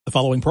The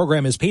following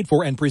program is paid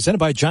for and presented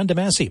by John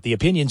DeMasi. The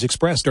opinions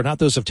expressed are not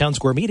those of Town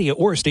Square Media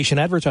or station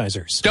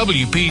advertisers.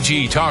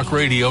 WPG Talk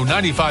Radio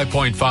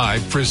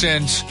 95.5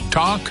 presents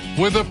Talk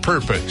with a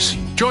Purpose.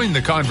 Join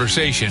the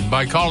conversation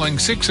by calling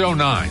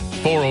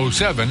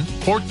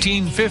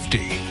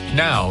 609-407-1450.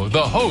 Now,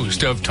 the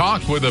host of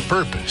Talk with a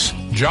Purpose,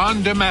 John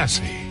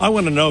DeMasi. I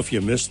want to know if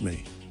you missed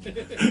me.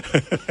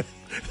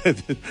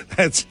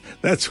 That's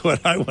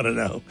what I want to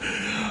know.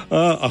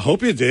 I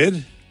hope you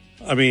did.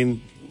 I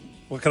mean,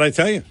 what can I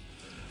tell you?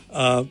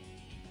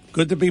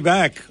 Good to be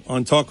back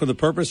on Talk with a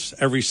Purpose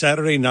every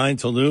Saturday, 9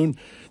 till noon,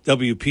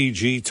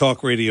 WPG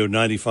Talk Radio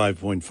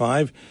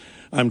 95.5.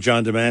 I'm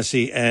John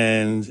DeMasi,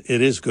 and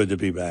it is good to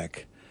be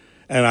back.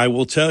 And I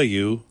will tell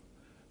you,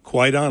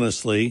 quite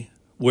honestly,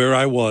 where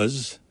I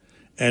was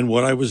and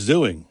what I was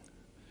doing.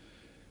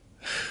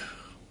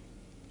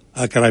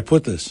 How can I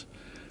put this?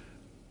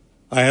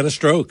 I had a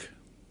stroke.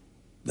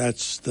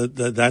 That's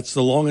the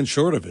long and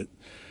short of it.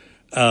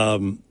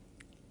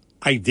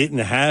 I didn't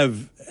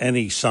have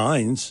any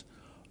signs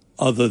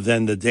other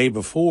than the day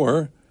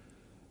before.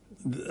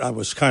 I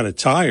was kind of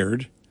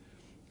tired,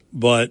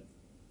 but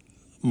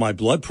my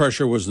blood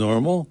pressure was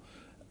normal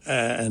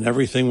and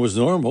everything was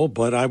normal,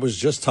 but I was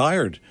just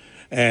tired.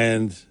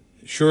 And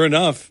sure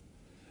enough,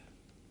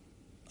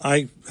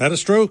 I had a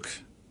stroke.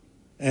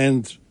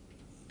 And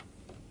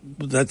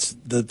that's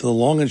the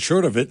long and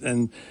short of it.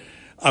 And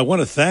I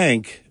want to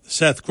thank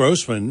Seth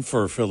Grossman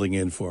for filling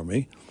in for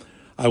me.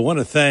 I want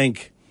to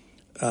thank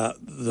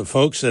the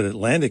folks at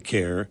Atlantic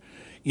Care.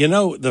 You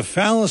know, the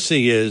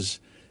fallacy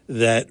is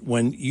that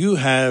when you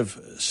have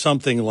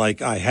something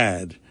like I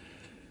had,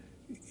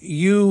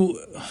 you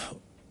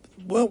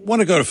want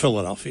to go to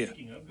Philadelphia.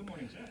 Good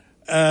morning,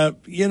 Zach.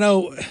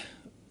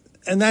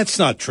 And that's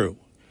not true,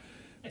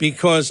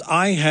 because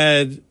I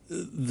had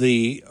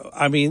the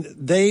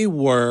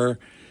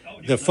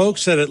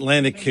folks at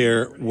Atlantic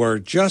Care were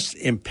just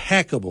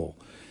impeccable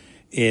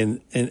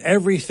in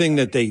everything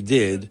that they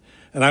did.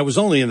 And I was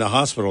only in the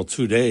hospital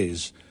 2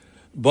 days,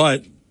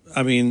 but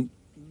I mean,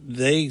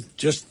 they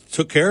just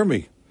took care of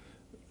me.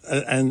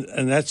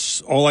 And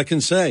that's all I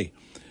can say.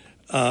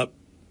 The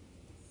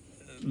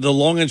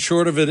long and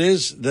short of it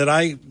is that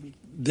I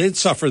did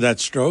suffer that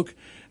stroke,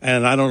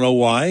 and I don't know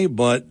why,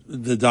 but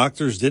the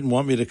doctors didn't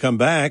want me to come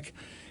back.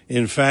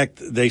 In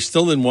fact, they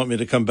still didn't want me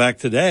to come back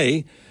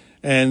today.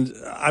 And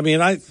I mean,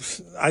 I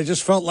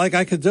just felt like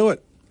I could do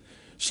it.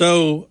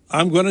 So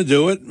I'm going to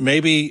do it,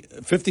 maybe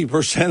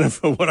 50%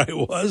 of what I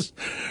was.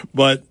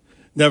 But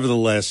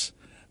nevertheless,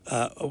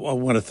 I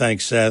want to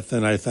thank Seth,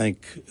 and I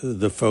thank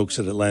the folks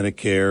at Atlantic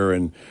Care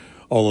and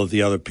all of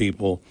the other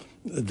people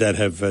that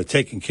have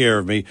taken care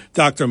of me.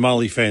 Dr.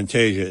 Molly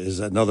Fantasia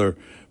is another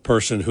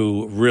person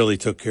who really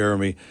took care of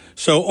me.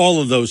 So all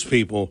of those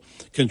people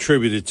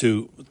contributed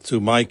to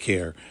my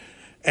care.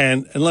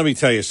 And let me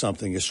tell you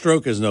something. A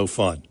stroke is no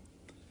fun.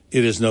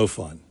 It is no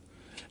fun.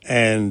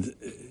 And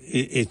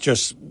it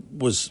just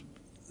was,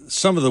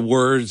 some of the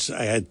words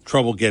I had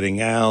trouble getting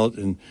out,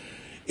 and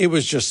it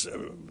was just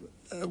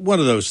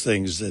one of those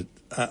things that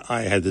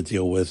I had to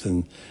deal with.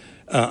 And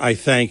I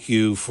thank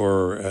you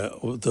for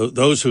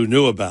those who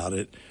knew about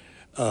it.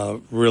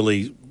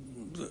 Really,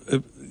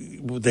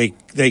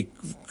 they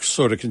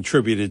sort of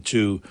contributed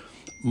to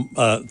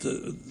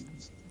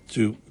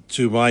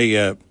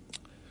my.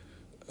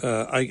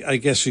 I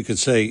guess you could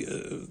say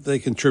they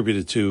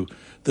contributed to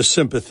the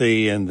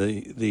sympathy and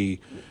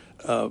the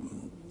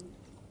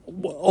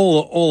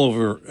all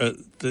over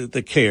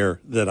the care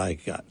that I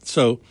got.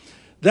 So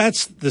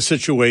that's the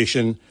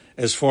situation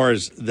as far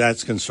as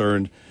that's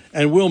concerned.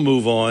 And we'll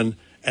move on,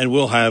 and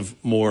we'll have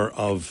more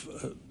of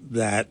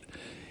that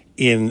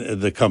in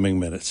the coming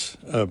minutes.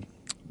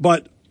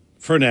 But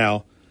for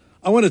now,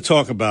 I want to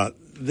talk about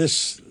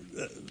this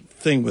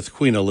thing with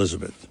Queen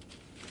Elizabeth.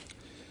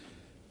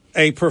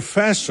 A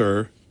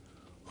professor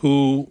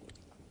who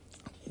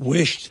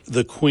wished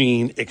the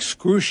Queen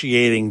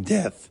excruciating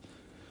death.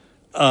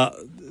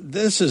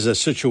 This is a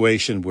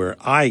situation where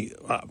I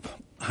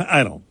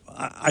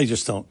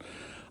just don't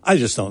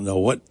know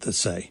what to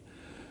say.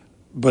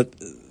 But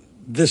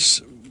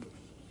this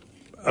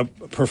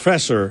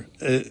professor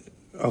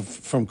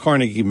from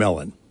Carnegie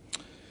Mellon,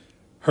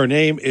 her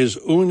name is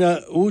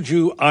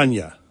Uju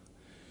Anya.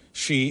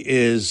 She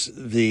is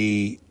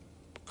the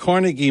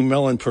Carnegie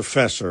Mellon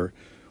professor,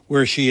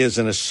 where she is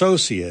an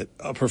associate,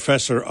 a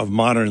professor of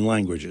modern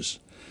languages.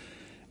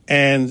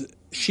 And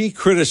she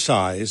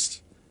criticized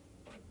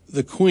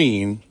the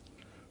Queen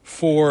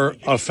for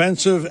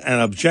offensive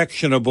and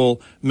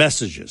objectionable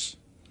messages.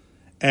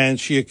 And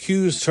she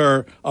accused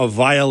her of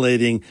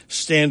violating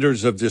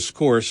standards of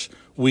discourse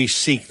we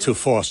seek to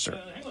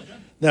foster.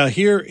 Now,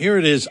 here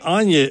it is.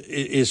 Anya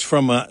is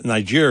from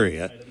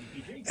Nigeria,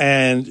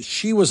 and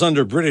she was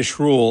under British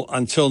rule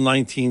until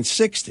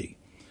 1960.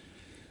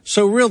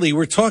 So really,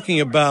 we're talking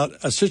about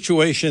a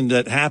situation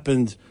that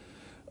happened,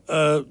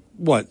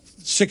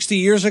 60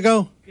 years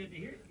ago?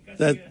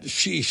 That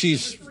she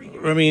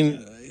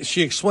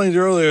explained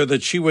earlier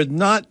that she would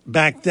not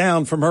back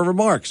down from her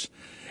remarks.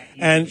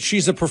 And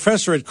she's a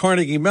professor at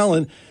Carnegie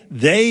Mellon.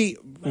 they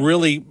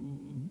really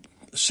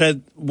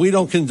said, we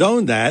don't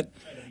condone that.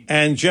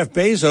 And Jeff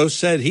Bezos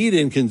said he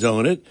didn't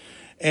condone it.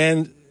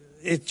 And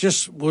it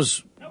just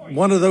was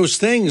one of those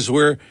things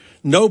where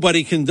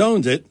nobody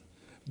condoned it,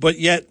 but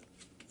yet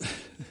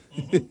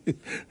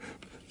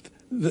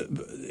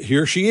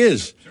here she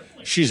is.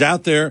 She's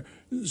out there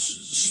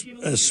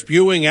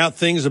spewing out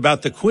things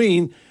about the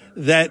Queen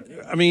that,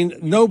 I mean,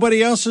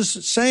 nobody else is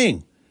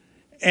saying.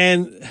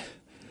 And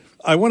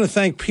I want to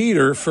thank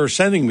Peter for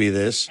sending me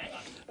this.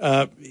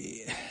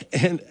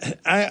 And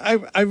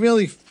I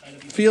really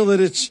feel that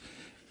it's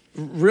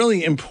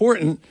really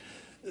important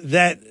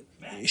that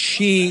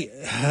she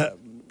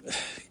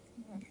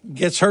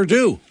gets her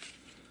due.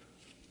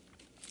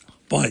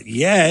 But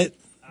yet,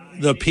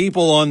 the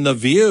people on The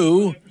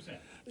View,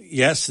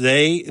 yes,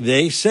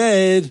 they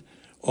said,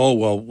 oh,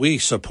 well, we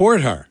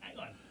support her.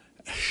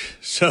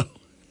 So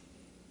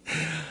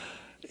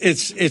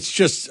it's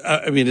just,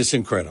 I mean, it's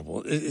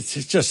incredible.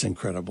 It's just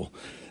incredible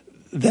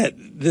that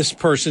this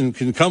person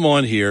can come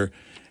on here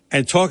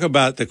and talk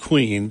about the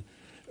Queen,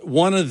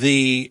 one of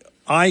the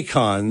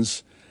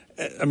icons.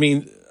 I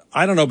mean,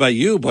 I don't know about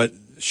you, but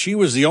she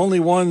was the only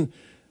one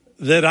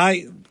that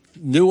I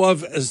knew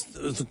of as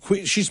the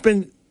Queen. She's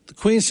been the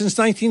Queen since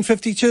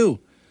 1952.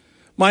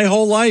 My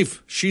whole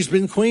life, she's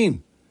been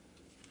Queen.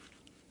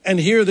 And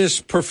here this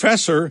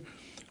professor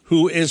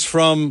who is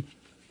from,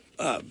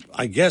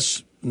 I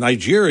guess,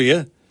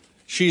 Nigeria,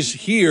 she's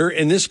here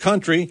in this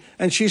country,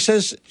 and she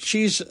says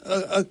she's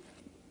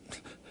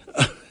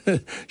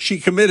she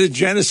committed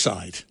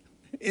genocide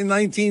in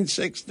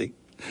 1960.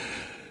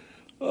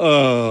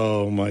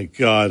 Oh my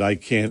God, I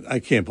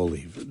can't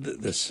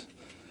believe this.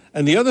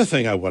 And the other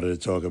thing I wanted to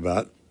talk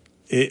about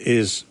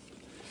is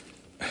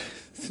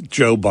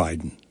Joe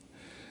Biden.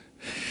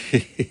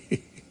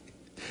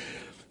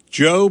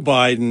 Joe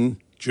Biden.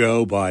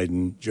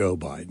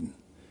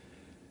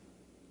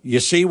 You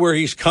see where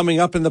he's coming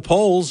up in the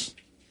polls?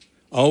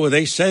 Oh,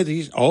 they said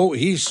he's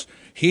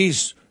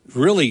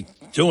really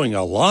doing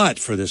a lot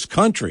for this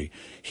country.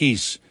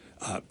 He's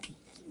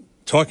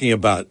talking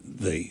about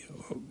the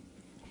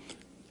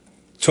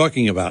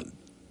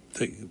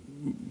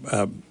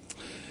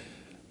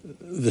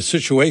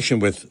situation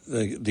with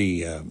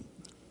the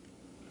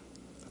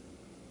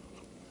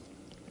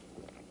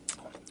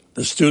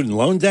student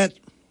loan debt.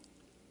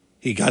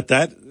 He got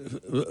that.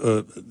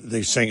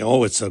 They're saying,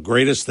 oh, it's the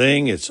greatest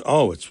thing. It's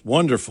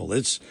wonderful.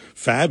 It's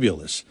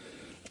fabulous.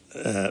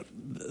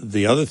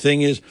 The other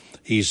thing is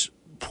he's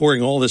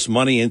pouring all this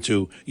money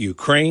into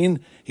Ukraine.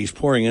 He's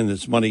pouring in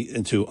this money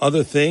into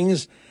other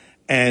things.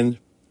 And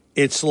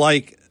it's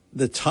like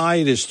the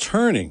tide is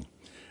turning.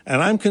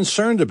 And I'm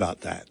concerned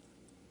about that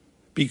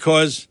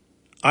because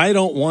I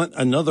don't want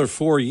another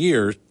 4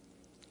 years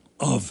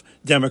of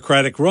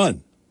Democratic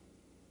run.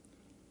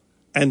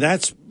 And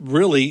that's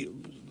really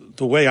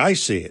the way I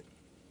see it.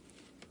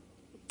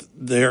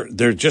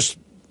 They're just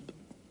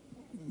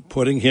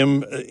putting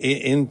him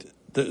in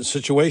the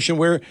situation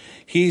where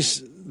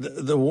he's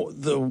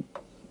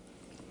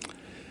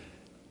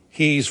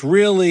he's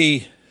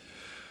really,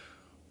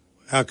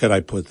 how could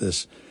I put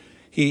this?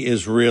 He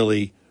is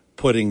really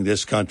putting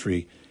this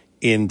country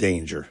in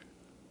danger.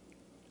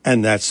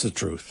 And that's the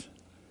truth.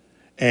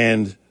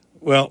 And,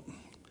 well,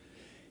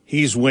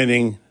 he's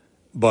winning,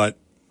 but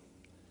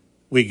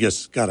we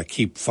just got to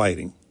keep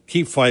fighting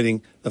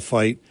the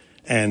fight,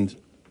 and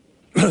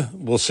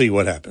we'll see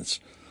what happens.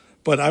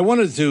 But I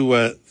wanted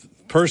to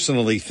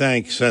personally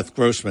thank Seth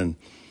Grossman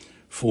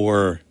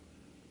for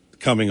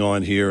coming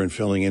on here and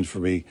filling in for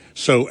me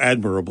so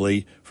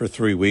admirably for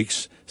 3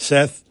 weeks.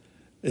 Seth,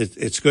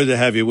 it's good to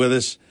have you with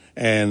us,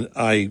 and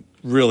I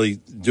really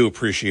do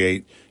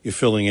appreciate you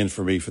filling in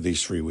for me for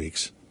these 3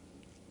 weeks.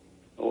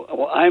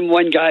 Well, I'm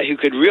one guy who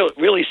could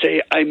really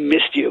say I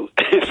missed you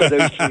for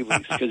those 3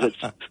 weeks because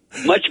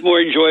it's much more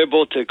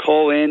enjoyable to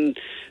call in,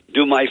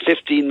 do my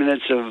 15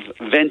 minutes of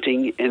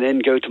venting, and then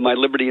go to my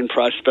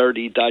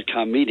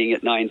libertyandprosperity.com meeting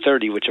at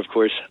 9:30, which, of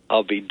course,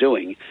 I'll be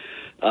doing.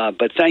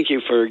 But thank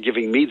you for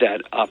giving me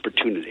that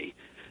opportunity.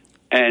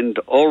 And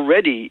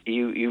already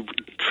you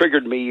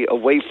triggered me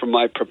away from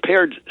my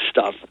prepared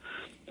stuff.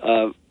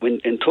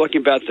 When talking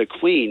about the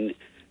Queen,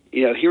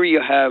 here you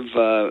have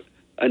a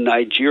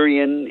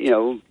Nigerian,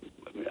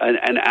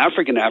 an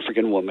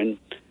African woman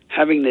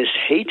having this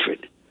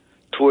hatred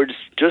towards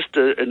just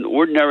an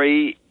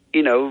ordinary,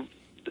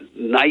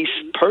 nice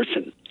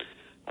person.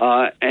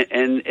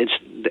 And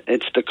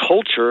it's the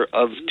culture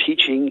of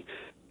teaching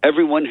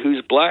everyone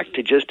who's black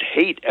to just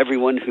hate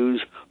everyone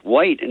who's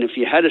white. And if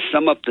you had to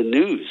sum up the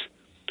news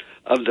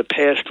of the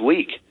past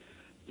week,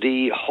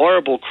 the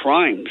horrible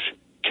crimes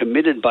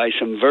committed by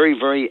some very,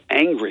 very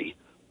angry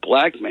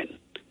black men,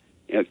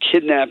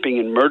 kidnapping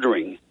and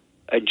murdering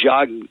a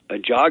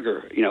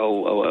jogger,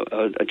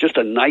 just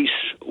a nice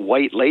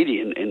white lady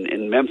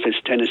in Memphis,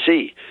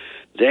 Tennessee.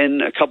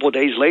 Then a couple of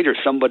days later,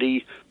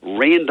 somebody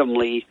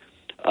randomly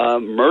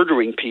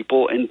murdering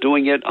people and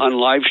doing it on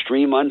live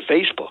stream on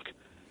Facebook.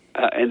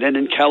 And then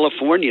in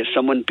California,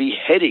 someone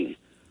beheading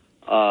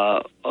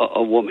a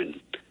woman.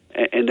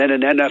 And then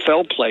an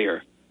NFL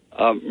player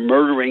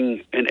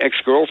murdering an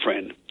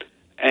ex-girlfriend.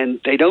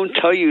 And they don't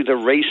tell you the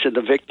race of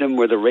the victim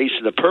or the race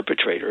of the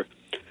perpetrator.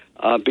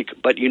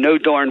 But you know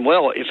darn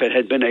well if it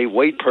had been a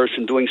white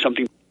person doing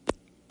something to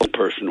a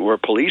person or a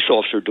police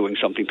officer doing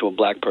something to a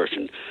black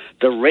person,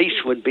 the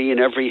race would be in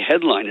every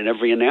headline and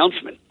every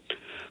announcement.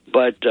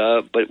 But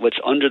what's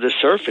under the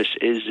surface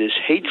is this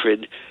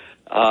hatred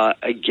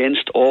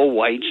against all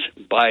whites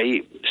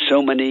by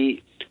so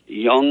many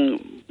young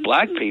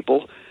black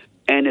people,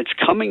 and it's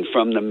coming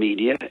from the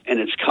media, and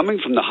it's coming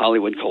from the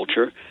Hollywood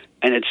culture,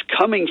 and it's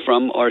coming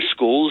from our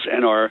schools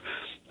and our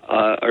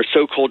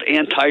so-called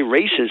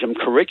anti-racism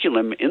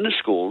curriculum in the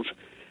schools.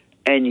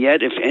 And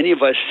yet, if any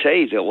of us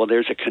say that, well,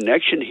 there's a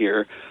connection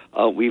here,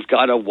 we've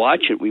got to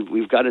watch it,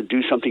 we've got to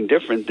do something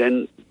different,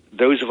 then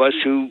those of us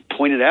who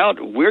pointed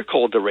out, we're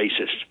called the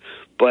racists.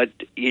 But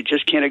you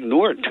just can't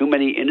ignore it. Too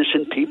many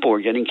innocent people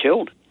are getting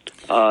killed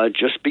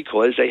just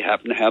because they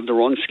happen to have the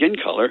wrong skin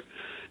color.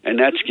 And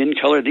that skin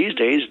color these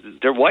days,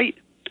 they're white.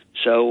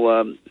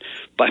 So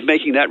by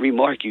making that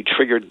remark, you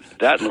triggered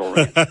that little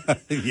rant.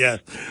 Yeah.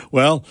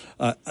 Well,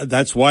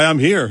 that's why I'm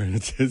here,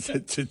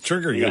 to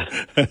trigger you.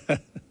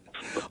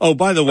 Oh,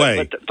 by the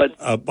way,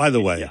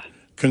 yeah.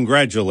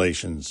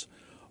 Congratulations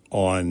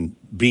on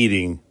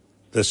beating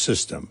the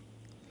system.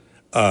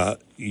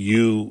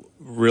 You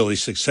really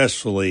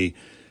successfully,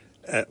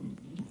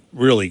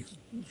 really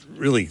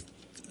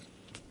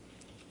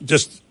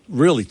just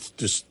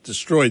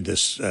destroyed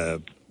this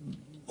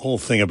whole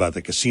thing about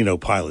the casino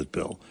pilot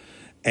bill.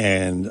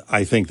 And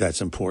I think that's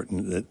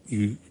important that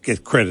you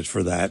get credit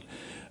for that.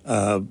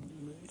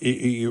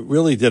 You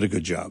really did a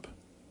good job.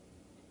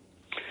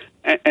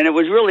 And it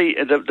was really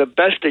the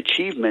best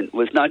achievement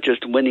was not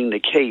just winning the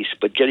case,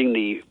 but getting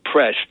the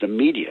press, the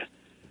media,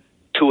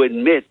 to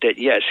admit that,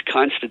 yes,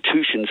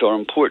 constitutions are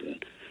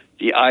important.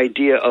 The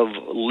idea of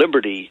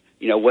liberty,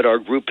 what our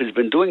group has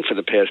been doing for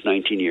the past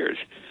 19 years,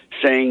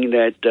 saying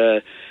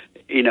that,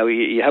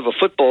 you have a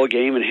football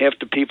game and half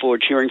the people are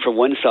cheering for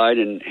one side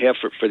and half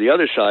for the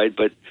other side,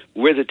 but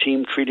we're the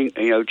team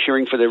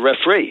cheering for the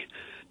referee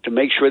to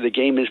make sure the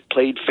game is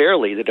played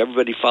fairly, that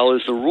everybody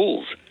follows the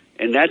rules.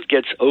 And that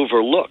gets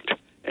overlooked.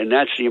 And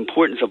that's the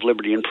importance of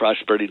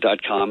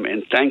libertyandprosperity.com.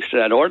 And thanks to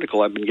that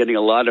article, I've been getting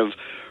a lot of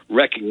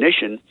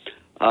recognition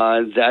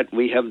that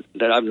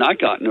I've not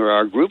gotten, or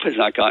our group has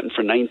not gotten,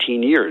 for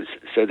 19 years.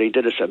 So they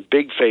did us a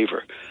big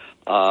favor.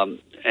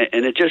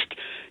 And it just,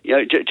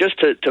 just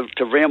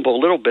to ramble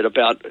a little bit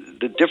about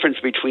the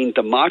difference between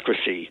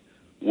democracy,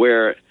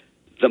 where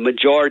the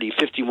majority,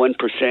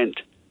 51%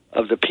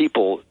 of the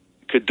people,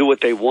 could do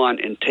what they want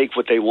and take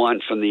what they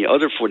want from the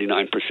other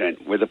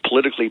 49%, where the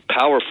politically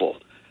powerful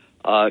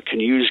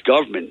can use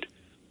government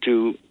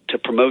to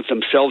promote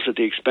themselves at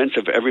the expense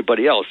of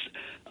everybody else.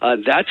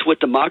 That's what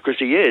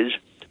democracy is.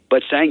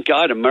 But thank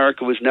God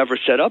America was never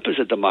set up as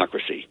a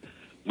democracy.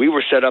 We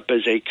were set up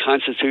as a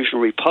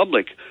constitutional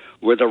republic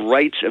where the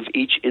rights of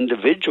each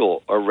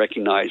individual are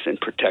recognized and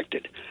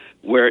protected,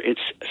 where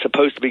it's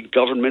supposed to be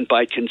government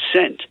by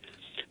consent.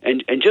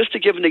 And just to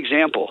give an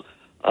example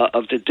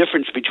of the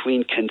difference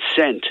between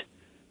consent,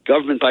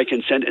 government by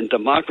consent, and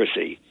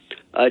democracy,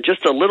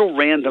 just a little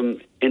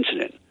random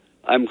incident.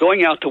 I'm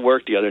going out to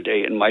work the other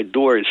day, and my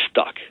door is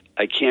stuck.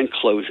 I can't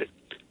close it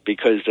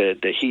because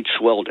the heat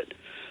swelled it.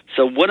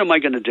 So what am I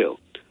going to do?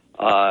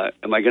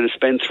 Am I going to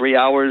spend 3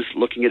 hours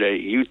looking at a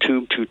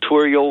YouTube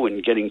tutorial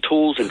and getting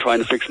tools and trying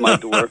to fix my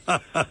door?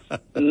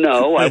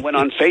 No, I went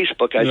on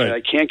Facebook. I said, I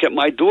can't get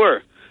my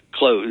door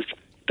closed.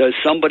 Does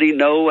somebody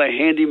know a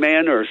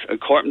handyman or a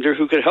carpenter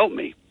who could help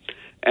me?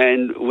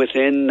 And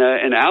within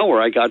an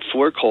hour, I got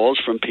 4 calls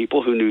from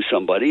people who knew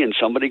somebody, and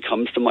somebody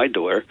comes to my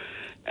door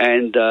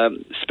and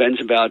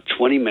spends about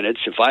 20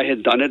 minutes. If I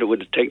had done it, it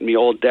would have taken me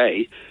all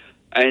day.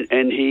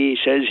 And he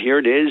says, here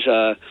it is.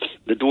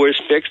 The door is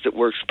fixed. It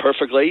works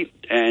perfectly.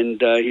 And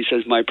he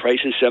says, my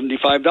price is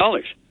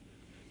 $75.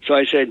 So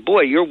I said,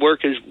 boy, your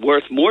work is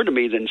worth more to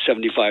me than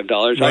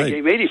 $75. Right. I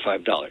gave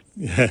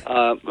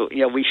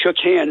 $85. We shook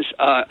hands.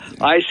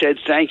 I said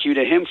thank you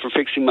to him for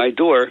fixing my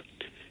door.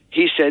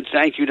 He said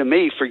thank you to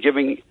me for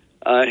giving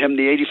him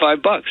the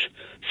 $85.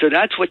 So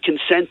that's what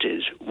consent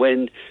is.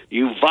 When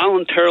you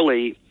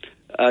voluntarily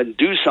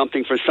do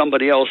something for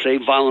somebody else, they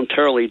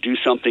voluntarily do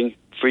something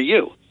for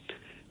you.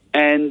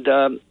 And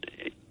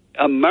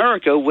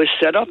America was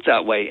set up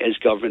that way as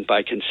government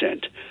by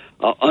consent.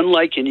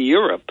 Unlike in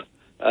Europe,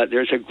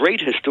 there's a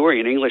great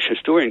historian, English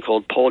historian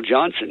called Paul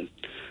Johnson,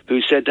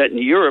 who said that in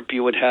Europe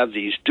you would have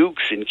these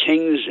dukes and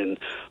kings and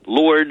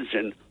lords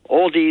and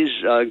all these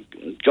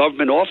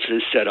government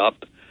offices set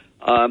up,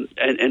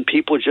 and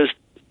people just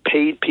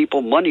paid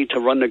people money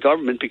to run the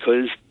government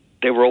because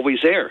they were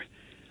always there.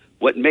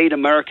 What made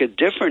America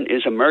different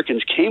is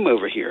Americans came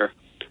over here.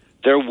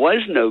 There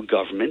was no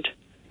government,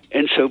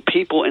 and so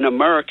people in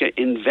America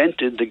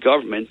invented the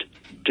government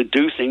to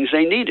do things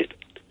they needed.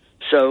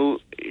 So,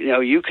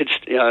 you could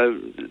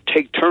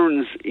take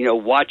turns,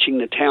 watching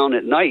the town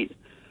at night,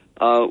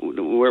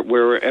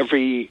 where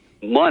every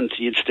month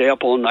you'd stay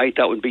up all night.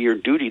 That would be your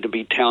duty, to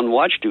be town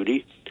watch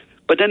duty.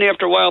 But then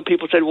after a while,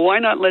 people said, well, why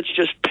not let's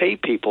just pay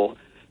people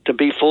to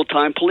be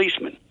full-time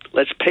policemen.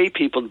 Let's pay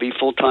people to be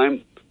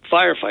full-time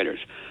firefighters.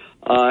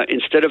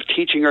 Instead of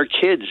teaching our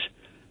kids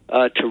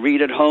to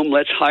read at home,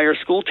 let's hire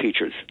school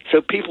teachers.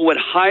 So people would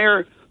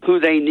hire who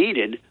they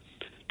needed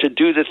to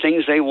do the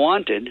things they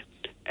wanted,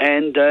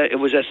 and it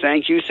was a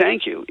thank you.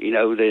 You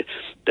know,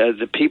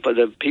 the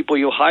people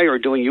you hire are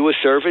doing you a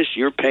service.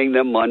 You're paying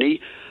them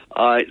money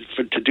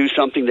to do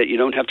something that you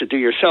don't have to do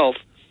yourself.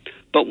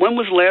 But when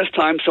was the last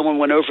time someone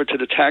went over to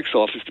the tax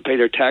office to pay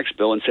their tax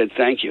bill and said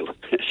thank you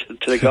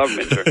to the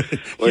government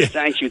or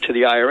thank you to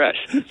the IRS?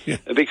 Yeah.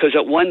 Because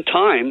at one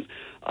time,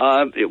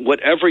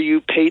 whatever you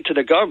paid to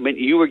the government,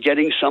 you were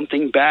getting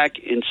something back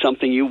in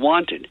something you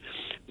wanted.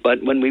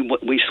 But when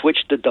we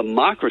switched to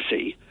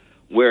democracy,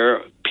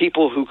 where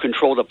people who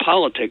control the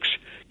politics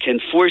can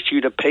force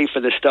you to pay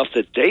for the stuff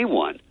that they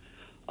want,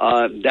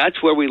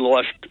 that's where we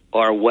lost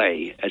our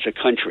way as a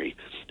country.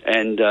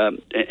 And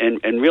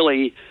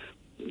really,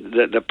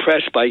 the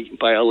press,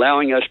 by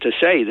allowing us to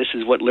say this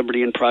is what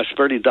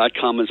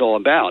libertyandprosperity.com is all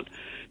about.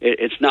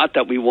 It's not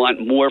that we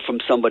want more from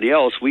somebody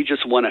else. We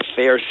just want a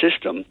fair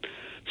system,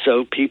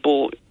 so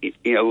people,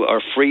 you know,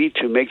 are free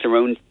to make their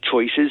own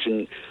choices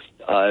and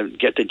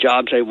get the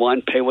jobs they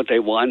want, pay what they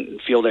want,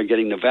 and feel they're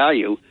getting the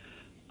value.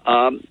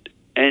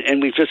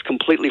 And we've just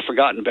completely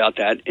forgotten about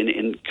that.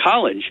 In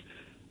college,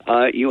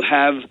 you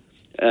have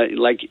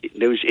like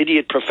those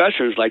idiot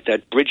professors like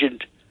that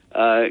Bridget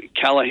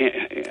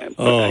Callahan.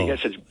 I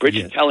guess it's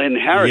Bridget Callahan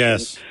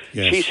Harrison.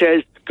 Yes. She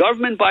says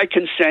government by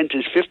consent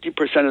is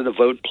 50% of the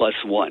vote plus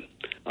one.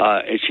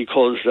 And she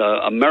calls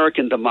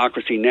American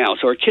democracy now.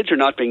 So our kids are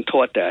not being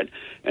taught that,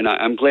 and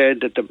I'm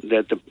glad that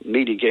the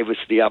media gave us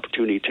the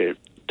opportunity to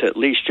at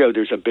least show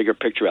there's a bigger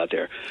picture out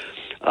there.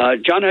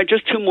 John, I have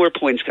just two more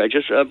points. Can I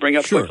just bring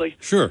up quickly?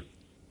 Sure.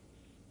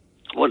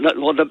 Well,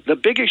 the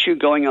big issue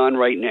going on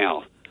right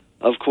now,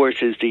 of course,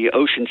 is the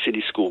Ocean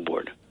City School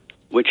Board,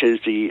 which is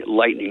the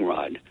lightning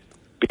rod,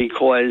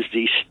 because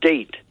the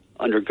state,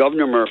 under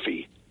Governor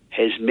Murphy,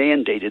 has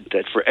mandated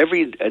that for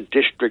every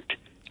district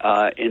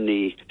in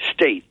the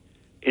state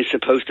is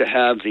supposed to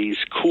have these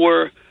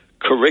core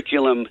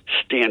curriculum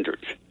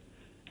standards.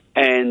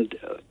 And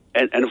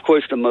of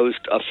course, the most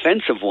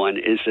offensive one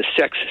is the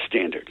sex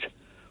standards,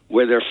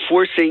 where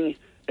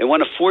they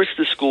want to force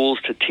the schools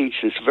to teach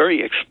this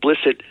very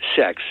explicit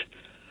sex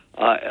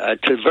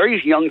to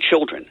very young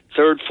children,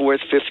 3rd, 4th,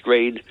 5th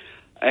grade,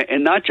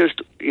 and not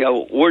just, you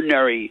know,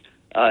 ordinary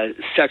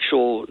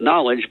sexual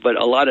knowledge, but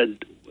a lot of,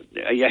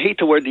 I hate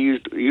to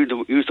use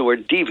the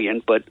word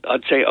deviant, but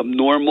I'd say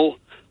abnormal,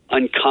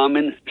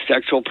 uncommon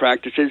sexual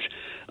practices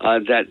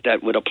that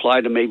would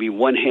apply to maybe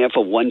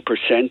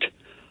 0.5%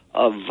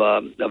 of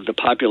the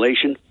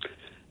population,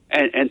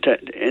 and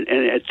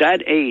at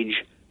that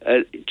age,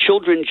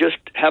 children just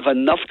have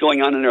enough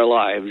going on in their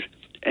lives,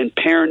 and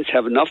parents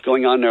have enough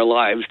going on in their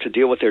lives to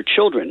deal with their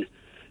children,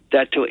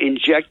 that to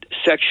inject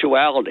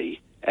sexuality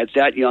at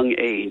that young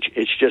age,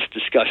 it's just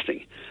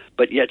disgusting.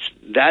 But yet,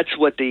 that's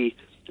what the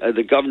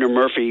Governor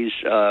Murphy's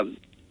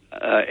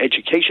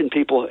education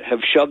people have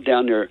shoved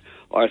down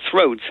our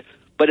throats.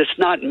 But it's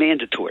not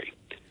mandatory.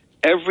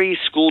 Every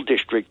school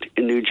district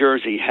in New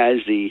Jersey has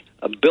the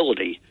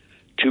ability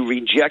to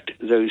reject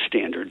those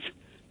standards,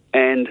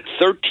 and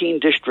 13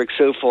 districts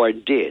so far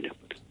did.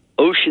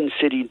 Ocean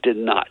City did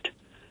not.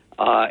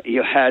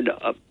 You had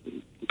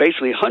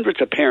basically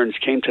hundreds of parents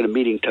came to the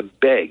meeting to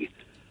beg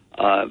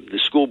the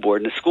school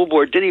board, and the school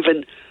board didn't even,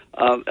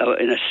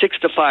 in a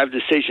 6-5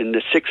 decision,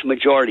 the 6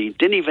 majority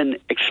didn't even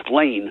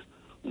explain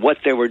what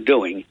they were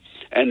doing.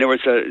 And there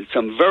was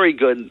some very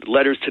good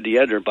letters to the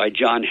editor by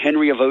John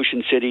Henry of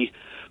Ocean City,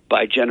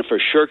 by Jennifer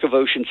Shirk of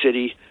Ocean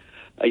City.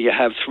 You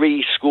have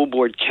 3 school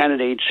board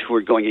candidates who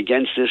are going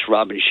against this: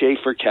 Robin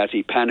Schaefer,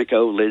 Kathy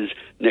Panico, Liz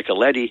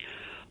Nicoletti.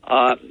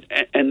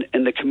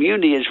 And the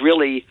community is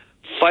really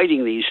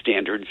fighting these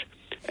standards,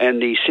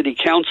 and the city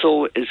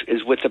council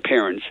is with the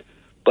parents.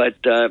 But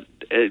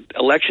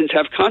elections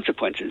have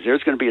consequences.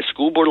 There's going to be a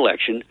school board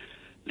election.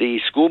 The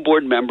school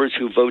board members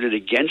who voted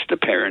against the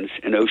parents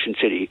in Ocean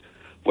City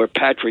were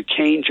Patrick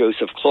Kane,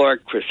 Joseph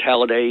Clark, Chris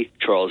Halliday,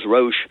 Charles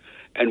Roche,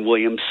 and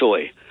William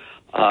Soy.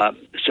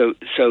 So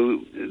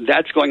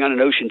that's going on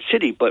in Ocean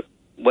City. But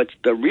what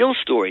the real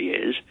story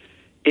is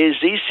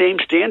these same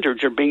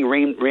standards are being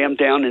rammed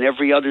down in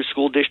every other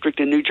school district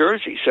in New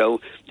Jersey.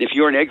 So if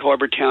you're in Egg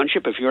Harbor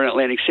Township, if you're in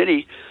Atlantic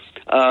City,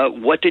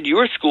 what did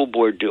your school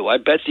board do? I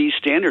bet these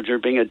standards are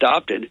being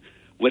adopted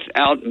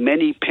without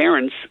many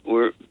parents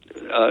or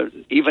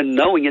even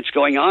knowing it's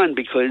going on,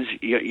 because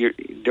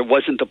there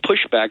wasn't the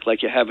pushback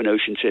like you have in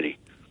Ocean City.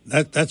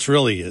 That's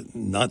really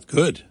not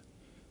good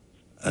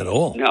at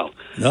all.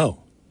 No.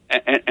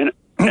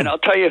 And I'll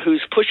tell you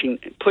who's pushing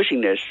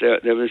this.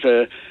 There was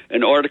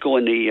an article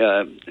in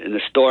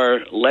the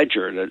Star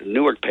Ledger, the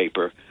Newark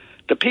paper.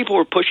 The people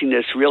who are pushing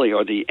this really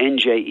are the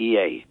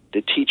NJEA,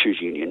 the teachers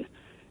union,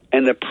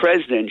 and the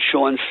president,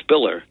 Sean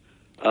Spiller,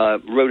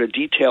 wrote a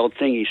detailed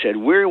thing. He said,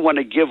 we want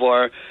to give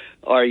our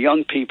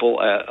young people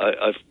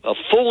a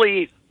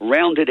fully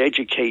rounded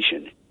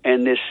education,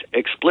 and this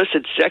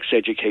explicit sex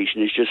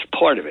education is just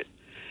part of it.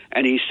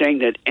 And he's saying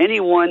that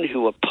anyone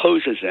who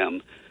opposes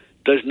them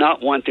does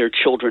not want their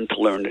children to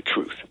learn the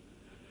truth.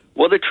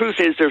 Well, the truth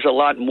is there's a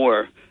lot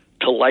more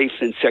to life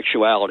than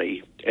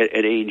sexuality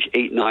at age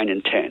 8, 9,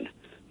 and 10,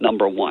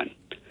 number one.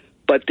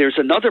 But there's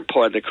another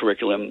part of the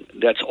curriculum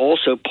that's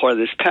also part of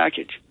this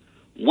package.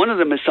 One of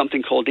them is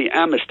something called the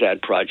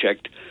Amistad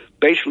Project,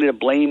 basically to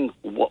blame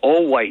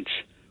all whites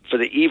for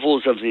the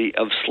evils of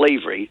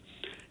slavery.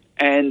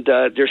 And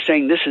they're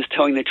saying this is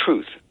telling the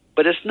truth.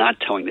 But it's not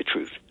telling the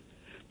truth.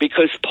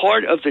 Because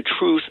part of the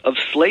truth of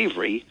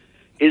slavery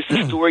is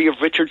the story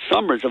of Richard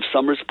Summers of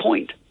Summers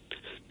Point.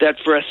 That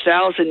for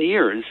 1,000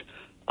 years,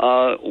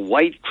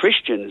 white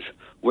Christians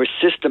were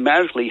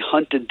systematically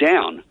hunted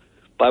down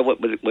by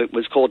what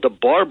was called the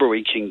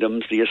Barbary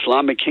kingdoms, the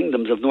Islamic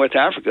kingdoms of North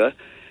Africa,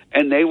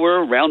 and they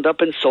were round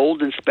up and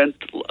sold and spent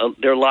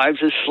their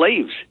lives as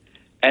slaves.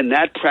 And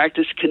that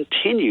practice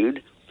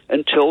continued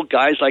until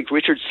guys like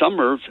Richard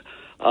Summers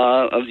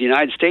of the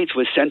United States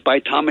was sent by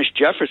Thomas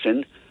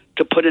Jefferson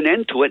to put an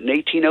end to it in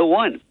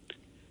 1801.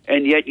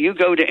 And yet you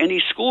go to any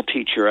school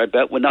teacher, I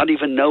bet, would not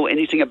even know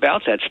anything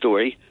about that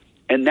story,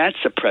 and that's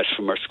suppressed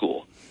from our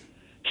school.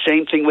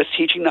 Same thing with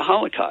teaching the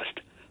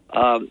Holocaust.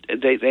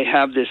 They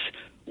have this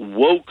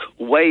woke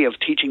way of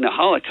teaching the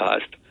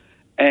Holocaust,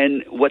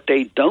 and what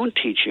they don't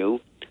teach you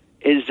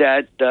is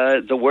that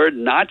the word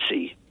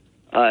Nazi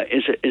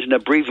is an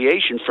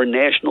abbreviation for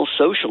National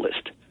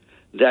Socialist,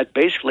 that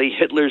basically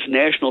Hitler's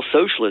National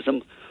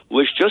Socialism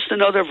was just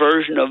another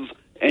version of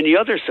any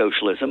other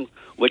socialism,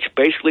 which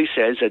basically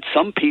says that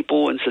some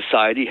people in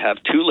society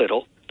have too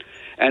little,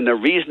 and the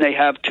reason they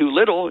have too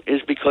little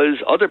is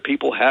because other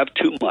people have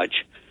too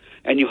much,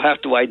 and you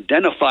have to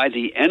identify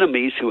the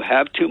enemies who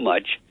have too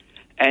much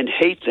and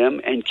hate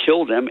them and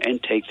kill them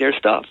and take their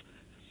stuff.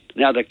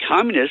 Now, the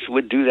communists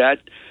would do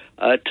that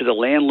to the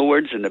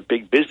landlords and the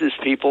big business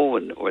people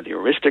or the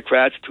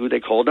aristocrats, who they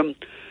called them.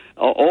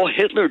 All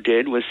Hitler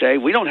did was say,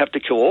 we don't have to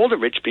kill all the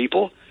rich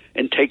people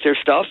and take their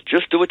stuff,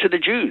 just do it to the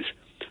Jews.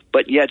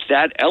 But yet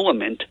that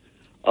element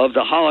of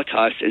the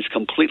Holocaust is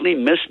completely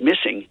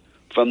missing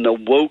from the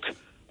woke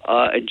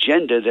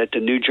agenda that the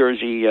New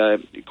Jersey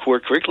core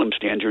curriculum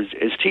standards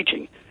is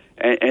teaching.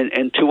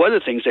 And two other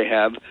things they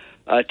have,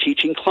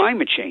 teaching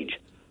climate change.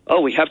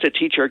 Oh, we have to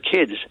teach our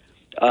kids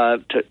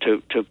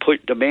to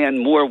demand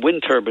more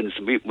wind turbines,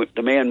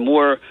 demand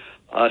more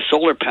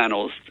solar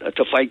panels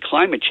to fight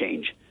climate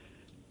change.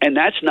 And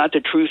that's not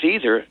the truth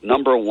either,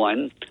 number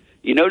one.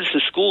 You notice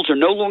the schools are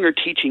no longer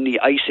teaching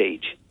the Ice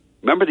Age.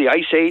 Remember the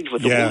Ice Age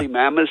with the woolly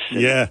mammoths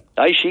and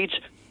ice sheets?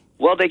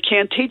 Well, they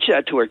can't teach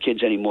that to our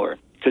kids anymore,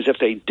 because if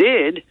they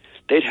did,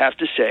 they'd have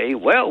to say,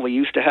 well, we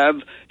used to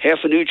have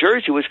half of New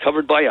Jersey was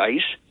covered by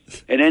ice,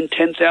 and then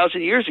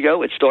 10,000 years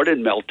ago it started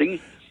melting,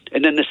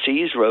 and then the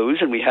seas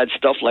rose, and we had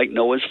stuff like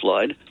Noah's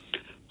flood,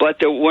 but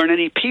there weren't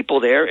any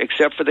people there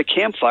except for the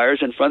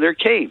campfires in front of their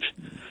caves.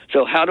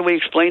 So how do we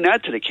explain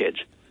that to the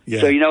kids?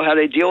 So you know how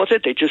they deal with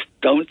it? They just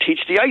don't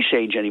teach the Ice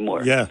Age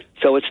anymore.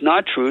 So it's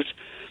not truth.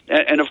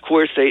 And of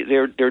course,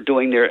 they're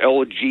doing their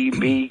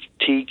LGBTQIA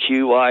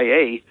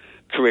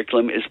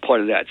curriculum is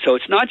part of that. So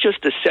it's not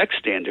just the sex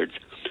standards,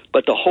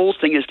 but the whole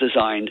thing is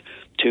designed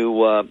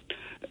to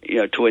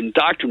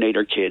indoctrinate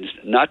our kids,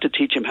 not to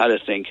teach them how to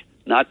think,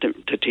 not to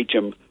teach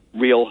them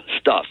real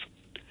stuff.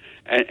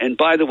 And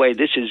by the way,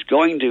 this is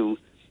going to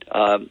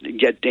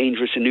get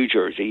dangerous in New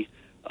Jersey.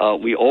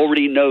 We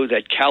already know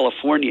that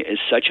California is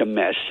such a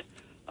mess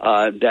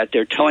that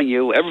they're telling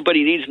you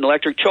everybody needs an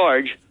electric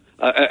charge.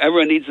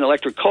 Everyone needs an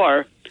electric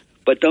car,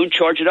 but don't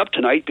charge it up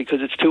tonight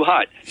because it's too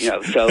hot.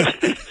 So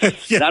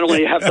not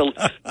only have to,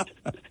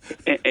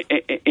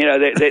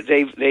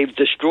 they've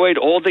destroyed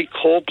all the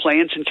coal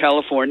plants in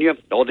California,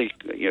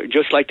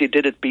 just like they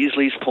did at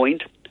Beasley's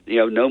Point.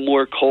 No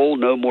more coal,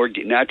 no more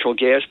natural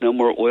gas, no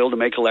more oil to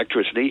make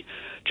electricity.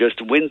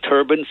 Just wind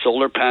turbines,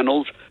 solar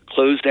panels,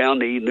 close down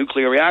the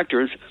nuclear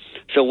reactors.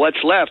 So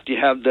what's left? You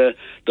have the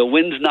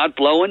wind's not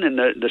blowing and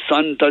the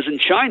sun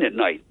doesn't shine at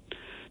night.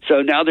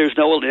 So now there's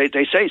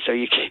they say, so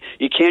you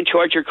can't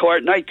charge your car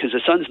at night because the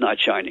sun's not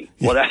shining.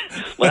 Well,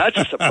 that's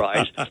a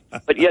surprise.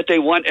 But yet they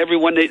want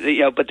everyone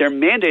but they're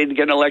mandating to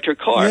get an electric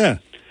car. Yeah.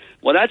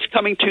 Well, that's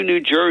coming to New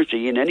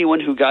Jersey, and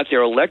anyone who got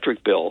their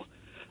electric bill,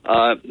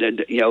 a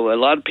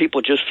lot of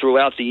people just threw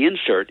out the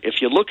insert.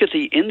 If you look at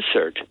the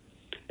insert,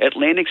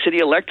 Atlantic City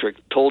Electric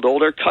told all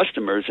their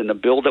customers in the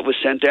bill that was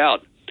sent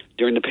out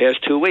during the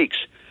past 2 weeks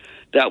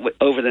that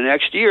over the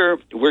next year,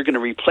 we're going to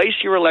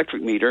replace your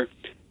electric meter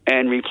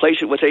and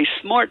replace it with a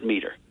smart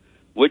meter,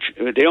 which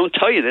they don't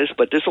tell you this,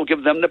 but this will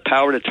give them the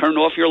power to turn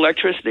off your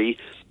electricity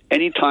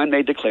anytime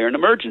they declare an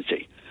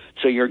emergency.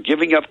 So you're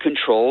giving up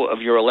control of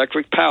your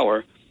electric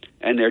power,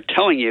 and they're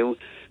telling you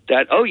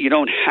that, you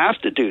don't have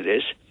to do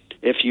this.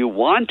 If you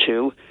want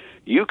to,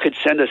 you could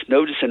send us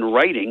notice in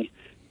writing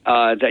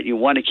that you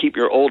want to keep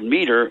your old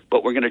meter,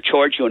 but we're going to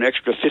charge you an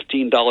extra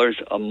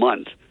 $15 a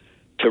month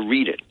to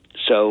read it.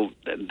 So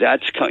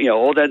that's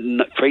all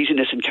that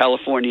craziness in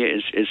California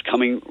is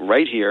coming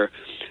right here,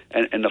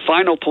 and the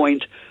final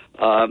point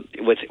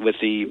with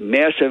the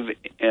massive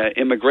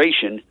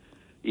immigration,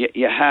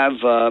 you have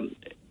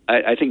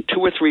I think 2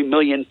 or 3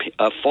 million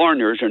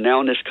foreigners are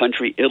now in this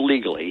country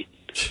illegally.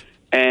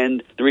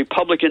 And the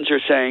Republicans are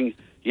saying,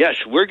 yes,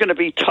 we're going to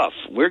be tough.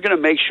 We're going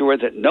to make sure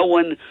that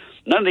none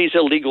of these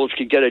illegals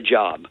can get a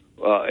job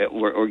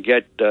or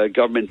get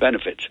government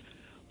benefits.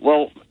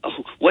 Well,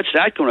 what's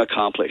that going to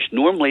accomplish?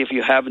 Normally, if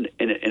you have an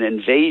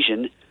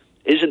invasion,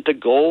 isn't the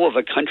goal of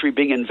a country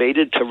being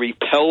invaded to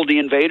repel the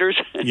invaders?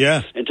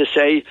 Yeah. And to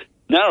say,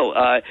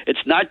 no,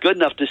 it's not good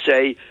enough to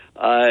say,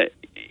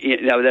 that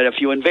if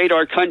you invade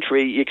our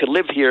country, you could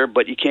live here,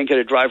 but you can't get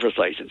a driver's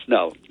license.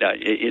 No,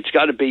 it's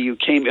got to be you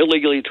came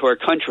illegally to our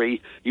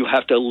country, you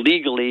have to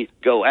legally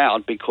go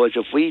out, because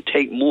if we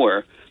take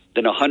more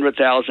than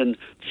 100,000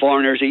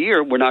 foreigners a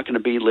year, we're not going to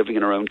be living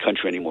in our own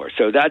country anymore.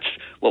 So that's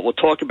what we'll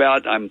talk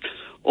about. I'm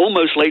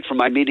almost late for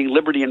my meeting,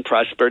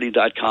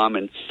 libertyandprosperity.com,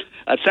 and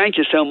thank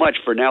you so much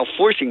for now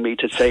forcing me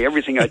to say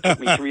everything it took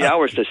me 3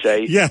 hours to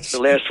say yes.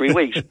 the last 3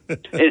 weeks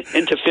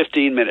into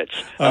 15 minutes.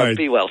 All right.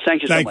 Be well.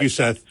 Thank you so much. Thank you,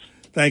 Seth.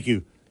 Thank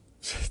you.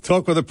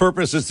 Talk with a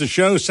Purpose is the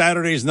show,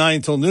 Saturdays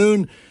 9 till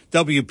noon,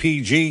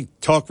 WPG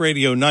Talk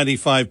Radio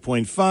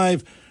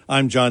 95.5.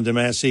 I'm John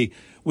DeMasi.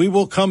 We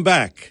will come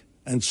back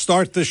and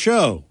start the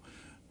show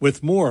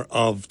with more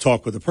of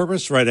Talk with a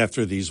Purpose right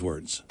after these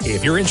words.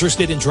 If you're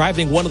interested in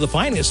driving one of the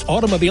finest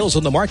automobiles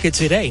on the market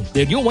today,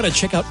 then you'll want to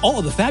check out all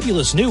of the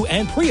fabulous new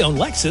and pre-owned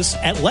Lexus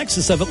at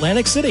Lexus of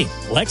Atlantic City.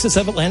 Lexus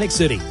of Atlantic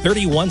City,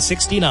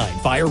 3169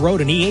 Fire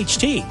Road in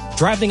EHT.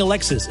 Driving a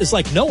Lexus is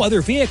like no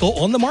other vehicle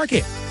on the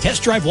market.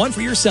 Test drive one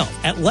for yourself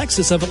at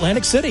Lexus of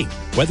Atlantic City.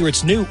 Whether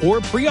it's new or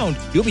pre-owned,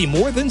 you'll be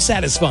more than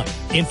satisfied.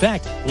 In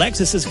fact,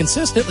 Lexus is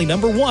consistently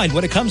 #1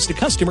 when it comes to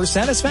customer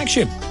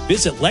satisfaction.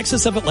 Visit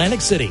Lexus of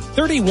Atlantic City,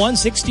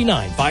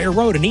 3169 Fire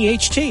Road in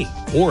EHT.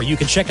 Or you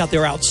can check out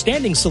their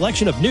outstanding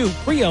selection of new,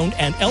 pre-owned,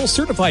 and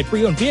L-certified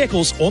pre-owned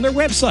vehicles on their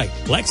website,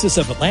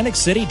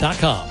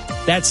 LexusOfAtlanticCity.com.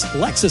 That's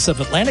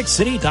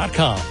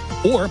LexusOfAtlanticCity.com.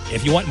 Or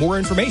if you want more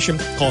information,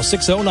 call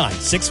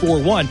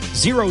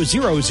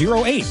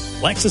 609-641-0008.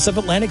 Lexus of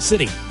Atlantic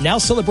City, now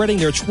celebrating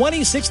their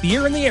 26th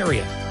year in the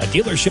area. A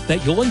dealership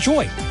that you'll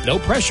enjoy. No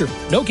pressure,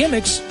 no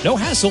gimmicks, no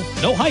hassle,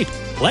 no hype.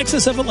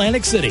 Lexus of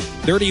Atlantic City,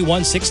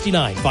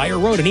 3169 Fire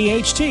Road in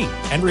EHT.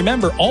 And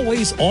remember,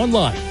 always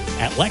online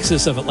at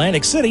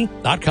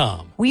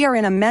LexusOfAtlanticCity.com. We are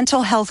in a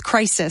mental health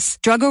crisis.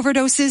 Drug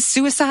overdoses,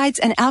 suicides,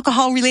 and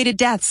alcohol-related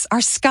deaths are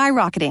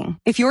skyrocketing.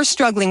 If you're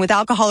struggling with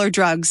alcohol or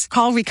drugs,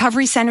 call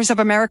Recovery Centers of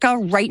America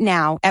right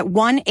now at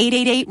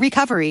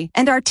 1-888-RECOVERY,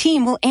 and our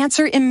team will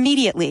answer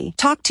immediately,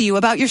 talk to you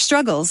about your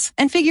struggles,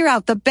 and figure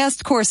out the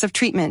best course of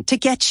treatment to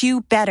get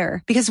you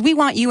better, because we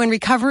want you in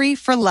recovery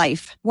for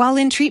life. While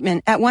in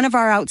treatment at one of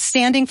our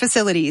outstanding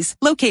facilities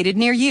located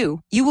near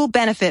you, you will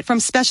benefit from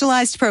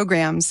specialized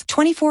programs,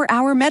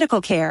 24-hour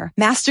medical care,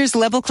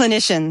 master's-level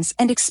clinicians,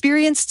 and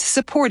experienced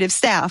supportive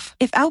staff.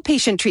 If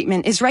outpatient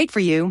treatment is right for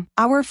you,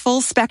 our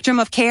full spectrum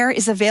of care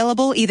is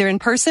available either in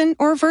person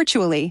or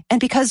virtually.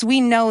 And because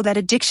we know that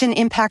addiction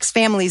impacts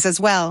families as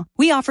well,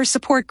 we offer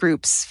support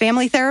groups,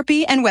 family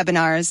therapy, and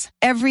webinars.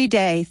 Every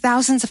day,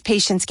 thousands of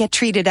patients get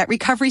treated at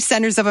Recovery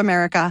Centers of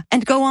America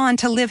and go on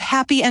to live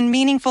happy and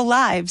meaningful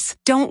lives.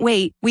 Don't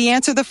wait. We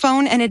answer the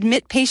phone and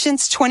admit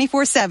patients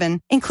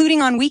 24/7,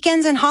 including on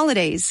weekends and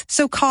holidays.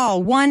 So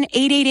call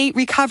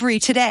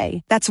 1-888-RECOVERY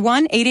today. That's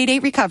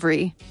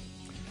 1-888-RECOVERY.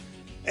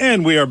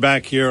 And we are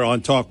back here on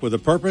Talk with a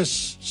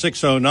Purpose.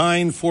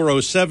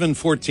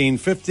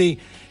 609-407-1450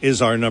 is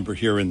our number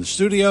here in the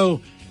studio.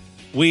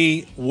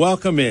 We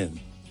welcome in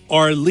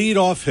our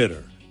leadoff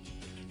hitter,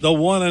 the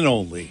one and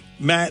only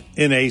Matt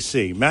in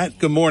AC. Matt,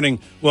 good morning.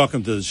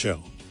 Welcome to the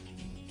show.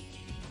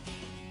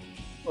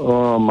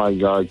 Oh, my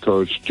God,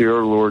 Coach.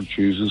 Dear Lord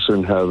Jesus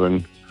in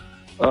heaven.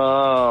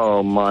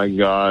 Oh, my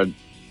God.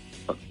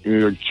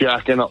 You're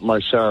jacking up my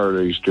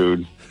Saturdays,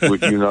 dude,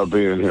 with you not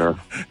being here.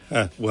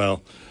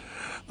 Well,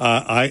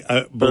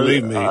 I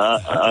believe me.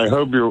 I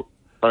hope you're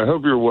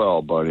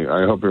well, buddy.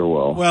 I hope you're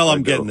well. Well,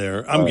 I'm getting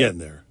there. I'm getting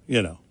there.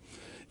 You know,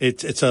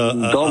 it's a.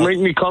 Don't make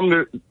me come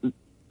to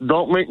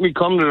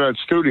that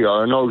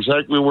studio. I know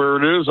exactly where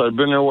it is. I've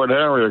been there with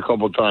Harry a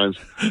couple of times.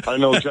 I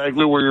know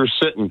exactly where you're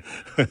sitting.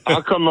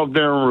 I'll come up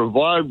there and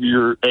revive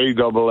your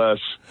ASS,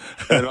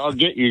 and I'll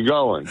get you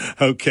going.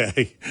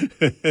 Okay.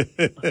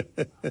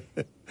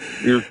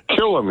 You're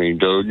killing me,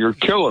 dude. You're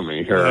killing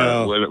me here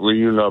with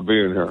you not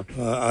being here.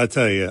 I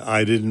tell you,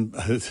 I didn't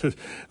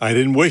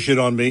wish it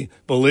on me.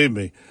 Believe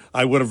me,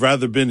 I would have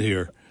rather been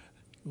here.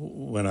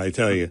 When I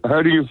tell you,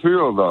 how do you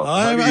feel though?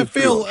 I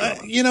feel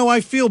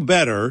I feel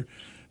better.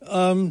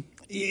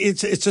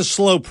 It's a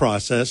slow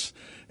process,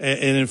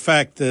 and in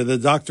fact, the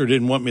doctor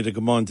didn't want me to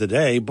come on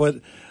today, but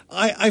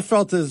I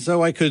felt as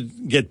though I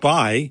could get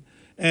by,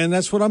 and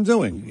that's what I'm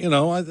doing. You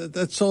know,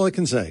 that's all I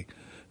can say.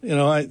 You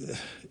know,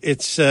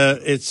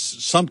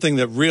 it's something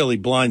that really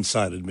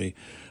blindsided me.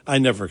 I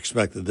never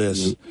expected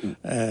this,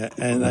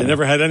 and I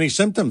never had any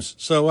symptoms.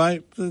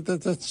 So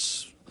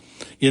that's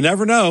you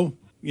never know.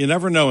 You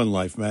never know in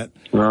life, Matt.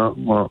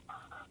 Well,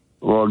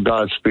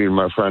 Godspeed,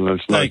 my friend.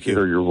 It's nice to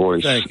hear your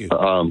voice. Thank you.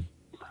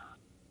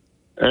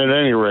 At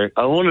any rate,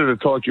 I wanted to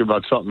talk to you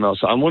about something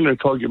else. I wanted to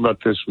talk to you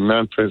about this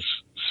Memphis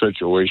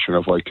situation,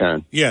 if I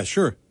can. Yeah,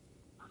 sure.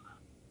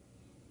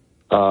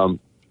 Wow.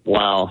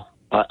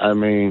 I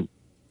mean,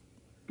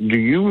 do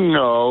you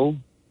know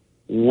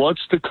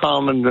what's the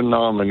common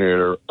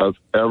denominator of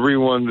every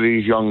one of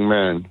these young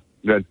men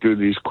that do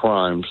these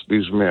crimes,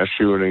 these mass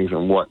shootings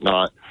and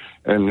whatnot,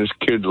 and this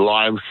kid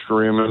live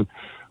streaming?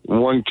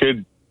 One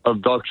kid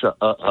abducts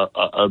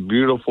a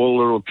beautiful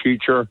little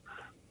teacher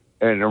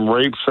and then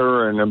rapes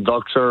her and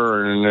abducts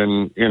her, and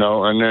then,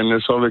 and then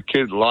this other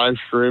kid live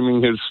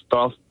streaming his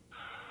stuff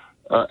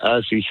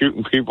as he's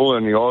shooting people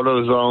in the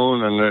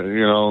AutoZone and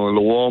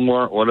the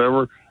Walmart,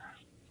 whatever.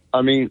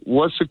 I mean,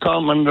 what's the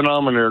common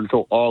denominator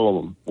to all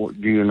of them?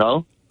 Do you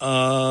know?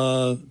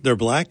 They're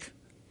black?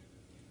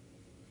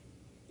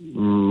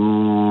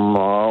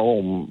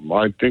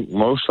 I think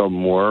most of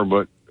them were,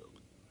 but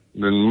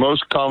the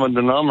most common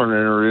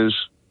denominator is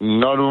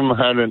none of them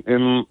had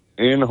an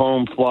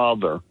in-home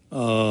father.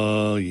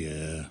 Oh,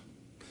 yeah.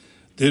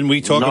 Didn't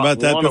we talk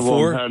about that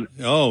before?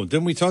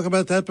 Didn't we talk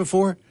about that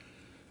before?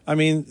 I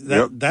mean,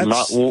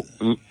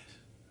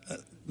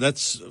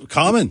 that's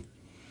common.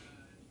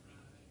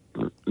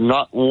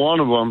 Not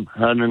one of them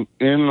had an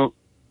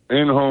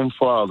in-home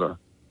father.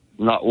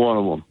 Not one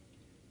of them.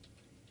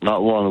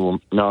 Not one of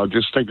them. Now,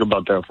 just think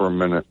about that for a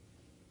minute.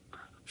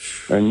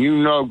 And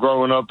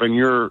growing up in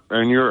your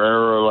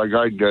era like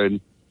I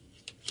did,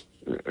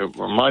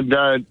 my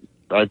dad,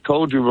 I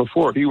told you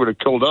before, he would have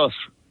killed us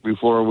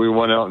before we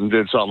went out and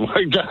did something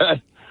like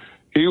that.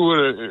 He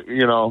would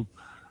have,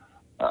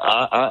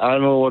 I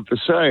don't know what to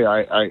say.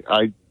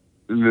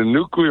 The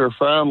nuclear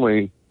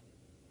family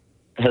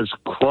has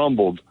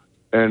crumbled,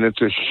 and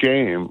it's a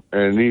shame.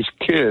 And these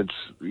kids,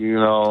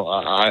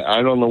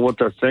 I don't know what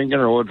they're thinking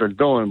or what they're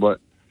doing,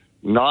 but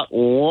not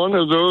one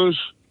of those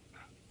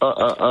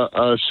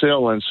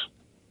assailants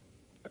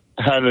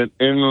had an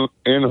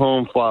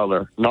in-home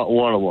father. Not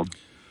one of them.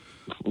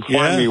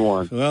 Find me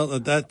one. Well,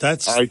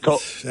 that's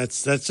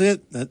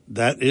it.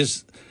 That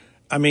is,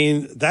 I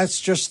mean, that's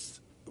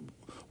just.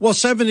 Well,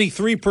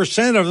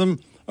 73% of them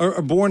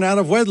are born out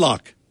of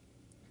wedlock.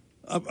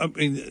 I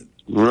mean,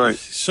 right.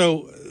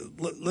 So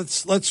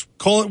let's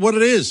call it what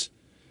it is.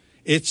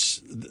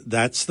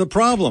 That's the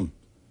problem.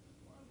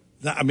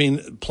 I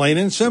mean, plain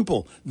and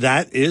simple.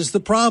 That is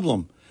the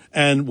problem.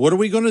 And what are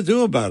we going to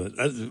do about it?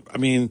 I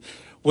mean,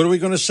 what are we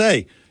going to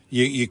say?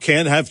 You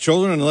can't have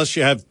children unless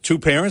you have two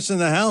parents in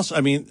the house.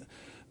 I mean,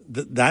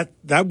 that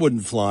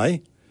wouldn't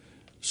fly.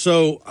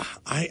 So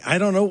I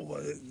don't know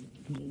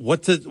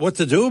what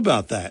to do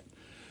about that.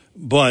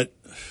 But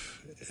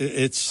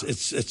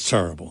it's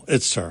terrible.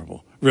 It's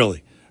terrible.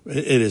 Really,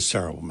 it is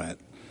terrible, Matt.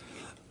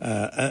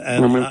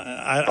 And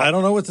I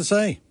don't know what to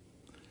say.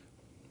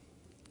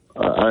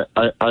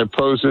 I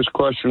posed this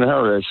question to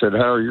Harry. I said,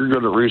 Harry, you're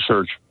good at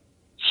research.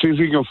 See if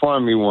you can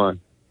find me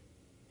one.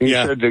 He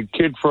said the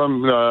kid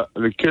from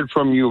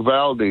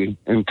Uvalde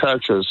in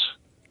Texas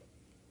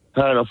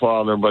had a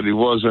father, but he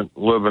wasn't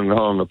living at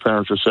home. The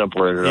parents were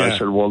separated. Yeah. I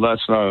said, well,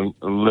 that's not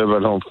a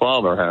live-at-home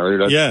father, Harry.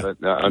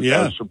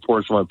 That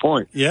supports my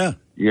point. Yeah.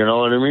 You know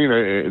what I mean?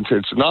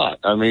 It's not.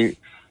 I mean,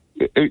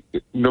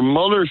 the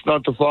mother's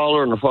not the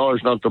father and the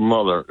father's not the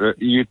mother.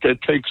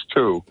 It takes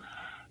two.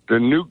 The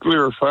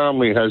nuclear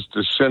family has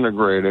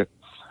disintegrated,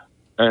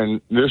 and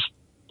this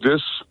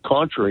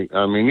country,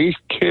 I mean, these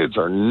kids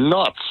are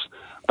nuts.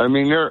 I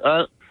mean,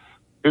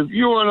 if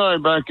you and I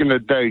back in the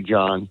day,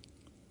 John,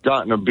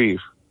 got in a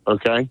beef,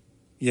 okay?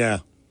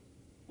 Yeah.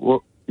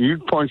 Well,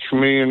 you'd punch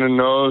me in the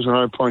nose, and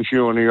I'd punch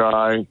you in the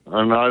eye,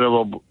 and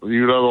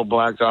you'd have a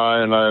black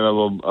eye, and I'd have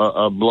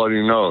a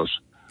bloody nose.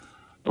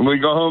 And we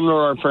go home to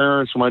our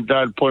parents. My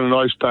dad put an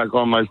ice pack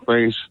on my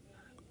face,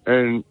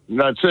 and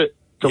that's it.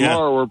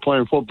 Tomorrow we're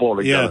playing football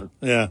together.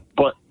 Yeah.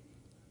 But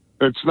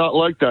it's not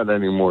like that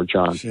anymore,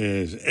 John.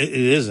 Jeez, it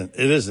isn't.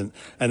 It isn't.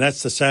 And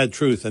that's the sad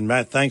truth. And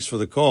Matt, thanks for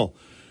the call.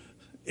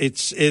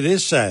 It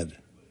is sad.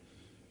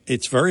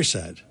 It's very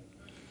sad.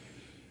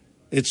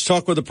 It's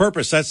Talk with a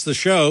Purpose. That's the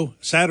show.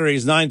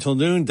 Saturdays 9 till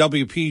noon,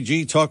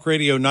 WPG Talk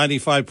Radio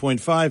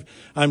 95.5.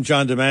 I'm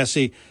John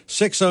DeMasi.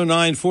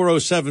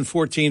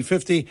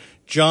 609-407-1450.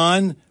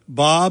 John,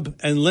 Bob,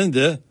 and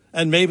Linda,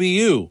 and maybe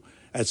you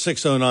at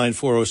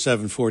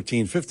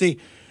 609-407-1450.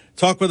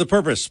 Talk with a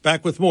Purpose.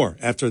 Back with more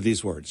after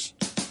these words.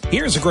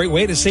 Here's a great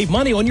way to save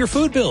money on your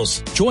food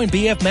bills. Join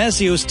BF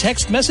Mazzio's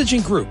text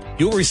messaging group.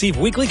 You'll receive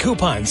weekly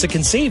coupons that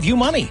can save you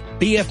money.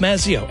 BF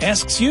Mazzio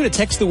asks you to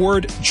text the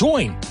word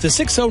JOIN to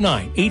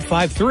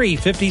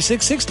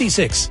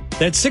 609-853-5666.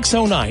 That's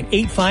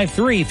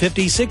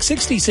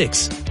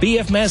 609-853-5666.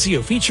 BF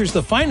Mazzio features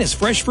the finest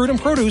fresh fruit and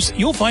produce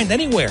you'll find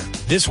anywhere.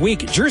 This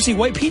week, Jersey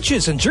white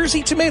peaches and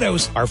Jersey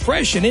tomatoes are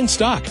fresh and in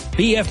stock.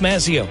 BF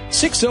Mazzio,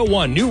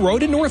 601 New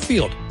Road in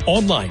Northfield.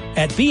 Online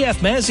at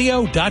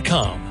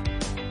bfmazzio.com.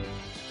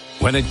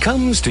 When it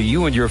comes to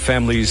you and your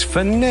family's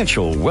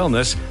financial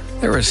wellness,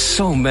 there are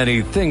so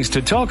many things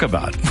to talk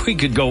about. We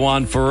could go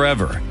on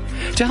forever.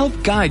 To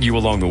help guide you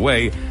along the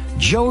way,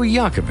 Joe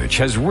Yakovich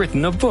has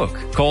written a book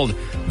called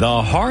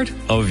The Heart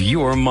of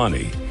Your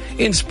Money.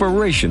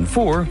 inspiration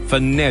for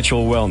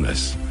financial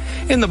wellness.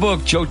 In the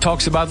book, Joe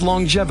talks about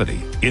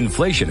longevity,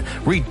 inflation,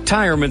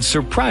 retirement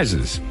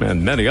surprises,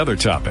 and many other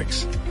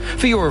topics.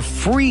 For your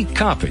free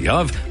copy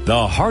of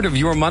The Heart of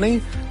Your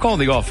Money, call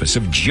the office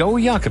of Joe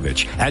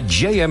Yakovich at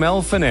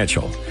JML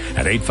Financial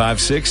at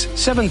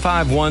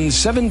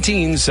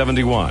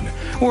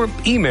 856-751-1771 or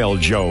email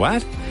Joe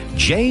at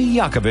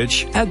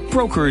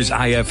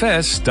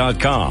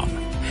jyakovich@brokersifs.com.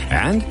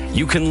 And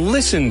you can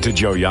listen to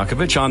Joe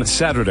Yakovich on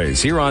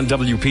Saturdays here on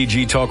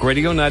WPG Talk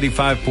Radio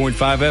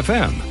 95.5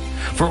 FM.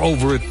 For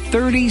over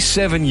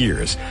 37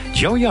 years,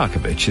 Joe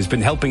Yakovich has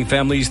been helping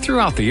families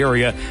throughout the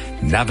area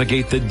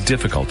navigate the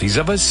difficulties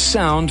of a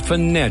sound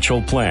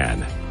financial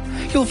plan.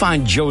 You'll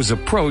find Joe's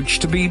approach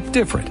to be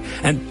different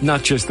and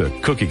not just the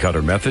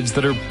cookie-cutter methods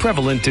that are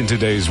prevalent in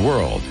today's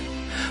world.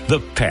 The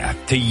path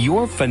to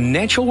your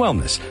financial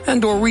wellness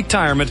and or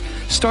retirement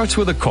starts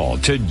with a call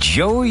to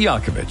Joe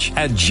Yakovich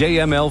at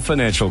JML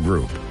Financial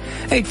Group.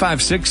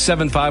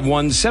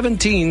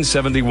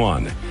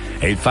 856-751-1771.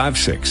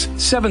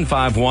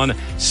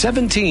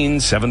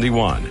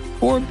 856-751-1771.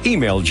 Or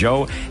email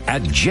Joe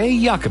at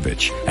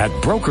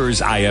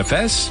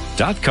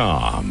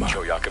jyakovich@brokersifs.com.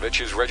 Joe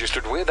Yakovich is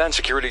registered with, and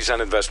securities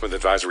and investment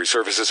advisory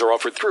services are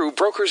offered through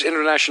Brokers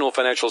International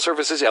Financial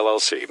Services,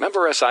 LLC.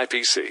 Member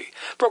SIPC.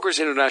 Brokers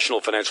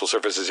International Financial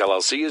Services,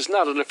 LLC is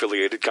not an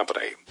affiliated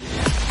company.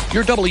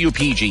 Your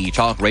WPG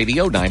Talk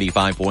Radio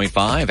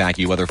 95.5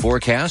 AccuWeather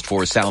forecast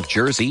for South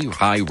Jersey.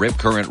 High rip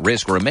current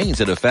risk remains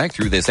in effect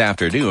through this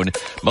afternoon.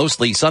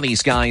 Mostly sunny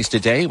skies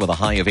today with a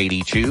high of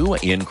 82.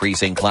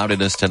 Increasing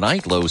cloudiness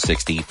tonight, low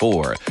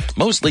 64.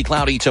 Mostly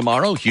cloudy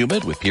tomorrow,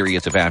 humid with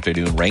periods of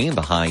afternoon rain,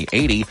 the high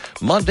 80.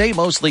 Monday,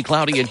 mostly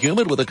cloudy and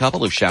humid with a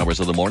couple of showers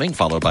in the morning,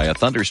 followed by a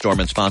thunderstorm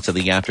in spots in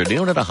the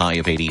afternoon at a high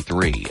of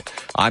 83.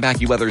 I'm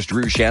AccuWeather's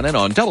Drew Shannon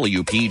on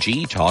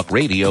WPG Talk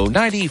Radio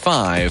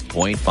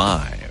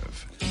 95.5.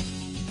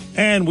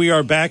 And we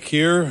are back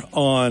here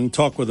on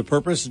Talk with a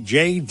Purpose,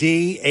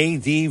 jdadv1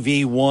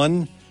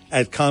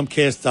 at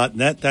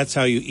Comcast.net. That's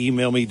how you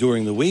email me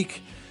during the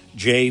week,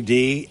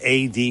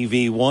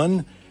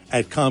 jdadv1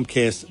 at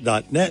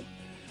Comcast.net.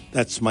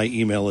 That's my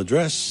email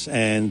address.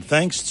 And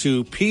thanks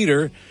to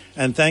Peter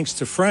and thanks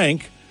to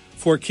Frank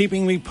for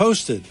keeping me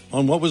posted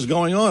on what was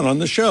going on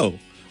the show,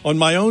 on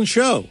my own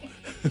show.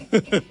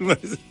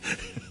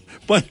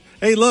 But,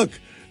 hey, look.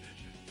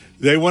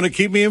 They want to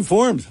keep me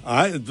informed.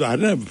 I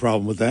didn't have a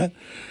problem with that.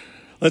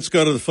 Let's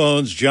go to the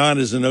phones. John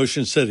is in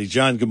Ocean City.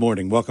 John, good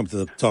morning. Welcome to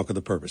the Talk of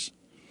the Purpose.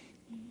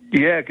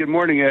 Yeah, good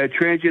morning.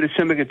 Transient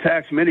ischemic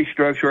attacks, mini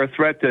strokes are a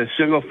threat to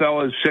single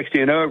fellows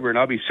 60 and over, and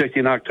I'll be 60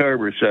 in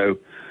October. So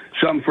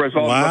something for us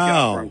all to look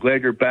out for. I'm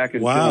glad you're back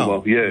in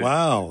Wow. Yeah.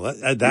 Wow.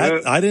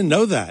 That I didn't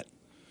know that.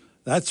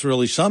 That's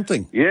really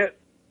something. Yeah.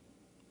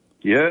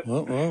 Yeah.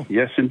 Well.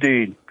 Yes,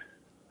 indeed.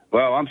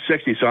 Well, I'm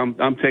 60, so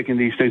I'm taking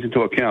these things into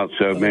account.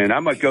 So, man,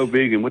 I might go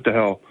vegan. What the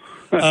hell?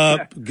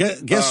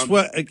 Guess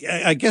what?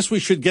 I guess we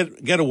should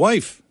get a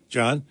wife,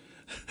 John.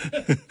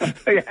 Yeah,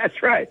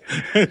 that's right.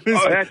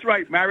 Oh, that's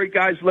right. Married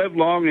guys live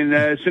long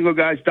and single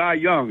guys die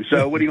young.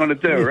 So what are you going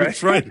to do, right?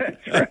 That's right.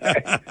 That's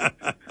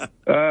right.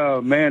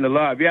 Oh, man,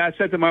 alive. Yeah, I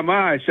said to my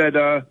mom, I said,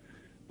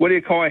 what do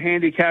you call a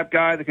handicapped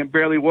guy that can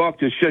barely walk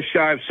that's just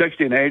shy of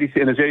 60 and his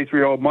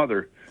 83-year-old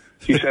mother?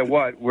 She said,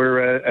 what?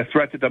 We're a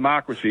threat to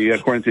democracy,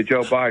 according to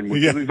Joe Biden.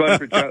 We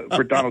voted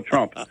for Donald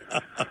Trump.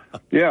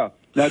 Yeah.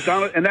 Now,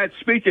 in that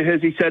speech of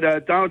his, he said,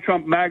 Donald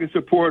Trump MAGA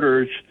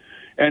supporters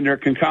and their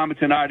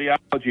concomitant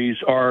ideologies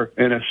are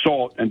an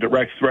assault and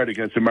direct threat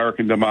against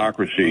American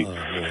democracy.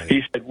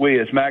 He said, we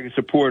as MAGA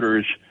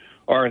supporters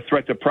are a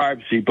threat to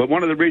privacy. But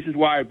one of the reasons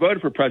why I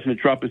voted for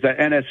President Trump is that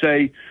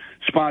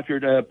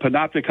NSA-sponsored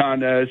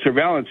Panopticon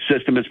surveillance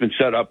system has been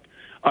set up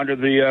under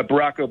the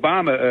Barack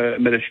Obama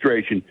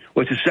administration,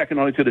 which is second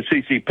only to the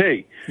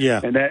CCP.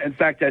 Yeah. And in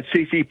fact, that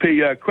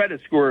CCP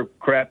credit score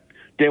crap,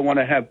 they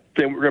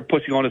were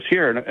pushing on us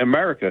here in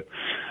America.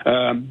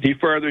 He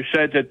further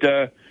said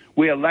that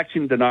we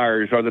election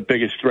deniers are the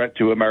biggest threat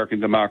to American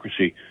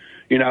democracy.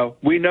 You know,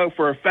 we know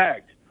for a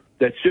fact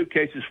that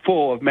suitcases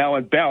full of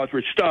mail-in ballots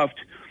were stuffed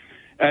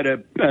at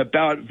a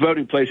ballot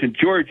voting place in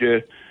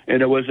Georgia,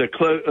 and it was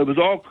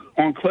all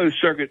on closed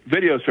circuit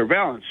video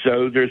surveillance.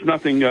 So there's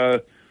nothing.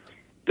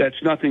 There's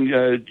nothing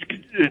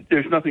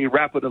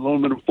wrapped with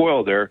aluminum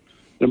foil there.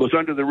 It was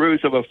under the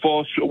ruse of a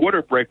false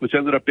water break, which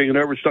ended up being an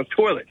overstuffed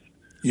toilet.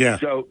 Yeah.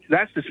 So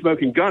that's the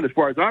smoking gun as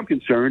far as I'm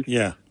concerned.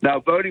 Yeah. Now,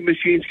 voting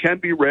machines can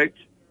be rigged,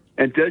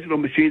 and digital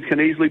machines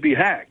can easily be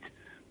hacked.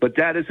 But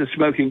that is a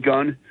smoking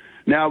gun.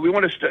 Now, we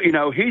want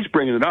to, he's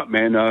bringing it up,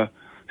 man.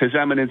 His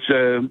Eminence,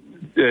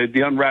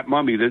 the unwrapped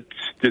mummy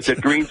that's at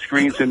green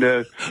screens and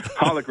the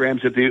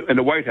holograms in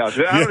the White House.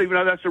 I don't even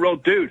know that's the real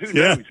dude. Who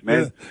knows,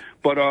 man? Yeah.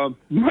 But I'm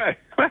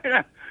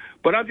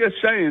just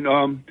saying,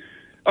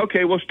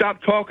 okay, we'll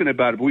stop talking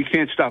about it, but we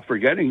can't stop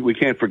forgetting. We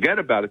can't forget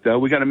about it, though.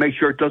 We got to make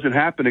sure it doesn't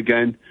happen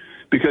again,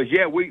 because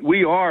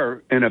we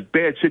are in a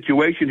bad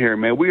situation here,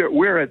 man.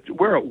 We're at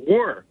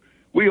war.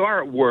 We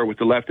are at war with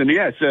the left, and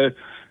yes,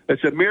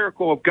 it's a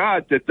miracle of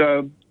God that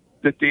the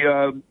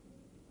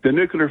The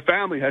nuclear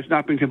family has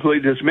not been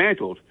completely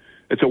dismantled.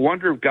 It's a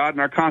wonder of God and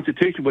our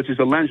Constitution, which is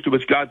the lens to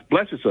which God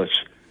blesses us.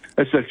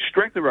 It's the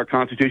strength of our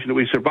Constitution that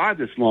we survived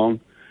this long.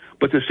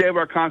 But to save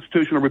our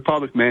constitutional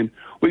republic, man,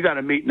 we got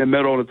to meet in the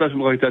middle, and it doesn't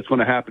look like that's going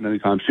to happen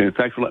anytime soon.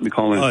 Thanks for letting me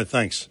call in. Oh,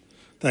 thanks.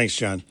 Thanks,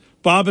 John.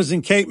 Bob is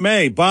in Cape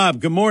May. Bob,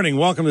 good morning.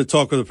 Welcome to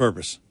Talk with a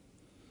Purpose.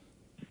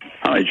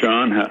 Hi,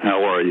 John.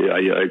 How are you?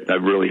 I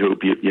really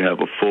hope you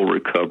have a full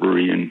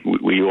recovery, and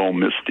we all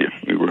missed you.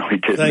 We really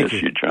did miss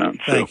you, John.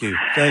 Thank you.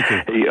 Hey,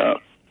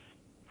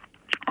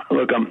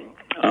 look,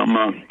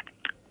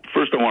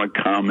 first I want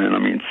to comment. I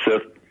mean,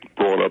 Seth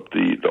brought up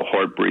the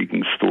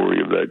heartbreaking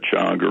story of that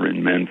jogger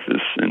in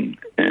Memphis,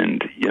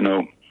 and you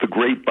know, the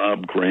great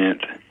Bob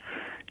Grant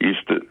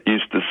used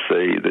to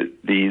say that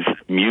these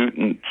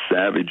mutant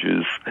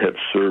savages have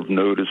served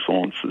notice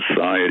on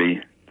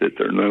society that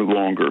they're no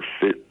longer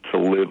fit to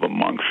live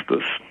amongst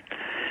us.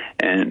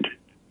 And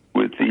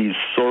with these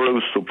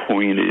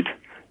Soros-appointed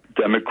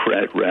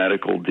Democrat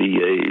radical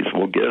DAs,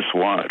 well, guess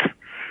what?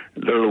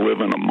 They're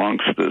living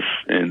amongst us,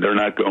 and they're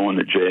not going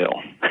to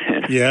jail.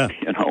 Yeah.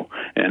 You know,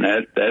 and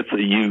that's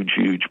a huge,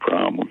 huge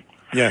problem.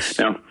 Yes.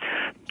 Now,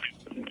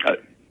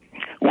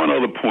 one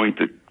other point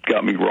that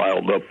got me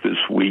riled up this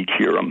week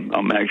here,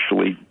 I'm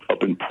actually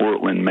up in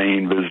Portland,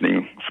 Maine,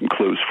 visiting some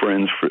close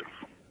friends for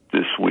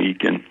this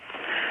week, and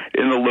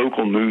in the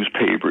local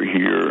newspaper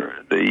here,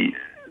 they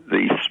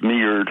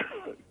smeared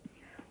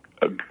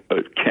a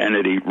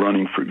candidate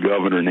running for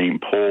governor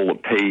named Paul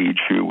LePage,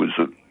 who was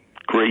a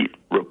great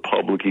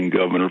Republican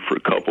governor for a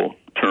couple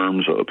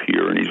terms up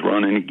here, and he's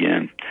running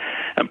again.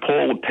 And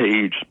Paul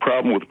LePage, the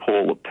problem with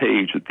Paul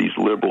LePage that these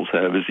liberals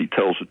have is he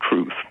tells the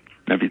truth.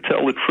 Now, if you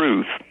tell the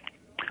truth,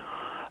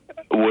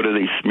 what do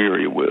they smear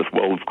you with?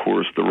 Well, of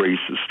course, the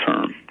racist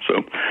term.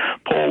 So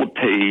Paul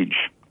LePage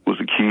was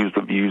accused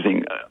of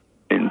using a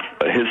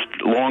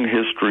long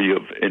history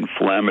of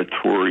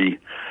inflammatory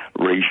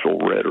racial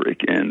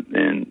rhetoric. And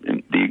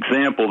the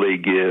example they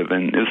give,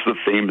 and this is a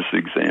famous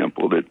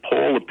example, that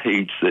Paul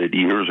LePage said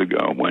years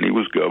ago when he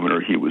was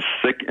governor, he was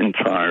sick and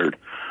tired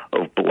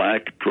of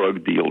black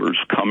drug dealers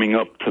coming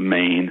up to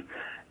Maine,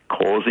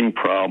 causing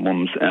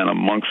problems, and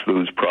amongst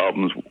those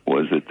problems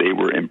was that they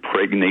were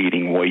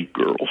impregnating white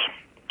girls.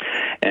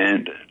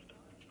 And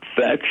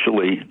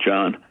factually,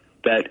 John,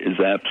 that is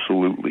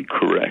absolutely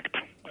correct.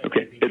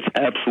 Okay, it's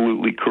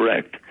absolutely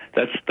correct.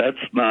 That's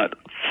not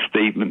a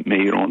statement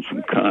made on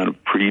some kind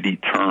of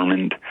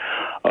predetermined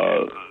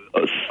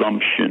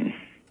assumption.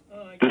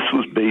 This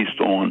was based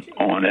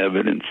on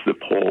evidence that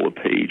Paul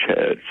LePage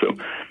had. So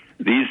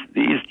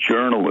these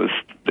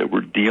journalists that we're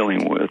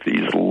dealing with,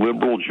 these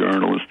liberal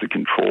journalists that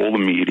control the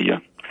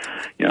media,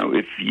 you know,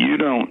 if you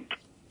don't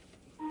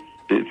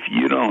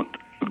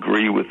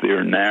agree with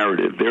their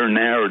narrative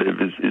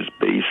is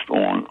based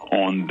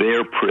on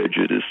their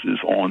prejudices,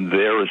 on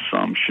their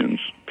assumptions,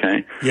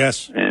 okay?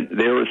 Yes. And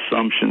their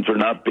assumptions are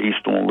not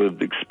based on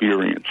lived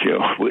experience, you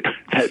know.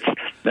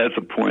 That's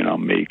a point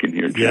I'm making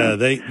here, John.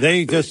 Yeah,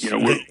 they just, you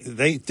know,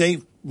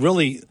 they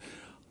really,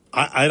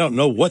 I don't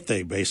know what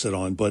they base it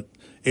on, but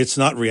it's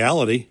not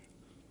reality.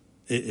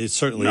 It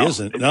certainly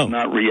isn't. It's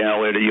not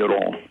reality at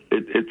all.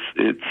 It's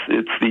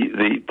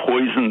the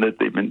poison that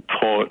they've been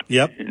taught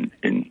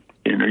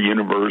in our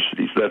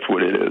universities. That's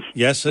what it is.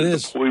 Yes, it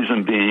is. The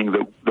poison being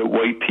that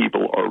white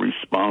people are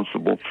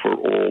responsible for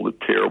all the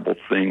terrible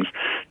things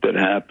that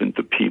happen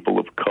to people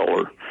of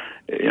color.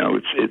 You know,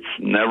 it's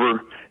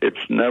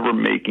never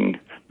making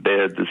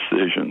bad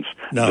decisions.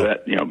 No.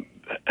 That, you know,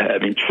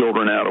 having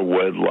children out of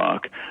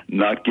wedlock,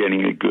 not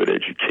getting a good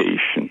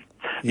education,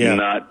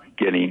 not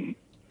getting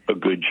a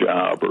good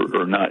job,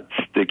 or not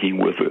sticking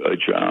with a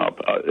job.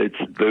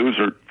 Those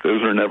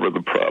are never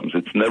the problems.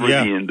 It's never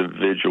the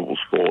individual's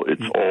fault.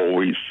 It's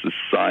always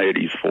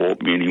society's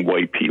fault, meaning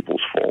white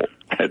people's fault.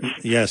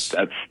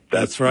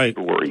 That's right.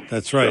 The story.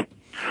 That's right.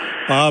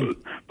 Bob.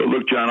 But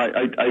look, John,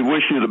 I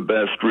wish you the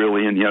best,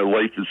 really, and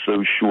life is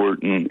so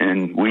short,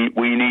 and we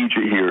need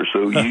you here.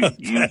 So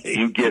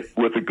you get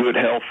with a good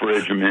health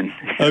regimen.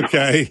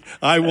 Okay,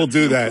 I will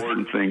do that.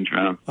 Important thing,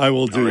 John. I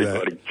will do that.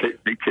 Buddy.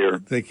 Take care.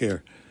 Take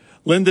care.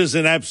 Linda's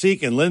in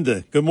Absecon.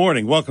 Linda, good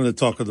morning. Welcome to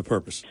Talk with the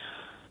Purpose.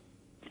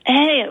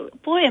 Hey,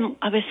 boy,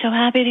 I was so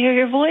happy to hear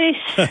your voice.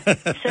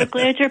 So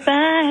glad you're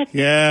back.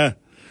 Yeah.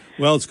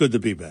 Well, it's good to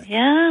be back.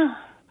 Yeah.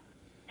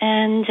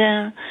 And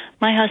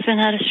my husband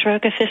had a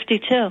stroke at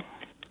 52.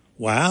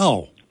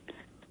 Wow.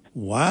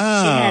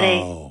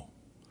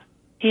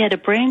 He had a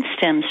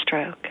brainstem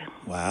stroke.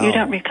 Wow. You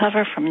don't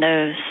recover from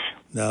those.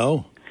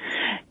 No?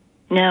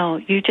 No,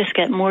 you just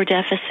get more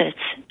deficits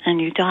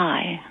and you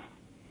die.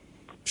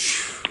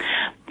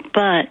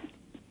 But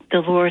the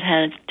Lord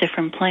had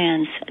different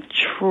plans.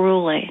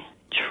 Truly,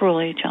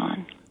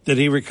 John. Did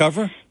he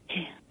recover?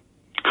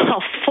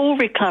 Full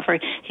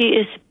recovery. He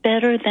is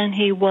better than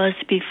he was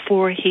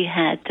before he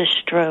had the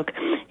stroke.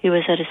 He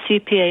was at a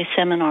CPA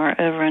seminar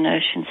over in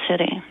Ocean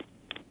City.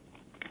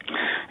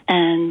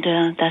 And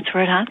that's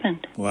where it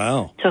happened.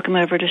 Wow. Took him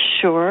over to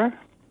shore.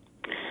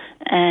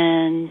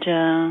 And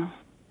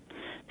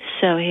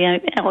So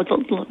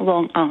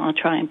I'll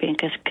try and be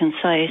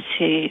concise.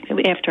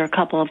 After a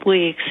couple of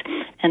weeks,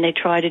 and they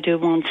tried to do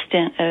one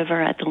stint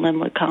over at the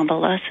Linwood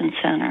Convalescent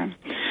Center,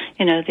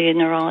 the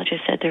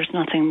neurologist said there's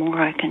nothing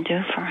more I can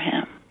do for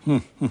him.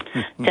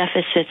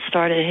 Deficits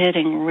started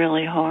hitting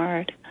really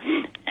hard.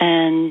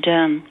 And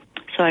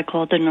so I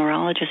called the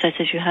neurologist. I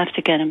said, you have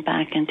to get him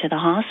back into the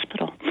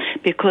hospital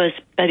because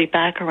Betty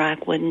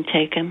Bacharach wouldn't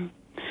take him.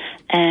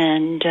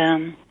 And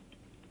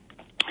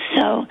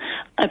so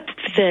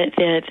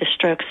the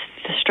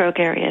stroke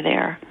area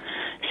there.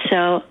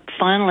 So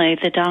finally,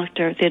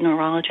 the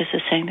neurologist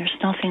is saying, there's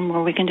nothing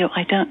more we can do.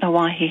 I don't know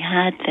why he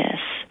had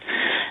this.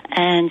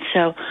 And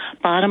so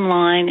bottom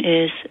line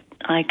is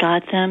I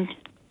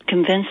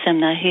convinced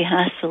them that he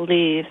has to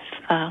leave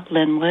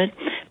Linwood.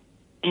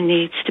 He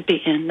needs to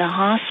be in the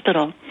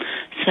hospital.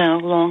 So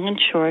long and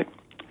short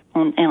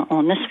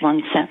on this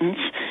one sentence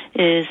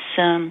is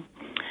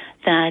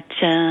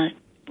that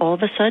all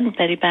of a sudden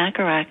Betty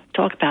Bacharach,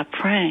 talk about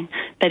praying,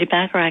 Betty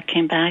Bacharach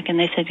came back and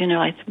they said,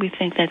 we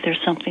think that there's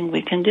something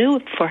we can do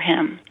for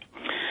him.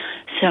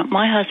 So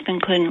my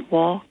husband couldn't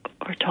walk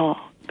or talk.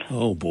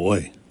 Oh,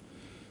 boy.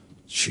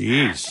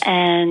 Jeez.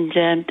 And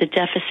the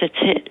deficits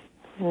hit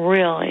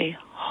really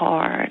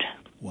hard.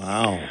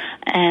 Wow.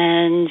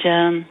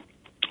 And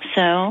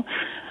so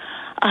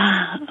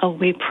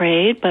we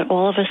prayed, but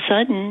all of a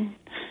sudden,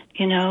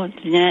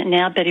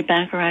 now Betty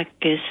Bacharach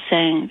is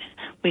saying,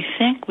 we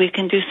think we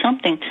can do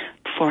something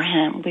for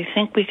him. We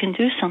think we can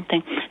do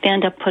something. They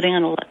end up putting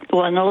an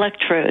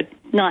electrode,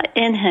 not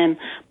in him,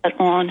 but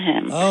on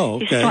him.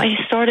 Oh, okay. He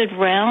started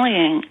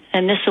rallying,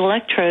 and this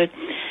electrode,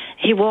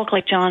 he walked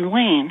like John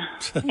Wayne.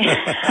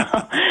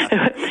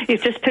 You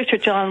just picture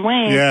John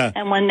Wayne, yeah.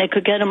 And when they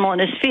could get him on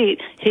his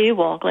feet, he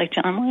walked like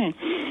John Wayne.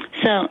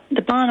 So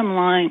the bottom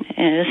line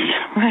is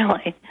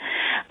really,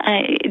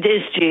 it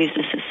is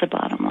Jesus is the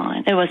bottom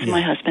line. It was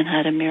my husband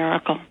had a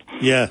miracle.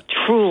 Yeah.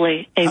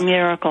 Truly a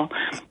miracle.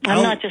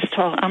 I'm not just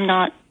talking, I'm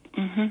not.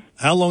 Mm-hmm.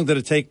 How long did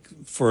it take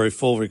for a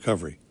full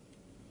recovery?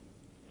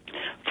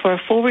 For a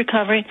full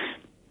recovery,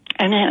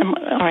 and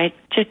all right,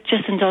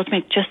 just indulge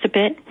me just a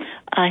bit.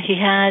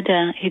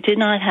 He did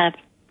not have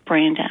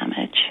brain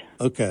damage.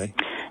 Okay.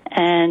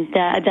 And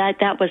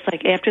that was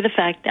like after the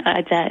fact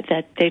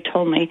that they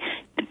told me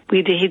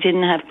he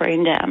didn't have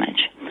brain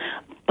damage.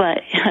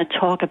 But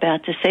talk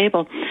about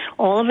disabled.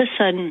 All of a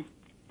sudden,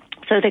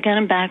 so they got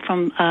him back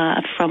from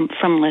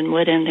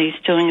Linwood, and he's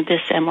doing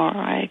this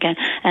MRI again.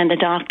 And the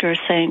doctor is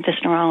saying, this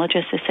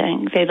neurologist is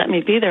saying, they let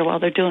me be there while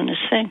they're doing this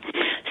thing.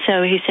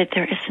 So he said,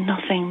 there is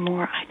nothing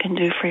more I can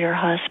do for your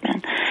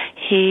husband.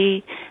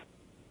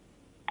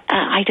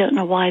 I don't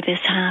know why this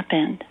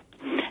happened.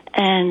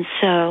 And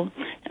so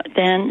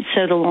then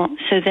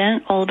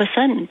all of a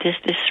sudden,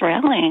 this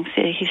rallying,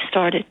 he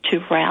started to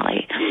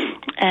rally.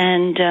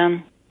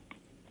 And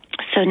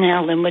so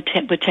now Lynn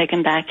would take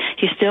him back.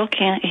 He still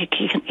can't.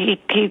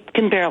 He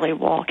can barely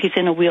walk. He's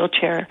in a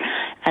wheelchair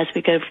as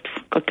we go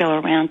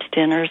around to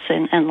dinners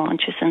and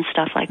lunches and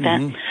stuff like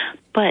that. Mm-hmm.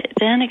 But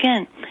then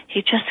again,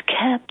 he just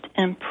kept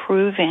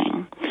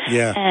improving.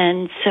 Yeah.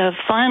 And so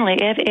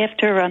finally,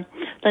 after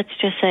let's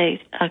just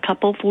say a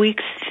couple of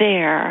weeks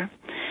there,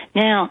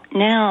 now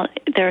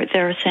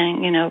they're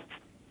saying,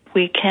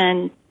 we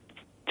can.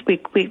 We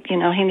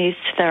he needs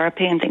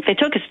therapy and things. They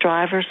took his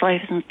driver's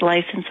license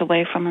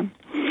away from him.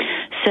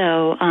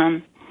 So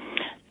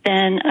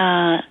then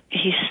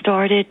he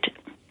started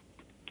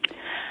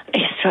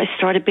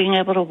being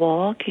able to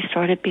walk. He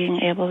started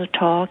being able to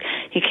talk.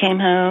 He came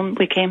home.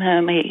 We came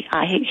home.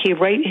 He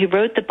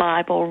wrote the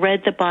Bible,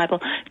 read the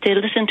Bible. They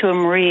listened to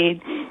him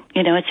read.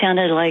 It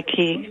sounded like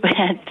he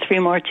had 3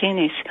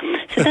 martinis.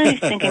 So then he's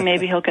thinking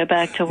maybe he'll go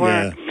back to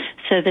work. Yeah.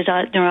 So the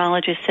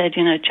neurologist said,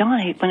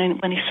 John,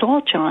 when he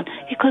saw John,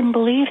 he couldn't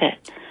believe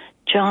it.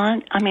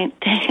 John,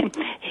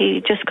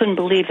 he just couldn't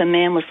believe the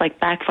man was like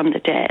back from the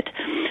dead.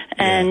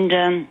 And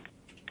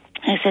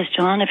he says,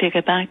 John, if you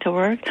get back to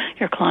work,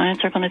 your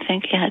clients are going to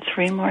think you had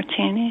 3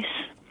 martinis.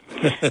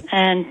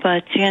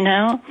 But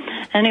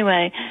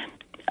anyway,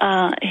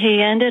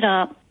 he ended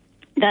up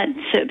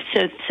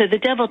so the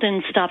devil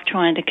didn't stop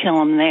trying to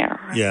kill him there.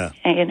 Yeah.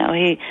 And,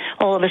 he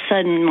all of a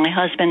sudden, my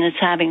husband is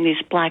having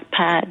these black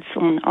pads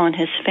on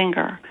his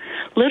finger,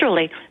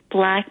 literally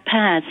black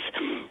pads.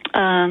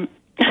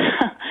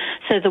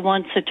 So the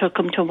ones that took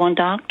him to one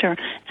doctor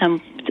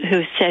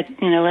who said,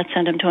 let's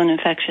send him to an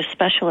infectious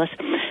specialist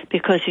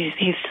because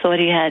he thought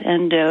he had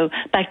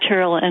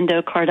bacterial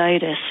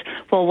endocarditis.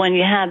 Well, when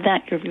you have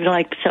that, you're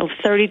like, so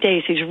 30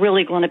 days, he's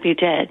really going to be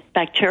dead.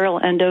 Bacterial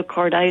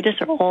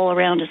endocarditis are all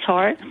around his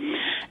heart.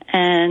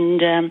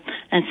 And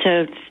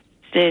so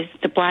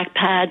the black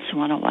pads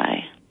went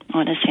away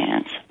on his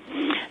hands.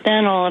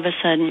 Then all of a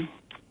sudden,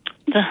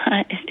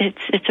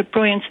 it's a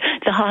brilliance.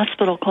 The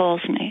hospital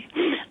calls me.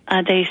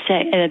 They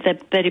say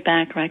that Betty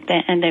Bacharach,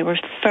 and they were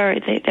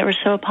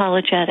so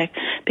apologetic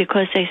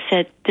because they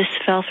said this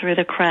fell through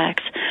the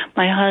cracks.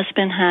 My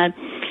husband had,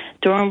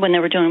 when they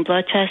were doing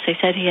blood tests, they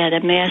said he had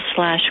a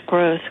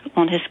mass/growth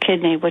on his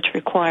kidney, which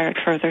required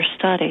further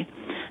study.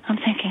 I'm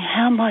thinking,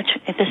 how much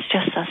this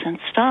just doesn't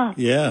stop.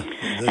 Yeah.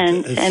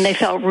 And they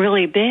felt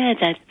really bad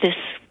that this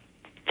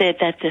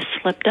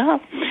slipped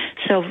up.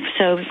 So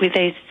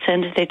they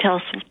tell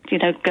us, we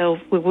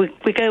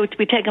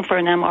take him for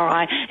an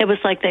MRI. It was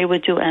like they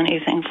would do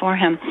anything for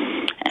him.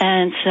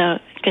 And so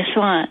guess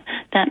what?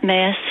 That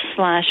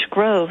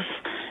mass/growth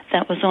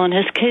that was on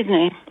his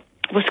kidney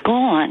was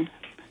gone.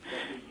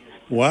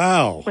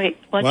 Wow. Wait,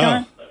 what, wow.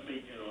 John?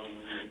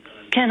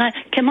 Can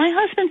my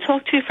husband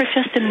talk to you for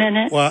just a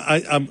minute? Well, he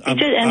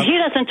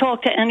doesn't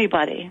talk to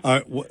anybody. All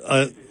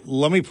right,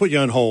 let me put you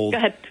on hold. Go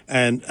ahead.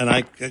 And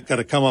I got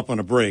to come up on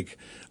a break.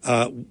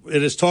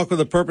 It is Talk with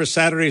a Purpose,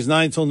 Saturdays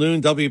 9 till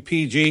noon,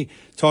 WPG,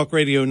 Talk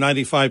Radio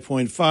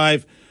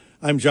 95.5.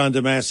 I'm John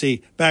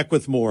DeMasi, back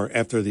with more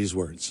after these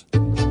words.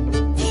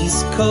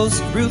 East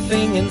Coast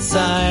Roofing and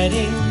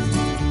Siding.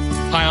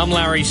 Hi, I'm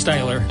Larry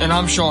Styler. And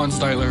I'm Sean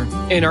Styler.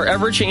 In our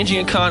ever-changing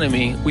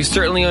economy, we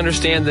certainly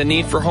understand the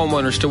need for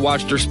homeowners to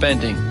watch their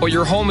spending. But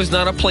your home is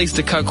not a place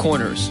to cut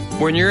corners.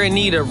 When you're in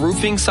need of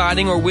roofing,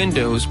 siding, or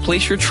windows,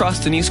 place your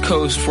trust in East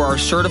Coast for our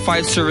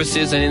certified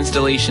services and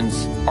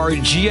installations. Our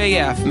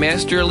GAF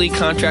Master Elite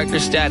Contractor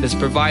status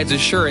provides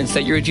assurance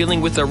that you're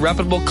dealing with a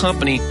reputable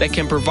company that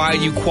can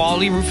provide you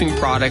quality roofing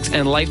products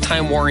and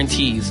lifetime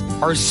warranties.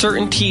 Our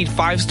CertainTeed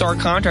 5-star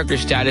contractor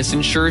status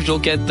ensures you'll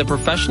get the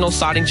professional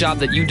siding job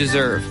that you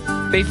deserve.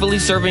 Faithfully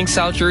serving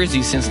South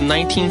Jersey since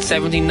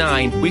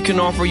 1979, we can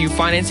offer you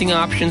financing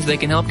options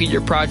that can help get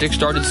your project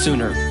started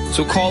sooner.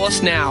 So call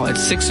us now at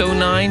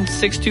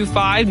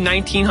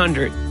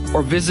 609-625-1900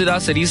 or visit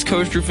us at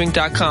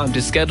eastcoastroofing.com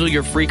to schedule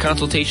your free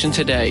consultation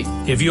today.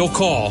 If you'll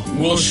call,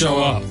 we'll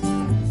show up.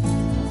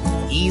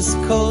 East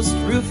Coast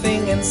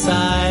Roofing and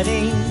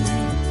Siding.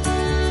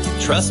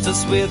 Trust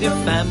us with your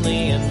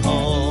family and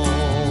home.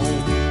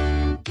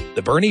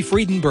 The Bernie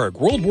Friedenberg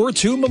World War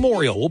II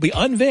Memorial will be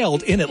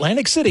unveiled in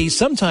Atlantic City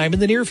sometime in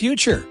the near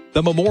future.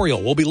 The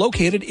memorial will be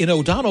located in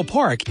O'Donnell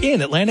Park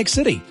in Atlantic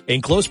City,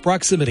 in close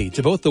proximity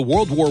to both the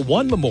World War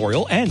I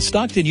Memorial and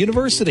Stockton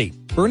University.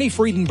 Bernie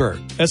Friedenberg,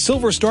 a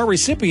Silver Star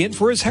recipient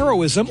for his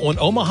heroism on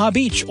Omaha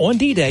Beach on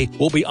D-Day,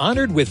 will be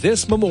honored with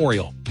this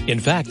memorial. In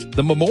fact,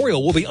 the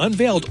memorial will be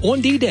unveiled on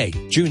D-Day,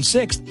 June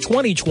 6,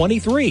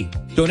 2023.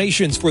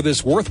 Donations for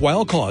this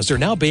worthwhile cause are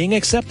now being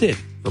accepted.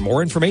 For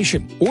more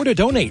information or to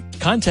donate,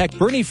 contact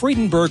Bernie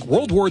Friedenberg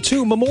World War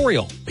II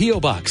Memorial, P.O.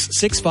 Box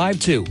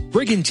 652,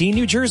 Brigantine,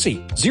 New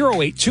Jersey,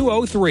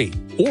 08203.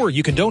 Or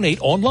you can donate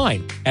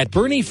online at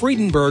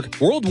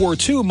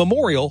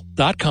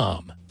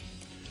BernieFriedenbergWorldWar2Memorial.com.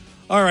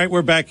 All right,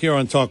 we're back here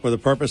on Talk with a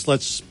Purpose.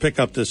 Let's pick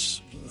up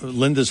this.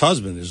 Linda's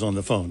husband is on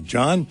the phone.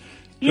 John,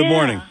 good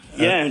morning.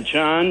 Yeah,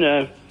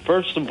 John,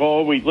 first of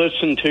all, we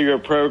listen to your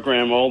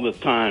program all the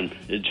time.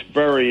 It's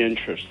very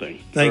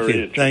interesting.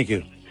 Thank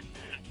you.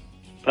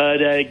 But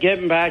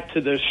getting back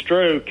to the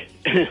stroke,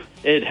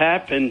 it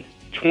happened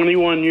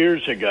 21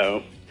 years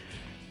ago.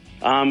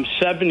 I'm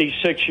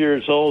 76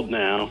 years old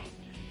now,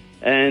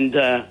 and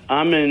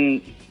I'm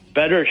in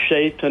better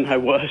shape than I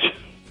was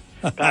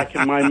back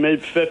in my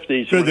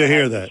mid-50s. Good to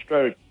hear that.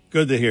 Stroke.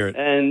 Good to hear it.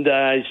 And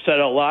I said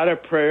a lot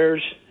of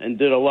prayers and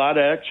did a lot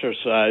of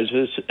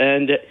exercises,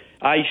 and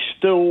I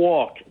still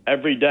walk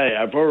every day.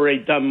 I've already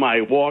done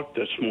my walk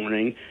this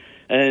morning.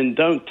 And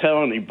don't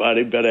tell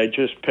anybody, but I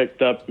just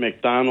picked up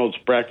McDonald's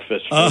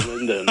breakfast for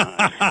Linda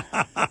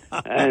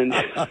and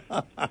I.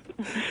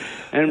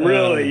 And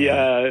really,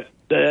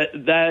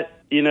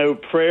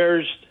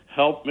 prayers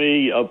helped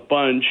me a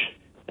bunch.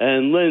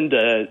 And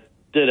Linda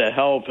did a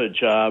hell of a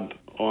job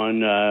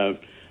on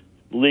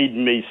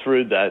leading me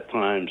through that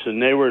times.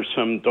 And they were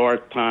some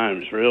dark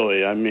times,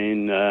 really. I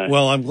mean,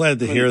 well, I'm glad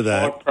to hear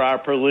that.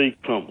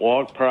 Couldn't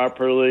walk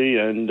properly,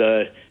 and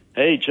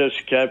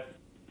just kept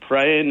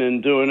praying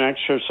and doing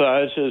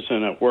exercises,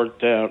 and it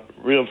worked out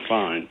real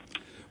fine.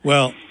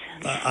 Well,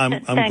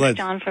 I'm Thanks, glad.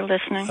 John, for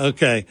listening.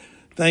 Okay.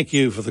 Thank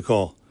you for the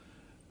call.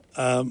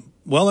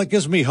 Well, that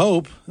gives me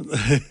hope.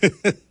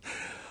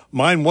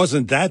 Mine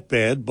wasn't that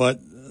bad, but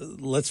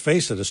let's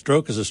face it, a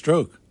stroke is a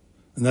stroke.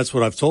 And that's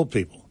what I've told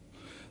people,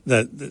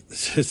 that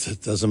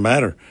it doesn't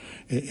matter.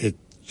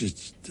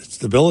 It's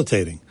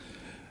debilitating.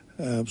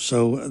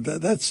 So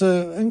that's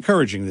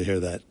encouraging to hear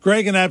that.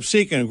 Greg and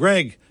Absecon.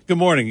 Greg, good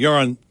morning. You're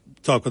on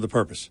Talk with a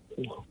Purpose.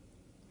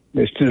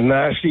 Mr.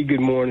 DeMasi,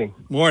 good morning.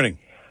 Morning.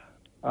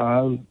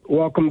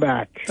 Welcome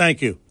back.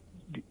 Thank you.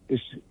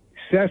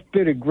 Seth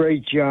did a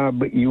great job,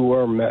 but you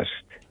were missed.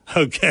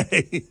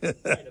 Okay.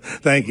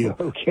 Thank you.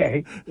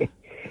 Okay.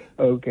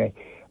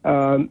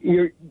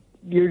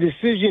 Your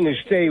decision to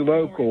stay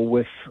local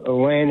with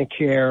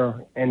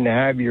Atlanticare and to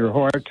have your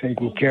heart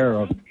taken care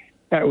of,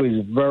 that was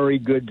a very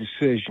good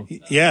decision.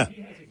 Yeah.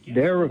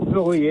 Their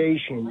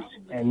affiliations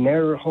and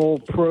their whole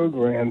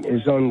program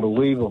is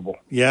unbelievable.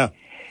 Yeah.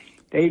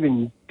 They've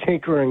been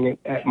tinkering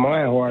at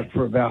my heart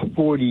for about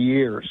 40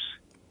 years.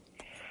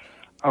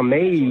 I'm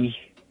 80,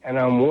 and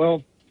I'm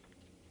well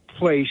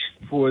placed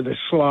for the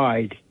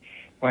slide.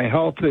 My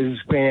health is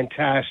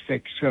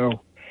fantastic,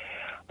 so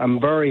I'm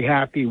very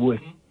happy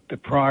with the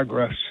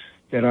progress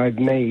that I've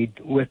made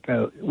with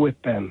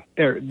them.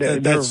 They're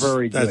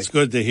very good. That's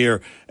good to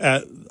hear.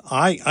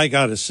 I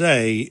got to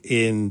say,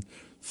 in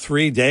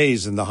 3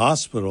 days in the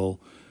hospital,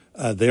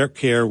 their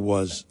care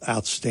was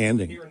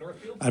outstanding.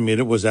 I mean,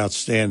 it was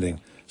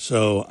outstanding.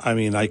 So, I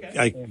mean,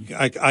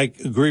 I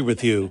agree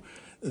with you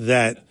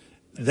that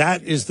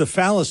is the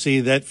fallacy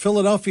that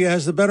Philadelphia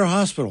has the better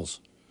hospitals.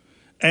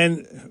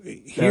 And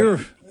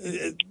here,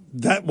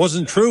 that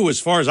wasn't true as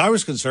far as I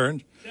was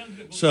concerned.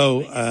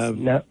 So,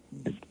 no.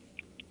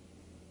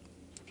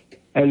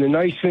 And the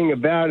nice thing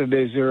about it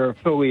is there are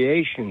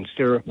affiliations.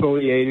 They're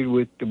affiliated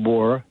with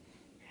Deborah.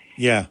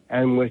 Yeah.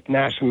 And with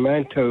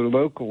Nascimento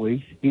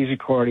locally. He's a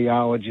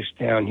cardiologist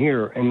down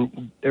here.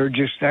 And they're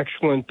just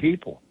excellent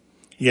people.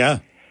 Yeah.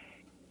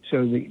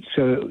 So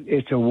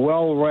it's a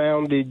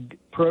well-rounded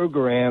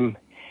program,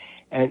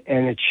 and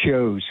it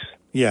shows.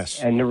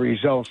 Yes. And the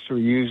results are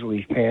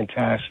usually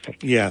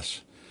fantastic.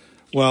 Yes.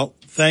 Well,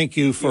 thank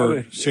you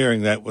for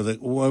sharing that with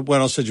it. What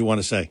else did you want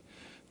to say?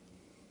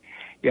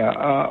 Yeah,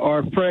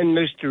 our friend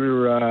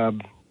Mr.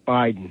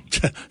 Biden.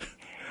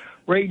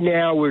 Right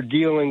now we're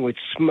dealing with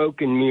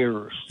smoke and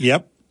mirrors.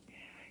 Yep.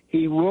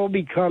 He will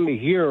become a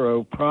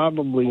hero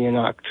probably in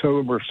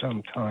October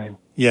sometime.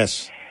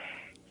 Yes.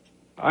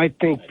 I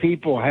think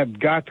people have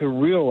got to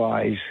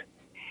realize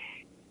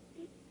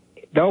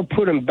they'll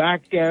put him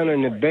back down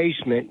in the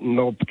basement and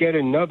they'll get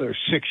another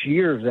 6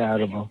 years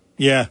out of him.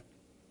 Yeah.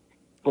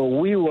 But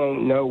we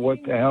won't know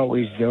what the hell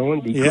he's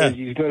doing because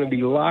he's going to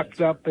be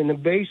locked up in the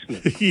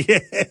basement.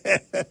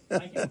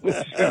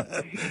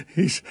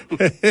 He's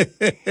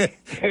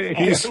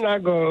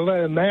not going to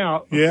let him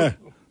out. Yeah.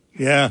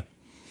 Yeah.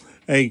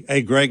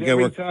 Hey, Greg.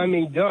 Every time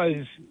he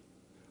does,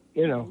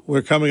 you know.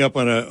 We're coming up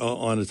on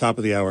the top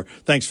of the hour.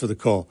 Thanks for the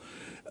call.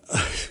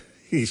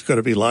 He's going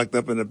to be locked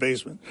up in the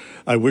basement.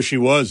 I wish he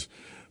was.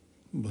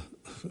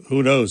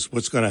 Who knows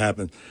what's going to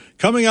happen?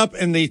 Coming up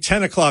in the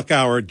 10 o'clock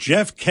hour,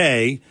 Jeff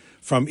Kay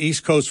from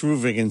East Coast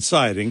Roofing and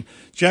Siding.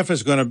 Jeff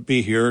is going to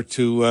be here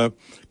to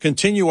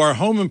continue our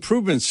home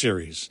improvement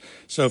series.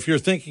 So if you're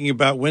thinking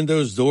about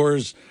windows,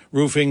 doors,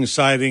 roofing,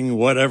 siding,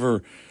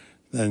 whatever,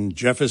 then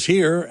Jeff is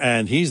here,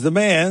 and he's the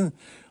man.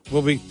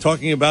 We'll be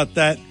talking about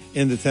that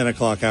in the 10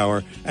 o'clock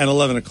hour, and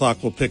 11 o'clock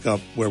we'll pick up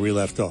where we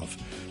left off.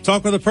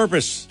 Talk with a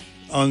Purpose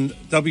on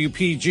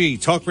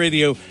WPG, Talk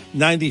Radio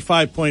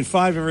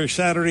 95.5 every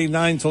Saturday,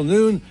 9 till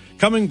noon.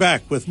 Coming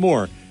back with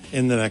more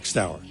in the next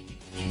hour.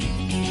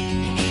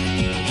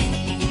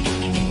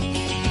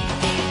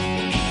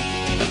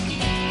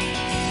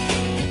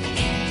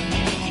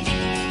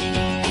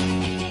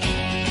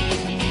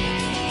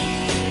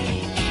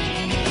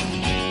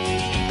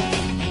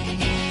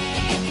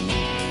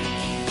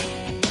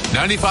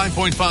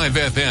 95.5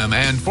 FM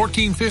and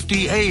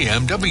 1450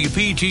 AM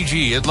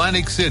WPGG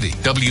Atlantic City,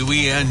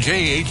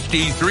 WENJ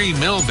HD3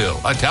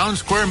 Millville, a Town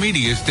Square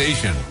Media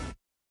station.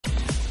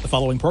 The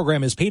following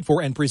program is paid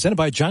for and presented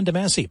by John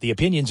DeMasi. The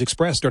opinions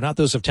expressed are not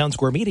those of Town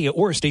Square Media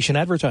or station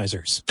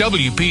advertisers.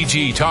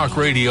 WPG Talk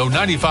Radio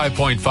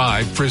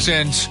 95.5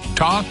 presents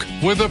Talk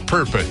with a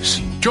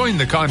Purpose. Join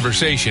the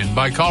conversation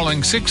by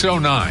calling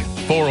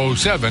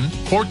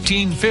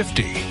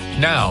 609-407-1450.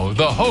 Now,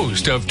 the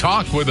host of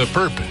Talk with a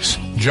Purpose,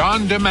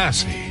 John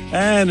DeMasi.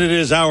 And it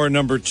is hour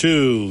number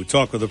 2.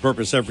 Talk with a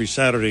Purpose every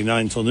Saturday,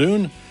 9 till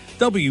noon.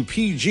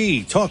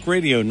 WPG Talk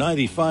Radio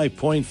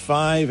 95.5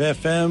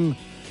 FM.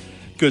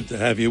 Good to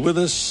have you with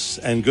us,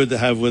 and good to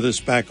have with us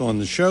back on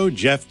the show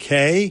Jeff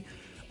Kay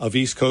of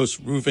East Coast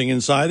Roofing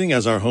and Siding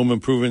as our home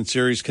improvement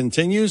series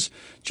continues.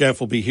 Jeff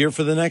will be here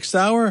for the next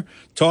hour,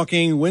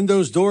 talking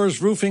windows,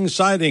 doors, roofing,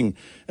 siding,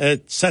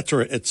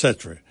 etc.,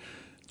 etc.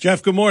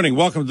 Jeff, good morning.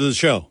 Welcome to the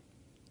show.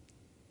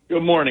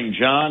 Good morning,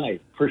 John. I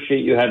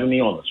appreciate you having me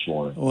on this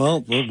morning.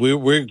 Well,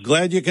 we're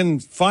glad you can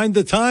find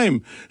the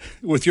time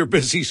with your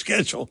busy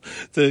schedule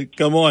to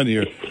come on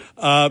here.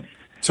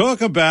 Talk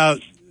about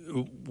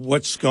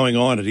what's going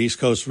on at East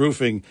Coast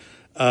Roofing.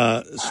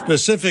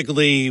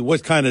 Specifically,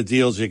 what kind of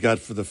deals you got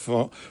for the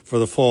fall?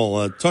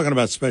 Talking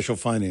about special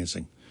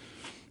financing.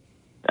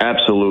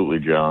 Absolutely,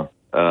 John.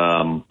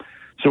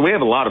 So we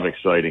have a lot of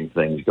exciting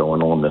things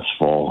going on this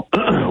fall.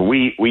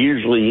 We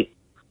usually,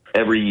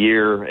 every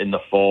year in the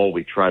fall,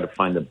 we try to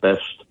find the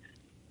best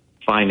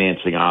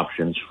financing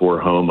options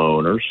for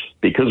homeowners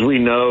because we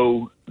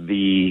know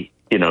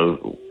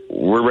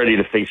we're ready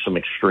to face some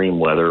extreme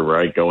weather,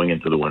 right, going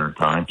into the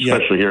wintertime,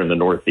 especially here in the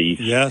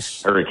Northeast.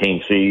 Yes.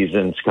 Hurricane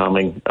season's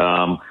coming.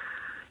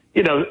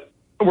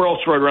 We're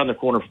also right around the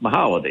corner from the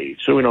holidays.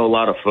 So we know a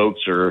lot of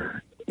folks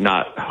are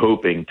not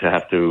hoping to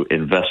have to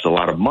invest a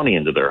lot of money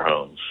into their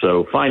homes.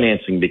 So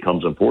financing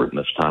becomes important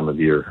this time of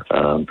year.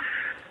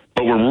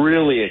 But we're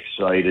really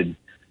excited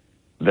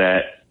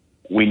that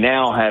we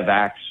now have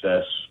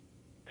access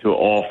to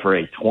offer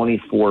a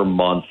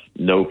 24-month,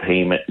 no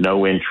payment,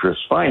 no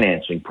interest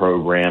financing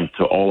program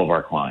to all of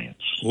our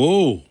clients.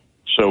 Whoa.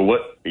 So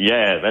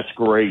that's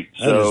great.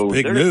 That is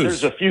big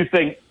news. There's a few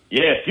things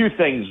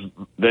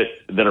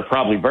that are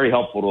probably very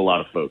helpful to a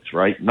lot of folks,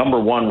 right? Number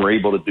one, we're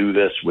able to do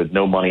this with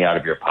no money out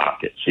of your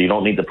pocket. So you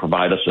don't need to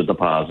provide us a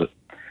deposit.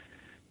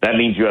 That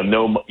means you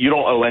don't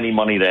owe any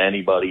money to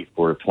anybody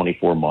for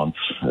 24 months,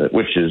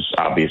 which is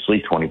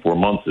obviously 24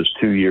 months is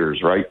 2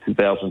 years, right?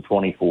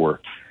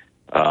 2024.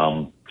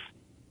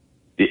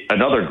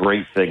 Another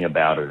great thing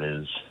about it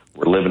is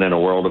we're living in a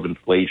world of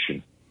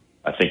inflation.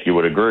 I think you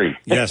would agree.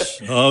 Yes.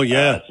 Oh,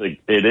 yeah.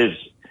 It is.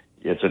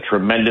 It's a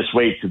tremendous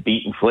way to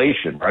beat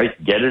inflation, right?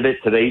 Get it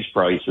at today's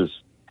prices,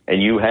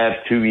 and you have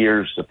 2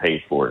 years to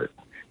pay for it.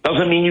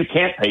 Doesn't mean you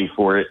can't pay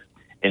for it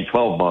in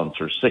 12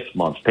 months or 6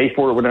 months. Pay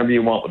for it whenever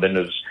you want within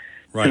those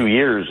 2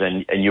 years,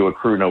 and you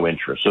accrue no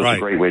interest. So it's a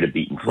great way to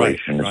beat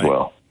inflation as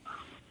well.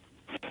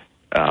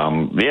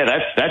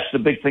 That's the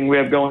big thing we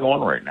have going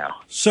on right now.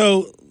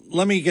 So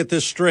let me get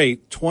this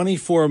straight.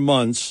 24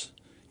 months,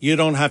 you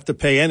don't have to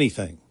pay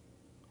anything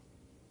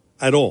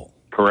at all.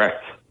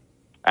 Correct.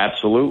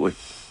 Absolutely.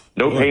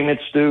 No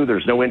payments due.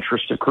 There's no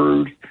interest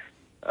accrued.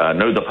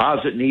 No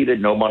deposit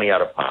needed. No money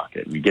out of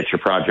pocket. You get your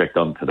project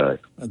done today.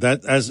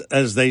 That,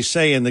 as they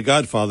say in The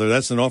Godfather,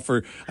 that's an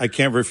offer I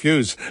can't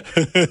refuse.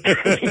 There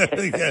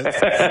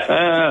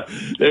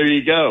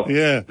you go.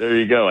 Yeah. There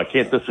you go. I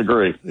can't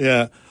disagree.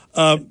 Yeah.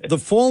 The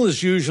fall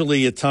is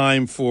usually a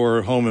time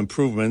for home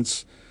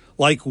improvements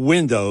like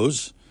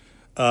windows.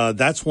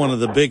 That's one of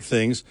the big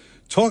things.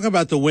 Talk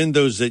about the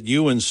windows that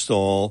you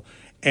install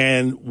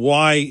and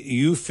why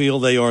you feel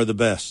they are the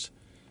best.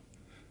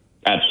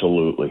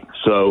 Absolutely.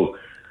 So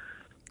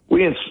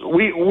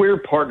we're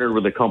partnered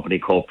with a company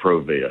called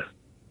Provia.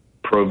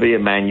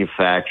 Provia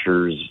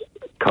manufactures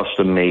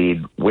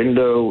custom-made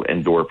window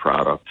and door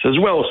products, as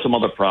well as some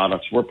other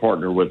products. We're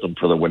partnered with them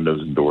for the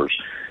windows and doors.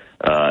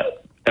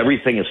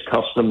 Everything is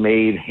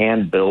custom-made,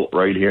 hand-built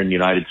right here in the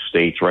United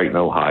States, right in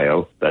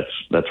Ohio.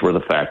 That's where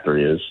the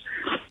factory is.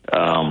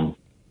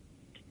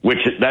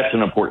 That's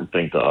an important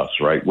thing to us,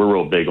 right? We're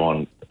real big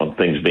on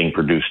things being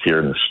produced here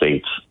in the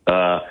States.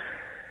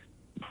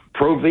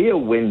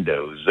 Provia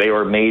windows, they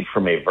are made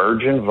from a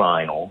virgin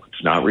vinyl.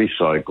 It's not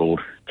recycled.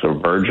 It's a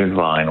virgin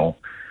vinyl,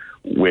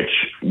 which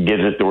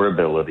gives it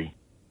durability.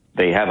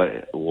 They have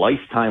a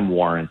lifetime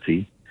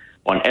warranty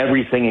on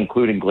everything,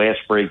 including glass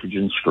breakage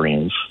and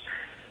screens.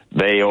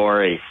 They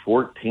are a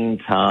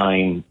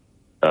 14-time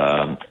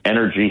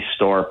Energy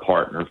Star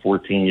partner,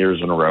 14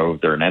 years in a row.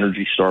 They're an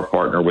Energy Star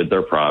partner with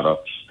their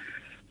products.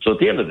 So at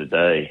the end of the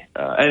day,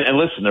 and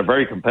listen, they're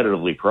very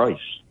competitively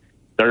priced.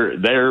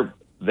 They're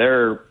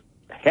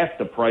half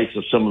the price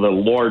of some of the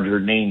larger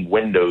name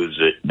windows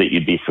that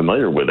you'd be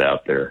familiar with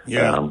out there.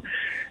 Yeah.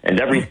 And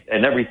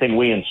everything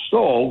we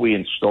install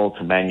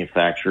to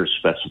manufacturer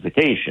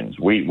specifications.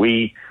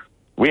 We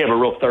have a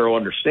real thorough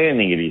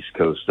understanding at East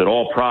Coast that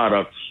all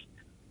products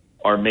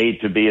are made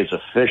to be as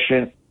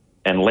efficient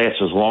and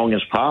last as long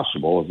as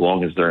possible, as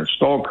long as they're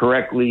installed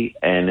correctly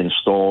and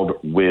installed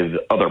with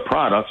other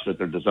products that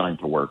they're designed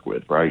to work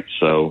with, right?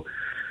 So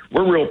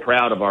we're real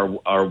proud of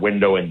our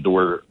window and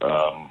door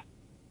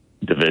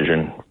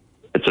division.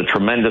 It's a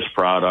tremendous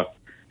product.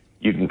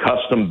 You can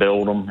custom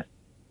build them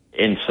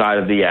inside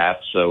of the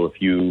app. So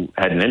if you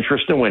had an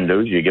interest in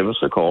windows, you give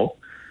us a call.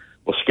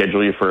 We'll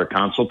schedule you for a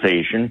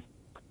consultation.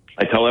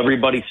 I tell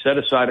everybody, set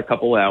aside a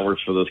couple hours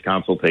for those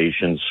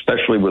consultations,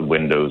 especially with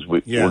windows.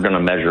 We're going to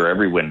measure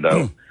every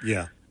window.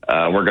 Yeah.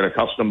 We're going to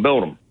custom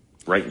build them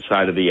right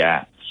inside of the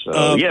app.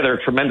 So, they're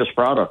a tremendous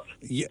product.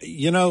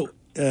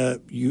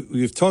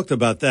 You've talked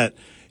about that.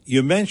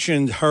 You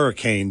mentioned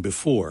hurricane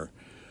before.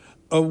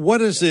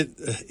 What is it?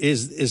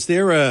 Is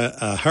there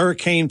a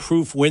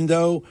hurricane-proof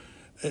window?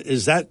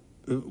 Is that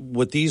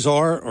what these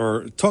are?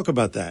 Or talk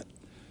about that.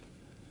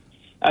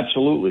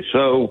 Absolutely.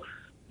 So,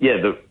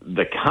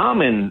 the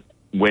common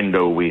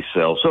window we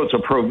sell, so it's a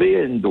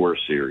Provia Indoor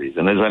Series,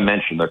 and as I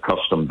mentioned, they're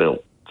custom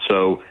built.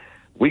 So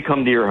we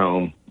come to your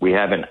home, we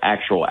have an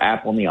actual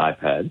app on the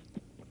iPad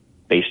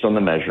based on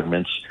the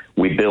measurements.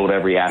 We build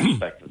every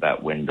aspect of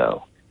that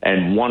window.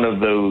 And one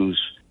of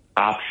those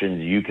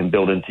options you can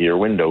build into your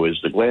window is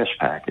the glass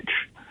package.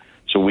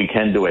 So we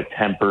can do a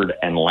tempered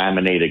and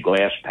laminated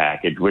glass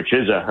package, which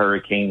is a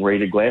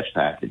hurricane-rated glass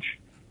package.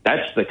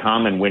 That's the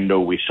common window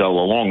we sell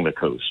along the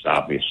coast,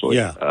 obviously.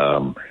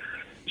 Yeah.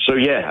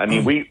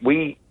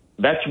 We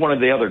that's one of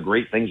the other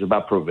great things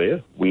about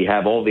Provia. We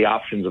have all the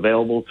options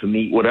available to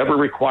meet whatever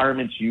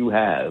requirements you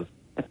have.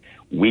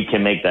 We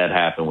can make that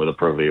happen with a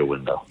Provia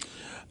window.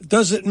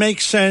 Does it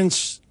make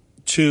sense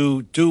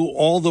to do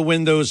all the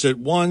windows at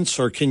once,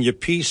 or can you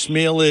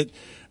piecemeal it?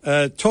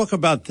 Talk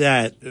about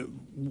that.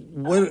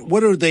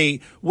 What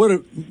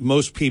do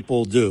most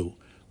people do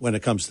when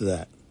it comes to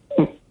that?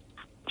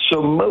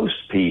 So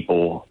most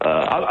people,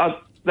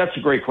 that's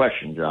a great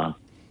question, John.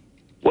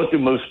 What do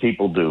most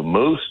people do?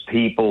 Most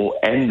people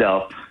end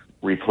up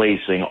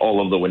replacing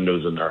all of the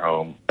windows in their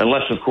home,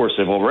 unless, of course,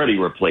 they've already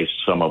replaced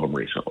some of them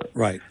recently.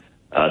 Right.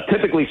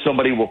 Typically,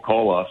 somebody will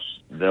call us.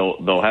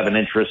 They'll have an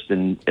interest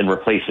in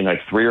replacing like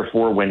 3 or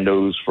 4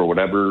 windows for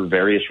whatever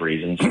various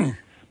reasons.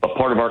 But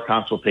part of our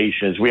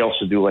consultation is we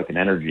also do like an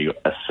energy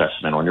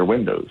assessment on your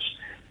windows.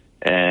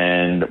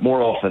 And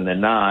more often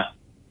than not,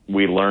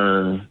 we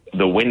learn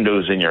the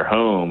windows in your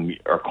home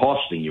are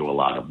costing you a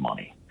lot of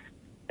money.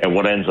 And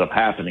what ends up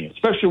happening,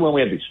 especially when we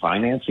have these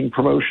financing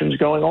promotions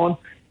going on,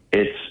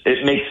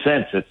 it makes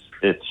sense.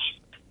 It's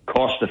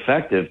cost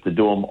effective to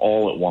do them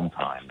all at one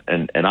time.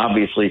 And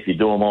obviously, if you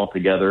do them all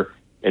together,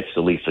 it's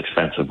the least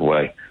expensive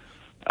way.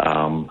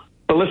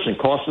 But listen,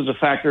 cost is a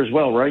factor as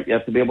well, right? You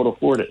have to be able to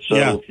afford it. So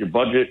if your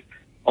budget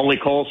only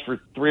calls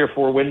for 3 or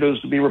 4 windows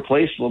to be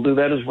replaced, we'll do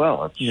that as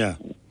well. It's,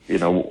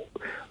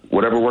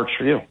 whatever works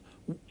for you.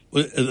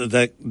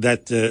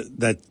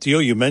 That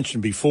deal you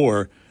mentioned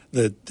before,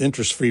 the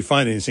interest-free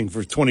financing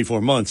for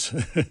 24 months,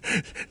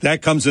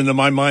 that comes into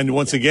my mind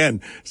once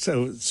again.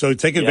 So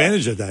take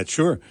advantage of that,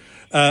 sure.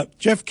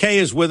 Jeff Kay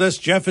is with us.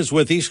 Jeff is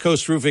with East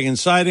Coast Roofing and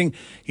Siding.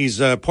 He's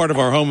part of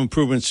our home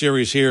improvement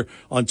series here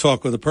on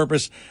Talk with a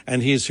Purpose,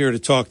 and he's here to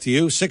talk to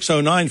you.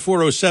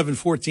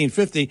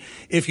 609-407-1450.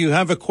 If you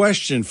have a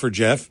question for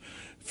Jeff,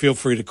 feel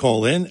free to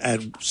call in at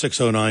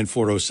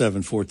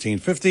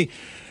 609-407-1450,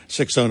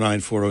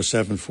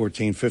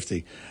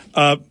 609-407-1450.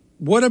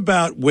 What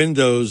about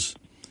windows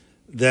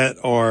that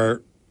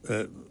are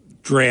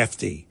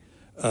drafty?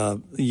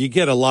 You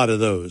get a lot of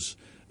those.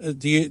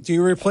 Do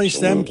you replace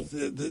them?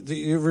 Do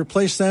you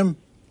replace them?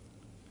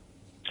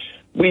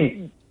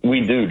 We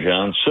do,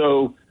 John.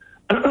 So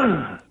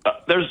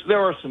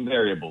there are some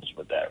variables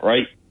with that,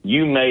 right?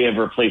 You may have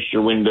replaced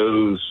your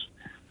windows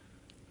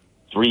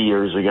 3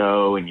 years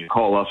ago, and you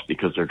call us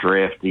because they're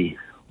drafty.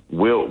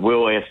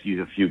 We'll ask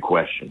you a few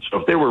questions. So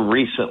if they were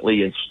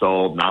recently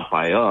installed, not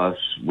by us,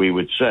 we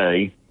would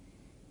say,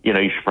 you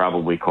should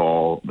probably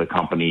call the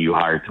company you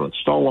hired to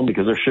install them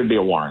because there should be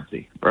a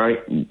warranty,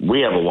 right?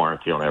 We have a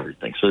warranty on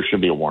everything, so there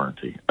should be a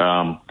warranty.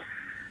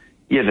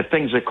 The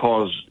things that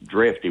cause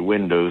drafty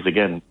windows,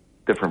 again,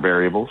 different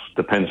variables.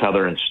 Depends how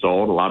they're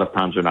installed. A lot of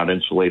times they're not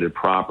insulated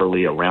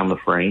properly around the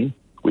frame.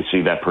 We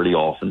see that pretty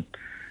often.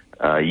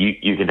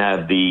 You can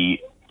have the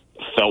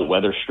felt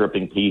weather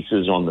stripping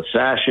pieces on the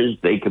sashes.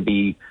 They could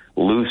be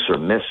loose or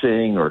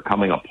missing or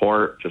coming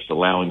apart, just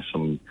allowing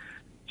some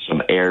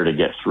air to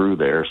get through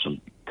there, some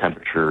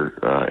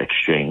temperature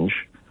exchange.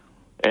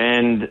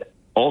 And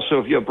also,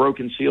 if you have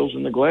broken seals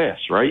in the glass,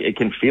 right, it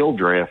can feel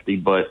drafty,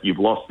 but you've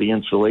lost the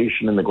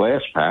insulation in the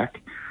glass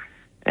pack,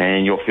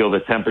 and you'll feel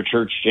the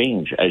temperature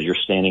exchange as you're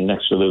standing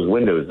next to those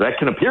windows. That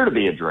can appear to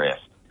be a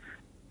draft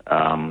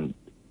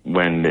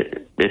when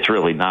it's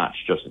really not.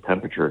 It's just a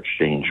temperature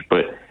exchange.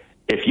 But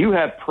if you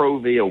have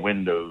Provia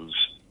windows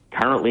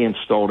currently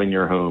installed in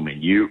your home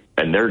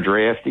and they're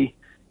drafty,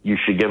 you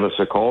should give us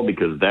a call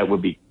because that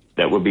would be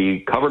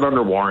covered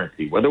under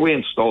warranty. Whether we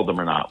installed them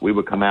or not, we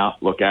would come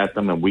out, look at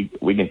them, and we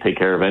can take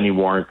care of any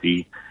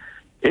warranty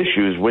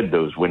issues with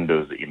those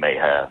windows that you may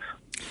have.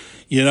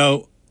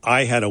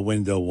 I had a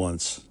window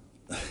once.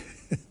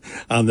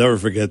 I'll never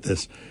forget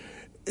this.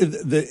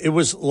 It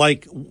was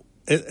like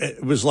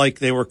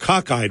they were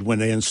cockeyed when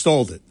they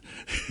installed it.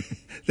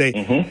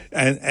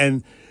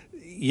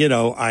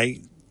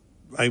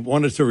 I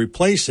wanted to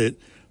replace it,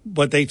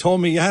 but they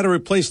told me you had to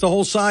replace the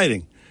whole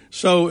siding.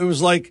 So it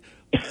was like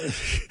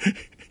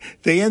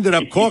they ended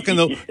up caulking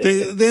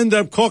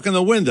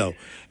the window.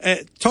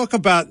 Talk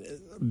about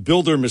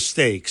builder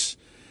mistakes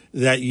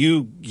that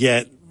you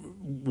get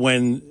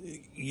when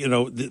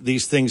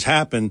these things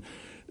happen.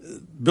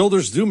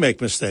 Builders do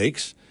make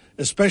mistakes,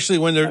 especially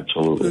when they're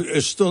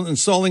still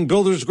installing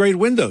builders' grade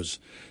windows.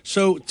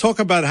 So talk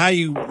about how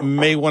you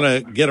may want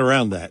to get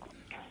around that.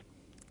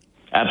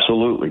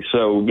 Absolutely.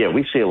 So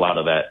we see a lot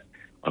of that.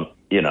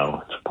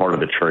 It's part of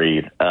the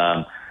trade.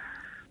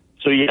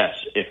 So yes,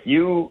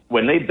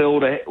 when they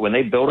build a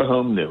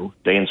home new,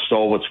 they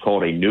install what's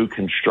called a new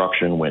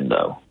construction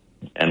window.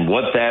 And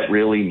what that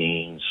really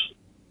means,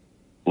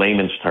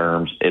 layman's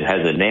terms, it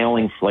has a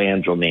nailing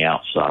flange on the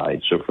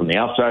outside. So from the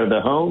outside of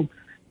the home,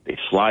 they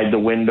slide the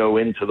window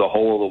into the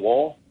hole of the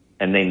wall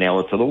and they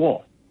nail it to the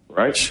wall,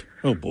 right?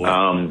 Oh boy.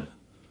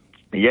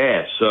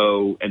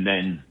 So, and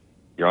then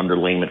your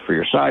underlayment for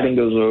your siding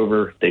goes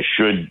over. They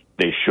should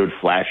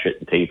flash it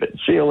and tape it and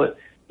seal it.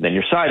 Then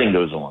your siding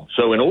goes on.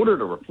 So in order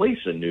to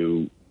replace a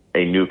new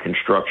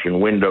construction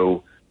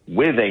window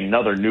with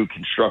another new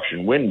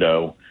construction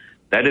window,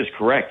 that is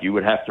correct. You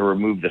would have to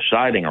remove the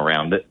siding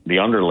around it, the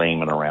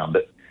underlayment around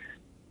it,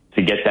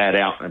 to get that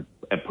out and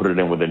put it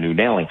in with a new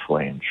nailing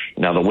flange.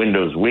 Now, the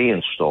windows we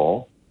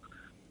install,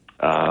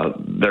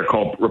 they're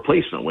called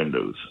replacement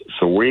windows.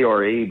 So we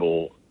are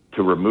able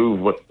to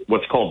remove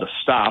what's called the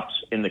stops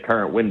in the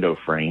current window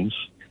frames,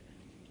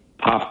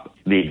 pop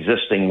the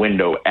existing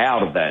window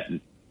out of that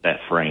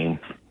frame,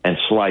 and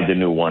slide the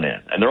new one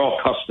in. And they're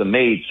all custom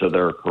made, so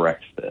they're a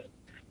correct fit.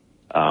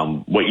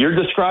 What you're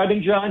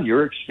describing, John,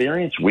 your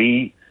experience,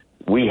 we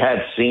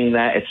had seen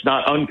that. It's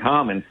not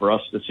uncommon for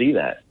us to see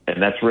that.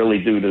 And that's really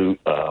due to,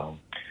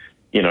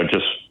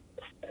 just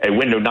a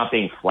window not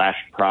being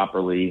flashed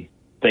properly,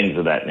 things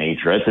of that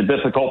nature. It's a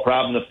difficult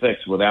problem to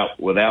fix without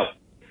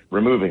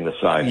removing the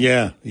siding.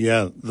 Yeah.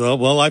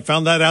 Well, I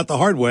found that out the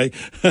hard way.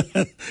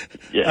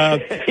 Yeah.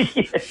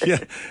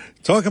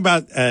 Talk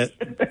about,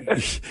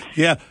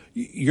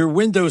 your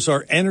windows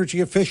are energy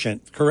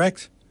efficient,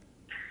 correct?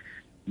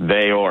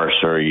 They are,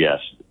 sir, yes.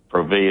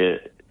 Provia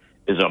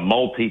is a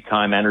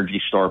multi-time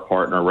Energy Star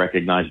partner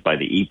recognized by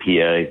the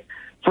EPA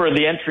for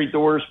the entry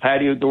doors,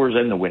 patio doors,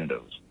 and the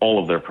windows. All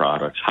of their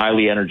products,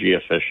 highly energy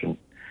efficient.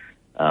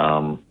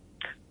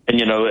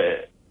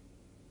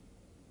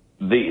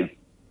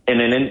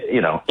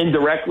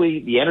 Indirectly,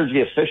 the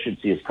energy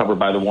efficiency is covered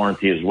by the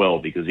warranty as well,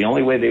 because the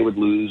only way they would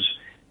lose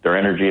their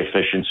energy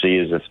efficiency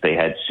is if they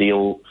had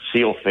seal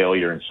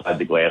failure inside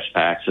the glass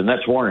packs, and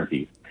that's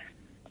warranty.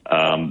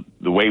 The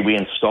way we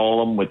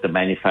install them with the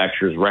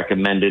manufacturer's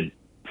recommended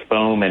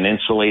foam and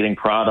insulating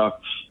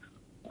products,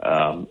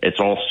 it's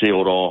all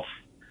sealed off.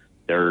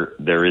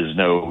 There is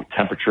no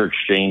temperature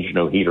exchange,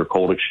 no heat or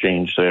cold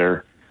exchange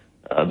there.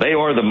 They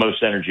are the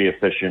most energy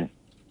efficient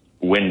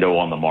window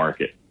on the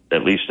market,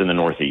 at least in the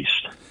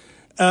Northeast.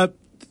 I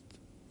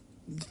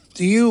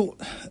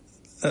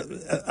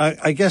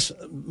guess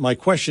my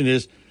question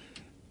is,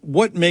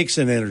 what makes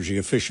an energy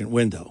efficient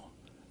window?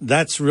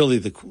 That's really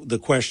the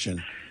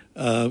question.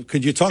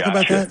 Could you talk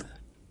about that?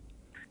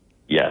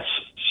 Yes.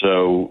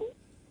 So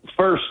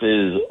first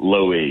is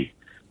low E.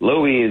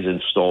 Low E is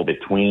installed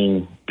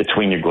between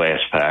your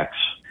glass packs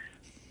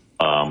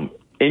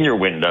in your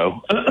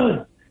window.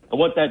 And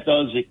what that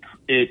does,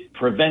 it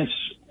prevents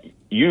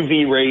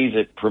UV rays.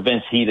 It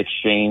prevents heat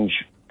exchange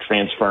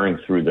transferring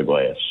through the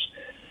glass.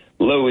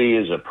 Low E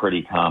is a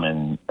pretty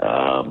common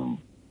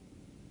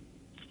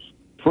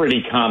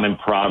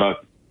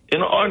product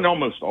in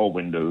almost all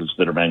windows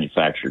that are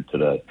manufactured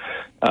today.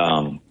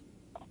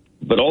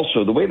 But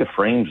also the way the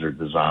frames are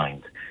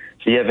designed.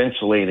 So you have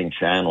insulating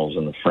channels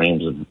in the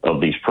frames of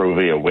these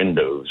Provia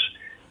windows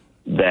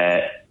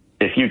that,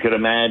 if you could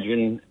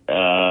imagine,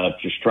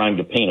 just trying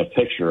to paint a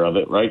picture of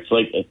it, right?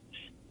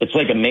 It's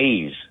like a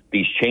maze,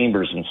 these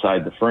chambers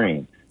inside the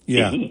frame.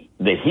 Yeah.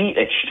 The heat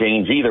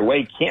exchange either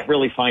way can't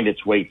really find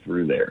its way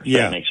through there. If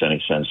that makes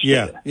any sense.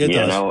 Yeah, it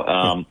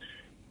does.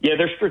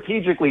 They're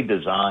strategically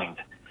designed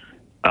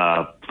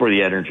for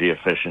the energy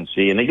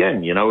efficiency. And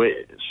again,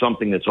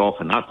 something that's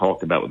often not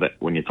talked about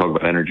when you talk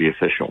about energy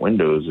efficient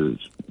windows is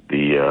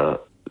the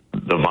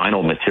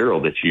vinyl material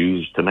that's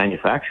used to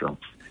manufacture them.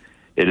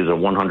 It is a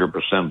 100%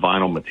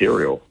 vinyl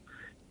material.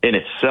 In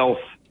itself,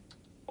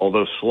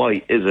 although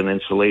slight, is an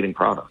insulating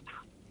product.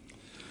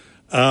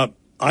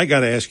 I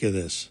got to ask you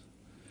this.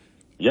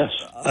 Yes.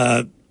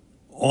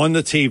 On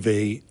the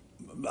TV,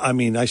 I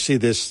mean, I see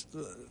this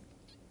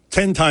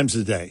 10 times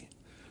a day.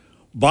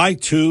 Buy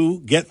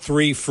 2, get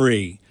 3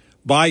 free.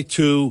 Buy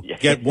 2,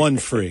 get 1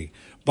 free.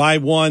 Buy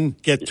 1,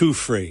 get 2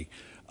 free.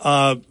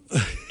 Yeah,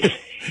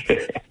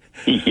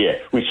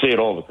 we see it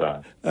all the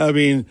time. I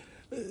mean,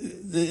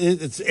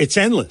 it's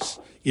endless,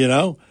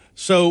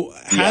 So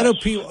how do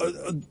people?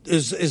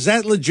 Is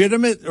that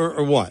legitimate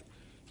or what?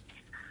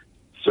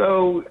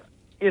 So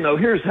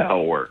here's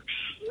how it works.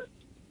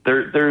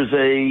 There's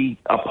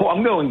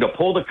I'm going to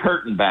pull the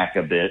curtain back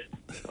a bit,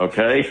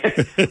 okay,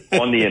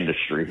 on the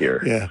industry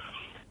here. Yeah.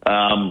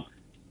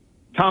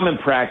 Common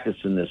practice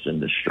in this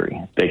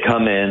industry, they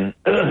come in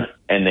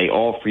and they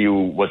offer you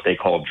what they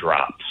call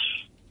drops,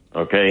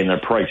 okay, and they're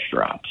price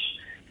drops.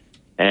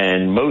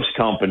 And most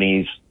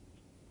companies,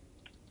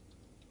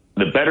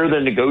 the better the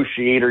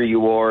negotiator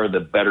you are, the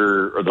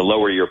better or the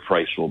lower your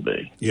price will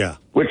be. Yeah.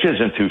 Which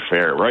isn't too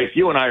fair, right? If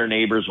you and I are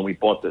neighbors and we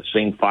bought the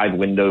same 5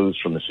 windows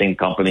from the same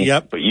company,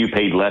 but you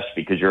paid less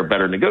because you're a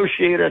better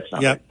negotiator, it's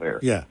not fair.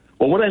 Yeah.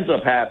 Well, what ends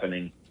up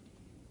happening,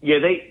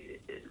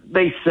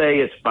 they say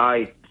it's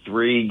buy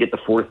 3, get the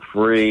 4th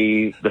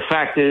free. The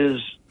fact is,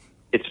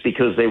 it's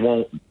because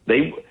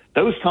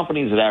those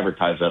companies that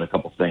advertise that, a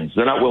couple things.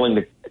 They're not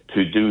willing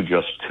to do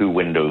just 2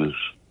 windows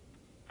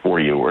for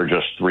you or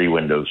just 3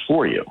 windows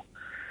for you.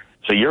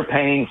 So you're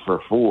paying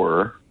for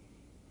 4,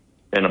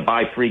 and a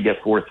buy 3,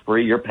 get 4th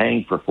free, you're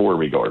paying for 4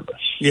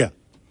 regardless. Yeah.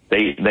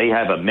 They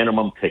have a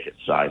minimum ticket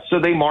size. So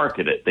they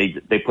market it.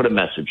 They put a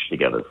message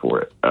together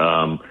for it.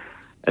 And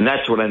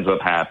that's what ends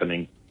up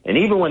happening. And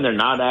even when they're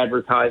not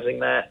advertising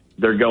that,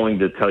 they're going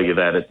to tell you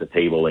that at the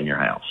table in your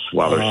house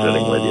while they're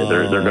sitting with you.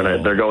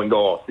 They're going to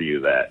offer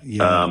you that.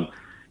 Yeah.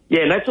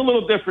 Yeah, that's a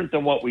little different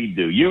than what we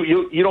do.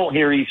 You don't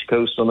hear East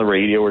Coast on the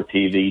radio or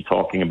TV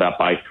talking about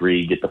buy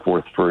 3, get the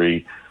 4th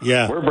free.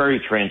 Yeah. We're very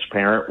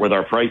transparent with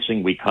our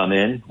pricing. We come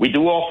in. We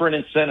do offer an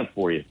incentive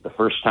for you. The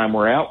first time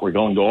we're out, we're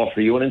going to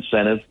offer you an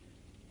incentive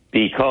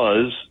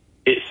because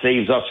it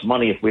saves us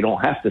money if we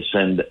don't have to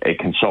send a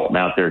consultant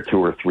out there 2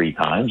 or 3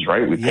 times,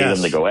 right? We pay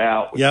them to go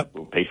out.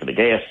 We'll pay for the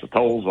gas, the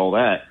tolls, all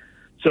that.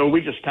 So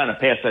we just kind of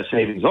pass that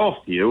savings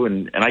off to you.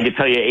 And I can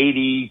tell you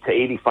 80 to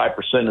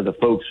 85% of the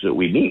folks that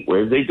we meet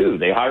with, they do.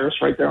 They hire us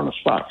right there on the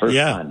spot. First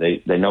time.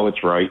 They know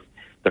it's right.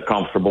 They're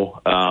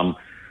comfortable.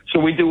 So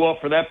we do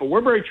offer that, but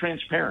we're very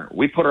transparent.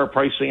 We put our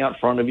pricing out in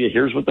front of you.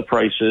 Here's what the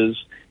price is.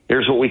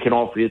 Here's what we can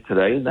offer you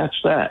today. And that's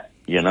that.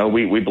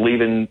 We believe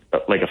in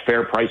like a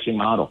fair pricing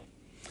model.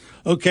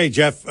 Okay,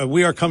 Jeff,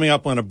 we are coming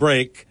up on a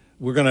break.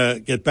 We're going to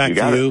get back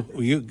to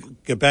you. You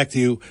get back to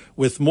you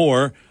with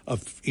more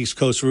of East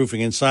Coast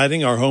Roofing and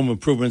Siding, our home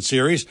improvement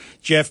series.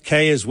 Jeff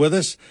Kay is with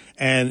us.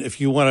 And if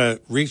you want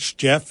to reach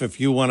Jeff, if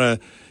you want to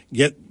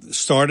get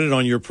started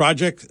on your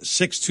project.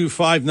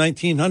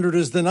 625-1900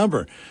 is the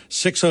number.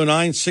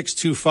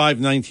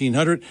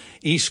 609-625-1900.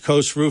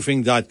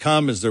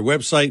 EastCoastRoofing.com is their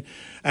website.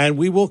 And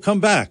we will come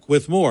back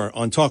with more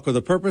on Talk with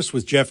a Purpose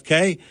with Jeff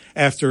Kay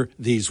after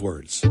these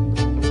words.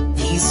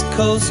 East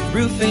Coast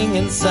Roofing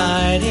and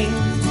Siding.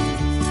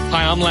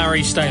 Hi, I'm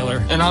Larry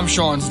Styler. And I'm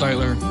Sean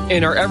Styler.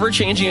 In our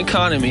ever-changing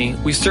economy,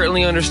 we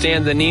certainly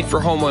understand the need for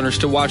homeowners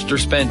to watch their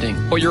spending.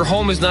 But your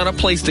home is not a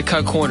place to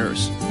cut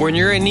corners. When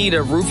you're in need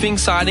of roofing,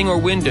 siding, or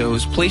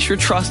windows, place your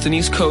trust in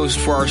East Coast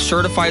for our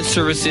certified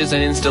services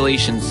and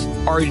installations.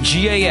 Our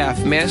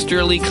GAF Master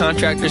Elite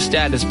Contractor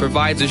status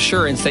provides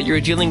assurance that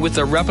you're dealing with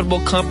a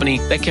reputable company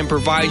that can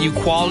provide you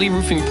quality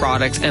roofing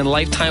products and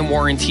lifetime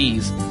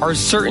warranties. Our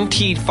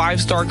CertainTeed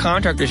 5-star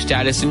contractor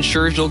status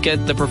ensures you'll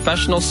get the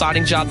professional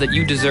siding job that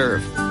you deserve.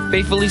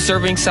 Faithfully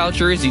serving South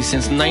Jersey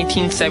since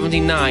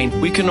 1979,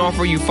 we can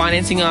offer you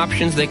financing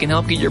options that can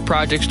help get your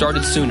project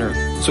started sooner.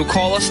 So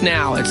call us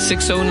now at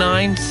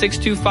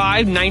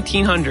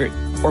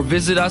 609-625-1900 or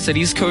visit us at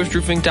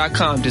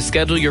eastcoastroofing.com to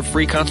schedule your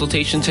free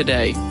consultation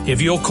today.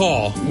 If you'll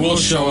call, we'll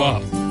show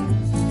up.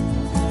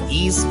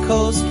 East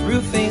Coast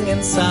Roofing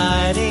and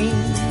Siding.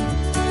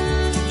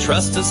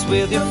 Trust us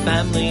with your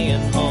family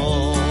and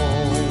home.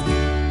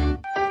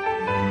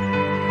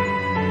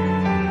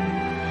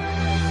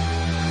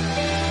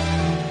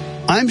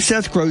 I'm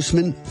Seth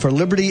Grossman for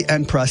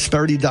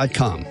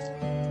LibertyAndProsperity.com.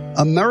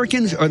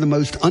 Americans are the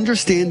most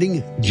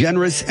understanding,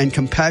 generous, and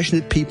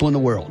compassionate people in the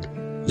world.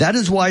 That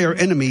is why our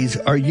enemies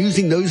are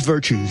using those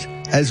virtues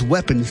as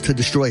weapons to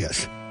destroy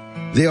us.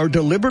 They are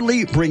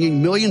deliberately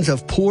bringing millions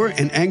of poor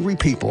and angry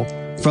people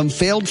from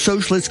failed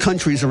socialist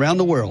countries around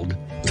the world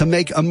to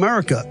make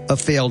America a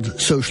failed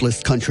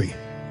socialist country.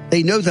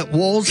 They know that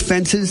walls,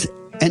 fences,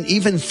 and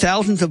even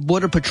thousands of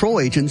Border Patrol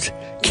agents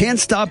can't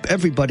stop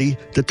everybody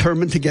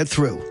determined to get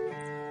through.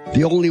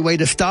 The only way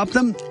to stop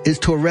them is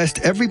to arrest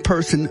every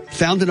person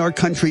found in our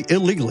country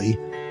illegally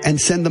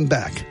and send them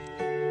back.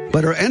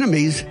 But our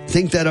enemies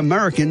think that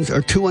Americans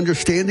are too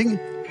understanding,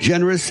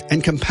 generous,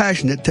 and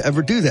compassionate to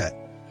ever do that.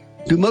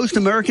 Do most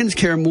Americans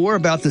care more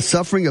about the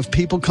suffering of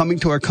people coming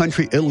to our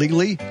country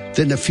illegally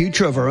than the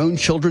future of our own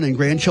children and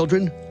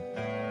grandchildren?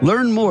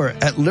 Learn more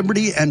at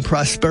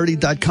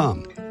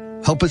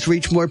LibertyAndProsperity.com. Help us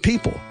reach more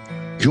people.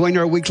 Join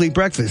our weekly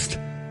breakfast.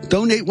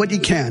 Donate what you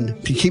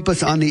can to keep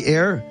us on the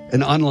air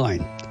and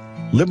online.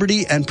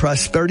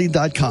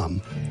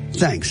 LibertyAndProsperity.com.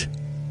 Thanks.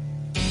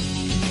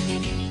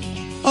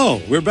 Oh,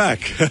 we're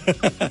back.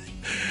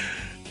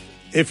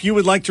 If you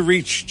would like to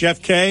reach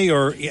Jeff Kay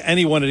or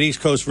anyone at East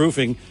Coast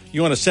Roofing,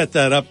 you want to set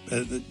that up,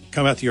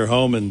 come out to your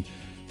home and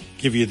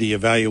give you the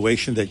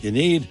evaluation that you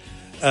need.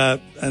 And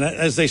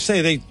as they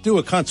say, they do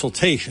a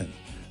consultation,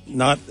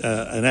 not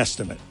an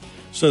estimate.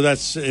 So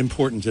that's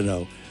important to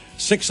know.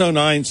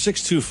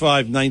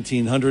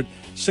 609-625-1900,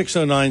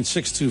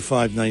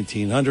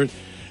 609-625-1900.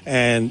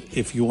 And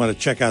if you want to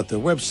check out their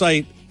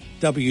website,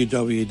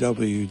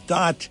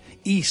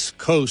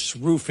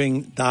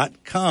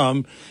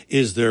 www.eastcoastroofing.com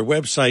is their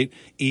website,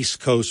 East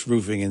Coast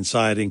Roofing and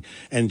Siding.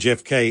 And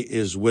Jeff Kay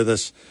is with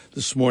us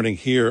this morning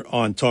here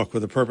on Talk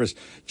with a Purpose.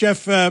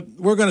 Jeff,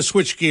 we're going to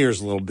switch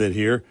gears a little bit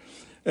here.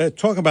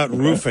 Talk about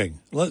roofing.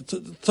 Let's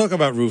talk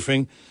about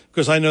roofing,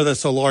 because I know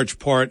that's a large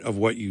part of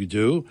what you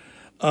do.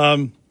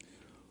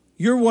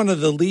 You're one of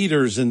the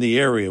leaders in the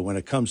area when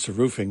it comes to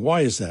roofing.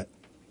 Why is that?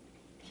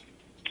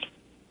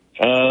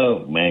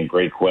 Oh, man,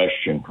 great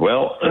question.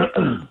 Well,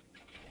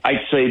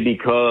 I'd say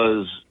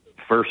because,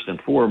 first and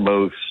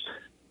foremost,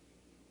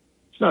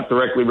 it's not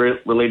directly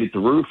related to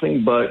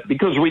roofing, but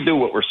because we do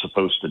what we're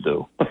supposed to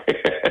do.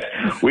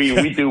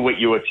 we do what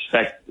you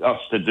expect us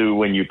to do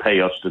when you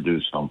pay us to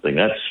do something.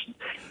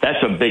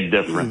 That's a big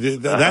difference.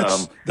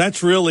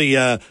 That's really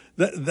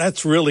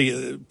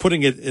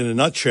putting it in a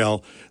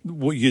nutshell.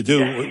 What you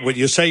do, what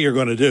you say you're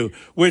going to do,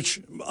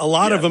 which a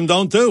lot of them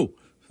don't do.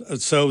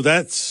 So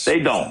they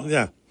don't.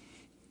 Yeah.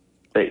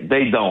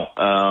 They don't.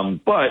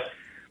 But,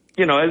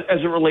 you know, as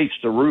it relates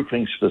to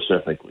roofing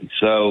specifically,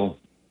 so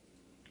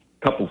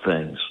a couple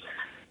things.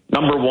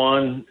 Number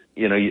one,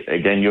 you know,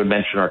 again, you had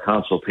mentioned our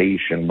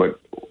consultation, but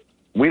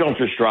we don't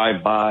just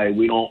drive by.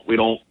 We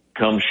don't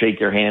come shake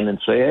your hand and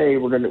say, hey,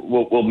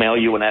 we'll mail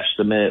you an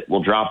estimate.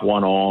 We'll drop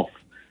one off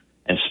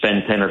and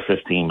spend 10 or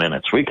 15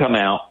 minutes. We come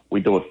out,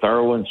 we do a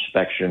thorough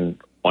inspection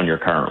on your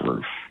current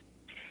roof.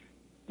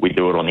 We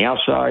do it on the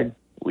outside.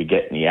 We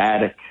get in the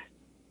attic.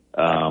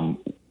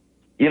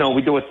 You know,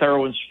 we do a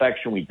thorough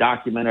inspection. We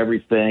document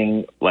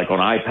everything. Like on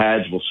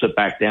iPads, we'll sit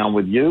back down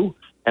with you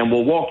and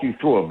we'll walk you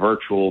through a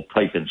virtual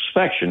type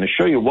inspection to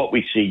show you what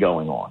we see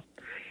going on.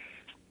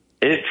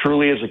 It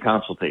truly is a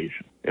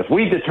consultation. If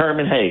we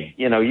determine, hey,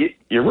 you know,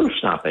 your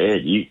roof's not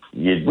bad, you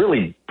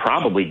really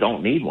probably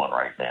don't need one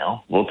right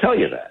now, we'll tell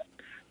you that.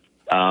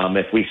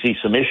 If we see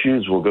some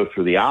issues, we'll go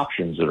through the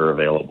options that are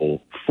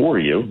available for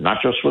you,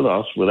 not just with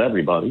us, with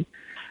everybody.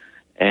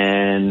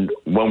 And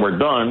when we're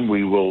done,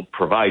 we will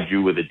provide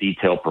you with a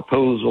detailed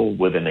proposal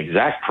with an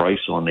exact price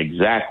on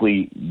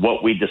exactly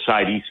what we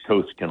decide East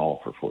Coast can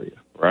offer for you,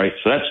 right?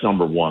 So that's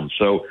number one.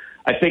 So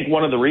I think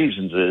one of the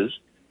reasons is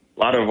a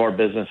lot of our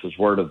business is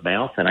word of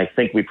mouth, and I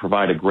think we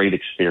provide a great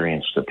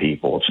experience to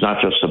people. It's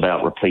not just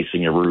about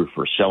replacing your roof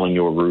or selling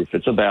your roof.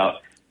 It's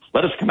about,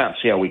 let us come out and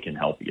see how we can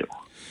help you.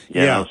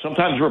 You know,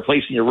 sometimes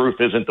replacing your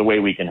roof isn't the way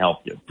we can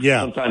help you.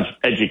 Yeah. Sometimes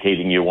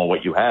educating you on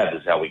what you have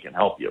is how we can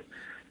help you.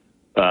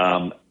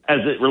 As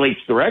it relates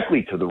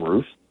directly to the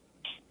roof,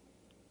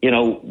 you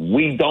know,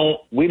 we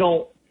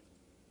won't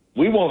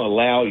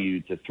allow you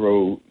to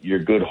throw your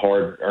good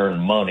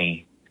hard-earned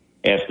money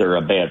after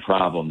a bad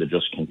problem to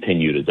just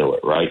continue to do it,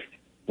 right?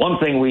 One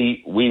thing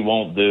we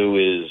won't do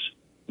is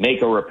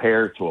make a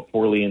repair to a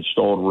poorly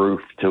installed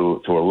roof,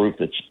 to a roof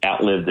that's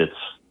outlived its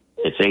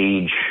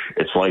age,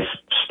 its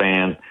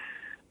lifespan.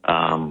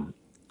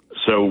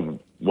 So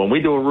when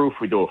we do a roof,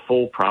 we do a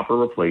full proper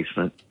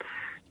replacement,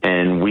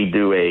 and we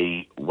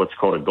do what's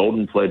called a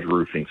Golden Pledge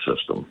roofing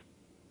system.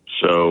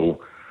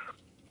 So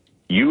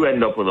you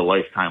end up with a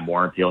lifetime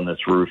warranty on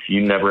this roof.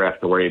 You never have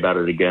to worry about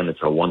it again.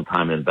 It's a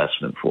one-time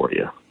investment for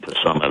you, to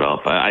sum it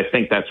up. I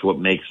think that's what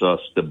makes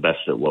us the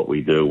best at what we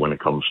do when it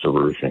comes to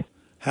roofing.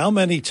 How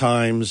many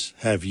times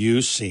have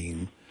you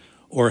seen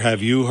or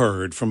have you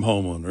heard from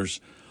homeowners,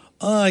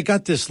 I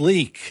got this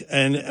leak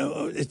and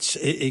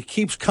it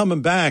keeps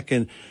coming back,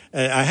 and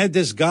I had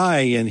this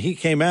guy and he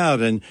came out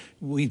and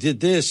we did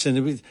this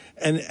and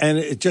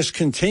it just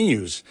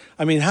continues.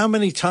 I mean, how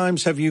many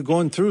times have you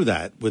gone through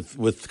that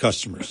with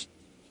customers?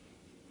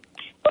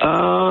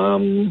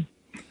 At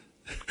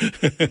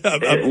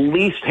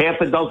least half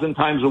a dozen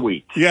times a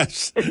week.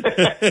 Yes.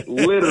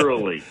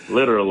 literally,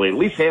 at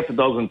least half a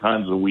dozen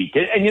times a week.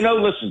 And you know,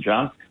 listen,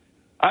 John,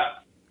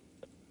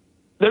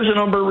 there's a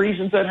number of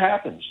reasons that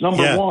happens.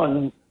 Number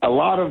one, a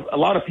lot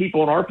of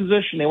people in our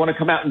position, they want to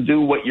come out and do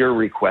what you're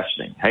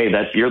requesting. Hey,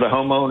 you're the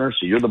homeowner,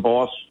 so you're the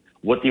boss.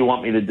 What do you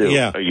want me to do?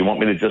 Yeah. Or you want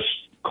me to just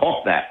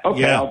caulk that?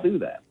 Okay, I'll do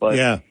that.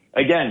 But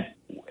again,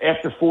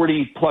 after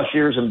 40 plus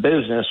years in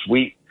business,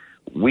 we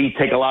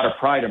take a lot of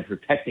pride in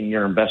protecting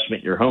your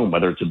investment in your home,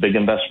 whether it's a big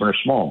investment or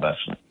small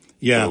investment.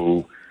 Yeah.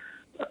 So,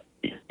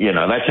 you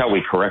know, that's how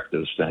we correct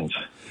those things.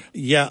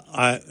 Yeah,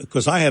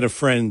 because I had a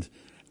friend,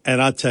 and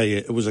I'll tell you,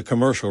 it was a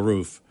commercial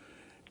roof,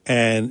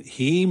 and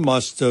he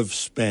must have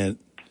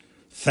spent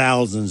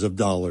thousands of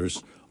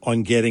dollars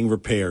on getting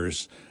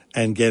repairs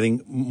and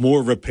getting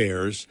more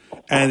repairs,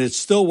 and it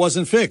still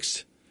wasn't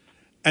fixed.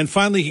 And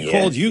finally he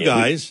called you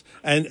guys,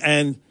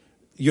 and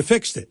you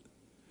fixed it.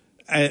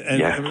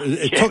 And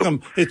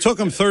it took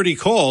him 30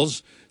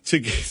 calls to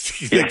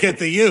get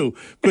to you,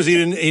 because he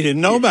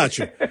didn't know about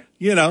you,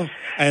 you know.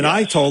 And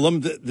I told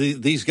him that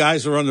these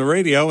guys are on the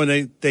radio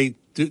and they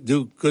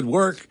do good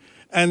work,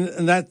 and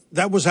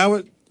that was how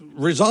it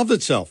resolved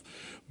itself.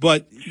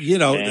 But you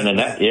know,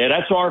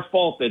 that's our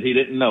fault that he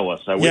didn't know us.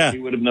 I wish he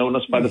would have known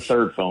us by the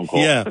third phone call.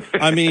 Yeah,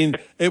 I mean,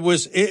 it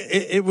was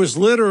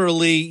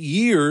literally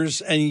years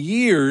and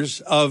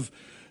years of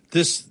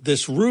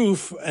this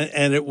roof,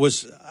 and it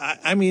was,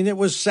 I mean, it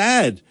was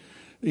sad,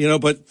 you know,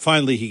 but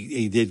finally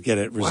he did get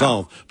it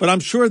resolved. Wow. But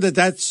I'm sure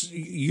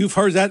you've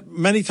heard that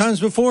many times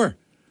before,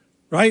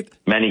 right?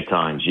 Many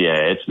times, yeah.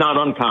 It's not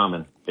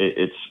uncommon.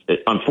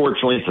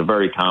 Unfortunately, it's a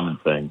very common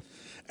thing.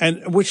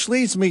 And which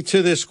leads me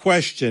to this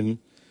question,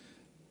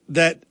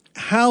 that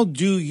how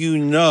do you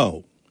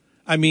know?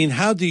 I mean,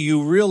 how do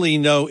you really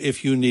know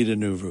if you need a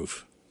new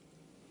roof?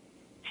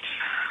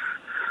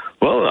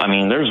 Well, I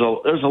mean, there's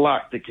a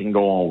lot that can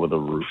go on with a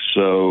roof.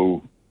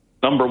 So,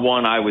 number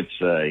one, I would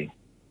say,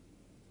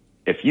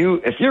 if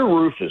your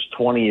roof is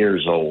 20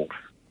 years old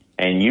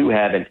and you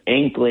have an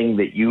inkling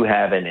that you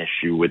have an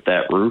issue with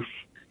that roof,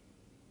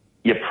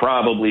 you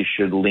probably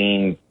should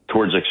lean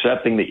towards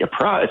accepting that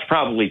it's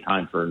probably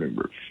time for a new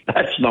roof.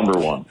 That's number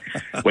one.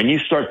 When you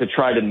start to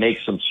try to make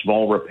some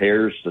small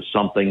repairs to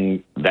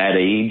something that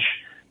age,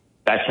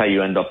 that's how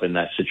you end up in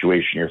that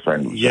situation your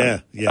friend was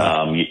in.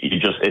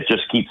 It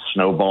just keeps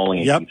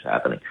snowballing and keeps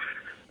happening.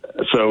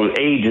 So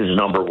age is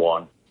number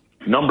one.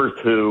 Number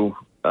two,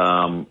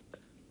 the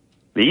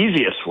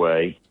easiest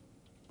way,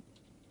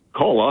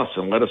 call us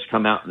and let us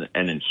come out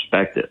and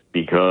inspect it,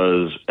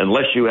 because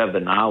unless you have the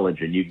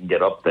knowledge and you can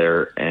get up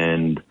there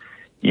and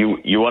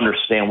you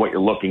understand what you're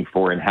looking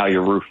for and how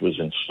your roof was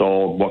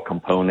installed, what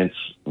components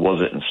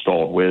was it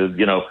installed with.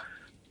 You know,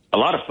 a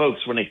lot of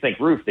folks, when they think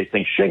roof, they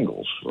think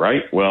shingles,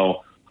 right?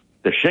 Well,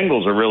 the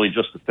shingles are really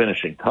just the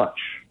finishing touch.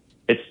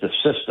 It's the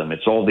system.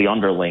 It's all the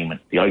underlayment,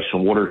 the ice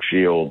and water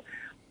shield,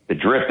 the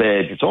drip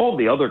edge. It's all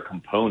the other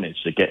components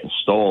that get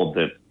installed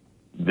that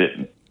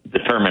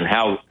determine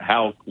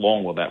how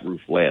long will that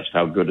roof last,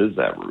 how good is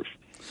that roof.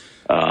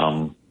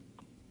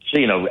 So,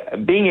 you know,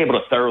 being able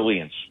to thoroughly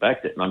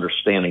inspect it and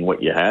understanding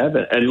what you have.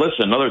 And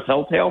listen, another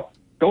telltale,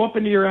 go up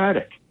into your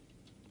attic.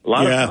 A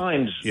lot of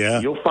times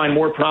you'll find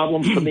more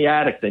problems from the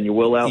attic than you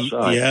will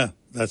outside. Yeah,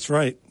 that's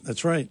right.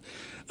 That's right.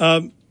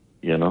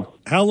 You know,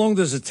 how long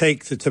does it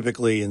take to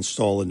typically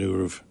install a new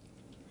roof?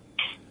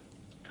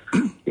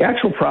 The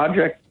actual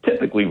project,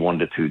 typically 1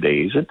 to 2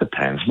 days. It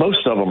depends.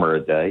 Most of them are a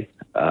day.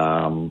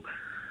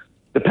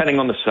 Depending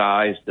on the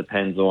size,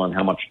 depends on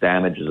how much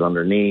damage is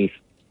underneath.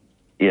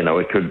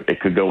 it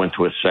could go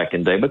into a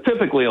second day, but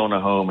typically on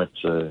a home,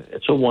 it's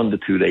a 1 to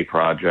 2 day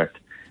project.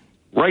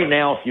 Right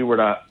now, if you were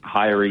to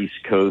hire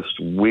East Coast,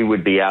 we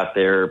would be out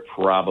there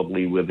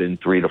probably within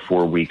 3 to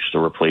 4 weeks to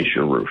replace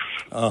your roof.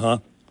 Uh-huh.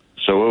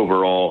 So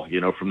overall,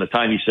 from the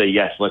time you say,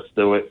 yes, let's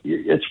do it,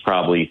 it's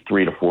probably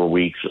 3 to 4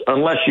 weeks.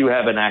 Unless you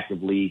have an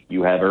active leak,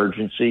 you have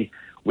urgency,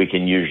 we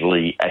can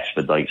usually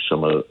expedite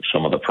some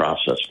of the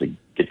process to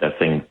get that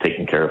thing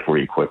taken care of for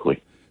you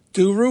quickly.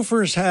 Do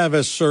roofers have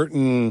a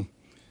certain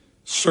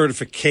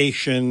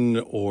certification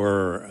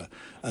or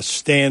a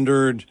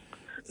standard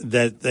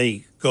that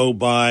they go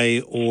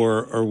by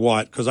or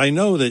what? Because I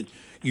know that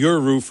your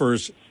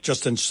roofers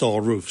just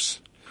install roofs,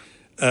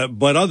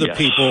 but other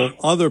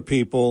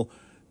people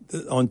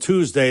on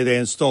Tuesday they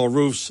install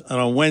roofs, and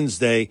on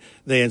Wednesday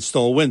they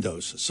install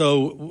windows.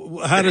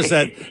 So how does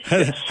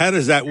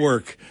that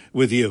work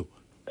with you?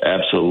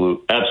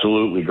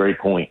 Absolutely, great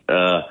point.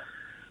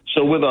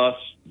 So with us,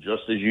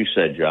 just as you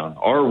said, John,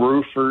 our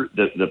roofer,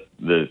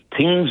 the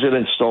teams that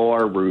install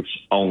our roofs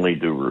only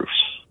do roofs.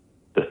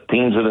 The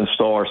teams that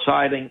install our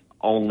siding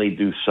only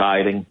do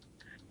siding.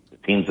 The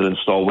teams that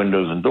install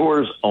windows and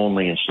doors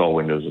only install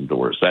windows and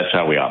doors. That's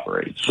how we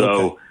operate.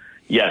 So,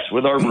 yes,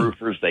 with our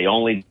roofers, they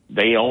only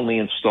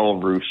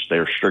install roofs.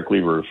 They're strictly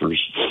roofers.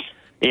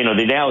 The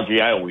analogy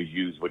I always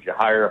use, would you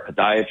hire a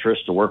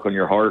podiatrist to work on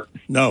your heart?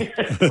 No.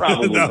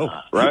 Probably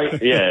not, right?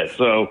 Yeah,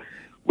 so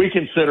we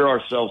consider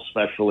ourselves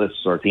specialists.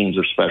 Our teams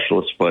are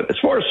specialists. But as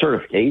far as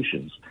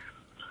certifications,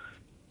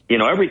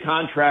 every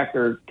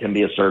contractor can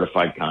be a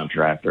certified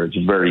contractor. It's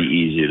very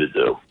easy to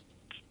do.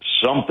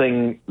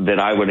 Something that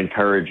I would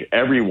encourage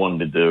everyone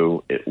to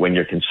do when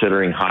you're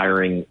considering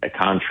hiring a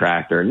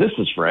contractor, and this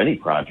is for any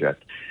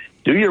project,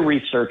 do your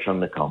research on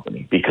the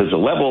company, because the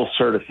level of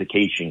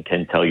certification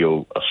can tell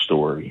you a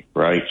story,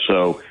 right?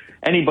 So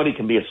anybody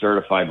can be a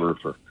certified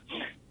roofer.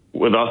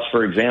 With us,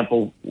 for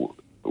example,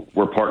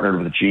 we're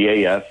partnered with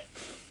GAF,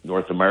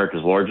 North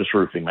America's largest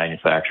roofing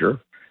manufacturer.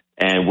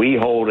 And we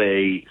hold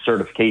a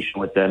certification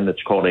with them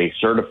that's called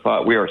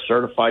we are a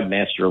certified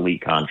master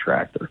elite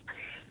contractor.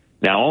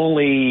 Now,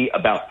 only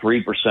about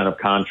 3% of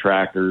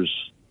contractors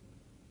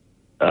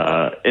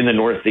in the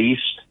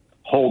Northeast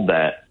hold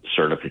that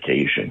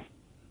certification.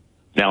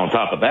 Now, on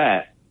top of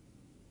that,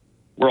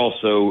 we're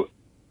also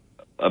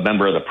a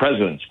member of the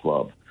President's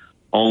Club.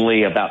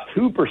 Only about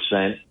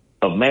 2%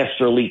 of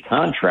master elite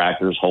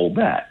contractors hold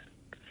that.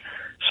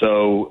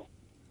 So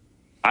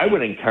I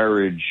would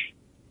encourage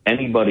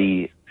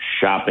anybody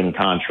shopping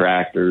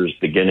contractors,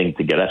 beginning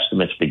to get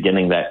estimates,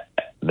 beginning that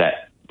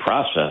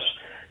process,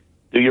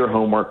 do your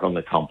homework on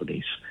the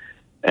companies.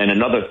 And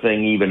another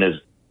thing, even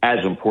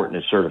as important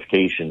as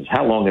certifications,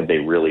 how long have they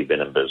really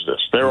been in business?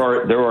 There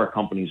are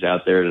companies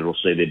out there that will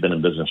say they've been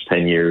in business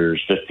 10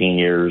 years, 15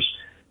 years.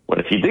 But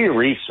if you do your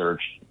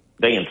research,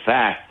 they in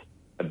fact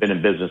have been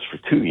in business for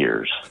 2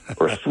 years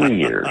or 3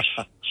 years.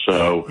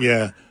 So,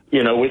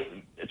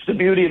 it's the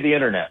beauty of the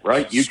internet,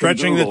 right? You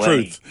Stretching can Google the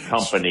truth. Any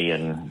company,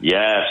 and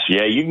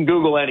you can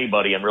Google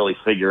anybody and really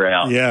figure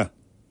out,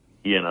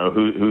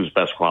 who's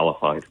best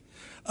qualified.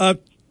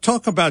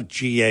 Talk about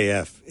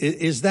GAF.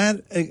 Is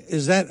that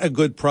a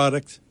good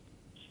product?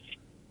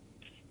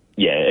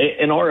 Yeah,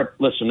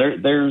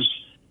 there's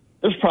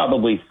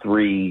probably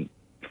three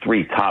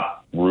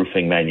top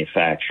roofing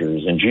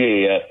manufacturers, and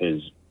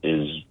GAF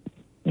is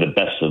the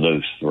best of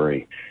those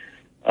three.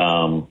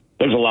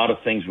 There's a lot of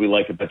things we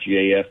like about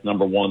GAF.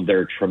 Number one,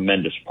 they're a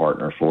tremendous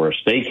partner for us.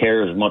 They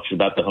care as much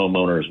about the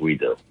homeowner as we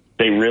do.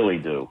 They really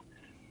do.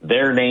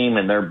 Their name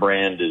and their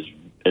brand is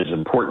as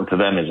important to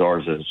them as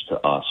ours is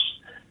to us.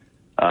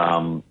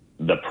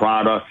 The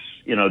products,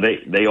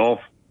 they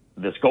offer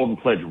this Golden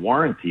Pledge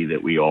warranty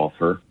that we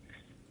offer.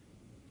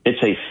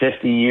 It's a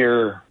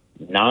 50-year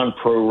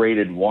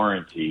non-prorated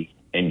warranty,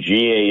 and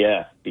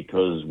GAF,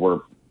 because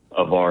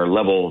of our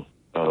level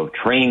of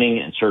training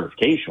and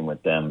certification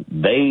with them,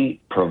 they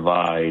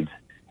provide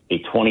a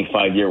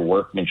 25-year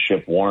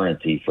workmanship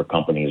warranty for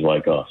companies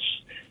like us.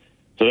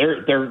 So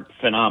they're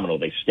phenomenal.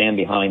 They stand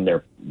behind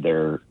their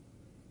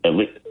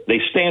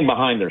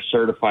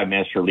certified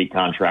master elite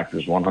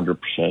contractors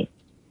 100%.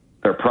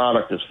 Their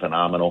product is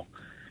phenomenal.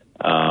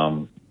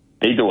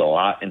 They do a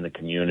lot in the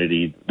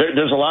community.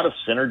 There's a lot of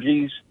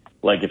synergies.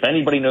 Like, if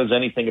anybody knows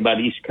anything about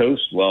East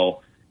Coast,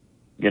 well,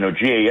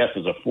 GAF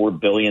is a $4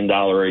 billion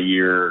a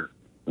year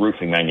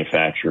roofing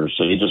manufacturer.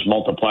 So you just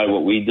multiply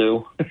what we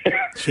do.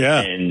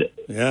 And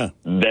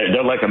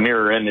they're like a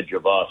mirror image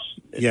of us.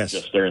 It's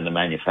just they're in the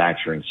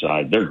manufacturing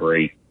side. They're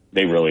great.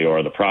 They really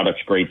are. The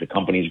product's great. The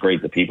company's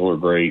great. The people are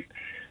great.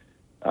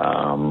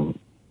 And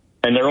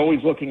they're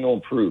always looking to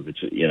improve. It's,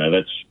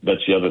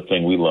 that's the other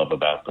thing we love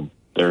about them.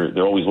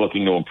 They're always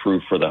looking to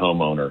improve for the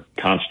homeowner.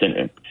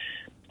 Constant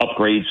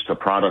upgrades to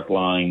product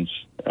lines,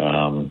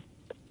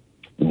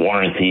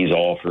 warranties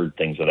offered,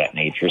 things of that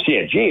nature. So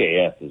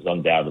GAF is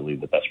undoubtedly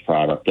the best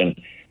product, and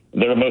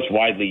they're the most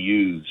widely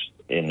used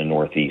in the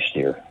Northeast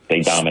here.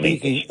 They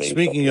dominate the space.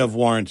 Speaking of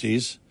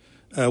warranties,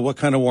 what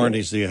kind of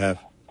warranties do you have?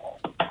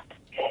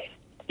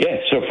 Yeah,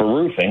 so for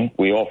roofing,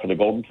 we offer the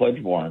Golden Pledge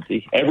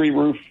warranty. Every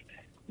roof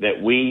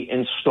that we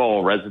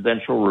install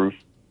residential roof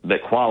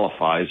that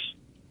qualifies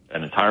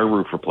an entire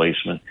roof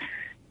replacement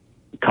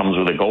comes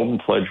with a Golden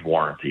Pledge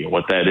warranty. And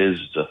what that is,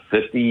 it's a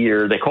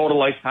 50-year, they call it a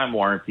lifetime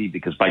warranty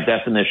because by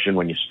definition,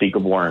 when you speak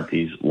of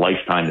warranties,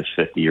 lifetime is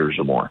 50 years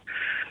or more.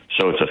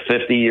 So it's a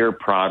 50-year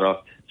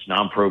product. It's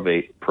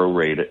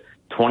non-prorated,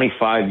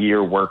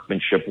 25-year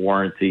workmanship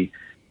warranty,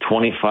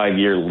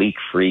 25-year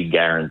leak-free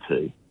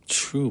guarantee.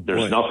 True.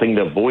 There's nothing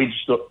that voids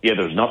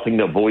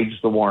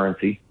the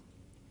warranty.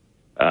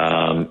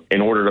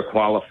 In order to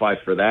qualify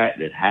for that,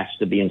 it has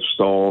to be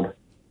installed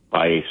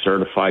by a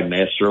certified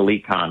master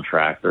elite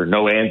contractor.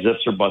 No ands,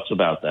 ifs, or buts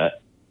about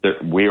that.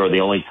 We are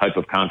the only type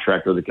of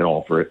contractor that can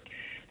offer it.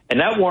 And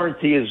that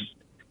warranty is,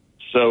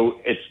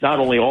 so it's not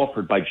only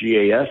offered by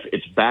GAF,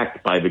 it's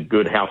backed by the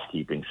Good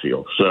Housekeeping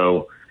seal.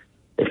 So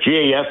if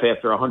GAF,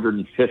 after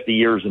 150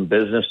 years in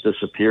business,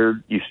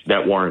 disappeared,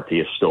 that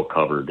warranty is still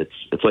covered.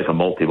 It's like a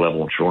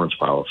multi-level insurance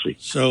policy.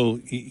 So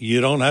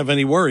you don't have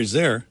any worries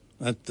there.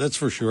 That's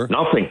for sure.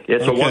 Nothing.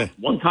 It's a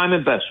one-time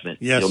investment.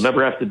 Yes. You'll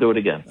never have to do it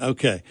again.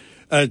 Okay.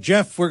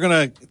 Jeff, we're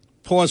going to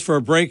pause for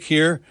a break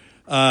here,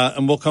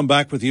 and we'll come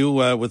back with you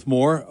with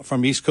more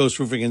from East Coast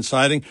Roofing and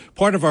Siding,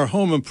 part of our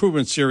home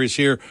improvement series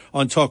here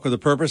on Talk with a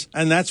Purpose.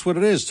 And that's what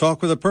it is,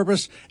 Talk with a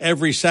Purpose,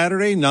 every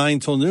Saturday, 9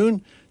 till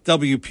noon.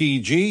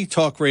 WPG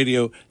Talk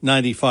Radio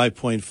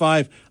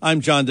 95.5. I'm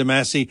John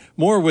DeMasi.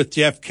 More with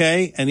Jeff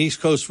Kay and East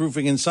Coast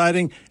Roofing and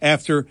Siding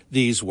after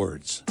these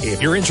words.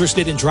 If you're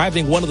interested in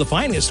driving one of the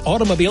finest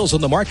automobiles on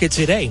the market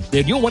today,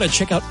 then you'll want to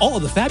check out all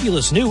of the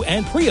fabulous new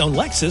and pre-owned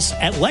Lexus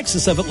at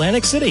Lexus of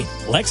Atlantic City.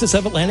 Lexus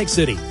of Atlantic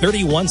City,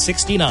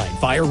 3169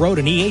 Fire Road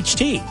in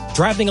EHT.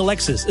 Driving a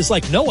Lexus is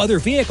like no other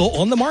vehicle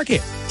on the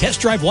market. Test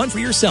drive one for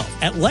yourself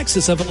at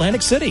Lexus of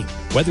Atlantic City.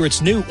 Whether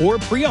it's new or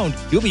pre-owned,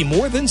 you'll be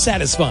more than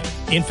satisfied.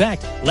 In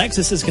fact,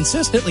 Lexus is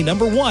consistently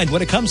number one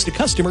when it comes to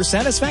customer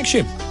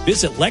satisfaction.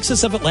 Visit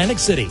Lexus of Atlantic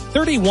City,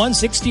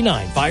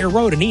 3169 Fire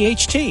Road in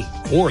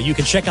EHT. Or you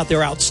can check out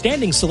their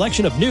outstanding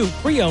selection of new,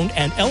 pre-owned,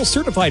 and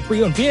L-certified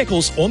pre-owned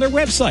vehicles on their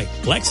website,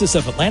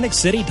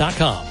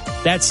 LexusOfAtlanticCity.com.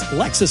 That's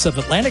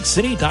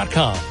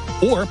LexusOfAtlanticCity.com.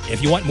 Or,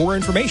 if you want more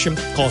information,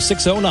 call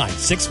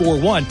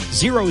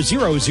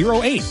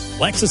 609-641-0008.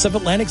 Lexus of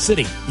Atlantic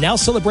City, now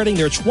celebrating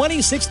their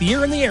 26th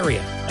year in the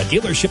area. A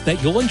dealership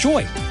that you'll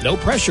enjoy. No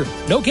pressure,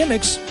 no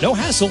gimmicks, no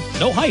hassle,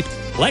 no hype.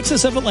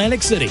 Lexus of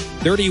Atlantic City,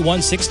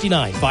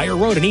 3169 Fire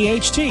Road in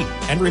EHT.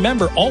 And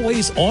remember,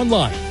 always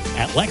online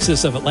at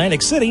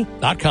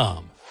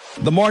LexusOfAtlanticCity.com.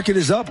 The market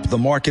is up. The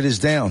market is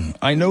down.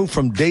 I know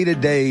from day to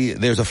day,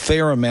 there's a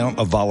fair amount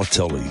of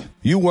volatility.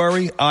 You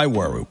worry, I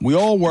worry. We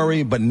all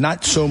worry, but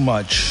not so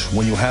much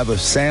when you have a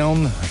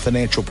sound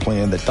financial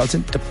plan that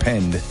doesn't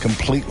depend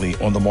completely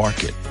on the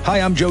market. Hi,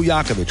 I'm Joe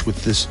Yakovich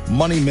with this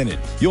Money Minute.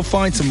 You'll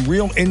find some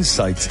real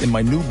insights in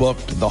my new book,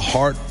 The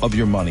Heart of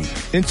Your Money,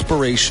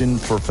 Inspiration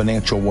for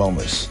Financial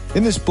Wellness.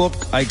 In this book,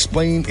 I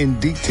explain in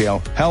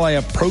detail how I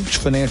approach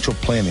financial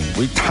planning,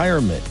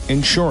 retirement,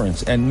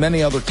 insurance, and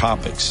many other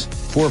topics.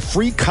 For a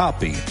free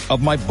copy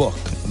of my book,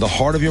 The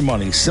Heart of Your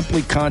Money,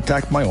 simply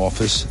contact my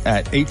office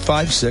at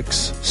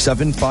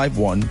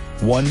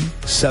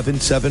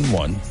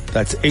 856-751-1771.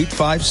 That's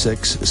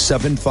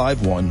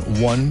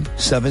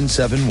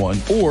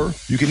 856-751-1771. Or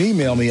you can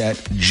email me at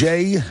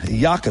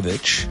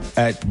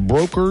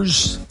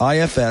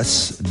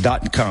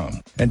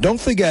jyakovich@brokersifs.com. And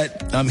don't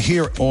forget, I'm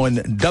here on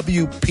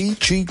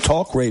WPG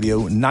Talk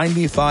Radio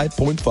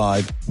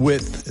 95.5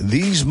 with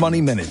these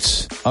Money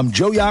Minutes. I'm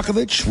Joe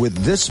Yakovich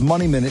with this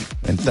Money Minute,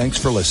 and thanks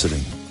for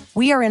listening.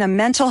 We are in a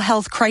mental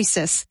health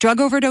crisis. Drug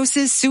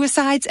overdoses,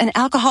 suicides, and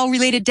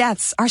alcohol-related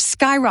deaths are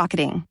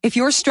skyrocketing. If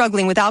you're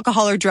struggling with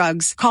alcohol or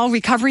drugs, call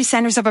Recovery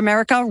Centers of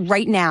America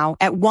right now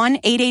at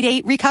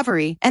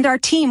 1-888-RECOVERY, and our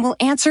team will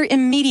answer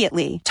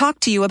immediately, talk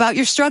to you about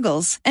your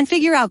struggles, and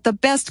figure out the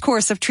best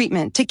course of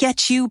treatment to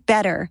get you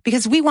better,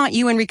 because we want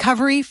you in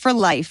recovery for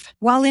life.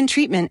 While in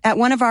treatment at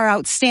one of our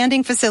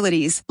outstanding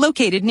facilities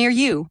located near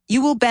you,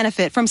 you will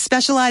benefit from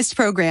specialized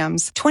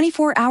programs,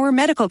 24-hour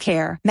medical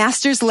care,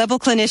 master's-level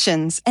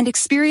clinicians, and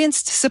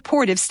experienced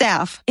supportive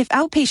staff. If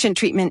outpatient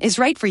treatment is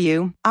right for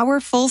you, our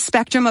full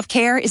spectrum of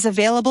care is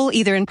available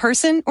either in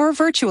person or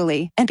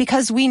virtually. And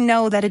because we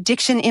know that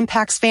addiction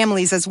impacts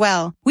families as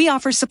well, we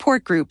offer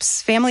support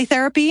groups, family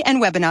therapy,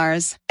 and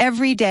webinars.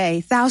 Every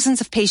day,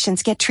 thousands of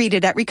patients get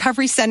treated at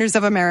Recovery Centers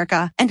of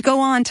America and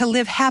go on to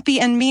live happy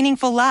and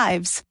meaningful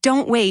lives.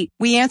 Don't wait.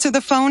 We answer the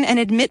phone and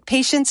admit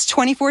patients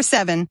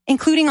 24/7,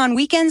 including on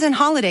weekends and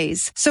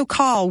holidays. So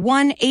call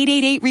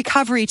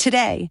 1-888-RECOVERY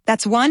today.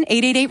 That's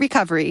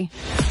 1-888-RECOVERY.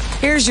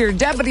 Here's your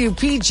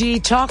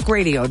WPG Talk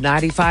Radio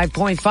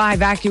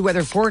 95.5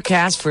 AccuWeather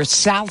forecast for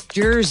South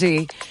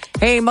Jersey.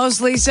 Hey,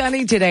 mostly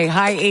sunny today,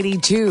 high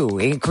 82.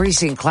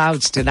 Increasing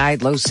clouds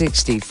tonight, low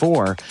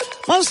 64.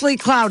 Mostly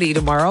cloudy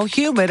tomorrow,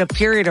 humid, a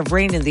period of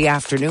rain in the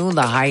afternoon,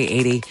 the high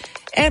 80.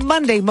 And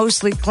Monday,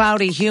 mostly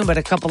cloudy, humid,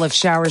 a couple of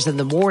showers in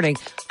the morning,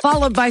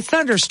 followed by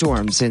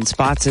thunderstorms in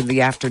spots in the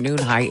afternoon,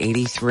 high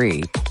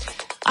 83.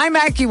 I'm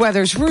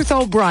AccuWeather's Ruth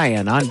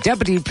O'Brien on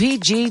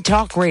WPG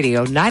Talk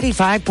Radio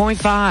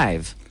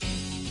 95.5.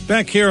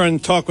 Back here on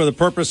Talk with a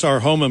Purpose, our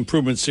home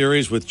improvement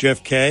series with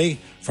Jeff Kay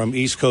from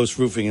East Coast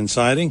Roofing and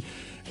Siding.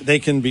 They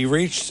can be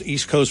reached,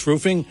 East Coast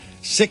Roofing,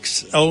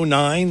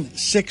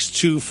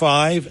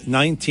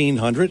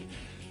 609-625-1900,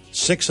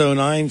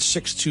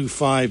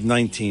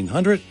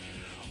 609-625-1900,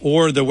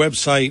 or the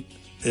website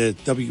at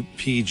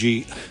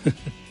WPG.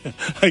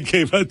 I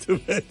gave up to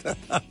it.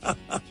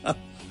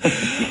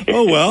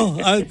 Oh, well,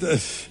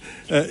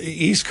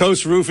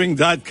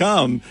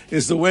 EastCoastRoofing.com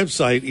is the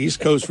website.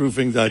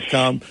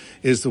 EastCoastRoofing.com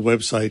is the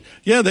website.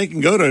 Yeah, they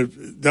can go to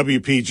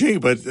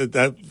WPG, but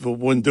that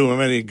wouldn't do them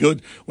any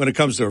good when it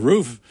comes to a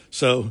roof.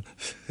 So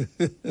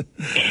it's a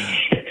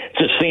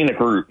scenic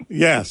route.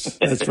 Yes,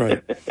 that's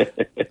right.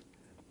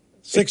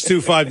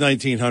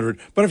 625-1900.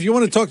 But if you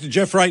want to talk to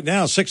Jeff right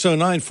now,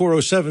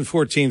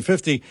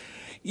 609-407-1450.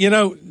 You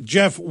know,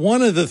 Jeff,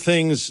 one of the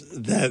things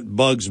that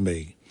bugs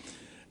me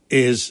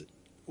is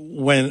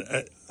when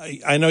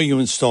I know you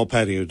install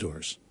patio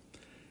doors.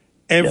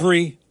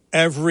 Every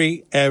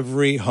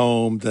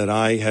home that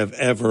I have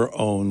ever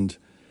owned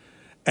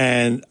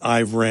and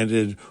I've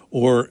rented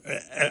or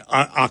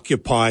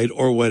occupied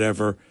or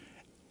whatever,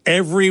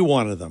 every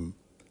one of them,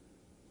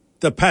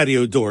 the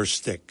patio doors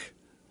stick.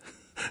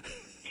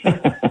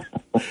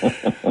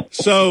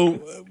 So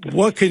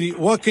what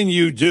can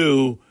you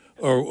do,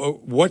 or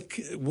what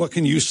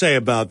can you say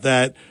about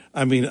that?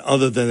 I mean,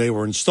 other than they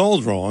were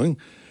installed wrong.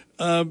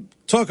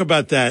 Talk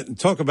about that, and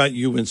talk about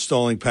you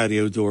installing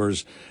patio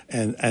doors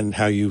and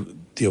how you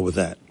deal with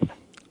that.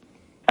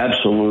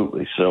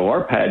 Absolutely. So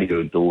our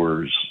patio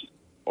doors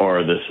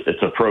are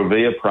it's a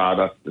Provia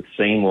product, the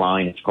same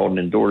line. It's called an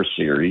Endure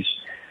Series.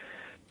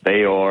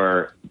 They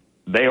are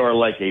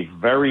like a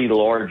very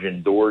large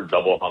Endure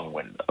double hung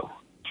window.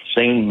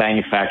 Same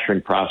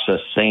manufacturing process,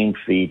 same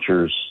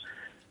features.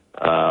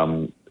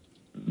 The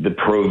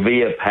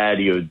Provia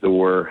patio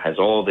door has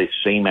all the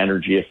same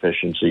energy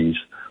efficiencies.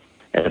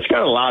 And it's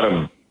got a lot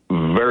of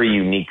very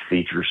unique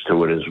features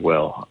to it as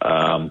well.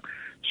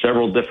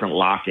 Several different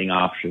locking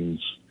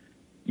options.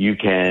 You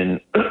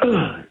can,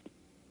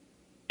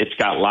 it's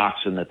got locks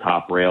in the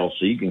top rail,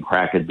 so you can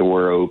crack a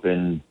door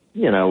open.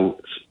 You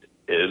know,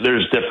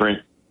 there's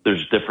different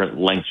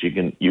lengths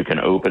you can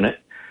open it,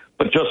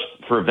 but just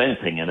for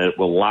venting, and it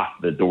will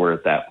lock the door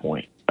at that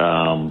point.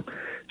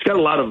 It's got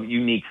a lot of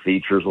unique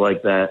features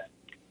like that.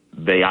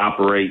 They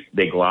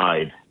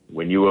glide.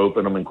 When you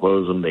open them and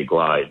close them, they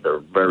glide. They're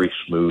very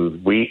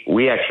smooth.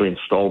 We actually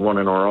installed one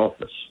in our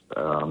office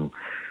to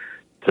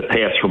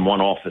pass from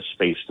one office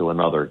space to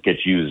another. It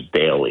gets used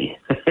daily.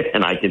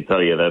 And I can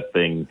tell you that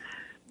thing,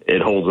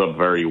 it holds up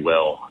very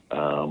well.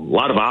 A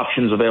lot of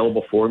options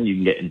available for them. You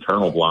can get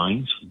internal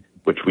blinds,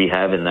 which we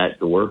have in that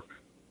door.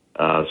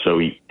 So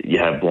you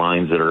have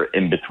blinds that are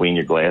in between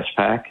your glass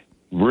pack.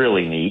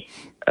 Really neat.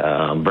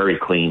 Very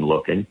clean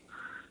looking.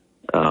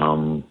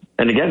 And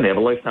again, they have a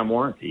lifetime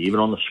warranty,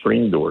 even on the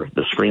screen door.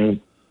 The screen,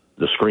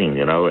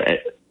 you know,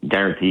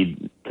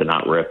 guaranteed to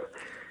not rip.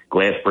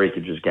 Glass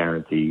breakage is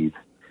guaranteed.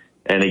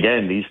 And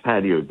again, these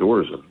patio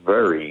doors are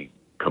very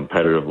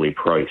competitively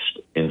priced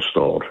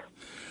installed.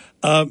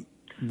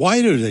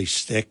 Why do they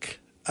stick?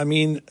 I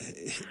mean,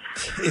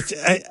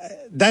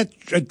 that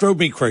drove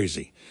me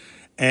crazy.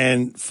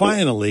 And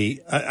finally,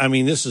 I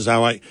mean, this is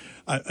how I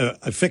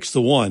fixed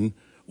the one.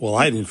 Well,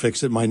 I didn't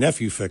fix it. My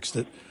nephew fixed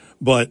it.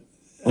 But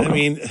I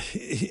mean,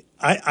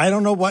 I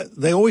don't know what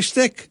they always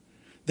stick,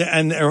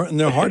 and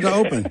they're hard to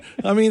open.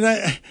 I mean,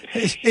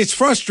 it's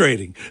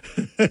frustrating.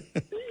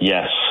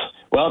 Yes.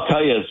 Well, I'll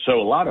tell you.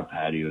 So a lot of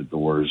patio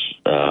doors,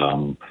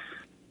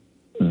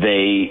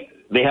 they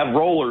have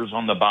rollers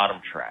on the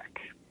bottom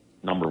track.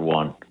 Number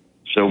one.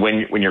 So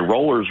when your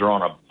rollers are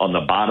on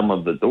the bottom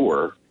of the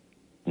door,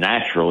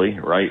 naturally,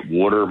 right,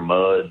 water,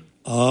 mud,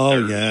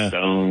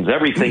 stones,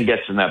 everything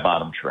gets in that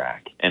bottom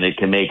track, and it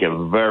can make it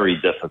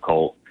very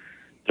difficult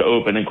to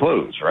open and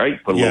close,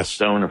 right? Put a little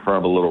stone in front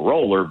of a little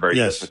roller, very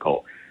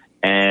difficult.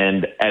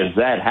 And as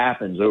that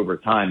happens over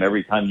time,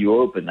 every time you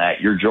open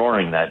that, you're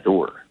jarring that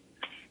door.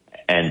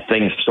 And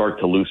things start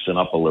to loosen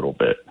up a little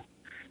bit.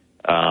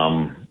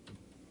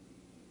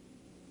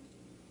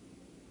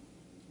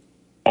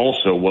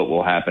 Also, what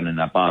will happen in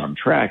that bottom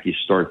track, you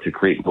start to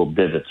create little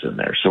divots in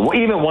there. So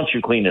even once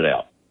you clean it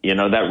out, you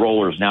know, that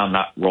roller is now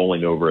not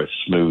rolling over a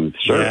smooth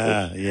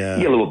surface. Yeah.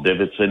 You get little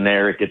divots in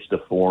there. It gets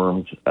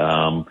deformed.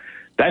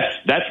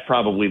 That's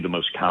probably the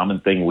most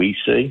common thing we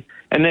see.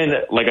 And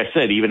then, like I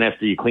said, even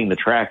after you clean the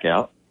track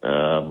out,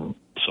 some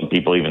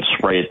people even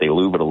spray it, they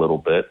lube it a little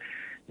bit.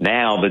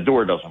 Now the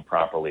door doesn't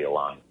properly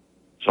align.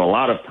 So a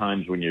lot of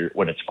times when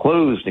it's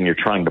closed and you're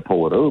trying to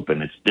pull it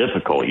open, it's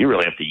difficult. You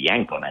really have to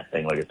yank on that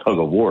thing like a tug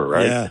of war,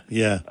 right?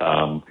 Yeah.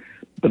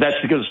 But that's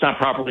because it's not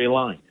properly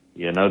aligned.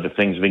 You know, the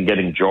thing's been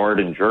getting jarred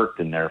and jerked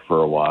in there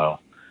for a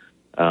while.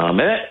 And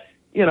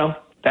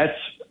that's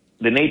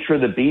the nature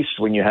of the beast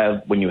when you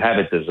have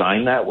it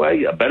designed that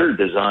way. A better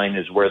design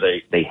is where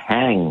they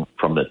hang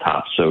from the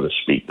top, so to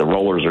speak. The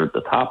rollers are at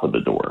the top of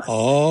the door.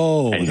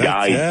 Oh, and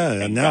guides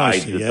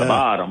at the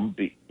bottom.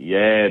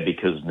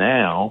 Because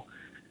now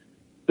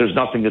there's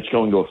nothing that's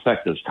going to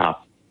affect the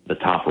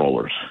top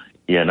rollers.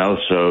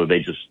 So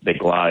they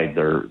glide.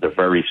 They're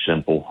very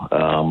simple.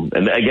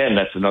 And again,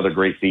 that's another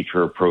great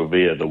feature of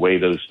Provia. The way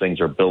those things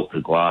are built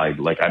to glide,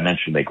 like I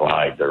mentioned, they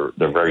glide. They're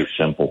very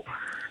simple.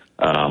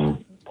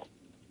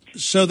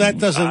 So that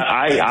doesn't.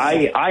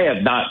 I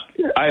have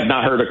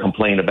not heard a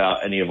complaint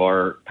about any of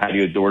our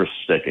patio doors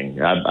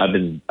sticking. I've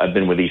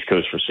been with East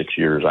Coast for 6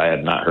 years. I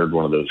have not heard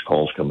one of those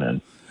calls come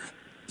in.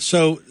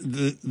 So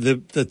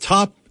the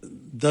top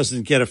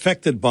doesn't get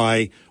affected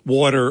by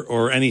water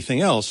or anything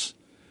else.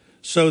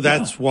 So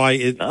that's why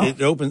it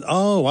opens.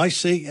 Oh, I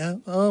see. Yeah.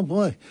 Oh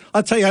boy,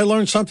 I'll tell you, I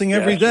learned something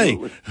every day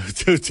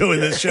doing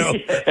this show.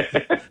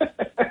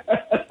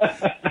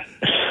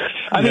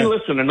 I mean,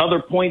 listen,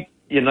 another point.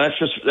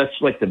 That's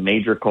like the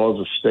major cause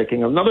of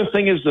sticking. Another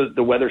thing is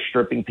the weather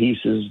stripping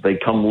pieces. They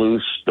come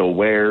loose, they'll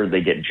wear,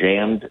 they get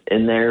jammed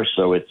in there.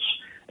 So it's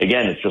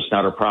just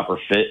not a proper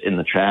fit in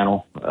the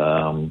channel.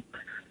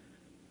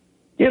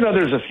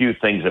 There's a few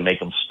things that make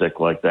them stick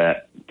like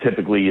that.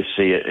 Typically, you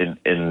see it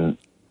in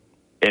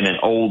an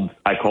old,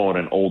 I call it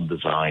an old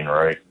design,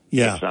 right?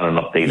 Yeah. It's not an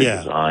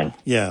updated design.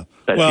 Yeah.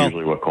 That's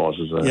usually what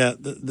causes that. Yeah.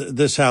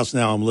 This house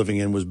now I'm living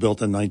in was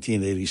built in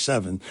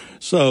 1987.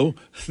 So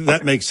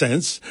that makes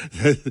sense.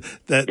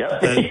 that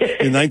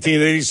in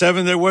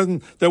 1987, there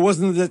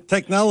wasn't the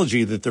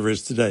technology that there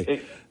is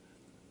today.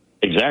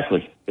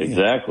 Exactly.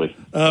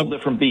 Whole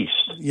different beast.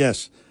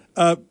 Yes.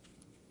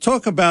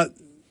 Talk about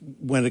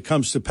when it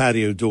comes to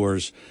patio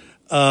doors.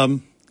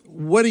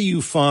 What do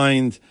you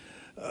find?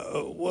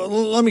 Well,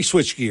 let me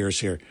switch gears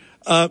here.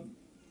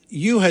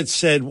 You had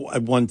said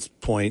at one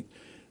point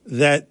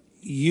that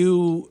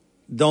you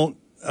don't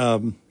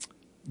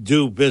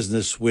do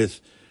business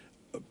with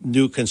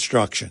new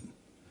construction.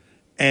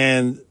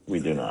 And we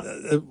do not.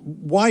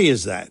 Why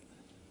is that?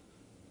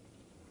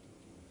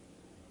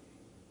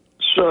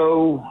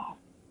 So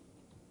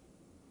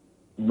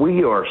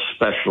we are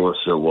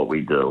specialists at what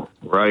we do,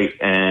 right?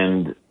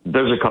 And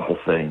there's a couple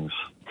things.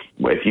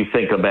 If you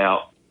think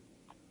about,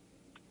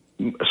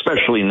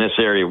 especially in this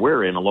area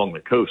we're in along the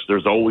coast,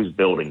 there's always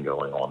building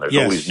going on. There's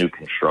always new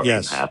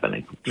construction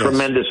happening.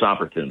 Tremendous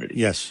opportunity.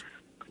 Yes.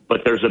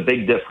 But there's a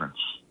big difference.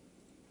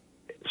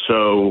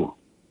 So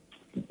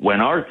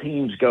when our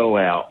teams go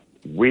out,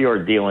 we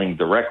are dealing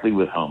directly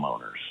with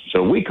homeowners.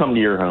 So we come to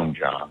your home,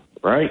 John,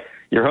 right?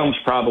 Your home's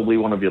probably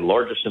one of your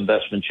largest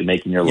investments you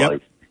make in your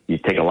life. You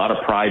take a lot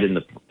of pride in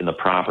the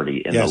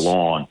property, in the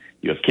lawn.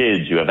 You have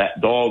kids, you have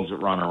dogs that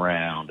run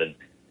around. And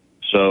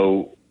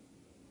so,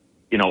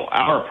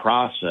 our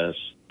process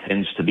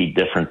tends to be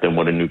different than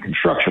what a new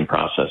construction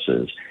process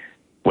is.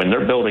 When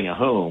they're building a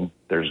home,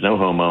 there's no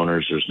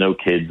homeowners, there's no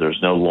kids, there's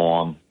no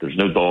lawn, there's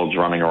no dogs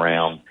running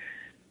around.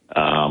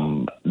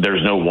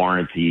 There's no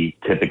warranty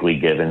typically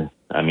given.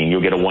 I mean,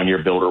 you'll get a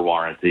 1-year builder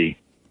warranty.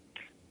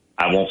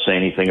 I won't say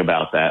anything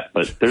about that,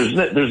 but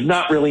there's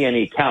not really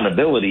any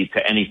accountability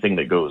to anything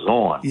that goes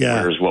on.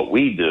 Yeah. Whereas what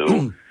we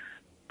do,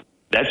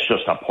 that's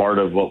just a part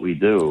of what we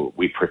do.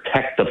 We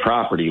protect the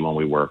property when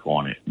we work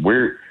on it.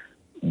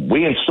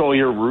 We install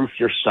your roof,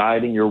 your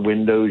siding, your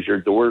windows,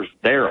 your doors.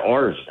 They're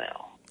ours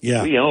now.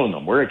 Yeah. We own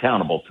them. We're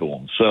accountable to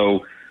them.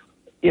 So,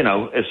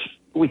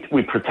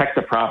 we protect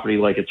the property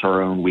like it's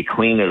our own. We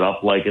clean it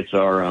up like it's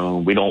our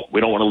own. We don't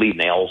want to leave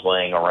nails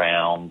laying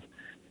around.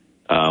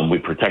 We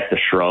protect the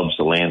shrubs,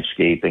 the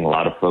landscaping. A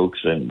lot of folks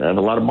and have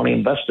a lot of money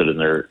invested in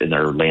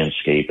their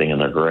landscaping and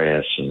their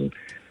grass. And,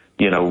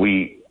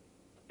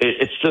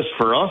 it's just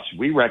for us,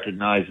 we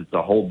recognize it's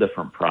a whole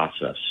different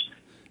process.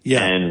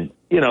 Yeah. And,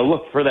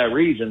 look, for that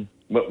reason,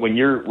 when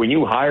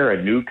you hire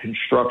a new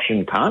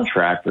construction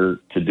contractor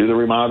to do the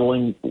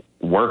remodeling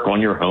work on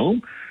your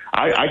home,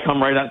 I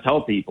come right out and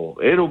tell people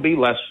it'll be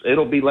less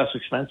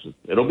expensive.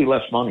 It'll be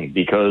less money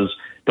because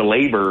the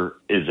labor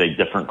is a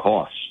different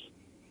cost.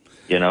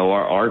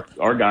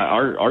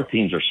 Our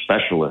teams are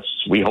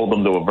specialists. We hold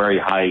them to a very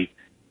high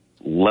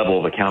level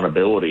of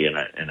accountability and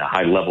a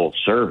high level of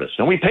service,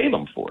 and we pay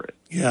them for it.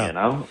 Yeah.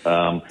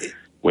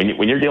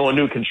 When you're dealing with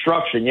new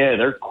construction,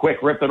 they're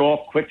quick, rip it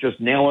off, quick, just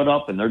nail it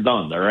up, and they're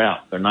done. They're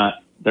out. They're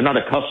not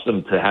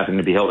accustomed to having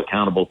to be held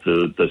accountable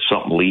to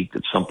something leak,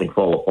 that something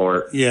fall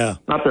apart. Yeah.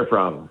 Not their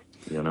problem.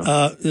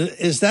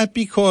 Is that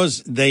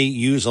because they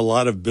use a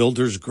lot of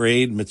builder's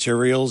grade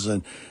materials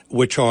and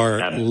which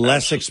are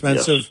less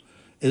expensive?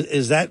 Yes.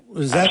 Is that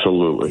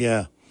absolutely?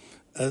 Yeah.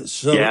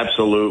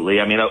 Absolutely.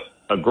 I mean,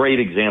 a great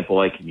example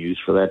I can use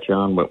for that,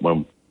 John,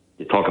 when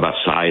you talk about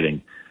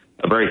siding,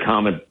 a very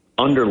common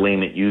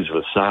underlayment used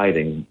with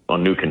siding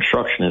on new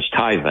construction is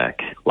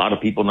Tyvek. A lot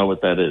of people know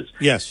what that is.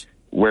 Yes.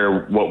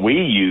 Where what we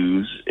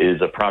use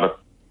is a product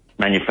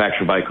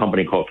manufactured by a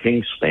company called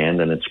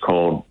Kingspan, and it's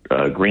called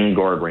Green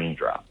Guard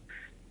Raindrop.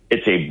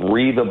 It's a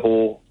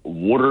breathable,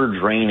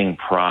 water-draining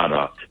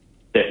product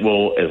that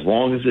will, as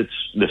long as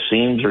the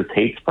seams are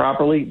taped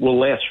properly, will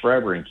last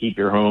forever and keep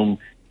your home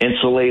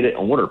insulated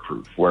and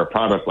waterproof. Where a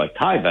product like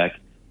Tyvek,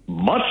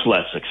 much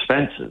less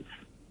expensive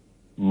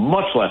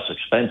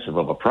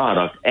of a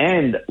product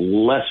and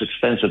less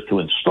expensive to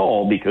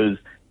install because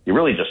you're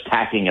really just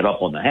tacking it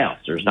up on the house.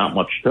 There's not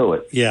much to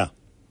it. Yeah.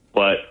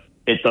 But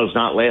it does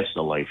not last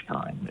a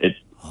lifetime.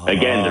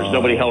 Again, there's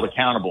nobody held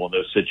accountable in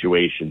those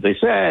situations. They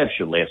say it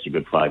should last a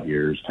good 5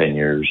 years, 10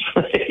 years.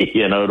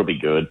 It'll be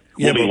good.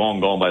 We'll be long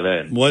gone by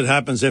then. What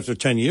happens after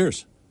 10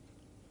 years?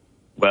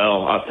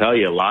 Well, I'll tell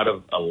you,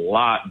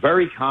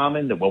 very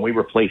common that when we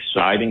replace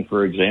siding,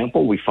 for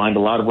example, we find a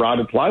lot of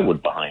rotted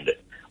plywood behind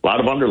it, a lot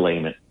of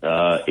underlayment.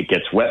 It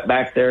gets wet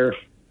back there,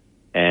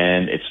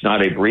 and it's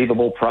not a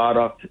breathable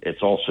product.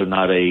 It's also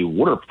not a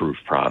waterproof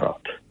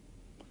product.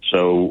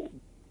 So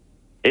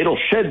it'll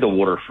shed the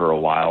water for a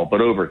while,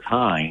 but over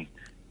time,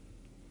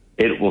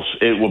 it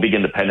will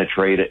begin to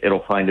penetrate it.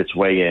 It'll find its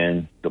way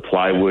in. The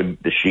plywood,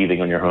 the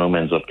sheathing on your home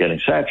ends up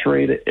getting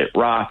saturated. It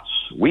rots.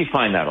 We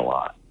find that a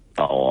lot.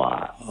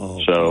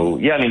 So,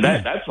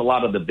 that's a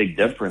lot of the big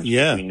difference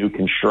between new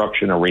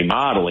construction and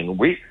remodeling.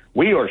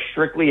 We are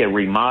strictly a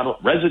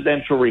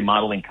residential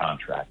remodeling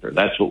contractor.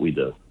 That's what we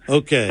do.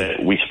 Okay.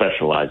 We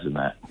specialize in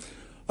that.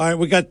 All right,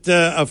 we got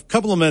a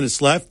couple of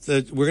minutes left.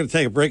 We're going to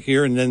take a break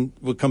here, and then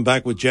we'll come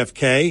back with Jeff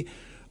Kay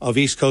of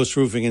East Coast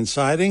Roofing and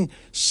Siding.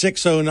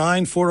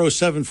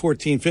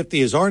 609-407-1450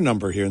 is our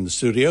number here in the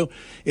studio.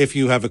 If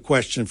you have a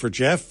question for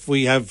Jeff,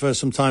 we have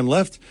some time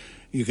left.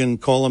 You can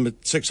call him at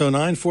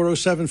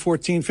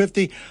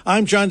 609-407-1450.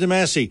 I'm John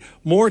DeMasi.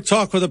 More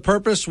Talk with a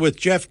Purpose with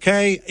Jeff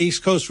Kay,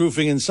 East Coast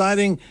Roofing and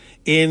Siding,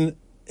 in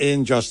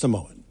just a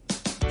moment.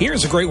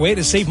 Here's a great way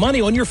to save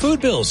money on your food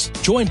bills.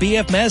 Join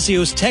BF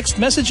Mazzio's text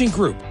messaging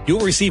group.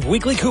 You'll receive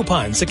weekly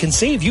coupons that can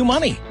save you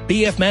money.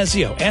 BF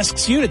Mazzio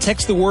asks you to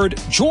text the word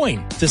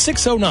JOIN to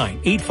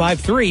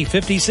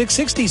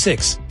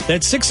 609-853-5666.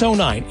 That's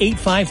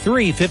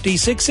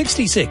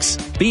 609-853-5666.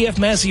 BF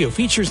Mazzio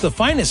features the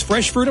finest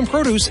fresh fruit and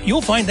produce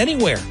you'll find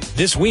anywhere.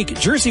 This week,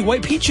 Jersey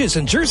white peaches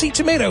and Jersey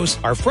tomatoes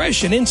are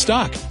fresh and in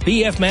stock.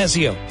 BF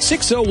Mazzio,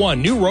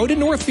 601 New Road in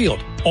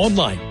Northfield.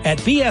 Online at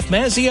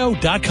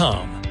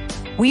bfmazzio.com.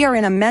 We are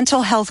in a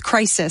mental health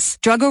crisis.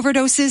 Drug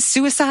overdoses,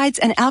 suicides,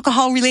 and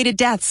alcohol-related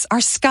deaths are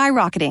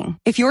skyrocketing.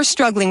 If you're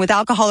struggling with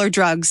alcohol or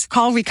drugs,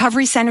 call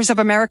Recovery Centers of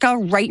America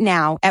right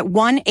now at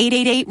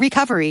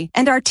 1-888-RECOVERY,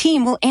 and our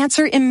team will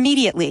answer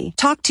immediately,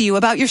 talk to you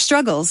about your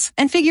struggles,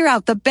 and figure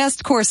out the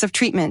best course of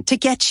treatment to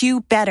get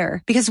you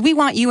better, because we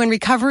want you in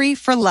recovery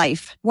for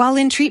life. While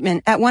in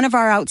treatment at one of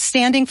our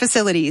outstanding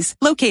facilities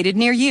located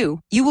near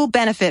you, you will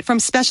benefit from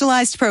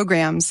specialized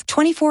programs,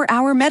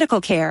 24-hour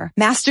medical care,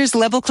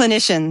 master's-level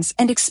clinicians,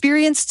 and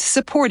experienced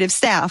supportive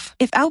staff.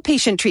 If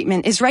outpatient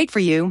treatment is right for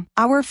you,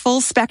 our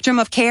full spectrum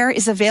of care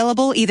is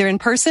available either in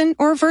person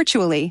or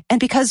virtually. And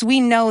because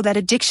we know that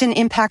addiction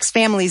impacts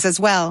families as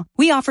well,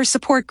 we offer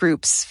support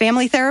groups,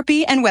 family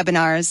therapy, and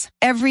webinars.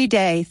 Every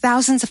day,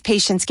 thousands of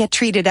patients get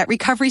treated at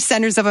Recovery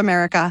Centers of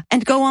America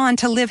and go on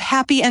to live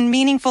happy and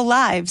meaningful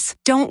lives.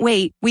 Don't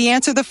wait. We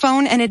answer the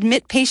phone and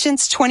admit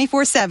patients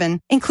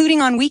 24/7,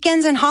 including on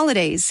weekends and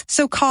holidays.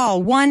 So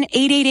call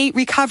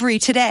 1-888-RECOVERY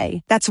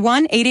today. That's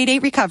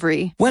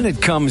 1-888-RECOVERY. When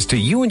it comes to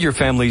you and your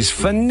family's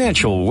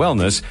financial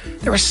wellness,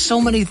 there are so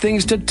many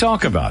things to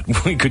talk about.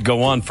 We could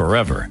go on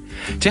forever.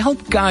 To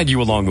help guide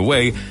you along the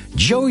way,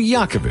 Joe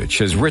Yakovich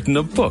has written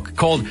a book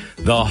called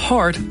The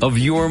Heart of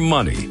Your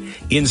Money,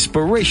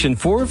 Inspiration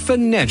for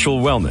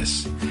Financial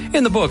Wellness.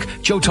 In the book,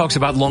 Joe talks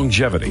about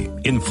longevity,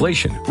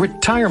 inflation,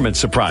 retirement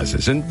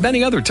surprises, and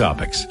many other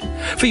topics.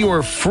 For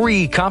your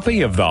free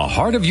copy of The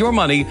Heart of Your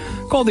Money,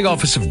 call the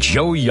office of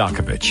Joe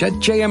Yakovich at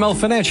JML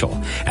Financial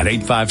at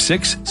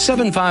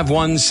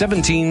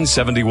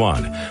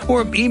 856-751-1771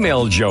 or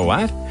email Joe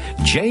at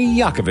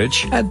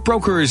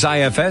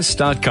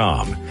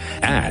jyakovich@brokersifs.com.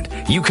 And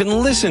you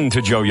can listen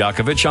to Joe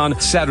Yakovich on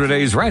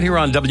Saturdays right here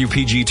on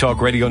WPG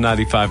Talk Radio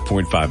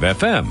 95.5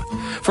 FM.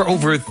 For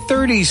over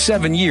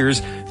 37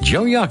 years,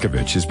 Joe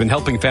Yakovich has been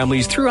helping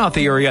families throughout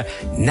the area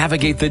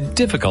navigate the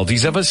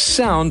difficulties of a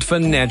sound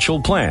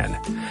financial plan.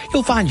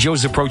 You'll find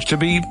Joe's approach to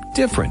be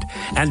different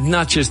and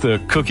not just the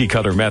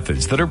cookie-cutter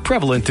methods that are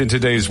prevalent in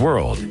today's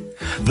world.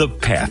 The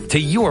path to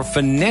your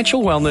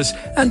financial wellness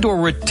and or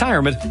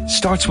retirement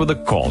starts with a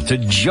call to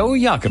Joe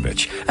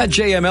Yakovich at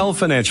JML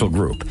Financial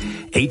Group.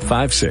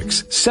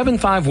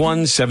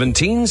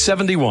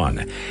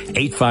 856-751-1771.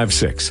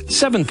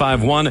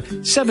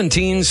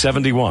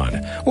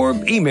 856-751-1771. Or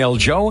email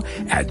Joe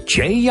at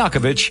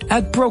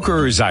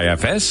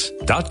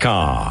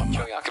jyakovich@brokersifs.com.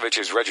 Joe Yakovich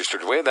is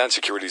registered with and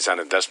securities and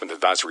investment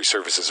advisory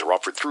services are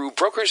offered through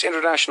Brokers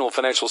International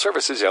Financial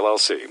Services,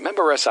 LLC.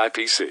 Member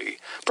SIPC.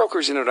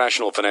 Brokers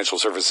International Financial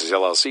Services,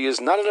 LLC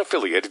is not an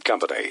affiliated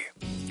company.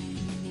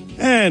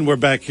 And we're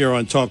back here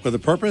on Talk with a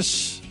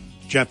Purpose.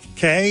 Jeff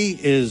Kay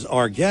is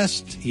our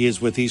guest. He is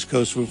with East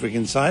Coast Roofing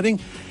and Siding.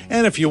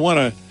 And if you want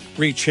to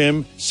reach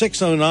him,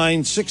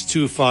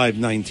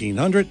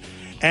 609-625-1900.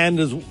 And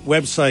his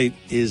website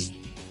is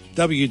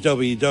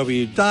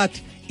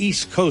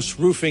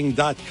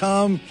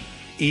www.eastcoastroofing.com.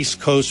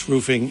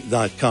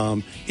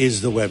 Eastcoastroofing.com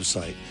is the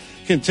website.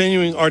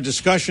 Continuing our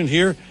discussion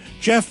here,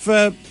 Jeff,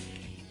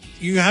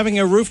 you having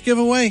a roof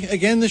giveaway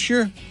again this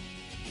year?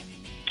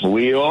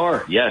 We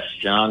are, yes,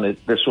 John.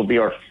 This will be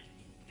I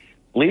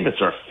believe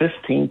it's our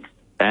 15th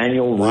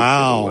annual roof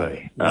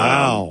giveaway.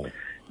 Wow.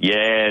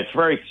 Yeah, it's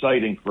very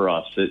exciting for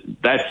us.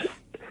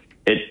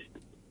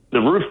 the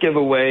roof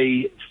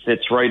giveaway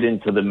fits right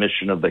into the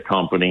mission of the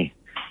company.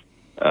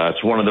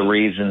 It's one of the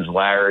reasons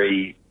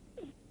Larry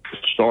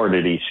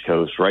started East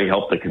Coast, right?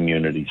 Help the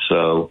community.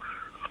 So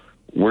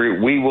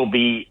we will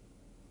be,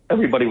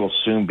 everybody will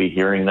soon be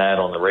hearing that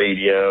on the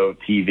radio,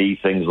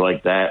 TV, things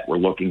like that. We're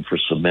looking for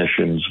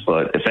submissions.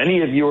 But if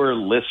any of your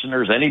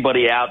listeners,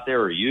 anybody out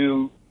there,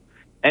 or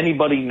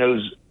anybody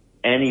knows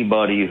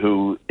anybody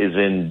who is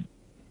in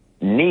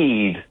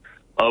need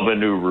of a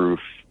new roof,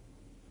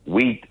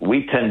 we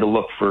tend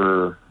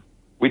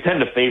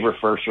to favor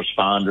first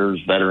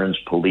responders, veterans,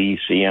 police,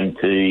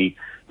 EMT,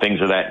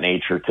 things of that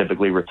nature,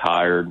 typically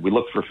retired. We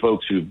look for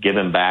folks who've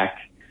given back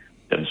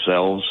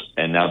themselves,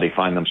 and now they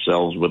find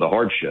themselves with a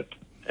hardship,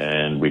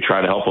 and we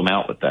try to help them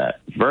out with that.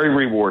 Very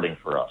rewarding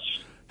for us.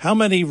 How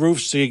many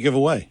roofs do you give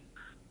away?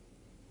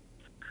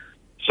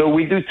 So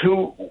we do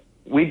two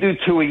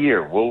a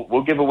year.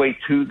 We'll give away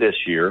 2 this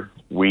year.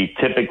 We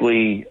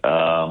typically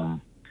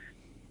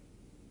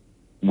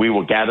we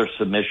will gather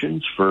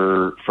submissions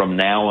from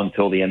now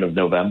until the end of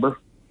November,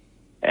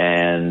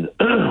 and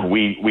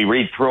we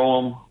read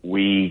through them.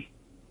 We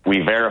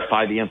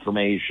verify the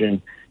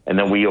information, and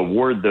then we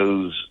award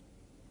those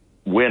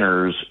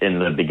winners in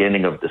the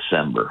beginning of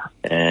December.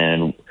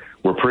 And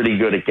we're pretty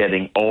good at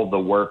getting all the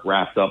work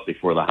wrapped up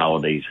before the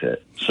holidays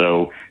hit.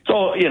 So it's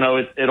all,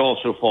 it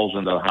also falls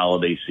into the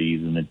holiday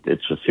season.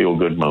 It's a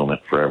feel-good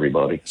moment for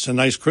everybody. It's a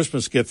nice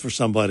Christmas gift for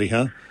somebody,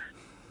 huh?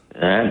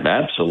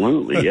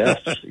 Absolutely, yes.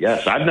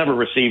 Yes, I've never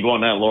received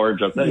one that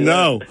large, I'll tell you.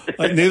 No,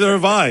 neither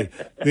have I.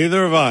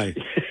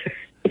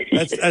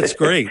 That's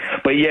great.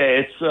 But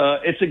yeah,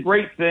 it's a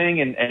great thing,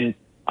 and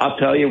I'll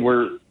tell you,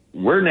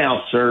 we're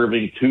now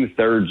serving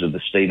 2/3 of the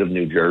state of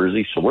New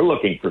Jersey, so we're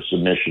looking for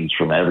submissions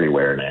from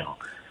everywhere now.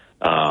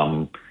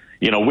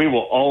 We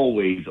will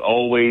always,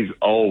 always,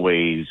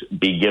 always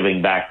be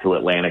giving back to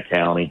Atlantic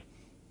County.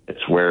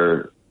 It's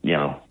where,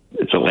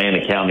 it's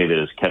Atlantic County that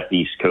has kept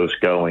East Coast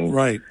going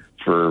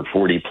for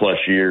 40 plus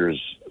years.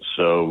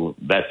 So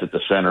that's at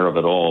the center of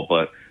it all.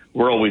 But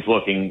we're always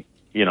looking,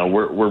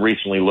 we're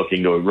recently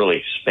looking to really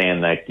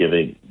expand that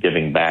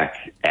giving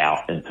back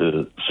out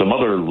into some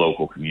other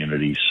local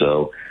communities.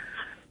 So,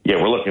 yeah,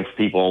 we're looking for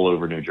people all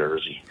over New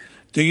Jersey.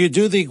 Do you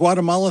do the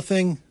Guatemala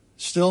thing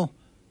still?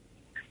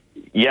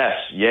 Yes.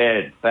 Yeah.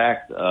 In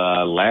fact,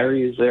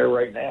 Larry is there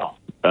right now.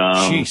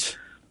 Jeez.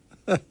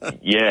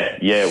 Yeah.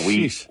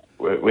 He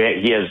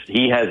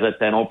has a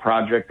dental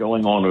project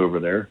going on over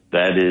there.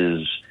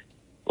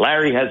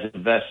 Larry has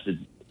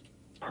invested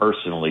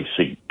personally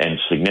and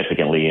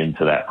significantly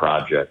into that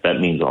project. That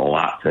means a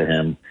lot to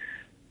him.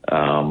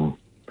 And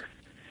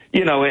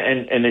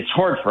it's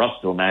hard for us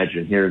to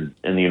imagine here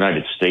in the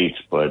United States,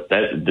 but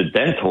the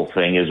dental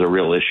thing is a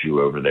real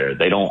issue over there.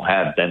 They don't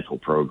have dental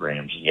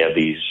programs. And you have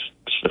these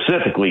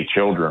specifically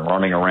children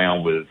running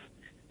around with,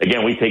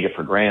 again, we take it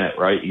for granted,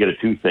 right? You get a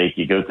toothache,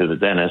 you go to the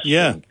dentist.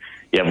 Yeah.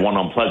 You have one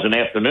unpleasant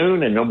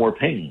afternoon and no more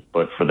pain.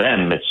 But for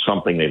them, it's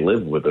something they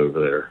live with over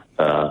there.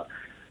 So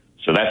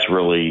that's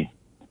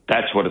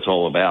what it's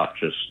all about.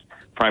 Just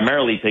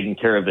primarily taking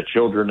care of the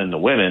children and the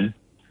women,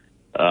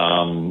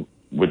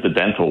 with the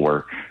dental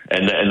work,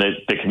 and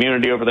the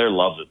community over there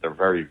loves it. They're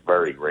very,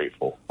 very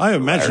grateful. I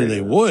imagine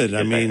they would.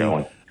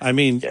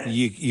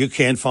 You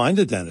can't find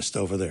a dentist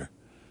over there.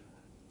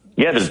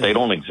 Yeah, they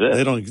don't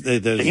exist.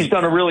 He's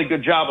done a really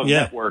good job of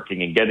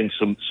networking and getting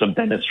some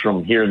dentists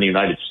from here in the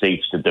United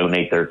States to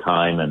donate their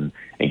time and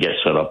get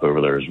set up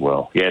over there as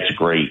well. Yeah, it's a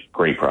great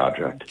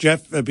project.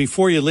 Jeff,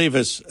 before you leave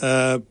us,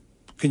 can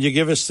you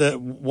give us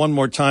one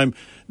more time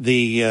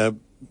the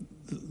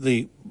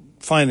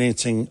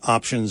financing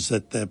options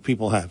that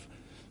people have?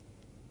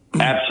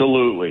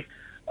 Absolutely.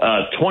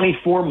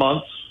 24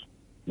 months,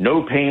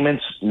 no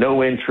payments,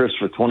 no interest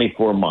for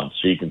 24 months.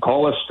 So you can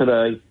call us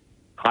today,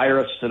 hire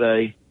us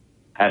today,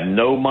 have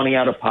no money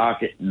out of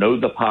pocket, no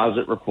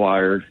deposit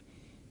required,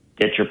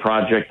 get your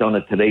project done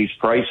at today's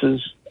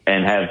prices,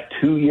 and have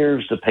 2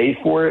 years to pay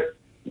for it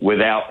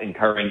without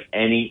incurring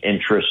any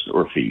interest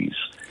or fees.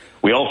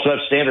 We also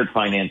have standard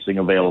financing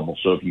available.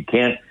 So if you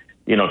can't,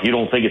 if you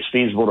don't think it's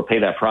feasible to pay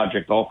that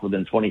project off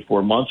within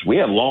 24 months, we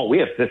have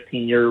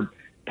 15-year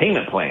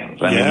payment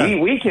plans. I mean,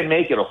 we can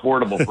make it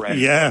affordable for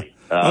everybody.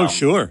 Yeah.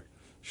 Sure.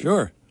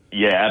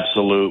 Yeah,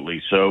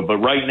 absolutely. So, but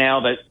right now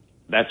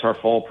that's our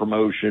fall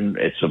promotion.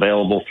 It's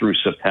available through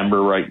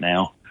September right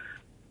now.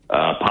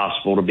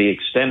 Possible to be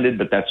extended,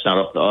 but that's not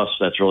up to us.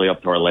 That's really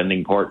up to our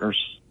lending partners.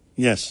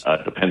 Yes.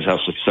 Depends how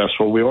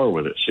successful we are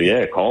with it. So,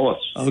 yeah, call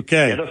us.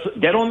 Okay.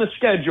 Get on the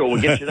schedule.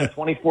 We'll get you that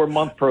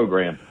 24-month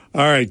program.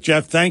 All right,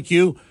 Jeff, thank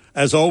you.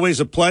 As always,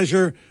 a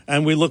pleasure,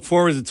 and we look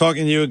forward to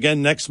talking to you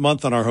again next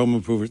month on our Home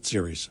Improvement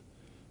series.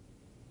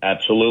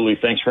 Absolutely.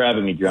 Thanks for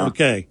having me, John.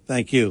 Okay,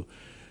 thank you.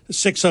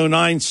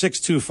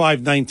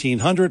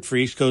 609-625-1900 for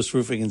East Coast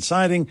Roofing and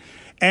Siding,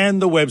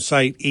 and the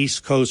website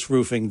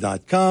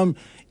eastcoastroofing.com,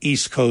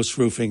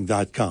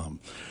 eastcoastroofing.com.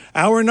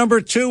 Hour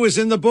number 2 is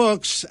in the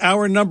books.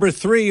 Hour number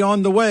 3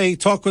 on the way.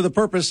 Talk with a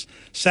Purpose,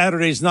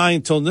 Saturdays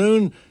 9 till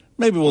noon.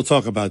 Maybe we'll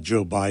talk about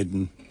Joe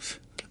Biden.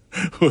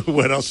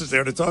 What else is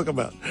there to talk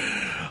about?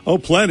 Oh,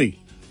 plenty.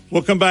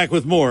 We'll come back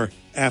with more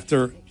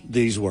after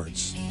these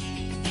words.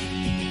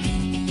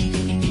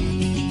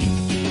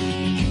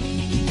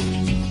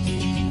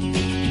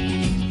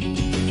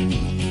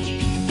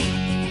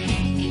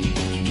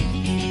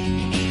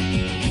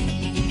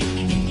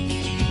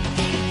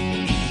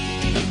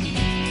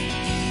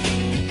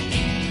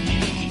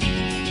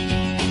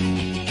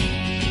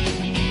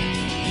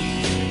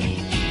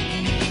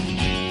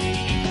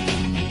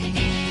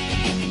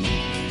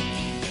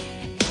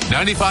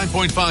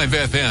 .5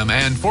 FM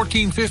and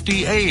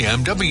 1450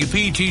 AM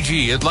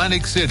WPGG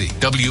Atlantic City,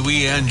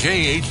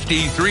 WENJ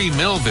HD3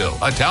 Millville,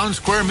 a Town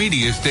Square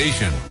Media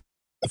station.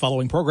 The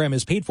following program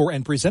is paid for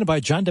and presented by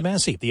John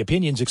DeMasi. The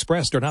opinions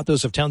expressed are not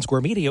those of Town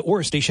Square Media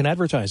or station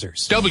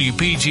advertisers.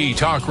 WPG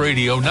Talk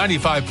Radio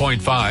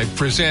 95.5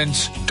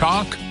 presents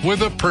Talk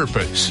with a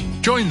Purpose.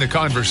 Join the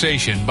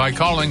conversation by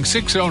calling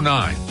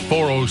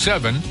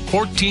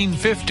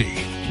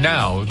 609-407-1450.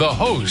 Now, the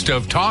host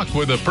of Talk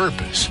with a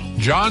Purpose,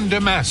 John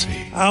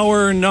DeMasi.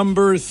 Our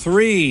number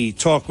 3,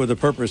 Talk with a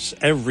Purpose,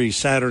 every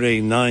Saturday,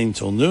 9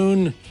 till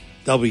noon.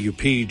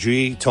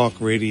 WPG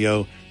Talk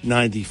Radio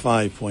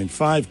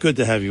 95.5. Good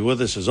to have you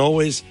with us as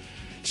always.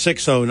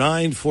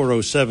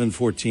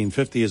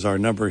 609-407-1450 is our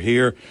number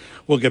here.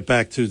 We'll get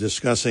back to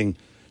discussing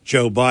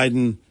Joe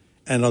Biden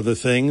and other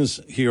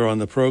things here on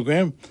the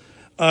program.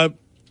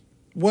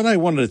 What I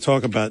wanted to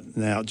talk about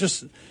now,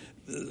 just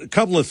a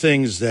couple of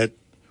things that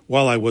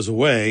while I was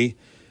away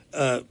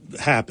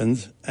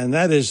happened, and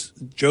that is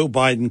Joe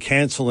Biden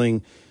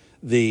canceling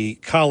the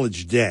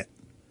college debt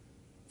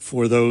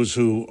for those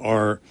who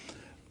are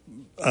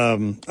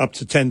up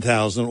to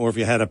 $10,000, or if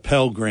you had a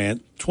Pell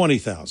Grant,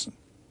 $20,000.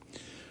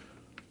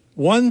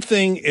 One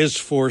thing is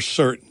for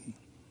certain: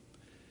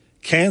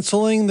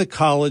 canceling the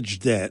college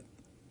debt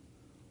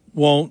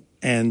won't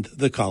end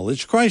the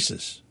college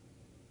crisis.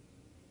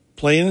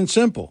 Plain and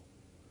simple.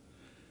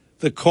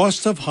 The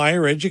cost of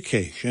higher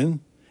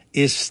education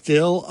is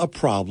still a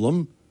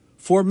problem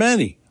for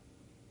many.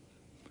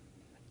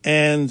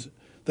 And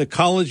the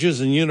colleges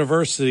and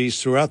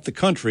universities throughout the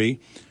country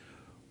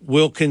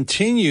will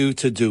continue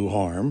to do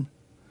harm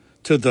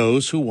to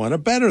those who want to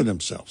better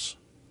themselves.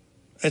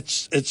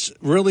 It's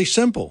really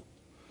simple.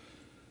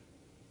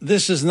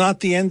 This is not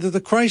the end of the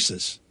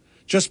crisis.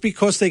 Just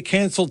because they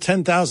canceled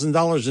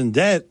 $10,000 in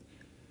debt,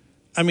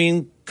 I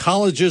mean,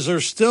 colleges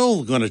are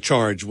still going to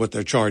charge what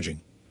they're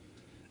charging.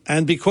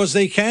 And because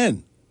they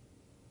can.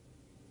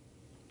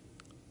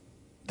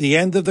 The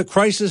end of the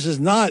crisis is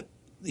not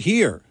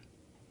here.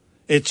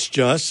 It's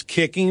just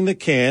kicking the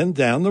can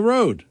down the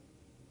road.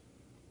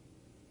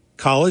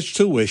 College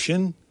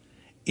tuition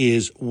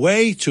is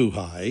way too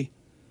high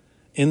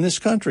in this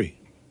country.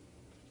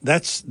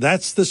 That's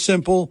the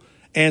simple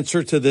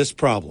answer to this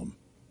problem.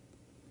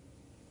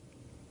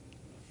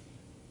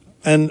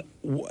 And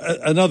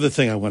another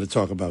thing I want to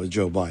talk about with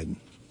Joe Biden,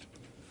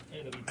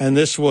 and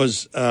this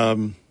was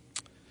a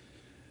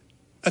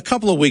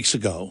couple of weeks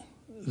ago.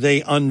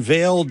 They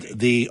unveiled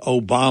the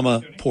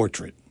Obama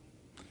portrait.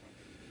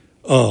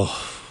 Oh,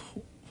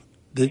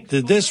 did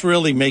this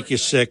really make you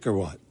sick or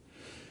what?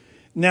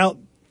 Now,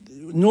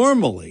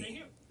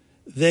 normally,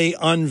 they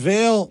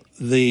unveil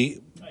the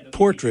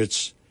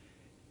portraits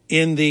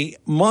in the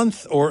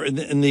month or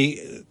in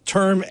the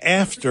term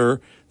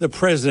after the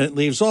president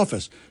leaves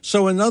office.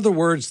 So, in other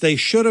words, they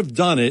should have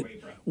done it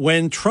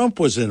when Trump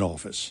was in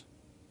office.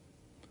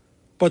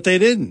 But they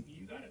didn't.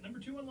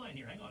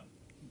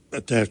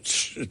 But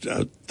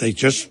they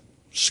just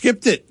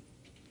skipped it.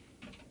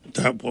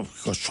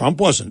 Because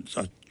Trump wasn't.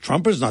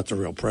 Trump is not the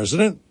real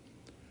president.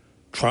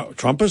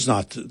 Trump is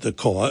not the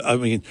cause. I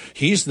mean,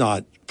 he's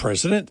not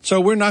president, so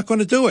we're not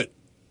going to do it.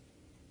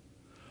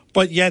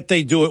 But yet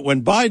they do it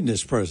when Biden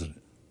is president.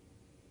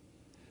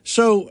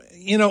 So,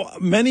 you know,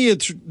 many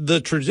of the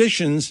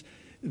traditions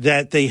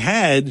that they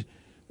had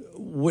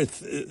with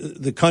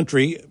the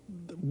country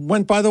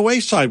went by the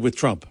wayside with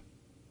Trump.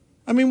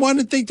 I mean, why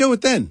didn't they do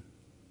it then?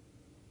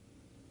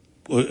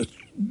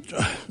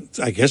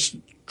 I guess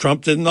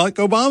Trump didn't like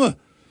Obama,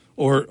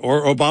 or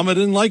Obama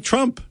didn't like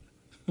Trump.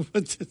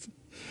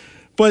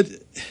 But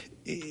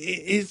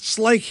it's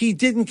like he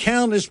didn't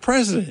count as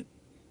president.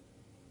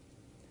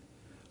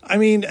 I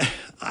mean,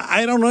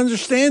 I don't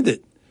understand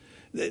it.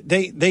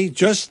 They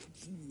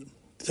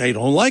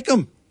don't like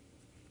him.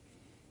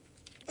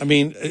 I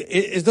mean,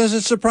 does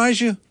it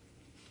surprise you?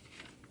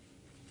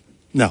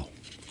 No,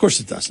 of course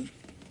it doesn't.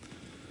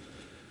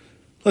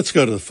 Let's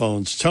go to the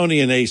phones. Tony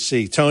and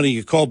AC. Tony,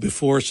 you called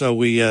before, so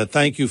we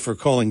thank you for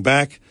calling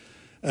back.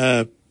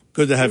 Good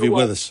to have you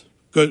with us.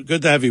 Good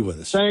to have you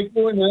with us. Thank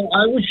you. And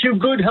I wish you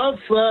good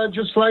health,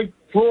 just like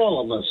for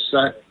all of us.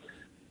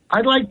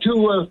 I'd like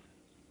to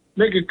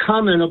make a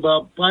comment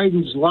about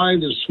Biden's lie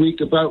this week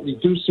about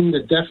reducing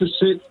the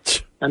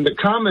deficit. And the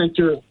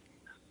commenter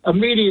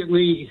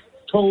immediately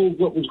told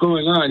what was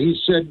going on. He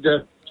said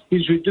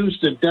he's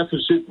reduced the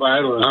deficit by,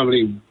 I don't know how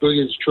many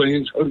billions,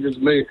 trillions, hundreds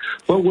of millions.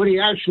 But what he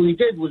actually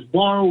did was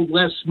borrow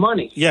less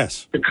money.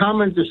 Yes. The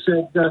commenter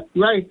said,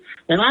 right.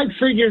 And I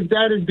figured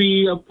that'd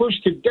be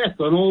pushed to death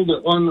on all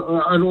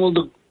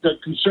the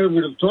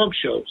conservative talk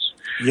shows.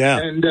 Yeah.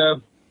 And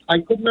I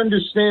couldn't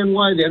understand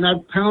why they're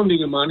not pounding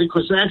them on it,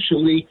 because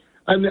actually,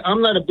 I'm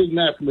not a big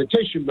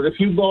mathematician, but if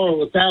you borrow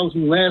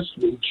 1,000 last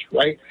week,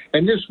 right,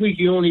 and this week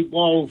you only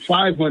borrow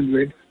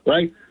 500,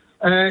 right,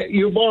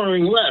 you're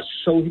borrowing less.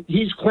 So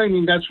he's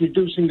claiming that's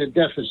reducing the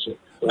deficit,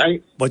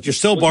 right? But you're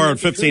still borrowing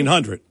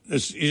 1,500.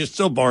 You're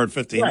still borrowing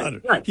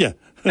 1,500. Right. Yeah.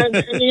 And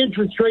the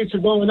interest rates are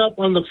going up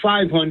on the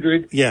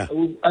 500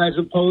 as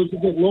opposed to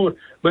get lower.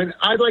 But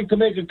I'd like to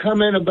make a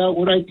comment about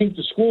what I think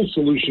the school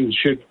solution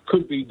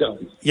could be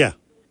done. Yeah.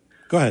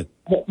 Go ahead.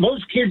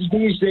 Most kids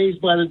these days,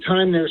 by the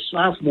time they're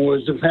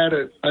sophomores, have had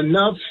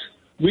enough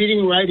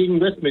reading,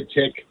 writing,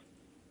 arithmetic.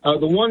 The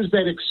ones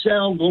that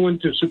excel go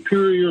into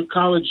superior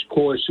college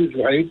courses,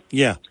 right?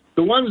 Yeah.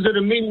 The ones that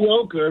are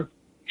mediocre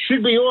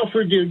should be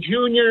offered their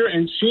junior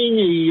and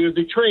senior year,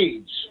 the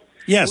trades.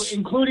 Yes.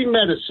 Including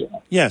medicine.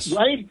 Yes.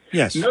 Right?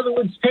 Yes. In other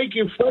words, take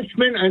your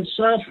freshman and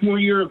sophomore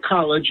year of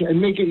college and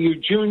make it your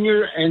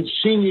junior and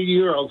senior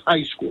year of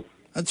high school.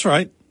 That's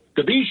right.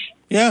 Gabish?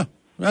 Yeah.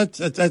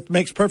 That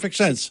makes perfect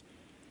sense.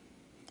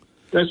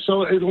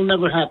 So it'll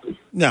never happen.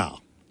 No.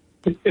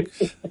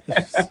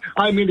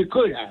 I mean, it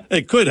could happen.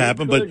 It could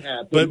happen,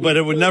 but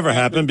it would never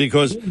happen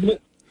because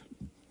it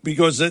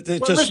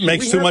just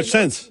makes too much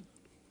sense.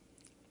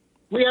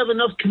 We have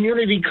enough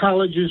community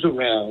colleges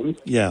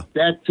around. Yeah.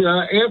 That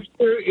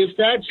if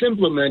that's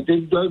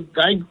implemented,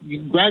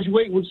 you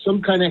graduate with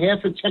some kind of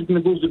half a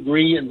technical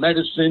degree in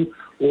medicine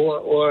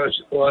or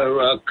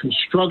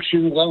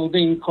construction,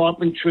 welding,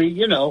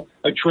 carpentry,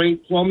 a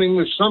trade, plumbing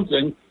or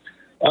something,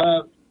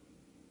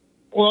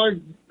 or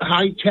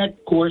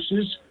high-tech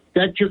courses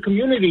that your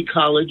community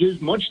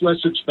colleges, much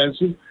less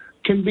expensive,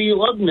 can be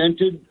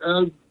augmented,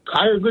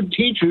 hire good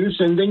teachers,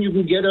 and then you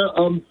can get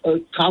a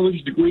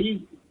college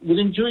degree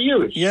within 2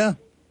 years. Yeah.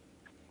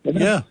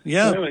 Yeah.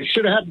 Anyway,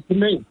 should have happened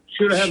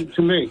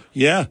to me.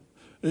 Yeah.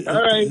 All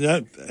right.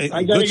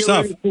 I got to get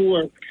ready for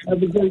work.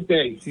 Have a great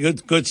day.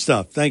 Good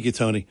stuff. Thank you,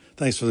 Tony.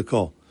 Thanks for the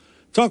call.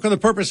 Talk on the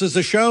Purpose is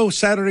the show.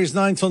 Saturdays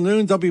 9 till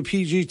noon.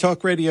 WPG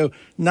Talk Radio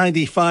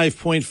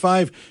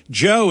 95.5.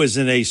 Joe is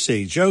in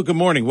AC. Joe, good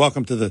morning.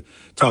 Welcome to the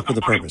Talk with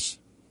the Purpose.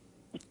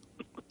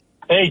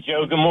 Hey,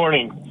 Joe. Good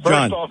morning.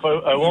 First off,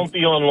 I won't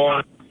be on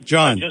long.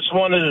 John. I just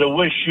wanted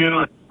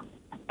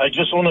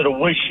to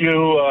wish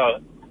you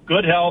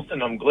good health,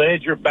 and I'm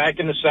glad you're back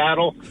in the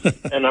saddle,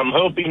 and I'm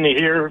hoping to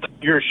hear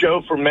your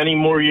show for many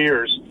more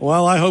years.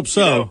 Well, I hope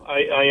so.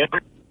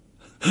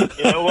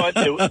 You know what?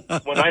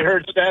 When I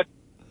heard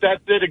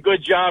that did a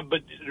good job,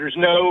 but there's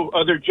no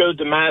other Joe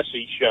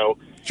DeMasi show.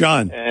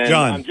 John.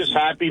 I'm just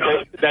happy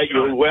that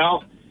you're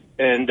well,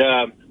 and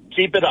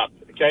keep it up.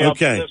 Okay. I'll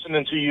be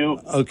listening to you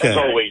as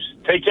always.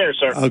 Take care,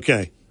 sir.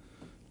 Okay.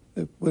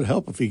 It would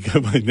help if he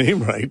got my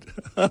name right.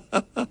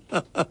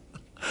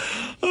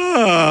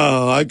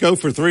 Oh, I go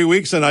for 3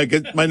 weeks and I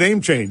get my name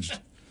changed.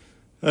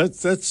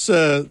 That's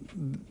well,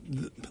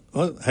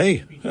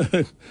 hey,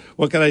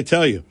 what can I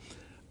tell you?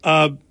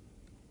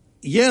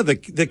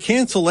 The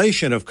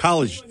cancellation of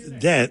college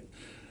debt,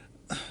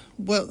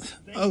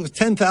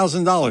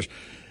 $10,000.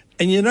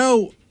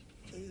 And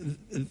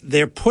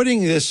they're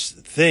putting this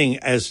thing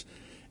as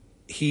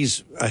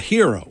he's a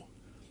hero.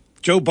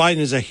 Joe Biden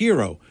is a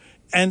hero.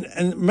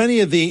 And many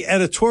of the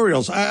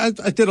editorials, I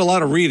did a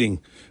lot of reading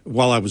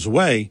while I was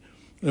away,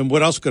 and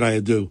what else could I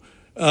do?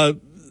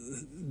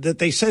 That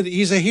they said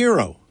he's a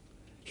hero.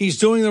 He's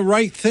doing the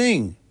right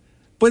thing.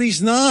 But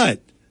he's not.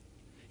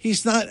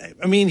 He's not.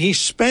 I mean, he's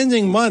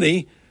spending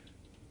money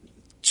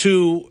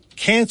to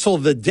cancel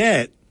the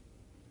debt.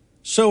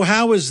 So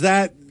how is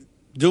that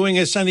doing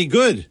us any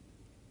good?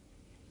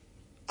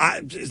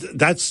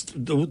 That's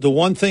the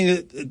one thing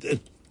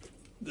that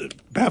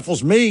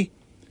baffles me.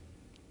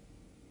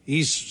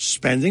 He's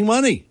spending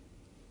money.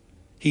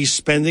 He's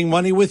spending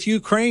money with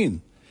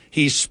Ukraine.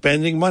 He's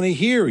spending money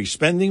here. He's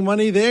spending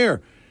money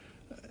there.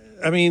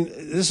 I mean,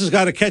 this has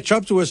got to catch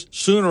up to us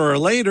sooner or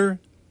later.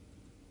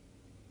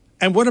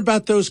 And what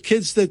about those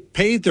kids that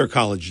paid their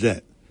college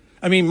debt?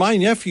 I mean, my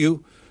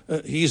nephew,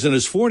 he's in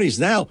his 40s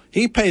now.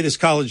 He paid his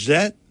college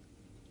debt.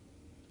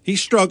 He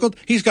struggled.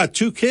 He's got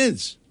 2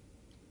 kids.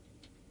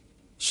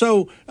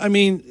 So, I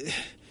mean,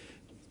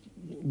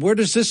 where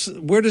does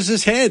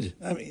this head?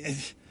 I mean,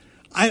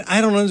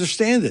 I don't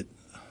understand it.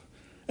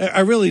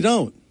 I really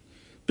don't.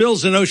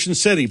 Bill's in Ocean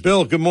City.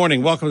 Bill, good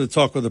morning. Welcome to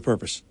Talk with a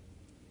Purpose.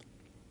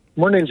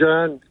 Morning,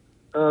 John.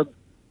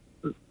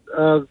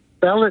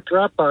 Ballot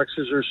drop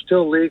boxes are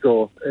still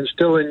legal and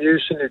still in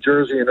use in New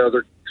Jersey and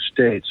other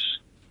states,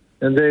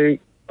 and they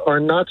are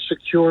not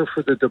secure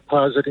for the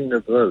depositing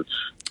of votes.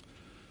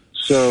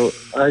 So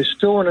I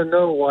still want to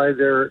know why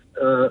they're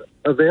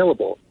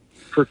available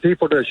for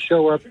people to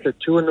show up at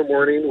 2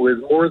 a.m. with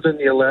more than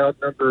the allowed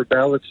number of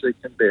ballots they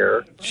can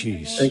bear.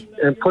 Jeez.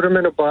 And put them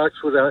in a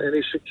box without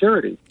any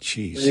security.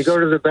 Jeez. When you go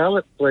to the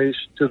ballot place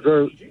to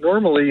vote,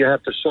 normally you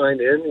have to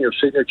sign in. Your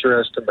signature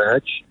has to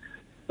match.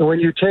 And when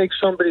you take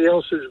somebody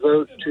else's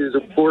vote to the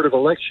Board of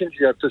Elections,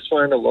 you have to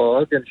sign a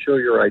log and show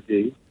your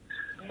ID.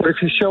 But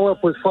if you show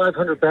up with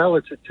 500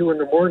 ballots at 2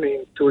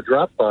 a.m. to a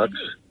drop box,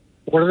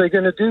 what are they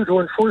going to do to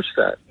enforce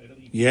that?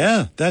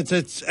 Yeah,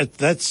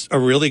 that's a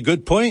really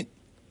good point.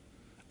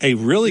 A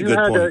really good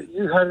point.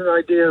 You had an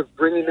idea of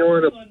bringing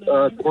on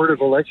a Board of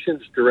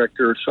Elections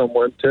director or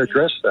someone to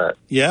address that.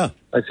 Yeah.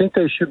 I think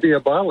they should be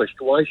abolished.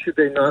 Why should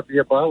they not be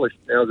abolished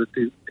now that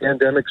the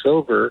pandemic's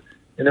over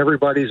and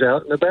everybody's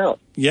out and about?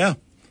 Yeah,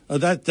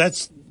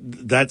 that's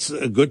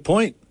a good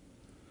point.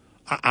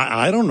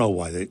 I don't know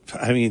why they.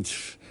 I mean,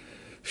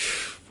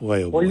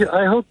 boy, oh boy. Well,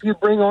 I hope you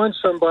bring on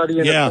somebody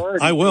in Yeah, the party.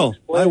 I will.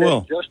 I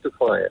will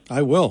justify it.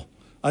 I will.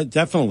 I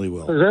definitely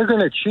will. Because they're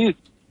going to cheat.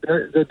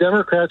 The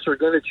Democrats are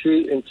going to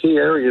cheat in key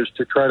areas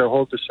to try to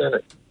hold the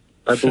Senate.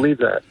 I believe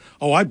that.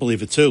 Oh, I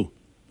believe it too.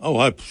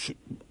 Oh,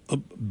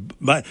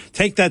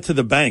 take that to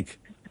the bank,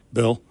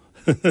 Bill.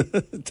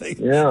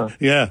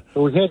 Yeah.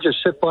 So we can't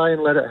just sit by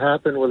and let it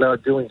happen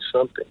without doing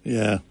something.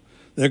 Yeah,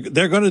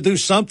 they're going to do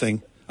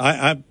something.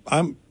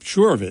 I'm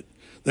sure of it.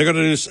 They're going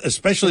to do,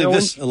 especially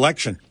this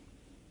election.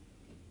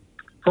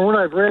 From what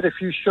I've read, if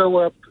you show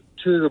up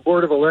to the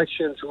Board of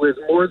Elections with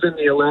more than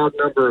the allowed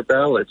number of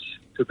ballots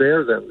to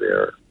bear them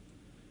there,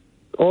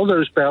 all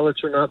those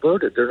ballots are not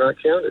voted. They're not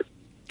counted.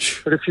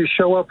 But if you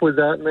show up with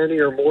that many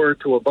or more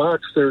to a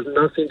box, there's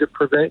nothing to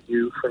prevent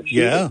you from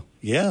cheating.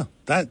 Yeah.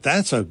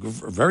 That's a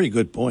very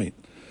good point.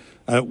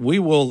 We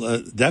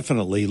will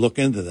definitely look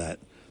into that.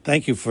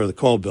 Thank you for the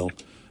call, Bill.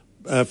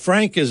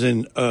 Frank is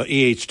in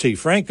EHT.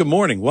 Frank, good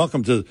morning.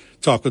 Welcome to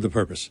Talk with a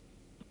Purpose.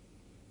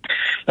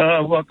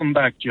 Welcome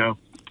back, Joe.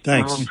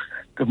 Thanks.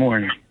 Good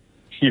morning.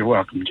 You're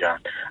welcome, John.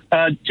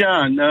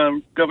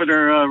 John,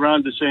 Governor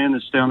Ron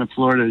DeSantis down in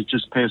Florida has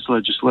just passed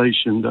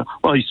legislation.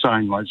 He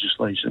signed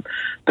legislation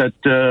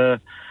that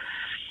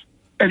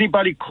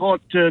anybody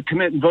caught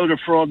committing voter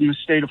fraud in the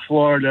state of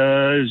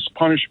Florida is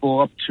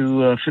punishable up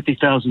to a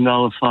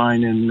 $50,000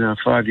 fine and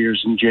 5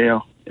 years in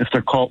jail if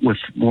they're caught with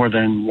more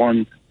than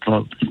one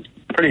vote.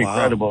 Pretty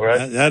incredible,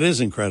 right? That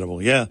is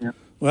incredible. Yeah.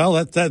 Well,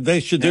 that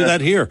they should do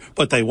that here,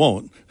 but they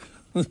won't.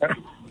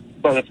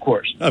 Well, of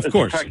course. Of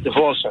course. It's effective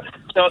also.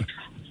 Now,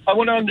 I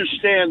want to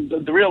understand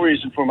the real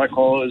reason for my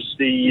call is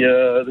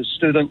the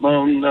student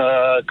loan,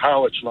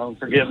 college loan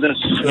forgiveness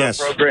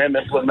program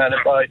implemented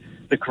by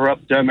the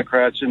corrupt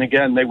Democrats. And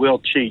again, they will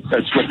cheat.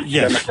 That's what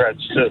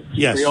Democrats do.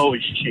 Yes. They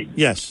always cheat.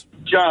 Yes.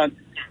 John,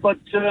 but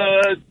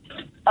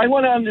I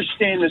want to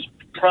understand this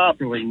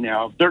properly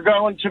now. They're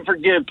going to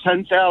forgive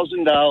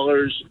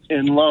 $10,000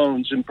 in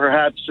loans and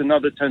perhaps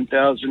another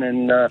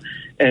 $10,000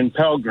 in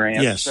Pell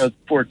Grants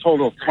for a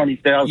total of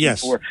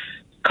 $20,000 for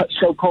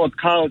so-called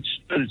college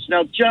students.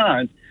 Now,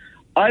 John,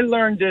 I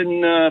learned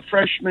in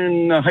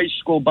freshman high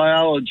school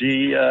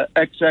biology,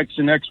 XX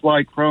and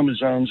XY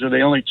chromosomes are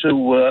the only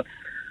two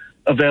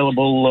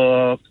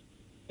available,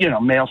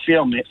 male,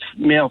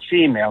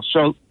 female.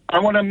 So I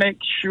want to make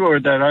sure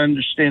that I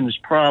understand this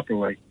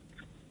properly.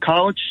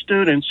 College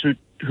students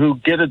who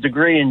get a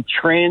degree in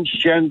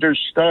transgender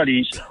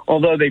studies,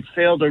 although they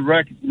fail to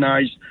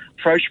recognize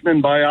freshman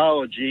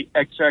biology,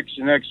 XX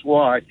and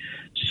XY,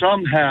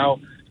 somehow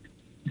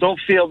don't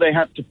feel they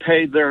have to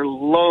pay their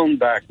loan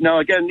back. Now,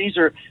 again, these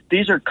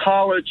are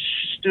college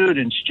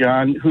students,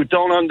 John, who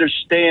don't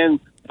understand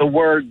the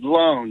word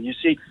loan. You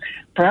see,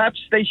 perhaps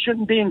they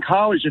shouldn't be in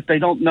college if they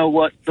don't know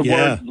what the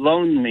word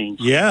loan means.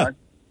 Yeah.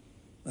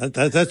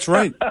 That's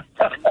right.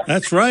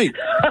 That's right.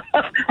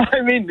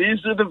 I mean,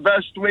 these are the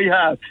best we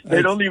have.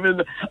 They don't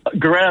even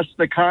grasp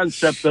the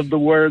concept of the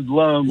word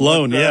loan.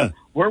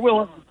 We're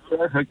willing.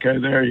 Okay,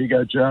 there you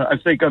go, John. I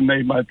think I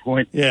made my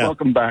point. Yeah.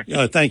 Welcome back.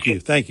 Thank you.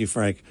 Thank you,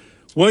 Frank.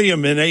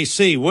 William in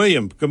AC.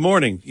 William, good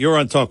morning. You're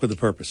on Talk with a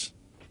Purpose.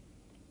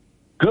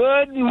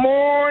 Good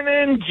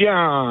morning,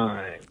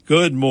 John.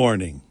 Good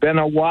morning. Been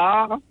a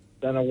while.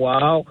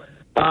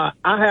 I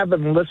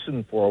haven't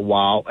listened for a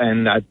while,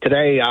 and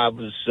today I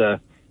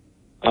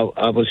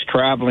was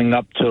traveling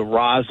up to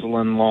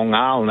Roslyn, Long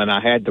Island, and I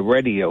had the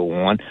radio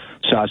on.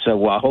 So I said,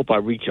 well, I hope I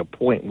reach a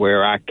point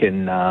where I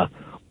can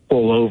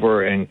pull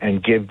over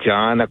and give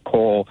John a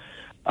call.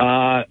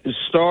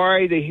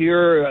 Sorry to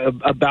hear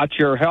about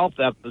your health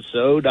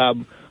episode.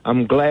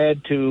 I'm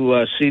glad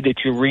to see that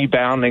you're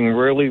rebounding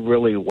really,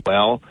 really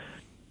well.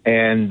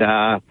 And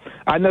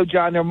I know,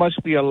 John, there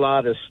must be a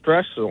lot of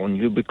stress on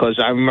you because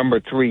I remember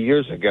 3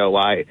 years ago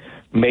I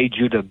made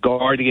you the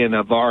guardian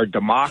of our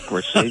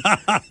democracy.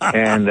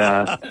 And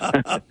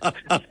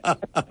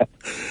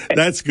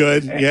that's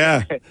good.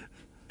 Yeah.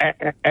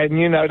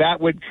 And that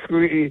would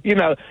create,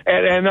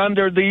 and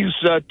under these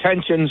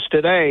tensions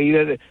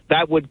today,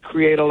 that would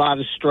create a lot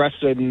of stress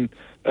in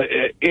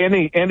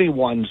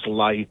anyone's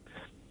life.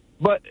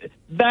 But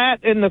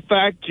that and the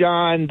fact,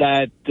 John,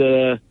 that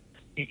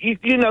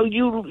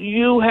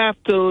you have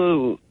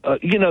to,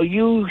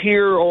 you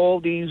hear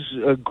all these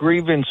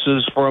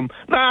grievances from.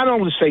 No, I don't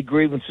want to say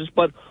grievances,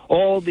 but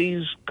all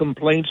these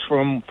complaints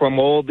from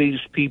all these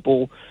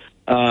people.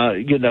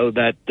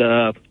 That.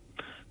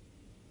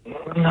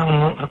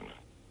 No,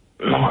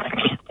 I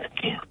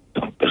can't.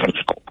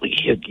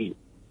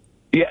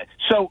 Yeah,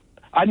 so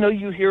I know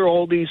you hear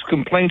all these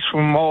complaints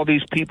from all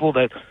these people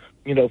that,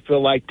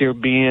 feel like they're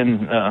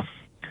being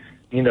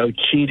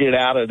cheated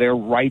out of their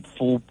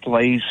rightful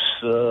place.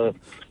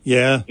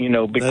 Yeah,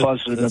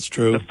 because that's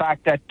true. The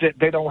fact that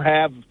they don't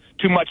have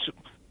too much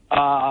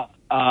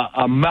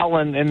a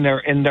melon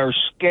in their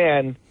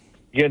skin.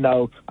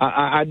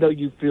 I know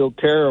you feel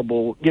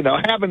terrible.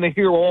 Having to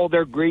hear all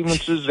their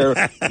grievances, their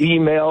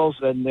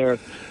emails, and their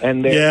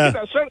and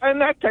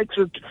that takes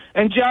it.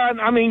 And John,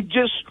 I'm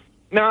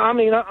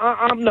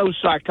no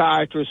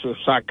psychiatrist or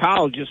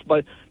psychologist,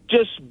 but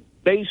just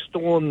based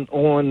on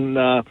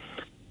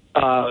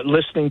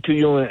listening to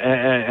you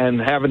and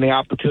having the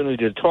opportunity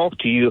to talk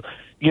to you,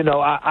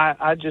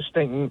 I just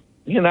think,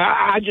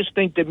 I just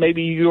think that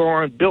maybe you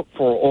aren't built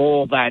for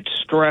all that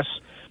stress.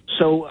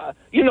 So,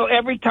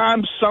 every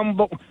time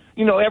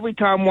every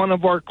time one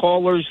of our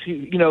callers,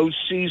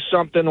 sees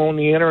something on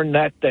the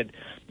internet that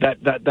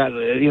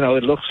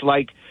it looks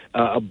like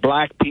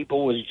black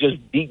people was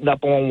just beating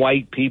up on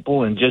white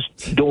people and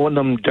just doing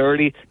them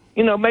dirty.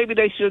 Maybe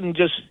they shouldn't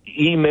just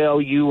email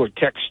you or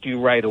text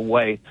you right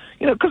away,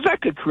 because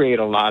that could create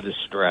a lot of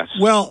stress.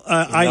 Well,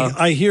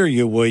 I hear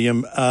you,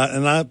 William,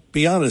 and I'll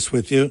be honest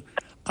with you.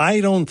 I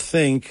don't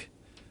think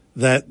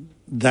that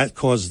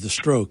caused the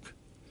stroke.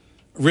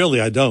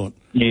 Really, I don't.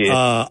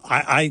 Yeah.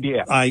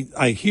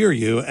 I hear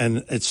you,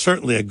 and it's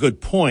certainly a good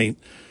point,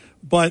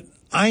 but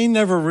I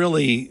never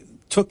really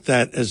took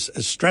that as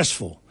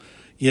stressful.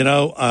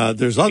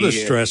 There's other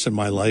stress in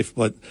my life,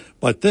 but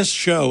this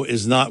show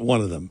is not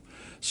one of them.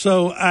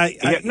 So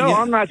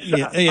I'm not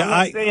saying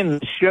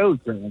the show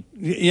thing.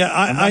 Yeah,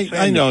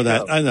 I know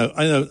that.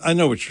 I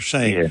know what you're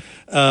saying.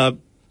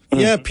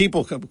 Yeah.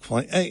 People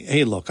complain.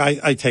 Hey, look,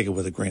 I take it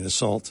with a grain of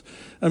salt.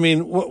 I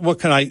mean, what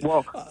can I?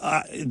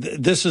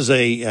 This is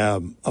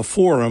a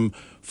forum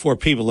for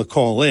people to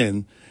call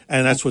in,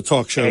 and that's what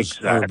talk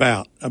shows are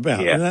about.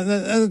 Yeah.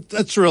 And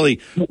that's really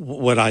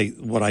what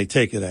I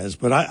take it as.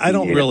 But I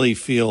don't really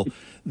feel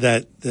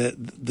that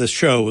the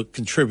show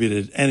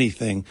contributed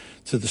anything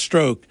to the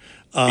stroke.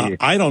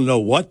 I don't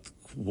know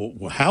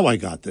how I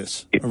got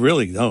this. I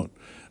really don't.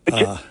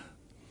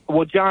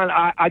 Well, John,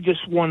 I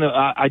just want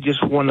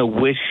to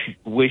wish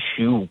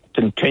you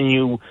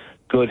continue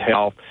good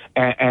health.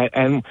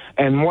 And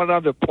one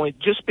other point,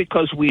 just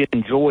because we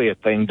enjoy a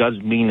thing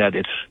doesn't mean that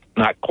it's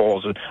not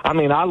causing. I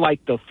mean, I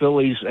like the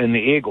Phillies and the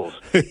Eagles.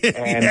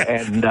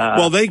 And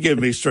well, they give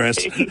me stress.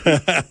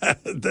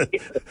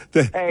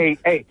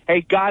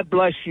 Hey, God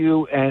bless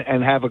you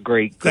and have a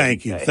great day.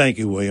 Thank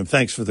you, William.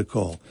 Thanks for the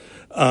call.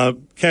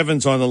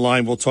 Kevin's on the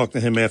line. We'll talk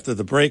to him after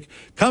the break.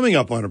 Coming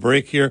up on a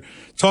break here,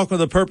 Talk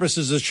with a Purpose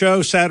is a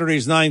show,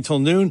 Saturdays 9 till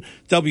noon,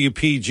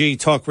 WPG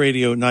Talk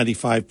Radio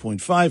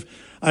 95.5.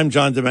 I'm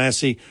John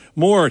DeMasi.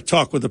 More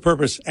Talk with a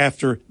Purpose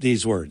after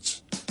these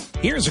words.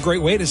 Here's a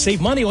great way to save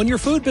money on your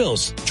food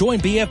bills. Join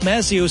BF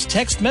Mazzio's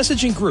text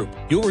messaging group.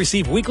 You'll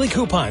receive weekly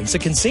coupons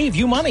that can save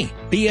you money.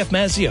 BF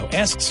Mazzio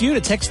asks you to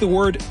text the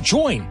word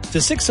JOIN to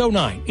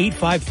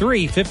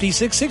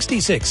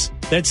 609-853-5666.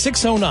 That's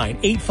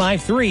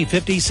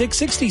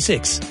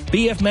 609-853-5666.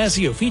 BF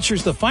Mazzio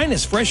features the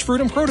finest fresh fruit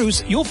and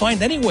produce you'll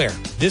find anywhere.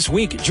 This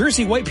week,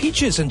 Jersey white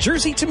peaches and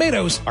Jersey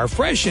tomatoes are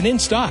fresh and in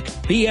stock.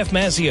 BF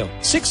Mazzio,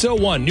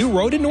 601 New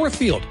Road in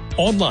Northfield.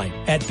 Online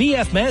at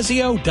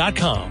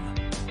bfmazzio.com.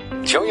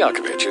 Joe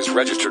Yakovich is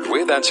registered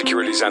with and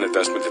securities and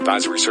investment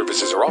advisory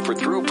services are offered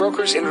through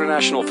Brokers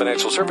International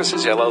Financial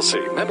Services,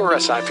 LLC, member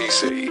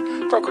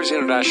SIPC. Brokers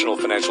International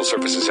Financial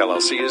Services,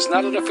 LLC is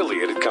not an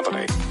affiliated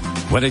company.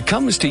 When it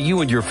comes to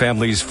you and your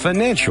family's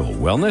financial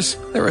wellness,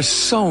 there are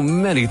so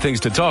many things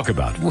to talk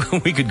about.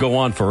 We could go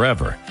on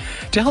forever.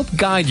 To help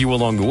guide you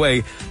along the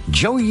way,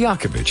 Joe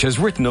Yakovich has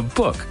written a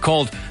book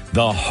called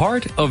The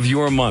Heart of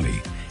Your Money,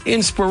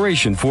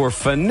 Inspiration for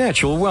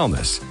Financial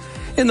Wellness.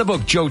 In the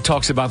book, Joe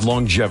talks about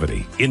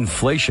longevity,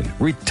 inflation,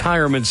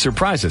 retirement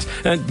surprises,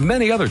 and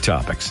many other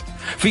topics.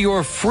 For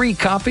your free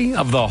copy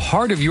of The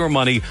Heart of Your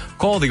Money,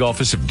 call the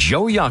office of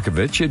Joe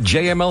Yakovich at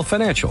JML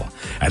Financial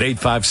at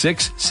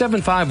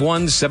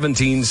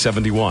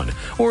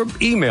 856-751-1771 or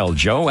email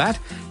Joe at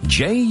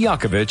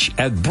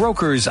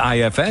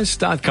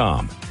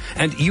jyakovich@brokersifs.com.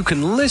 And you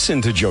can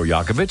listen to Joe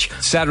Yakovich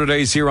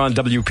Saturdays here on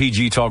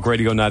WPG Talk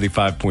Radio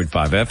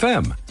 95.5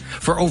 FM.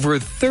 For over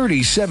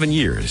 37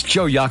 years,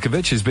 Joe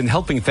Yakovich has been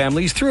helping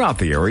families throughout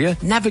the area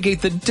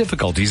navigate the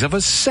difficulties of a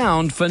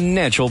sound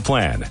financial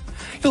plan.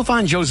 You'll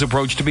find Joe's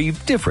approach to be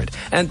different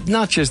and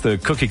not just the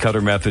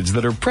cookie-cutter methods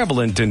that are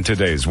prevalent in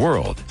today's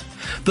world.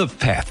 The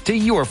path to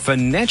your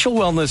financial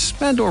wellness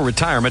and or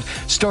retirement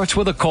starts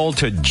with a call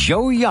to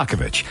Joe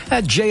Yakovich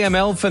at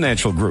JML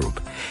Financial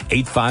Group.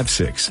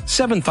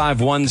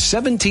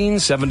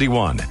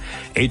 856-751-1771.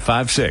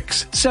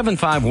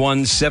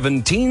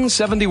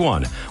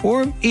 856-751-1771.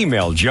 Or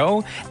email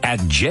Joe at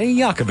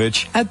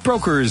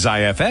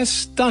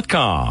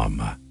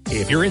jyakovich@brokersifs.com.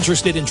 If you're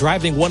interested in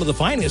driving one of the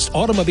finest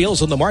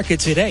automobiles on the market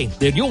today,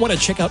 then you'll want to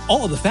check out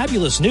all of the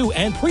fabulous new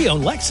and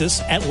pre-owned Lexus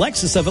at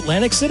Lexus of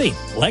Atlantic City.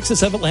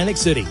 Lexus of Atlantic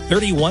City,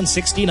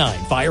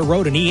 3169 Fire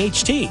Road in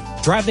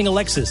EHT. Driving a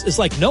Lexus is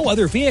like no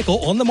other vehicle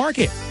on the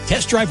market.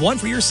 Test drive one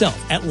for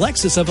yourself at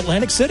Lexus of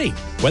Atlantic City.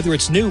 Whether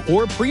it's new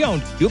or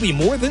pre-owned, you'll be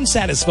more than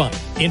satisfied.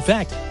 In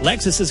fact,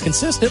 Lexus is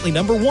consistently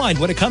 #1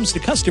 when it comes to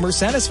customer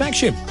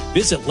satisfaction.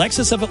 Visit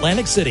Lexus of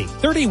Atlantic City,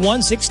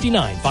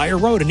 3169 Fire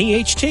Road in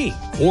EHT.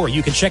 Or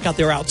you can check out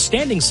their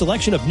outstanding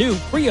selection of new,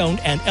 pre-owned,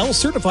 and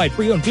L-certified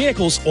pre-owned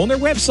vehicles on their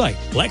website,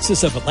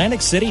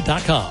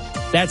 LexusOfAtlanticCity.com.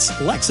 That's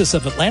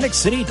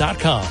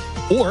LexusOfAtlanticCity.com.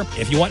 Or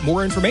if you want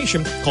more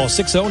information, call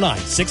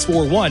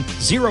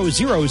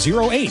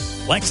 609-641-0008.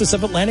 Lexus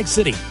of Atlantic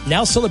City,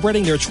 now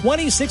celebrating their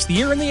 26th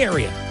year in the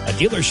area. A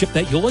dealership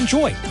that you'll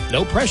enjoy.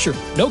 No pressure,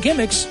 no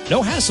gimmicks,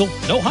 no hassle,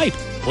 no hype.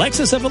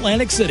 Lexus of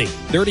Atlantic City,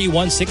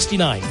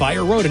 3169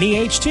 Fire Road in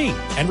EHT.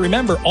 And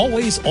remember,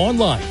 always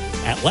online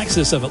at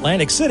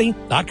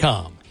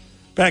LexusOfAtlanticCity.com.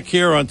 Back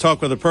here on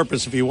Talk with a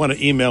Purpose, if you want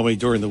to email me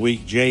during the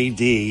week,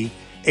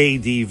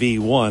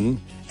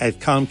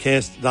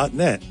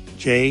 jdadv1@comcast.net.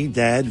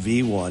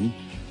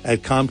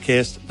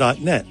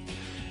 jdadv1@comcast.net.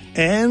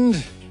 And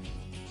you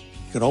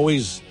can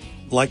always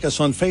like us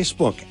on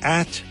Facebook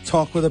at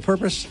Talk with a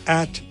Purpose.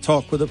 At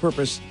Talk with a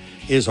Purpose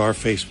is our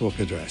Facebook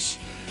address.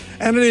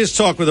 And it is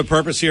Talk with a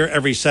Purpose here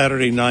every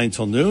Saturday, 9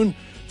 till noon.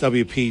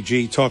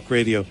 WPG Talk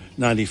Radio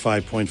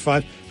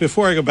 95.5.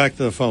 Before I go back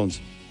to the phones,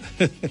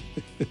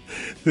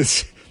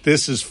 this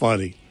is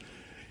funny.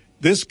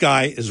 This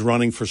guy is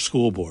running for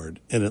school board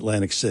in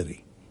Atlantic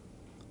City.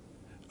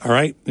 All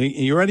right,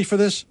 you ready for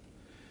this?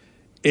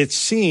 It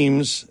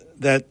seems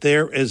that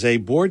there is a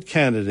board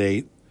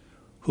candidate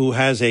who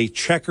has a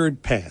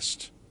checkered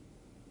past.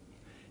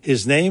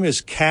 His name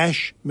is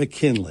Cash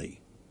McKinley.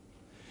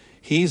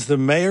 He's the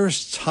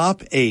mayor's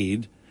top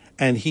aide,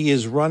 and he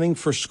is running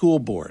for school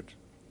board.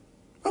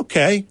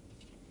 Okay.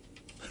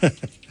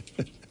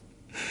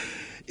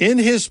 In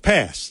his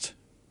past,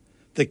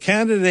 the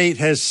candidate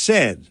has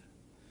said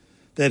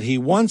that he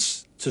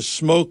wants to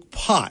smoke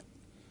pot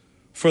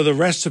for the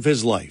rest of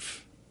his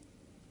life,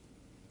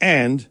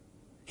 and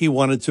he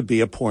wanted to be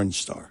a porn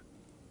star.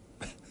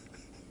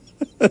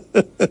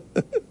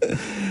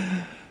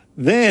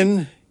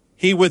 Then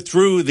he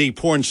withdrew the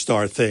porn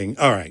star thing.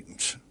 All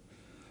right.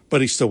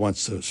 But he still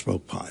wants to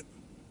smoke pot.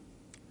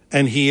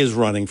 And he is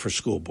running for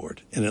school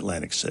board in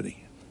Atlantic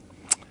City.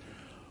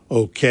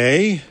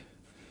 Okay.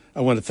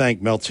 I want to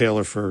thank Mel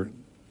Taylor for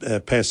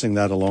passing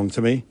that along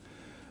to me.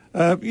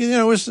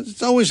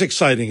 It's always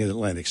exciting in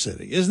Atlantic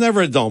City. It's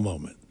never a dull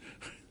moment.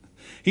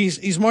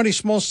 He's Marty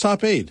Small's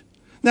top aide.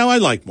 Now, I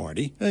like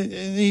Marty.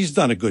 He's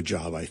done a good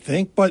job, I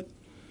think. But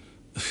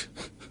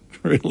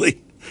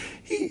really,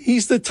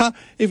 he's the top.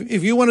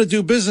 If you want to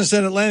do business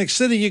in Atlantic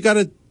City, you got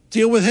to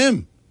deal with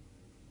him.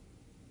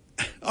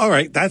 All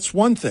right, that's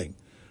one thing.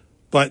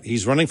 But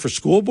he's running for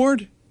school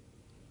board?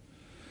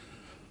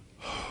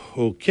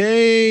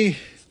 Okay.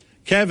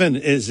 Kevin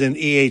is in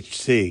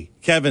EHT.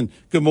 Kevin,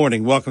 good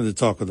morning. Welcome to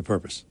Talk with a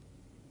Purpose.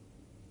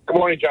 Good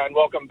morning, John.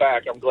 Welcome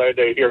back. I'm glad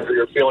to hear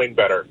you're feeling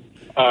better.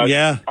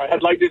 Yeah.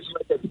 I'd like to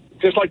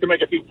just like to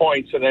make a few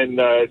points and then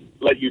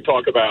let you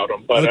talk about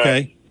them. But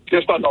okay.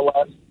 Just on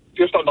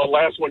the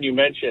last one you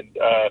mentioned,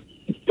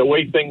 the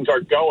way things are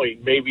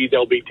going, maybe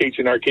they'll be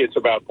teaching our kids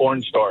about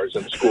porn stars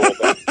in school.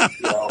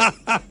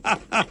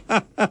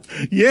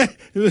 Yeah,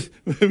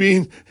 I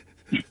mean,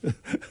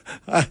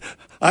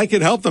 I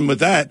can help them with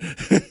that.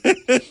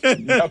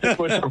 Nothing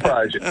would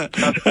surprise you.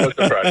 Nothing would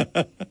surprise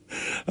you.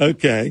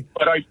 Okay.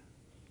 But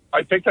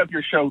I picked up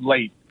your show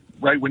late,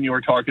 right when you were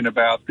talking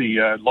about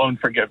the loan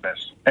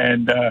forgiveness.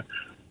 And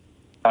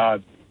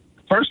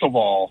first of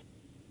all,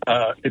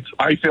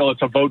 I feel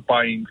it's a vote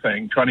buying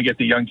thing, trying to get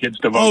the young kids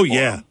to vote. Oh,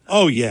 yeah. Them.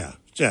 Oh, yeah.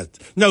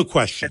 No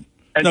question.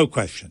 No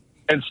question.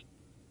 And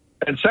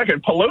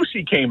second,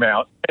 Pelosi came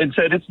out and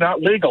said it's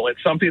not legal.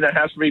 It's something that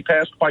has to be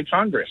passed by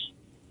Congress.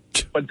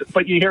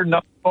 But you hear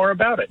nothing more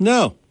about it.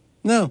 No.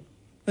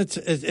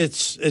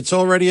 It's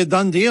already a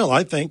done deal,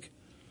 I think.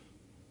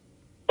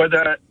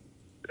 But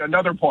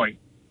another point,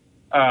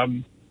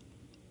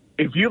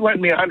 if you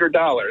lend me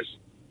 $100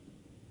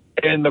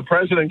 and the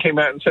president came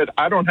out and said,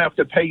 I don't have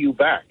to pay you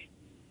back,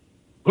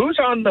 who's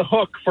on the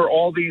hook for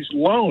all these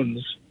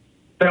loans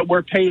that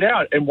were paid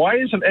out? And why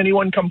isn't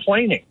anyone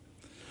complaining?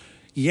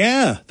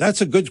 Yeah, that's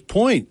a good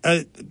point.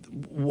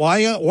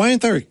 Why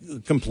aren't they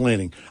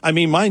complaining? I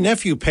mean, my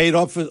nephew paid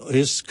off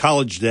his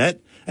college debt,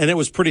 and it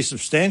was pretty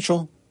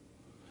substantial.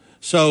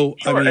 So,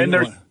 sure, I mean,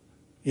 and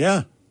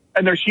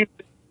there's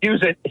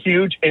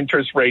huge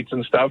interest rates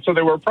and stuff. So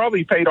they were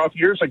probably paid off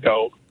years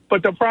ago.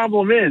 But the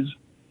problem is,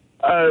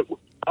 a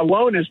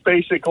loan is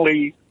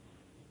basically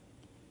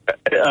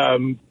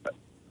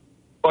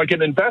like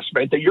an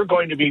investment that you're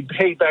going to be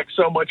paid back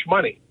so much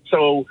money.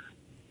 So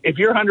if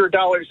your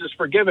 $100 is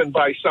forgiven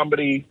by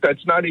somebody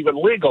that's not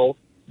even legal,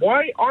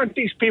 why aren't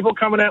these people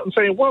coming out and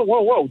saying,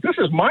 whoa, this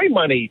is my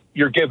money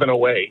you're giving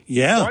away?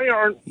 Yeah. Why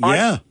aren't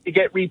I to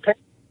get repaid?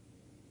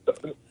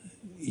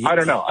 I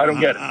don't know. I don't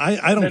get it.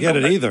 I don't get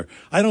it either.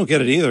 I don't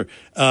get it either.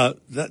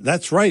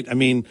 That's right. I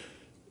mean,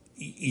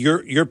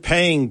 you're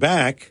paying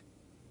back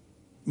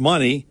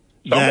money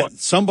that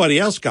somebody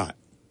else got.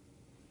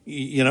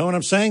 You know what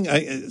I'm saying?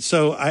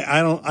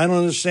 I don't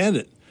understand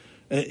it.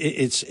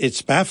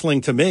 It's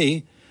baffling to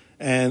me,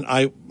 and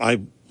I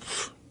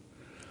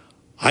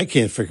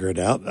can't figure it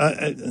out.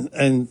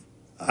 And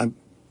I'm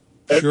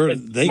sure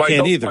they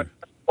can't either.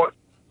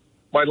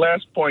 My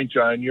last point,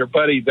 John, your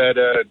buddy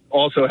that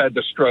also had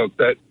the stroke,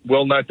 that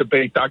will not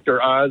debate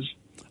Dr. Oz.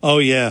 Oh,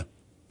 yeah.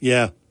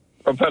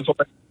 From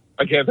Pennsylvania.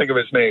 I can't think of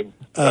his name.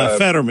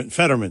 Fetterman.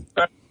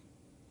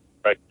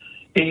 Right.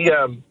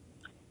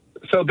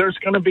 So there's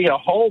going to be a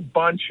whole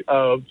bunch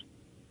of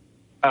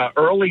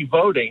early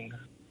voting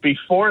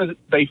before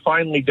they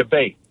finally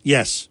debate.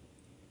 Yes,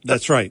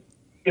 that's right.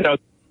 You know,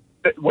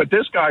 what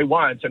this guy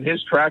wants, and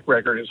his track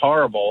record is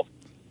horrible.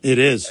 It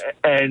is.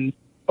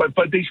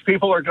 But these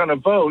people are going to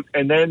vote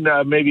and then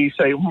maybe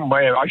say,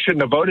 I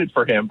shouldn't have voted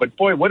for him. But,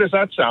 boy, what does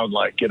that sound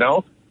like, you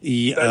know?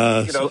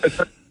 It's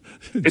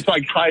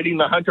like hiding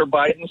the Hunter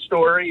Biden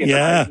story and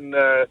hiding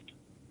the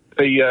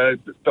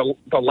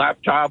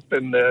laptop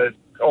and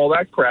all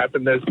that crap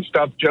and the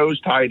stuff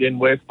Joe's tied in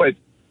with. But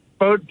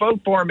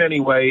vote for him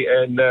anyway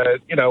and,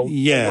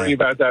 worry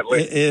about that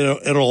later.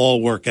 It'll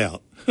all work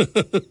out.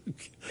 John,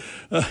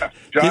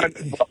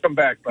 welcome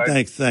back, bud.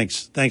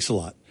 Thanks a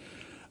lot.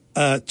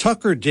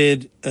 Tucker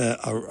did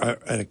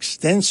an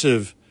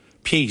extensive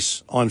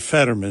piece on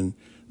Fetterman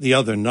the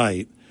other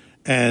night,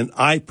 and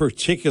I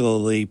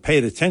particularly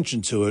paid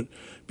attention to it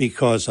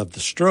because of the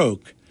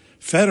stroke.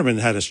 Fetterman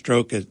had a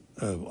stroke it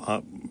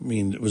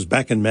was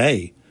back in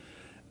May,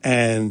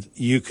 and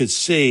you could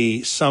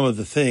see some of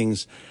the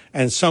things,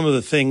 and some of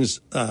the things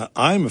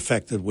I'm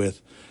affected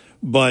with,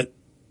 but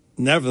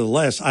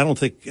nevertheless, I don't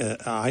think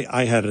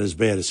I had it as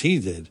bad as he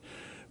did,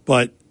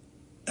 but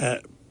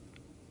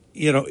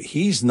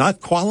he's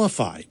not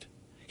qualified.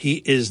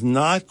 He is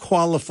not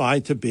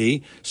qualified to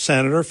be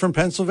senator from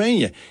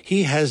Pennsylvania.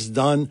 He has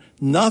done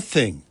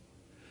nothing.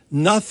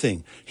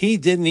 He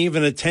didn't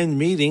even attend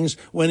meetings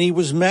when he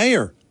was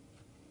mayor.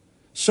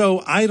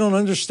 So I don't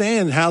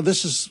understand how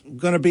this is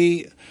going to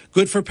be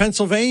good for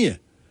Pennsylvania.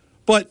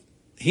 But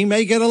he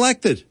may get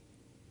elected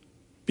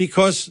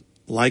because,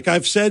 like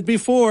I've said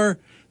before,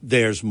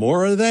 there's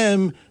more of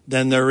them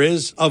than there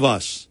is of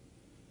us.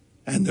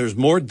 And there's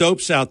more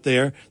dopes out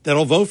there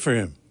that'll vote for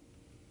him.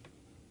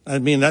 I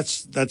mean,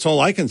 that's all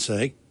I can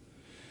say.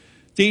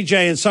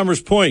 DJ in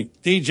Summers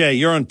Point. DJ,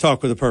 you're on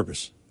Talk with a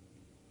Purpose.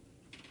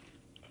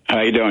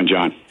 How you doing,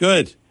 John?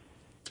 Good.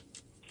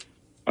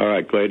 All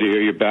right, glad to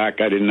hear you back.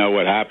 I didn't know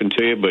what happened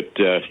to you, but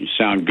you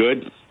sound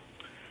good.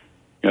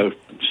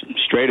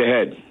 Straight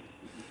ahead.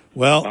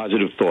 Well,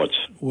 positive thoughts.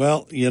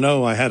 Well,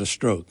 I had a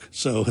stroke,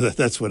 so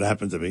that's what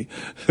happened to me.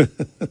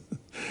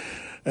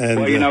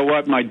 And, well, you know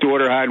what? My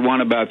daughter had one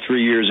about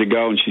 3 years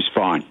ago, and she's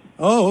fine.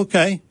 Oh,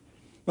 okay.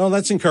 Well,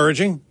 that's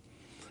encouraging.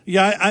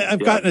 Yeah,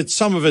 I've gotten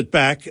some of it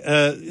back.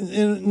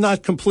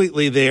 Not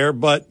completely there,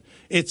 but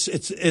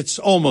it's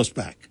almost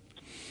back.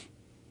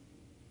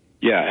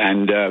 Yeah,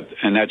 and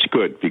that's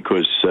good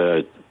because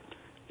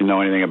you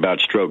know anything about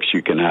strokes,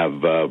 you can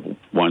have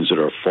ones that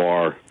are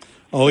far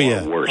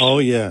worse. Oh,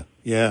 yeah.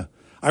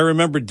 I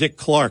remember Dick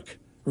Clark.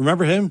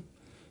 Remember him?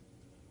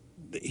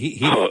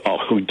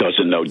 Who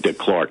doesn't know Dick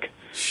Clark?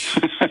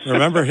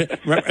 Remember him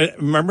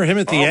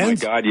at the end? Oh, my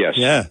God, yes.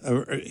 Yeah.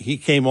 He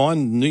came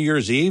on New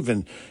Year's Eve,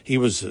 and he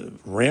was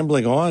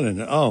rambling on,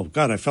 and, oh,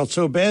 God, I felt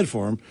so bad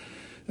for him.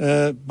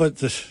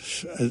 But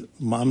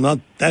I'm not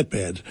that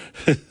bad.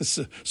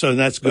 So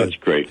that's good. That's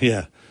great.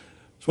 Yeah.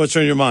 So what's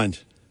on your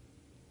mind?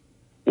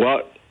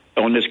 Well,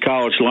 on this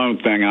college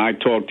loan thing, I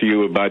talked to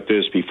you about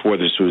this before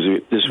this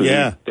was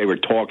they were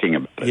talking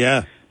about it.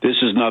 Yeah. This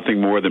is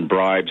nothing more than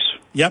bribes.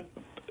 Yep.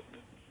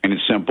 And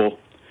it's simple.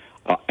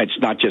 It's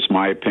not just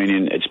my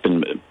opinion. It's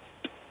been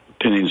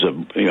opinions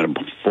of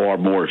far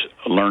more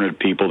learned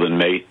people than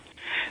me.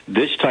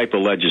 This type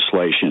of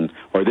legislation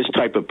or this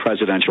type of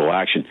presidential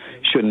action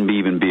shouldn't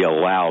even be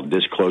allowed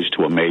this close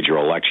to a major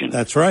election.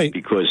 That's right.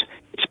 Because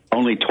it's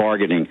only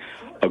targeting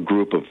a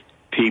group of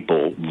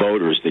people,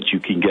 voters, that you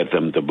can get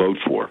them to vote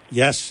for.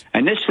 Yes.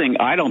 And this thing,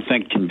 I don't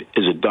think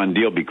is a done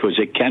deal because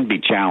it can be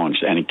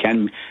challenged and it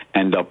can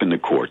end up in the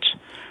courts.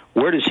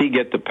 Where does he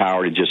get the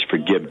power to just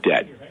forgive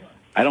debt?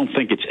 I don't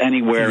think it's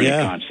anywhere in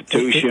the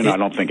Constitution. I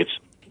don't think it's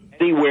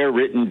anywhere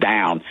written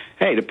down.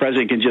 Hey, the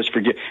president can just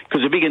forgive.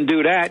 Because if he can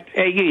do that,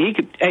 he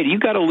could. Hey, you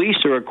got a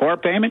lease or a car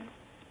payment?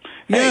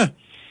 Yeah.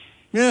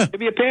 Yeah.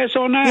 Give you a pass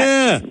on that.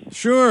 Yeah,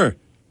 sure.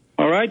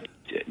 All right.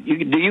 Do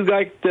you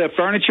got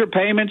furniture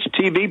payments,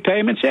 TV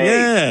payments?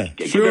 Hey,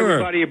 give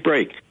everybody a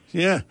break.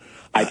 Yeah.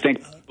 I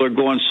think people are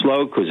going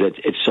slow because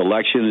its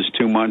election is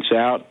 2 months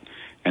out,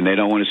 and they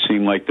don't want to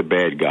seem like the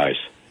bad guys.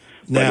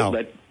 Now,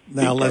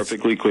 let's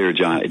perfectly clear,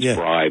 John. It's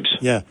bribes.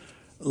 Yeah.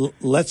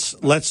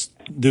 Let's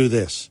do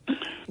this.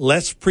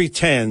 Let's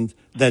pretend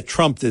that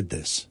Trump did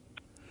this.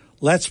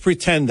 Let's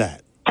pretend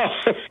that.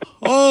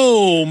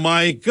 Oh,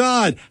 my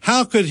God.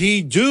 How could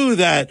he do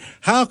that?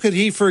 How could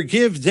he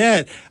forgive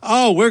debt?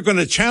 Oh, we're going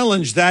to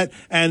challenge that.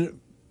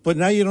 But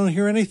now you don't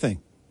hear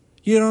anything.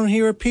 You don't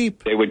hear a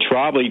peep. They would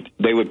probably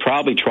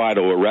try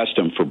to arrest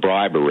him for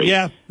bribery.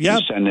 Yeah, yep.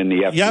 And send in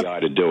the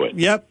FBI to do it.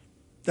 Yep,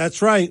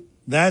 that's right.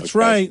 That's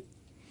right.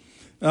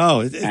 Oh,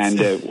 it's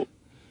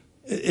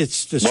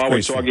disgraceful. While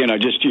we're talking,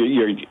 just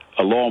your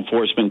a law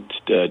enforcement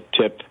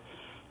tip.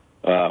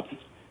 If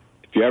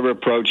you ever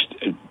approached,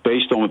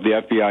 based on what the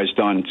FBI's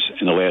done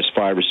in the last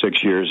 5 or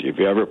 6 years, if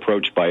you're ever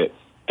approached by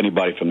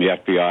anybody from the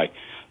FBI,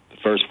 the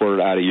first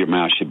word out of your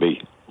mouth should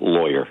be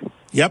lawyer.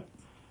 Yep,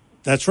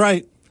 that's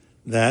right.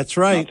 That's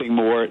right. Nothing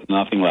more,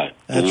 nothing less.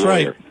 That's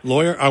right.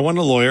 Lawyer, I want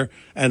a lawyer,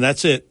 and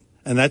that's it.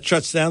 And that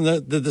shuts down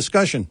the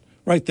discussion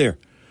right there.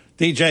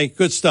 DJ,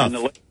 good stuff.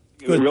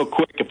 Real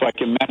quick, if I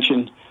can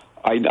mention,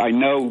 I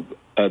know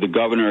the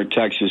governor of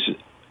Texas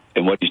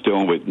and what he's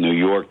doing with New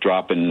York,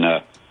 dropping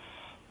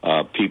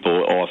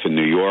people off in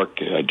New York,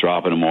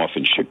 dropping them off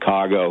in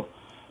Chicago,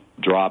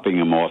 dropping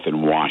them off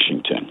in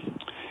Washington.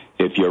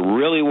 If you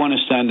really want to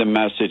send a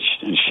message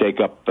and shake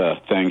up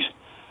things,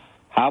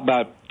 how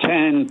about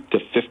 10 to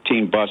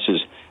 15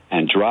 buses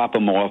and drop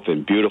them off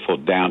in beautiful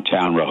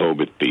downtown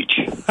Rehoboth Beach?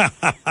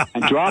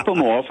 And drop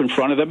them off in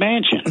front of the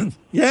mansion.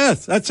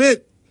 Yes, that's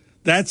it.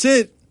 That's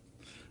it.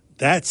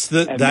 That's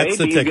the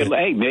ticket.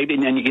 Maybe,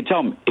 and you can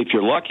tell them, if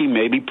you're lucky,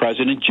 maybe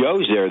President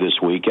Joe's there this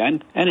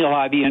weekend, and he'll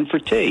have you in for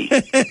tea.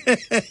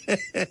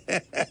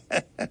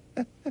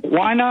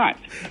 Why not?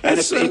 And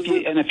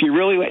if you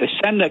really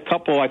send a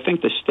couple, I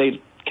think the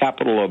state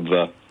capital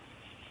of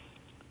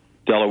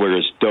Delaware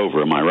is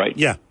Dover. Am I right?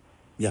 Yeah.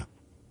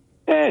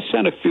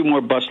 Send a few more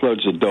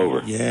busloads to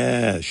Dover.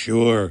 Yeah,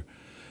 sure.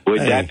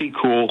 Would that be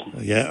cool?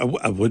 Yeah,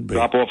 I would be.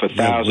 Drop off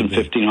 1,000,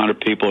 1,500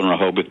 people in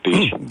Rehoboth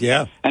Beach.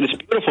 Yeah. And it's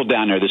beautiful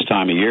down there this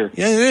time of year.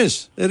 Yeah, it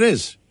is. It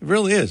is. It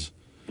really is.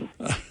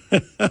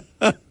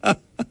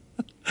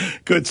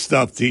 Good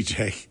stuff,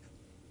 DJ.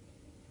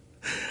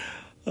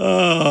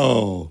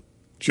 Oh,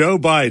 Joe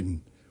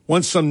Biden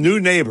wants some new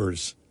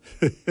neighbors.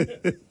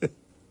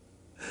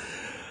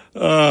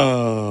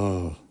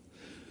 Oh,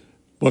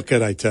 what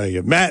can I tell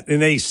you? Matt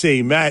in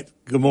AC. Matt,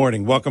 good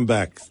morning. Welcome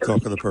back.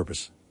 Talk of the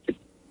Purpose.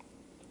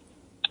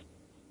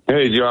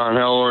 Hey, John.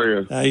 How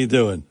are you? How you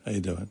doing?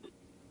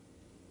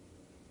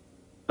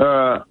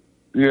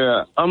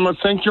 Yeah, I'm a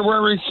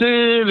sanctuary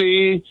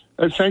city.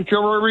 A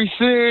sanctuary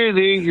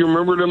city. You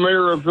remember the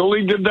mayor of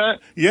Philly did that?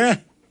 Yeah.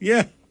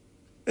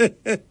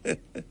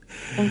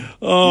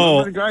 Oh.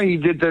 Remember the guy? He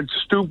did that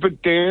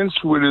stupid dance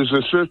with his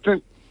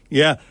assistant?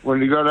 Yeah.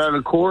 When he got out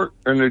of court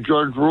and the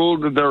judge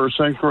ruled that they were a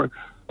sanctuary.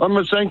 I'm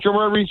a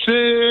sanctuary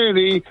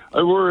city.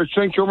 We're a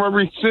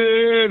sanctuary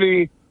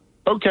city.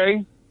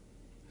 Okay.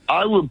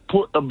 I would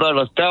put about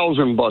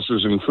 1,000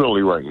 buses in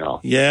Philly right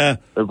now. Yeah.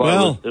 If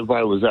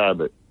I was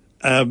Abbott.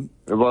 If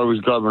I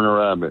was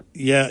Governor Abbott.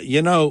 Yeah.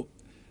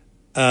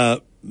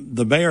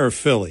 The mayor of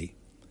Philly,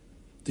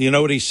 do you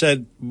know what he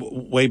said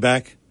way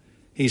back?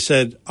 He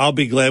said, I'll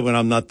be glad when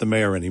I'm not the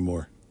mayor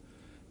anymore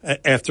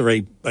after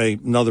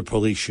another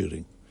police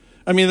shooting.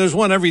 I mean, there's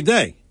one every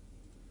day.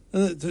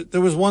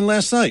 There was one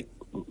last night.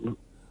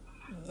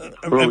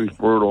 Really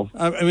brutal.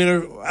 I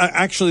mean,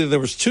 actually, there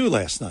was two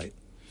last night.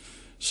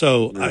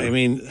 So, yeah. I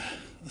mean,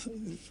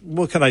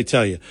 what can I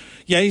tell you?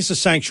 Yeah, he's a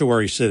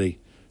sanctuary city.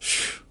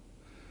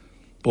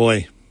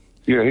 Boy.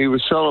 Yeah, he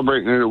was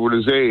celebrating it with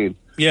his aide.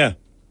 Yeah.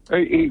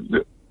 Hey,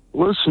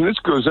 listen, this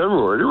goes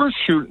everywhere.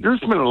 There's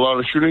been a lot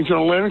of shootings in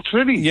Atlantic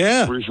City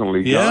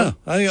recently. Yeah.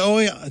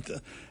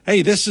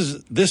 Hey, this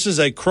is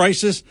a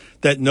crisis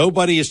that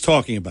nobody is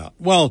talking about.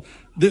 Well,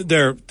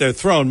 they're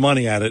throwing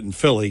money at it in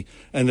Philly,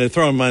 and they're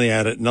throwing money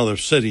at it in other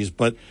cities,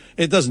 but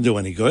it doesn't do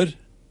any good.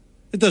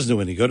 It doesn't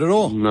do any good at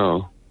all.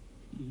 No,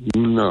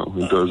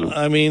 it doesn't.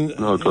 I mean,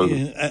 no, it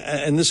doesn't.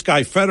 And this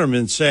guy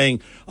Fetterman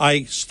saying,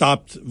 I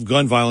stopped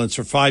gun violence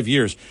for 5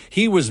 years.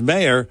 He was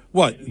mayor,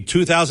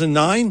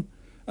 2009?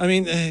 I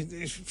mean,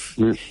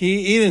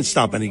 he didn't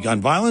stop any gun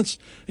violence.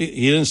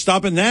 He didn't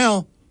stop it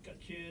now.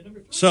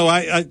 So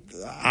I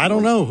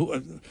don't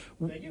know.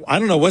 I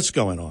don't know what's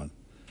going on.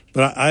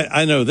 But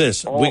I know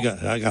this.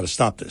 I got to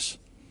stop this.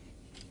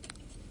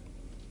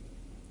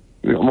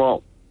 Yeah,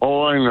 well,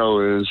 all I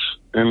know is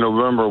in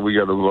November we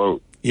got to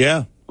vote.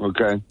 Yeah.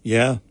 Okay.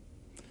 Yeah.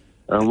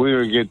 And we're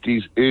going to get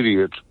these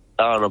idiots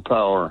out of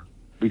power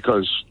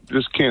because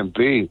this can't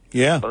be.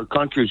 Yeah. Our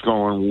country's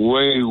going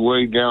way,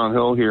 way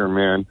downhill here,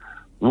 man.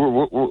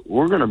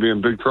 We're going to be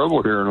in big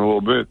trouble here in a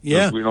little bit.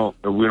 Yeah. If we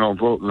don't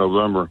vote in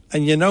November.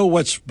 And you know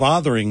what's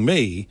bothering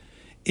me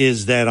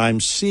is that I'm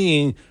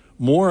seeing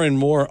more and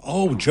more,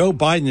 Joe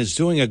Biden is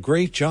doing a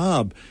great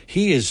job.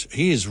 He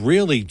is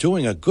really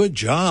doing a good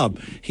job.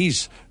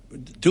 He's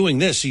doing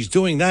this, he's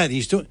doing that,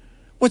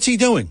 what's he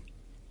doing?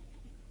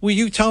 Will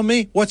you tell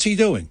me what's he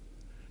doing?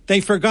 They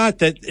forgot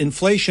that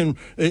inflation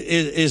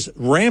is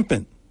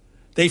rampant.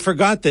 They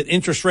forgot that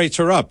interest rates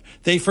are up.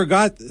 They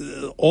forgot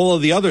all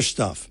of the other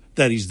stuff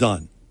that he's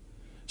done.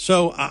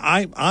 So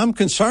I'm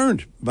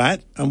concerned,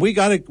 Matt, and we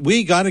got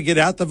to get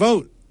out the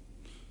vote.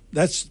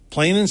 That's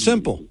plain and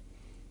simple.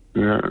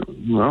 Yeah,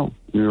 well,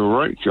 you're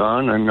right,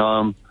 John.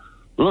 And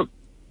look,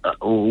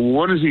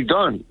 what has he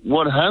done?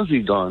 What has he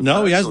done?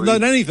 No, he hasn't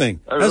done anything.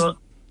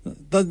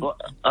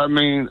 I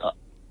mean,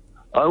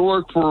 I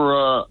worked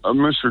for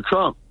Mr.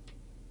 Trump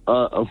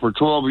for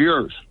 12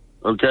 years,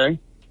 okay?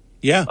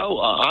 Yeah.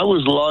 I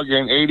was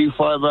logging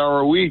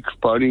 85-hour weeks,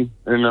 buddy,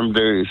 in them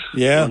days.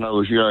 Yeah. When I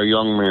was a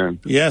young man.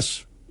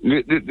 Yes.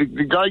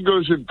 The guy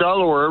goes to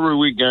Delaware every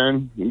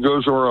weekend. He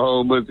goes to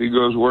Rehoboth. He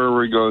goes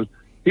wherever he goes.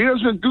 He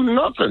doesn't do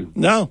nothing.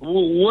 No.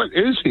 Well, what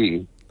is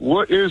he?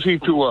 What is he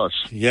to us?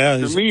 Yeah.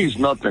 To me, he's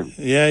nothing.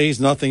 Yeah, he's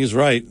nothing is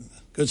right.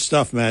 Good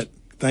stuff, Matt.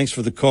 Thanks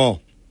for the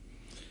call.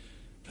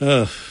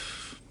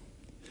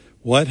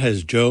 What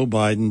has Joe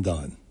Biden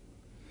done?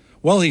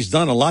 Well, he's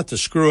done a lot to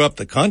screw up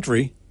the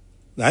country.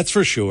 That's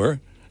for sure.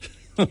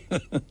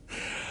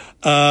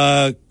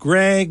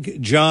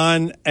 Greg,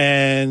 John,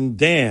 and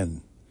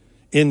Dan.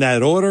 In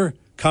that order,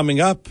 coming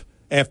up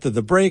after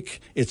the break,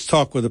 it's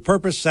Talk with a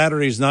Purpose,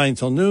 Saturdays 9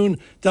 till noon,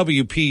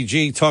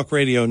 WPG Talk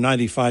Radio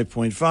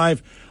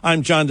 95.5.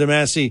 I'm John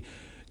DeMasi,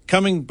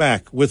 coming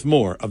back with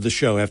more of the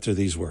show after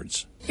these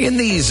words. In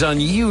these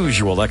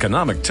unusual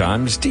economic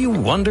times, do you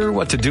wonder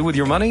what to do with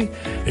your money?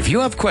 If you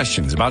have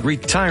questions about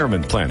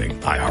retirement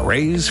planning,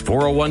 IRAs,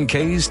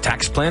 401ks,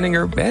 tax planning,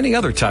 or any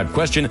other type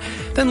question,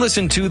 then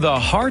listen to The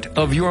Heart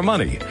of Your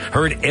Money,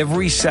 heard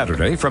every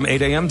Saturday from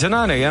 8 a.m. to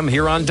 9 a.m.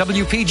 here on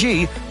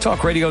WPG,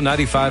 Talk Radio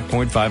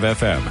 95.5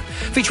 FM,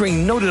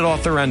 featuring noted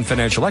author and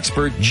financial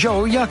expert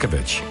Joe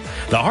Yakovich.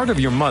 The Heart of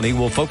Your Money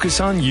will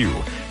focus on you,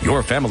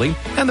 your family,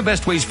 and the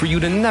best ways for you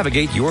to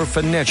navigate your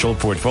financial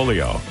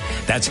portfolio.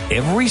 That's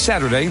every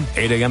Saturday,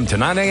 8 a.m. to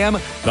 9 a.m.,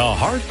 The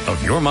Heart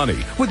of Your Money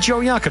with Joe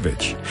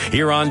Yakovich.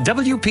 Here on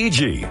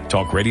WPG,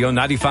 Talk Radio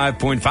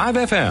 95.5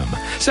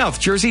 FM, South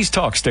Jersey's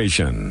talk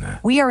station.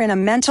 We are in a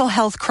mental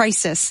health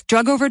crisis.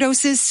 Drug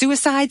overdoses,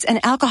 suicides,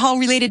 and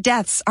alcohol-related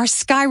deaths are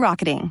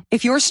skyrocketing.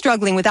 If you're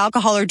struggling with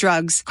alcohol or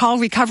drugs, call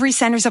Recovery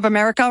Centers of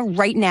America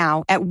right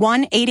now at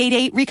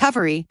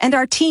 1-888-RECOVERY, and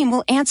our team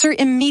will answer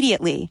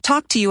immediately,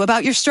 talk to you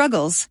about your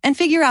struggles, and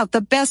figure out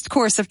the best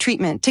course of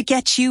treatment to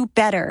get you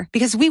better,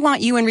 because we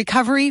want you in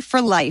recovery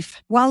for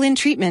life. While in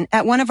treatment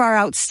at one of our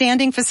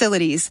outstanding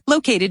facilities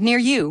located near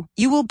you,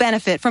 you will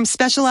benefit from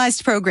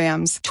specialized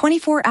programs,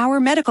 24-hour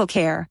medical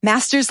care,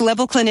 master's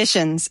level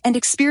clinicians, and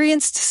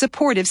experienced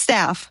supportive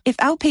staff. If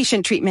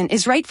outpatient treatment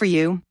is right for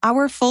you,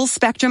 our full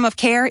spectrum of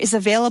care is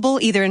available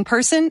either in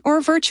person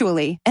or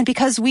virtually. And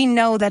because we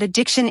know that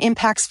addiction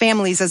impacts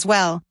families as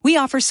well, we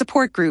offer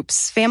support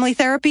groups, family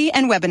therapy,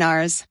 and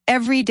webinars.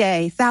 Every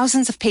day,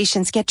 thousands of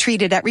patients get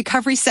treated at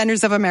Recovery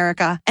Centers of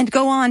America and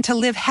go on to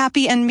live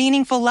happy and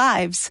meaningful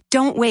lives.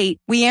 Don't wait.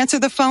 We answer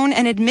the phone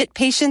and admit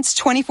patients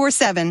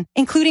 24/7,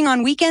 including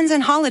on weekends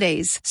and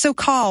holidays. So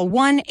call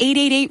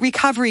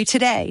 1-888-RECOVERY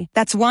today.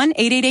 That's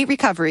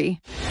 1-888-RECOVERY.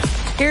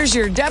 Here's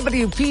your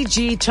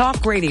WPG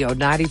Talk Radio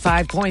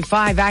 95.5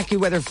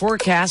 AccuWeather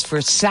forecast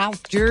for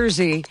South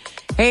Jersey.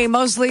 Hey,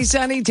 mostly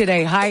sunny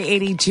today, high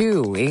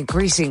 82.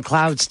 Increasing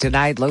clouds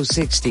tonight, low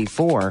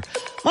 64.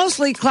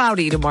 Mostly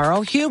cloudy tomorrow,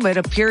 humid,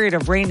 a period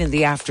of rain in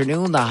the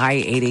afternoon, the high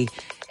 80.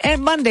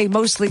 And Monday,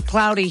 mostly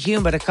cloudy,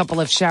 humid, a couple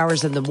of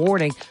showers in the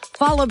morning,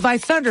 followed by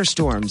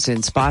thunderstorms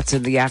in spots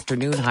in the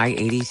afternoon, high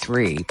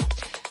 83.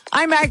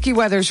 I'm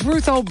AccuWeather's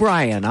Ruth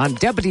O'Brien on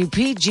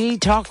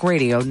WPG Talk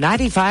Radio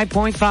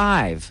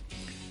 95.5.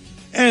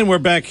 And we're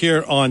back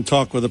here on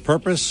Talk with a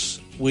Purpose.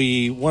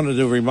 We wanted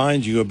to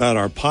remind you about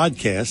our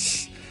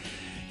podcasts.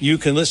 You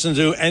can listen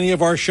to any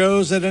of our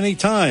shows at any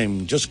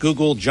time. Just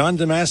Google John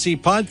DeMasi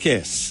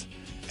Podcasts,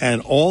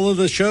 and all of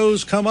the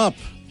shows come up.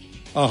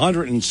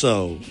 100 and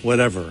so,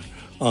 whatever.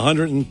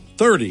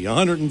 130,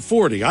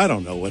 140, I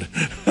don't know what.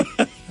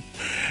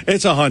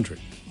 It's 100.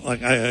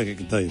 Like I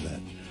can tell you that.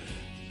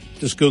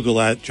 Just Google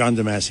that, John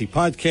DeMasi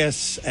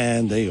Podcasts,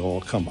 and they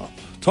all come up.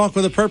 Talk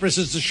with a Purpose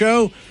is the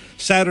show.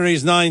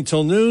 Saturdays 9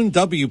 till noon,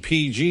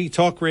 WPG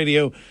Talk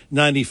Radio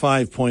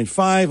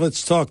 95.5.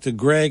 Let's talk to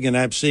Greg and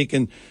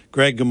Absecon.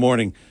 Greg, good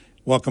morning.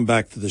 Welcome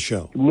back to the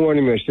show. Good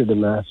morning, Mr.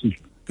 DeMasi.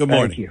 Good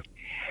morning. Thank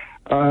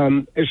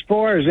you. As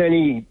far as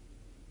any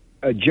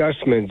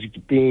adjustments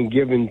being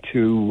given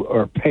to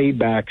or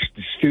paybacks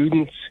to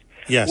students,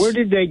 yes, where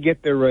did they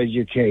get their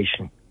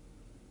education?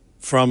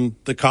 From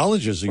the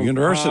colleges or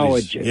universities.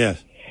 Colleges.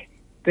 Yes.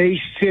 They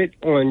sit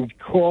on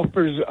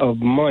coffers of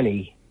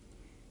money.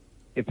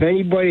 If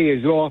anybody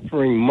is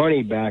offering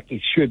money back,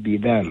 it should be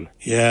them.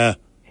 Yeah.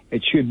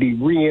 It should be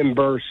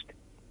reimbursed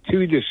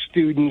to the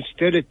students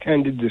that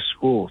attended the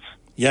schools.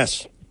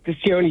 Yes. That's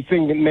the only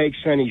thing that makes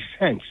any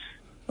sense.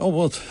 Oh,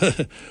 well,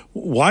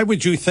 why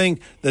would you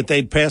think that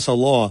they'd pass a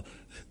law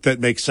that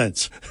makes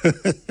sense?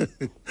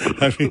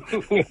 I mean,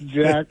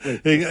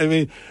 exactly. I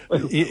mean,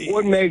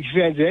 what makes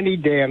sense? Any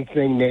damn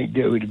thing they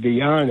do, to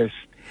be honest.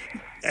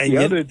 And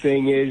the other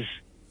thing is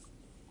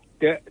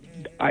that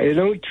I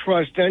don't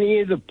trust any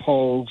of the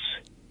polls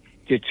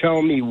to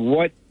tell me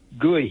what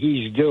good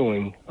he's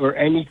doing or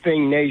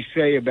anything they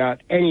say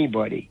about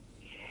anybody.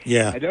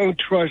 Yeah. I don't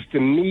trust the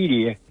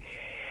media.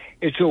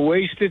 It's a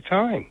waste of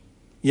time.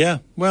 Yeah,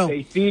 well,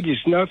 they feed us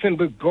nothing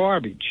but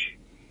garbage.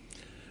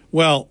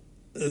 Well,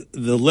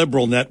 the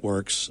liberal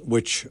networks,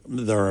 which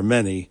there are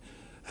many,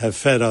 have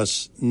fed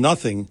us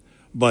nothing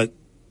but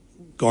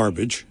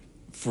garbage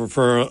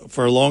for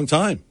a long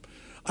time.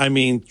 I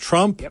mean,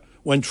 Trump,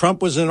 when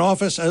Trump was in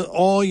office,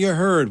 all you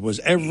heard was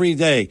every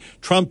day,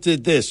 Trump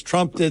did this,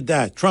 Trump did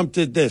that, Trump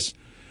did this.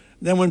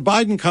 Then when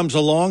Biden comes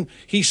along,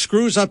 he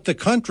screws up the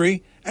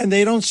country and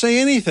they don't say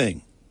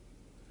anything.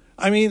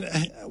 I mean,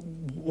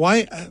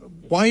 why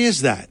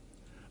is that?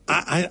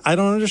 I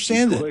don't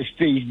understand it.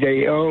 Because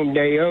they own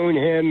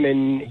him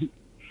and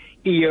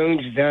he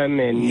owns them,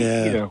 and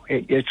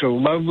it's a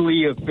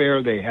lovely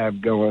affair they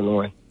have going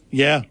on.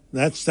 Yeah,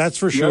 that's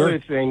for sure. The other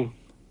thing,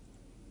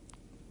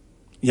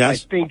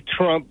 yes, I think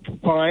Trump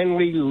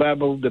finally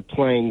leveled the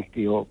playing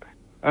field.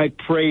 I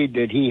prayed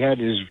that he had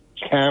his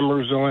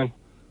cameras on.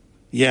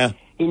 Yeah,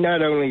 he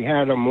not only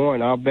had them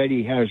on, I'll bet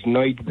he has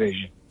night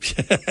vision.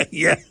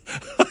 yeah,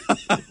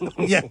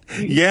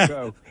 yeah.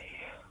 So,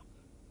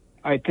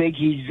 I think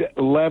he's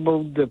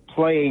leveled the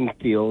playing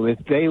field.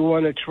 If they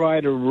want to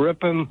try to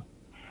rip him,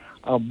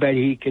 I'll bet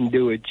he can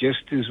do it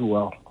just as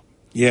well.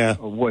 Yeah.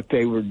 Of what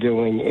they were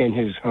doing in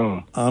his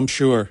home. I'm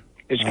sure.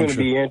 It's going to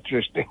be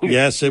interesting.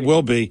 Yes, it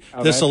will be.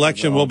 This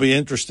election will be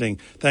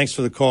interesting. Thanks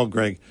for the call,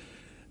 Greg.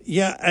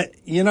 Yeah,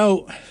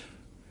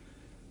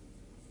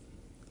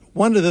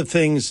 one of the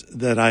things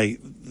that I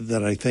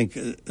think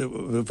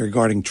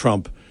regarding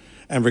Trump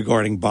and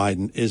regarding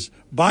Biden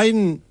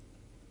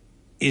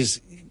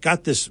is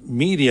got this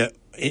media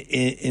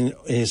in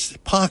his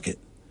pocket.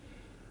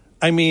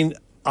 I mean,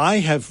 I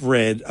have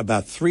read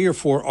about 3 or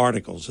 4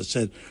 articles that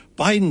said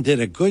Biden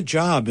did a good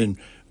job in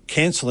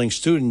canceling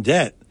student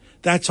debt.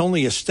 That's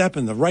only a step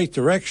in the right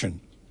direction.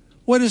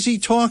 What is he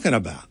talking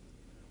about?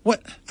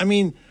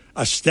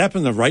 A step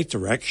in the right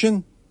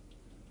direction?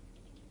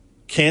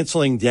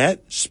 Canceling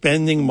debt,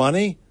 spending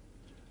money?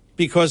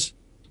 Because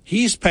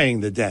he's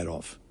paying the debt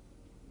off,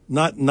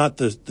 not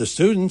the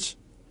students.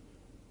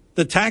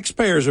 The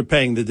taxpayers are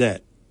paying the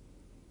debt.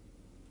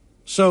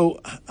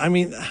 So, I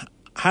mean,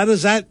 how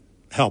does that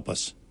help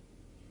us?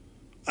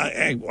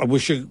 I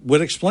wish you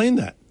would explain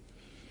that.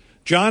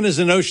 John is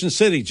in Ocean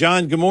City.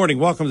 John, good morning.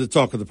 Welcome to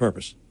Talk with the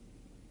Purpose.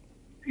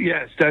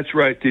 Yes, that's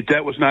right. The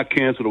debt was not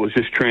canceled. It was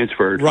just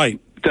transferred.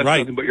 Right. That's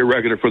nothing but your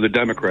regular for the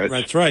Democrats.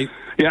 That's right.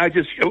 Yeah,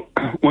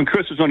 when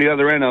Chris was on the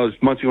other end, I was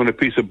munching on a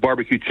piece of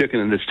barbecue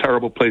chicken in this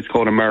terrible place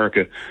called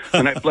America.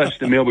 And I blessed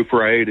the meal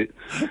before I ate it.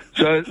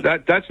 So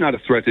that's not a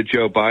threat to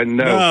Joe Biden.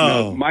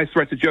 No. My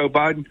threat to Joe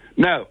Biden?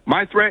 No.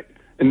 My threat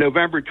in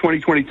November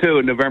 2022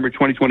 and November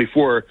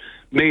 2024,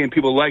 me and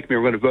people like me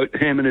are going to vote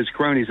him and his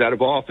cronies out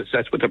of office.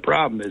 That's what the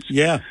problem is.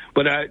 Yeah.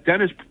 But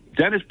Dennis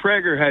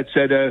Prager had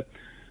said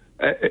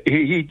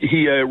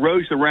he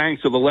rose the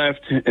ranks of the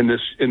left in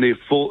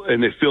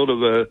the field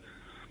of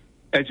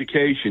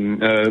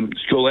education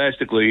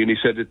scholastically, and he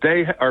said that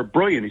they are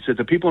brilliant. He said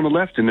the people on the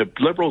left and the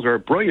liberals are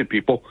brilliant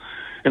people,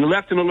 and the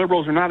left and the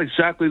liberals are not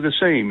exactly the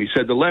same. He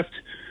said the left,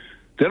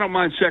 they don't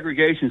mind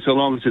segregation so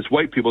long as it's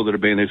white people that are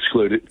being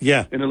excluded.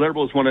 Yeah. And the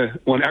liberals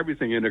want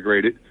everything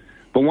integrated.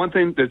 But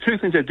the two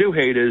things they do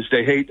hate is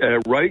they hate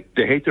right.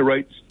 They hate the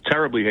right,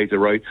 terribly hate the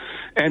right,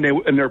 and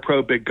they're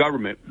pro big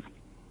government.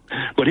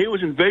 But he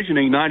was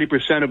envisioning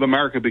 90% of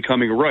America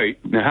becoming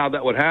right. Now, how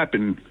that would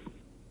happen,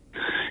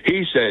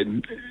 he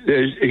said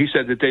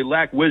that they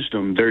lack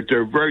wisdom.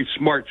 They're very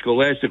smart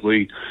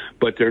scholastically,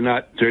 but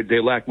they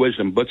lack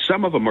wisdom. But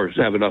some of them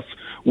have enough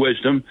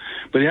wisdom.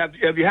 But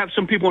if you have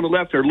some people on the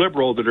left that are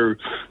liberal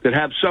that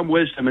have some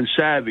wisdom and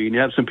savvy, and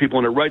you have some people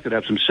on the right that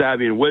have some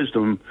savvy and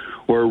wisdom,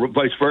 or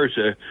vice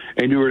versa,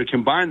 and you were to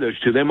combine those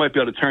two, they might be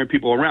able to turn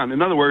people around.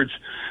 In other words,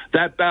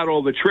 that battle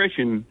of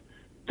attrition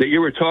that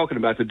you were talking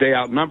about, that they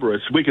outnumber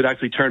us, we could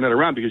actually turn that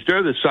around, because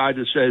they're the side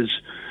that says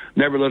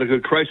never let a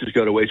good crisis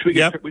go to waste. We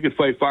could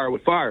fight fire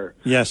with fire.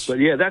 Yes. But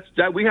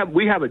yeah, we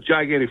have a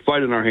gigantic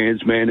fight in our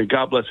hands, man, and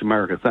God bless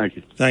America. Thank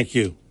you. Thank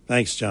you.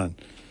 Thanks, John.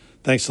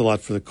 Thanks a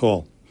lot for the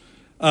call.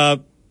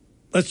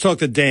 Let's talk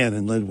to Dan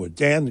in Linwood.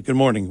 Dan, good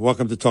morning.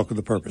 Welcome to Talk with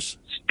the Purpose.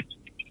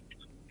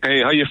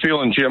 Hey, how you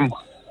feeling, Jim?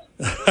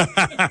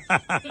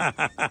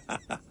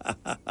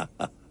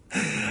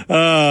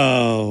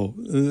 Oh,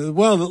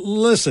 well,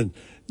 listen,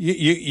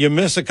 you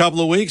miss a couple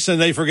of weeks and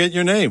they forget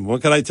your name.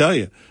 What can I tell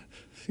you?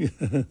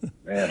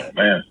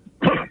 Man.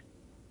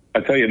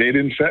 I tell you, they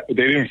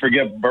didn't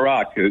forget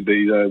Barack.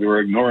 They were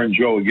ignoring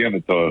Joe again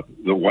at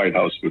the White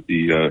House with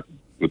the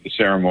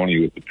ceremony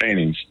with the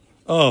paintings.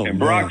 Oh, and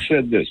Barack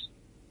said this,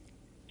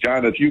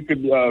 John, if you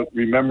could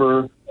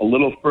remember a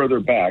little further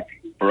back,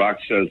 Barack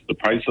says the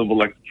price of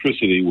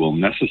electricity will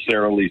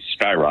necessarily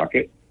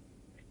skyrocket.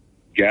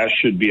 Gas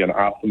should be an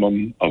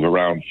optimum of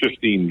around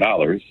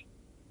 $15,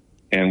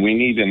 and we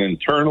need an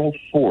internal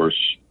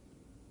force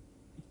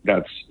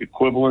that's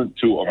equivalent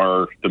to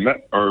our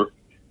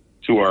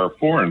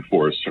foreign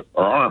force,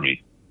 our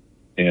army.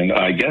 And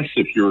I guess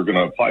if you're going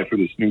to apply for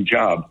this new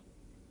job,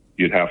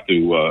 you'd have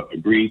to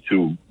agree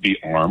to be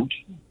armed,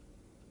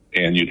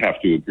 and you'd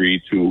have to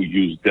agree to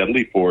use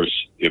deadly force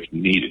if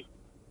needed.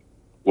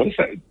 What is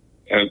that?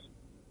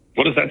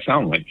 What does that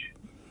sound like?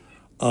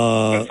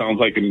 That sounds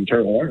like an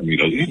internal army,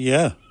 doesn't it?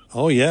 Yeah.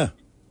 Oh, yeah.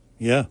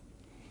 Yeah.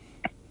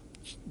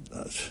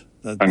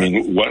 I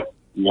mean, what?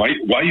 Why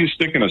are you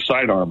sticking a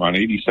sidearm on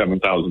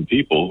 87,000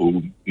 people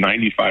who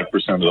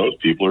 95% of those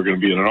people are going to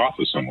be in an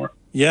office somewhere?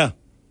 Yeah.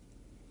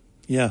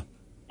 Yeah.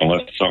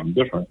 Unless it's something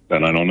different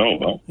that I don't know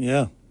about.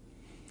 Yeah.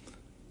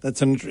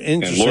 That's an interesting.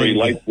 And Lori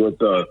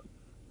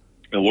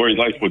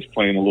Lightfoot's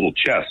playing a little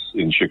chess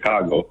in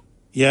Chicago.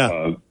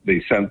 Yeah.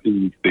 They sent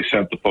the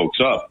folks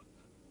up,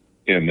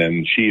 and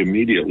then she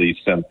immediately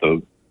sent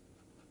the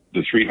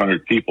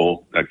 300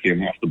 people that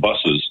came off the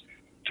buses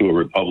to a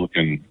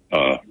Republican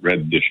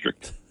red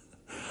district.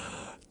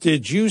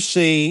 Did you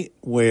see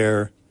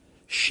where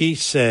she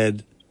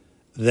said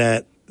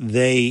that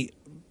they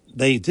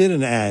did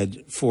an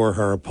ad for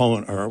her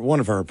opponent, or one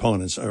of her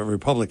opponents, a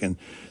Republican,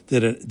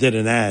 did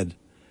an ad,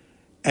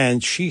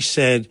 and she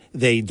said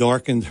they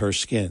darkened her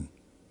skin.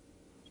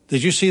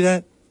 Did you see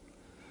that?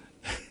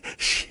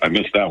 I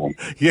missed that one.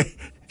 Yeah,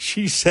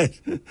 she said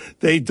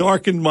they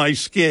darkened my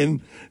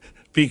skin.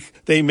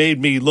 They made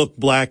me look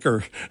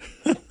blacker.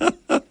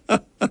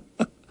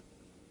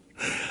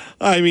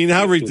 I mean,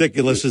 how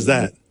ridiculous is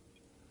that?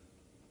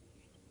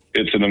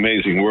 It's an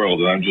amazing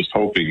world, and I'm just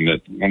hoping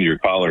that one of your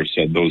callers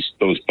said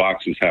those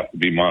boxes have to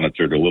be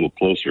monitored a little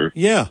closer.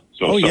 Yeah.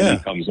 So if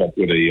somebody comes up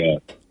with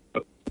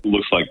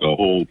looks like a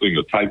whole thing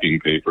of typing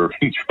paper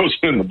and throws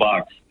it in the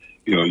box,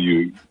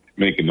 you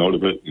make a note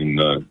of it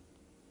and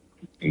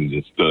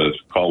just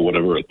call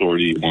whatever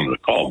authority you wanted to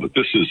call. But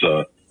this is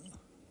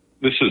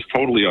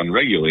totally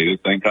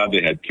unregulated. Thank God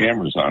they had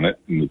cameras on it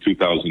in the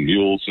 2,000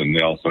 mules, and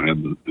they also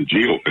had the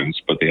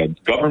geofence, but they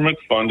had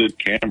government-funded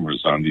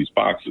cameras on these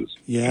boxes.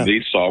 Yeah. And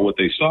they saw what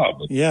they saw.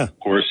 But yeah. Of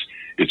course,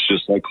 it's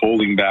just like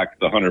holding back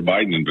the Hunter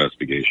Biden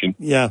investigation.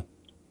 Yeah.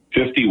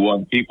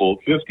 51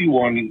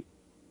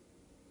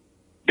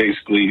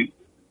 basically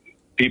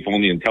people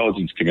in the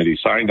Intelligence Committee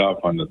signed off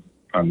on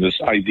this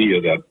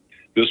idea that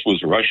this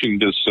was Russian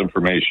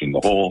disinformation, the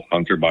whole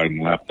Hunter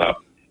Biden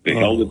laptop. They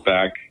held it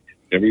back.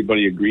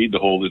 Everybody agreed to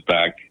hold it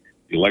back.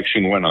 The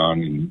election went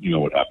on, and you know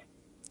what happened.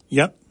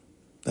 Yep,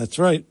 that's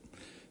right.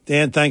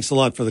 Dan, thanks a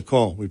lot for the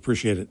call. We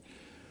appreciate it.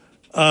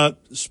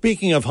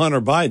 Speaking of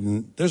Hunter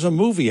Biden, there's a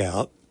movie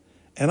out,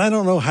 and I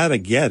don't know how to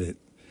get it.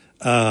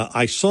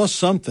 I saw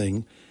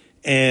something,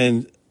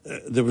 and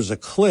there was a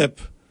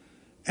clip,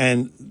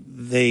 and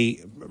they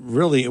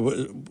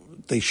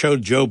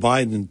showed Joe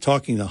Biden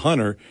talking to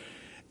Hunter,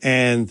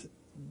 and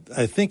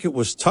I think it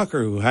was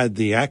Tucker who had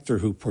the actor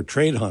who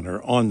portrayed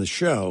Hunter on the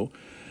show.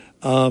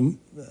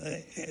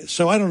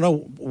 So I don't know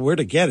where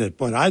to get it,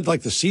 but I'd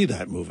like to see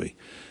that movie.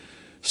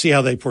 See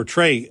how they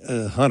portray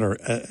Hunter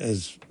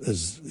as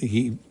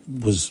he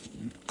was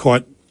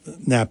caught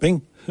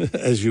napping,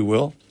 as you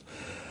will.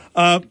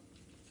 Wanted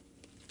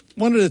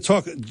to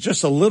talk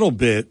just a little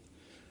bit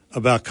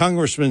about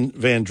Congressman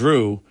Van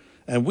Drew,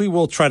 and we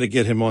will try to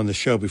get him on the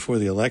show before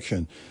the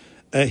election.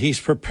 He's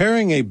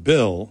preparing a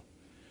bill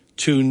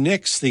to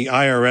nix the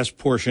IRS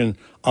portion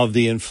of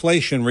the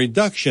Inflation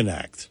Reduction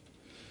Act.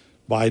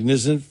 Biden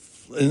is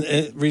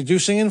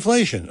reducing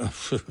inflation.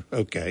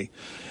 Okay.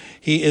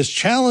 He is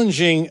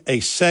challenging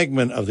a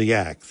segment of the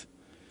act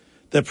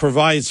that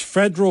provides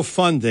federal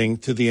funding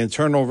to the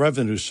Internal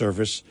Revenue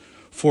Service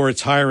for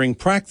its hiring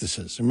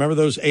practices. Remember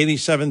those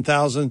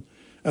 87,000?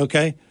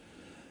 Okay.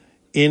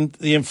 In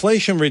the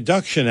Inflation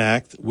Reduction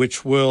Act,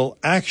 which will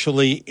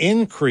actually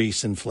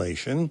increase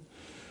inflation,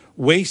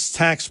 waste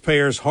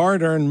taxpayers'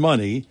 hard-earned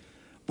money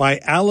by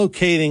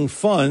allocating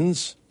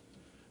funds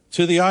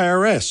to the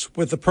IRS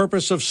with the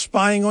purpose of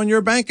spying on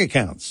your bank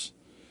accounts.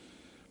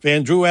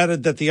 Van Drew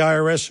added that the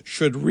IRS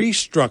should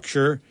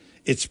restructure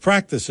its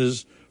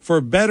practices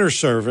for better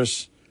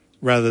service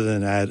rather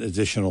than add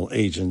additional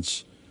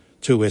agents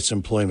to its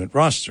employment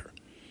roster.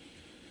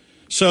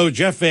 So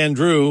Jeff Van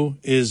Drew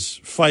is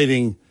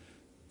fighting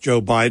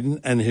Joe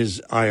Biden and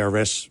his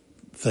IRS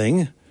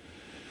thing.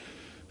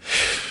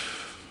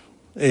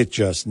 It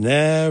just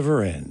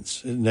never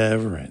ends. It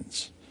never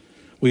ends.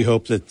 We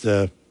hope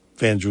that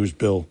Van Drew's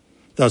bill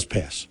does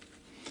pass.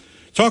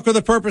 Talk with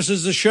the Purpose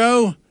is the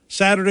show.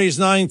 Saturdays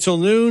 9 till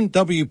noon.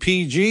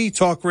 WPG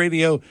Talk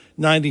Radio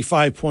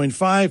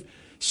 95.5.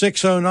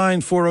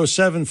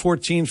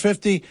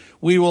 609-407-1450.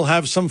 We will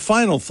have some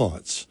final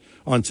thoughts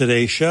on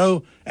today's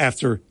show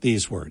after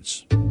these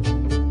words.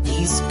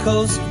 East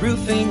Coast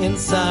Roofing and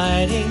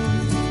Siding.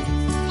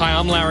 Hi,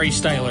 I'm Larry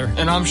Styler.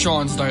 And I'm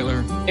Sean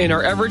Styler. In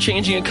our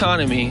ever-changing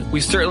economy, we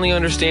certainly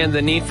understand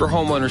the need for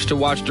homeowners to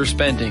watch their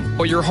spending.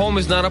 But your home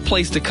is not a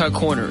place to cut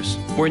corners.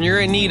 When you're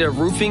in need of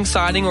roofing,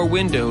 siding, or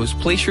windows,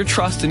 place your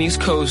trust in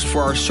East Coast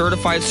for our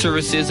certified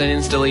services and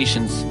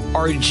installations.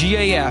 Our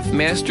GAF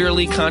Master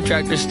Elite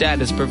Contractor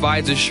status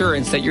provides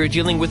assurance that you're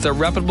dealing with a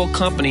reputable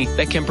company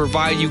that can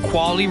provide you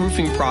quality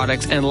roofing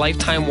products and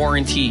lifetime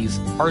warranties.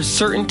 Our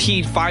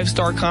CertainTeed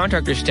 5-star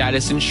contractor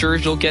status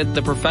ensures you'll get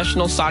the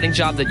professional siding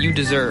job that you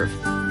deserve.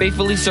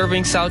 Faithfully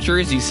serving South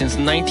Jersey since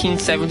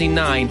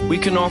 1979, we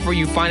can offer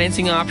you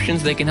financing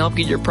options that can help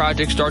get your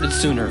project started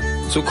sooner.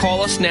 So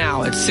call us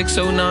now at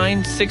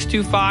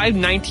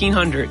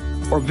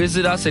 609-625-1900. or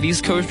visit us at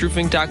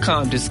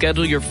eastcoastroofing.com to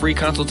schedule your free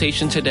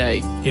consultation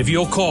today. If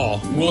you'll call,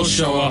 we'll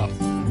show up.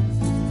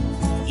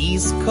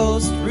 East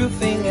Coast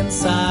Roofing and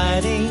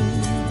Siding.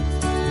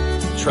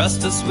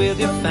 Trust us with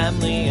your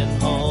family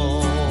and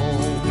home.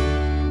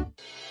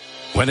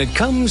 When it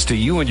comes to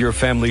you and your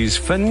family's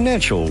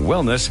financial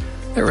wellness,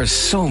 there are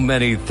so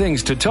many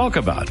things to talk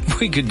about.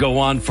 We could go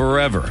on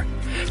forever.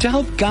 To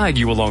help guide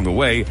you along the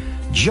way,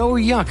 Joe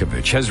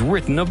Yakovich has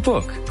written a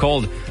book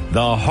called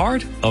The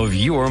Heart of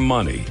Your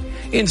Money,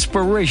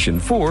 Inspiration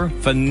for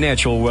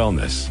Financial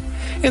Wellness.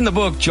 In the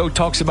book, Joe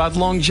talks about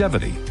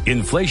longevity,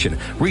 inflation,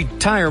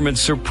 retirement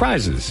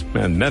surprises,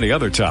 and many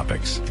other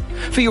topics.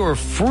 For your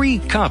free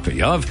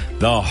copy of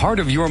The Heart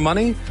of Your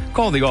Money,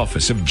 call the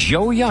office of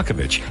Joe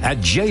Yakovich at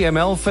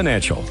JML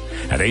Financial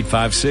at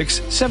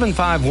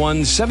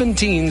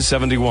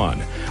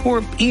 856-751-1771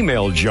 or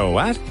email Joe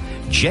at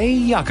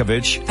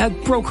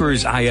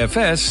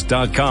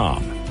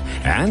jyakovich@brokersifs.com.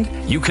 And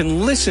you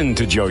can listen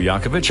to Joe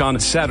Yakovich on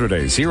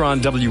Saturdays here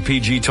on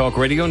WPG Talk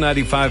Radio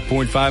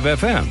 95.5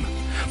 FM.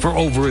 For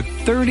over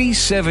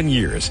 37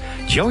 years,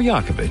 Joe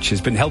Yakovich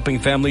has been helping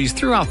families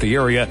throughout the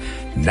area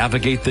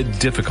navigate the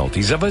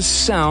difficulties of a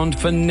sound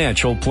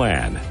financial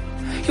plan.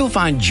 You'll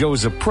find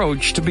Joe's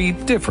approach to be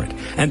different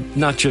and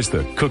not just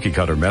the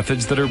cookie-cutter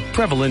methods that are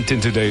prevalent in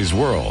today's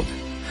world.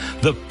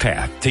 The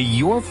path to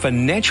your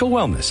financial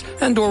wellness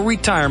and or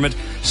retirement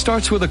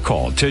starts with a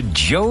call to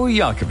Joe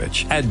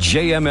Yakovich at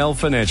JML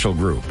Financial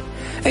Group.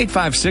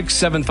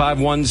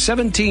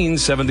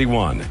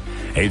 856-751-1771.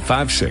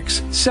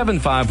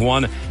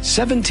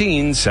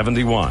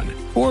 856-751-1771.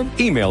 Or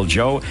email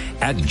Joe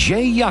at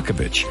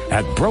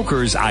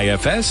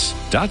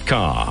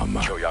jyakovich@brokersifs.com.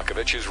 Joe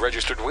Yakovich is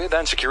registered with,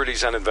 and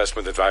securities and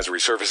investment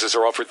advisory services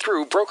are offered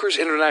through Brokers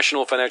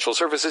International Financial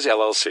Services,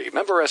 LLC.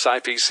 Member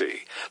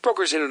SIPC.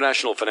 Brokers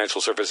International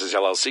Financial Services,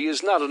 LLC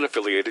is not an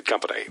affiliated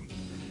company.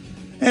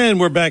 And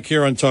we're back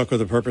here on Talk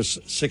with a Purpose,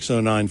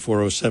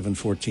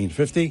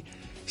 609-407-1450.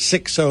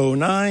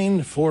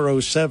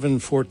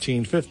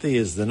 609-407-1450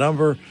 is the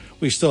number.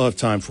 We still have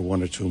time for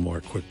one or two more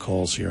quick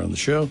calls here on the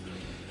show.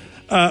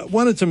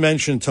 Wanted to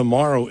mention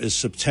tomorrow is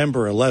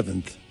September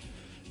 11th.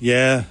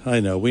 Yeah, I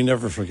know. We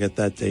never forget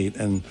that date,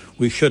 and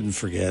we shouldn't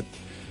forget.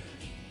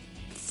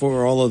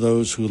 For all of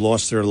those who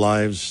lost their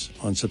lives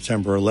on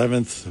September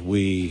 11th,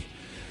 we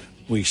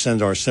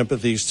send our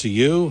sympathies to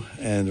you.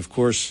 And, of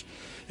course,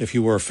 if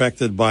you were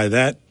affected by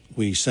that,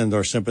 we send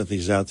our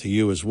sympathies out to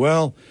you as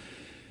well.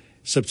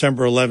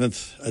 September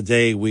 11th, a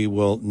day we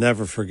will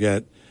never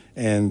forget.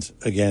 And,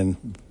 again,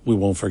 we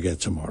won't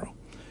forget tomorrow.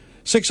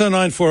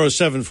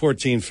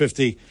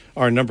 609-407-1450,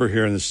 our number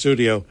here in the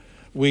studio.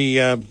 We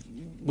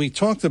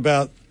talked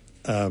about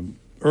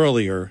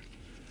earlier,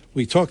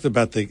 we talked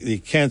about the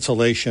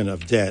cancellation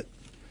of debt.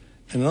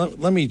 And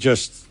let me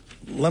just,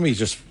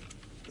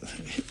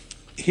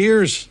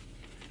 here's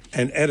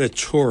an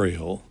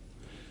editorial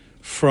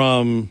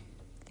from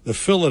the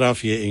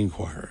Philadelphia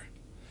Inquirer.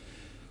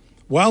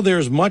 While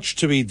there's much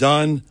to be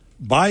done,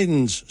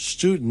 Biden's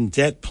student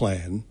debt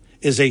plan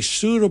is a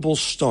suitable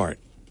start.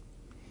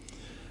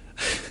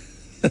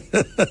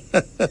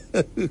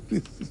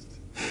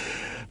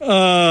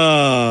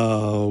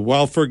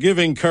 While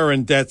forgiving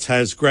current debts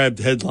has grabbed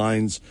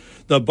headlines,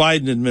 the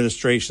Biden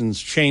administration's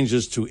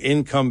changes to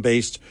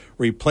income-based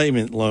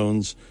repayment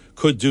loans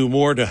could do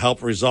more to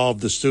help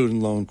resolve the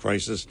student loan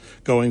crisis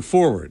going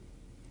forward.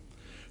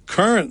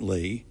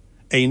 Currently,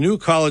 a new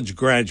college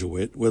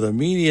graduate with a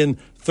median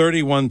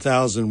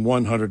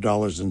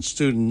 $31,100 in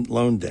student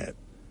loan debt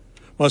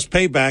must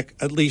pay back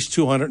at least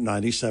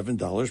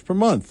 $297 per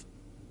month,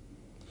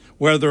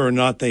 whether or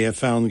not they have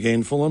found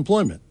gainful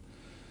employment.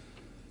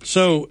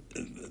 So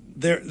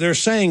they're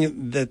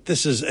saying that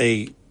this is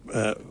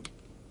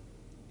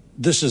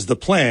the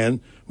plan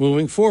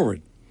moving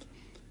forward.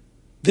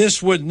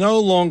 This would no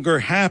longer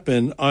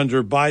happen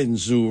under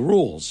Biden's new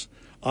rules.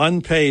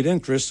 Unpaid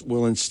interest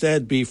will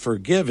instead be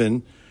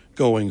forgiven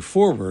going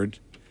forward,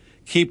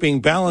 keeping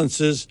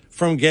balances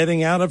from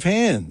getting out of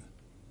hand.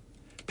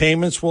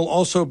 Payments will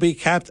also be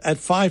capped at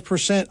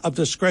 5% of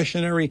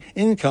discretionary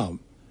income,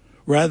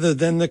 rather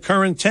than the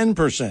current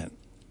 10%,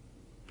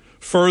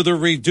 further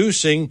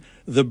reducing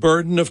the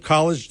burden of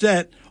college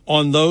debt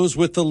on those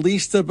with the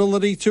least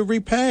ability to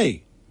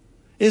repay.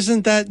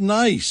 Isn't that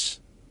nice?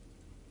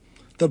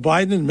 The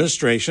Biden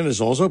administration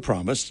has also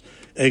promised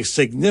a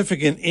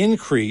significant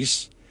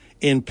increase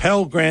in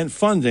Pell Grant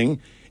funding,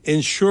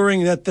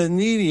 ensuring that the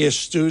neediest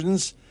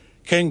students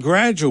can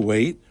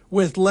graduate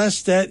with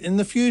less debt in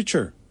the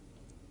future.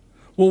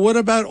 Well, what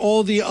about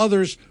all the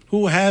others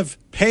who have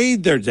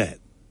paid their debt?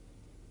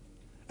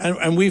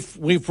 And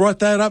we've brought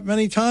that up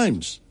many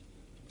times.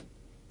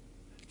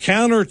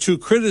 Counter to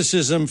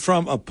criticism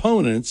from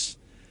opponents,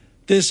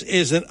 this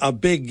isn't a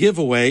big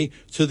giveaway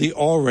to the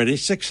already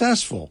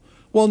successful.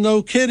 Well,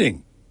 no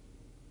kidding.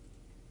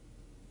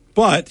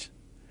 But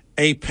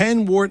a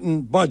Penn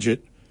Wharton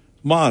budget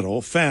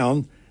model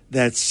found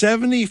that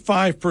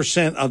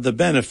 75% of the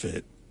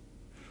benefit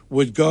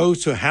would go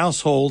to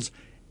households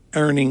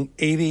earning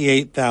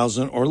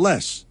 $88,000 or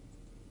less.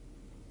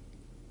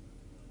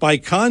 By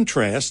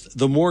contrast,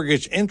 the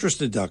mortgage interest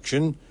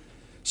deduction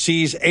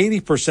sees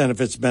 80% of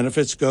its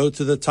benefits go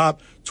to the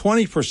top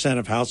 20%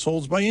 of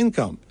households by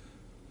income.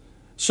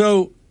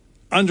 So,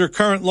 under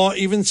current law,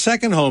 even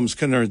second homes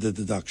can earn the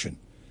deduction.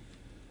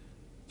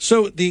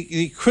 So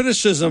the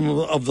criticism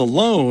of the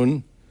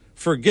loan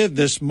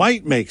forgiveness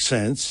might make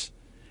sense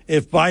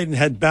if Biden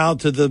had bowed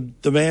to the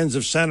demands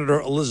of Senator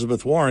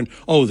Elizabeth Warren.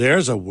 Oh,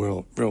 there's a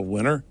real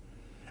winner.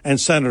 And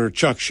Senator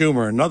Chuck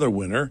Schumer, another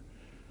winner,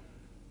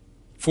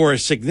 for a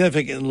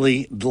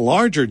significantly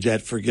larger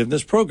debt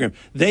forgiveness program.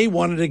 They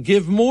wanted to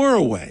give more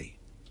away.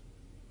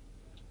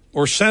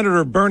 Or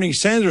Senator Bernie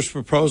Sanders'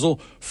 proposal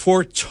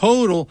for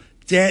total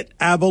debt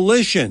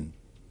abolition.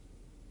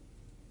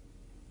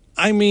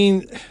 I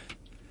mean,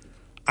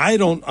 I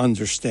don't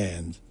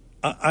understand.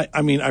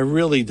 I mean, I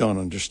really don't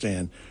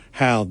understand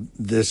how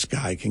this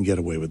guy can get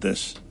away with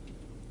this.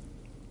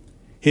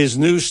 His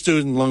new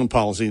student loan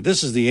policy,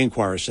 this is the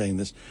Inquirer saying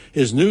this,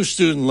 his new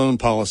student loan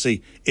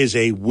policy is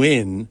a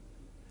win,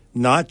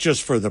 not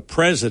just for the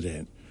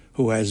president,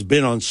 who has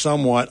been on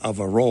somewhat of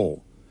a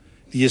roll.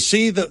 Do you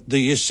see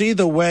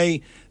the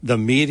way the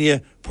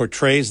media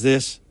portrays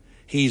this?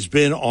 He's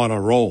been on a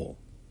roll.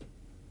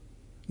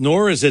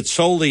 Nor is it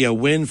solely a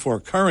win for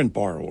current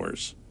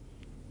borrowers.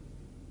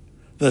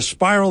 The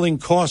spiraling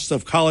cost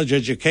of college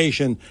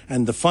education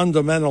and the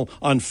fundamental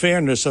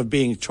unfairness of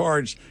being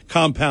charged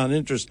compound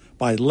interest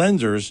by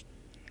lenders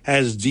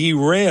has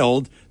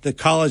derailed the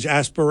college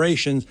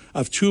aspirations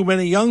of too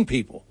many young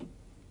people.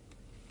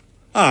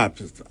 I'm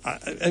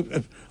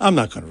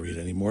not going to read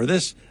any more of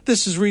this.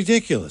 This is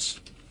ridiculous.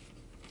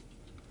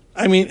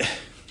 I mean,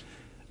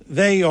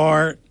 they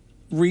are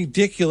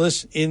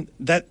ridiculous in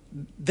that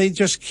they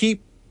just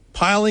keep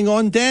piling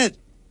on debt.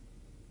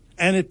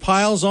 And it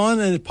piles on,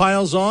 and it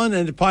piles on,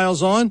 and it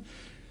piles on.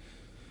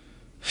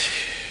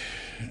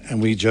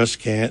 And we just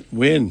can't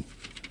win.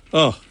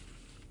 Oh,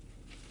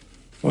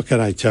 what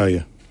can I tell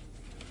you?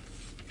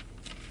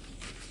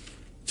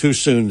 Too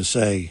soon to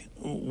say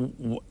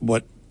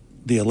what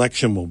the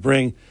election will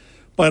bring,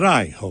 but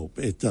I hope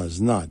it does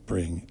not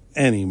bring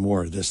any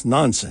more of this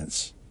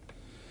nonsense.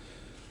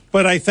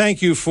 But I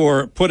thank you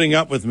for putting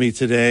up with me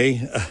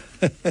today.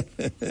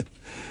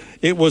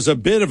 It was a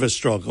bit of a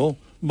struggle,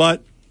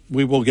 but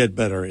we will get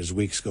better as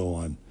weeks go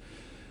on.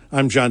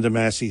 I'm John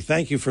DeMasi.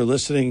 Thank you for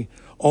listening.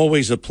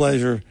 Always a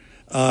pleasure.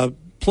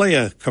 Play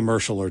a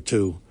commercial or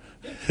two.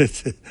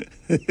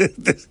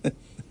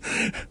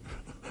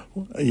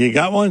 You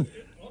got one?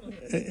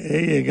 There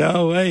you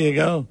go. There you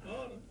go.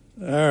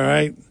 All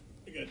right.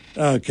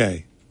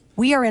 Okay.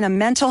 We are in a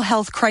mental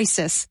health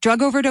crisis. Drug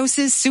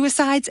overdoses,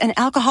 suicides, and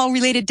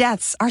alcohol-related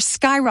deaths are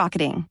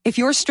skyrocketing. If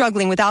you're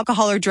struggling with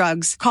alcohol or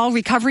drugs, call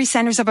Recovery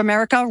Centers of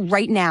America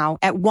right now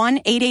at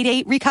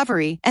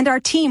 1-888-RECOVERY, and our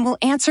team will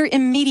answer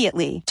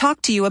immediately,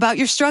 talk to you about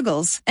your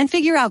struggles, and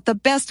figure out the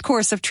best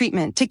course of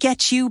treatment to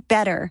get you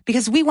better,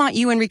 because we want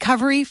you in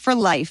recovery for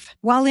life.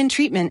 While in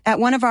treatment at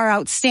one of our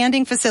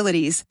outstanding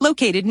facilities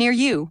located near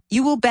you,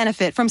 you will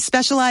benefit from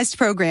specialized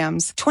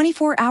programs,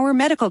 24-hour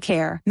medical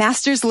care,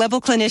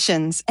 master's-level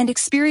clinicians, and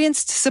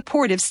experienced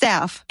supportive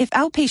staff. If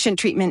outpatient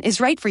treatment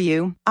is right for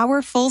you,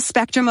 our full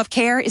spectrum of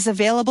care is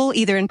available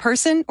either in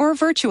person or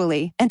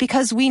virtually. And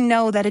because we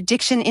know that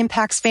addiction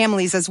impacts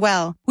families as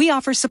well, we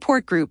offer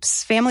support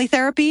groups, family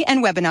therapy,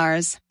 and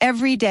webinars.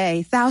 Every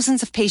day,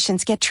 thousands of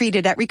patients get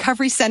treated at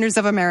Recovery Centers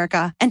of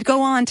America and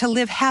go on to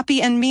live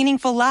happy and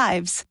meaningful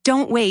lives.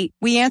 Don't wait.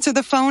 We answer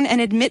the phone and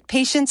admit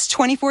patients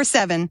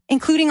 24/7,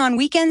 including on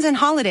weekends and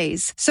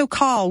holidays. So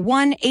call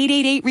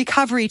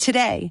 1-888-RECOVERY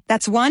today.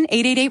 That's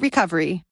 1-888-RECOVERY.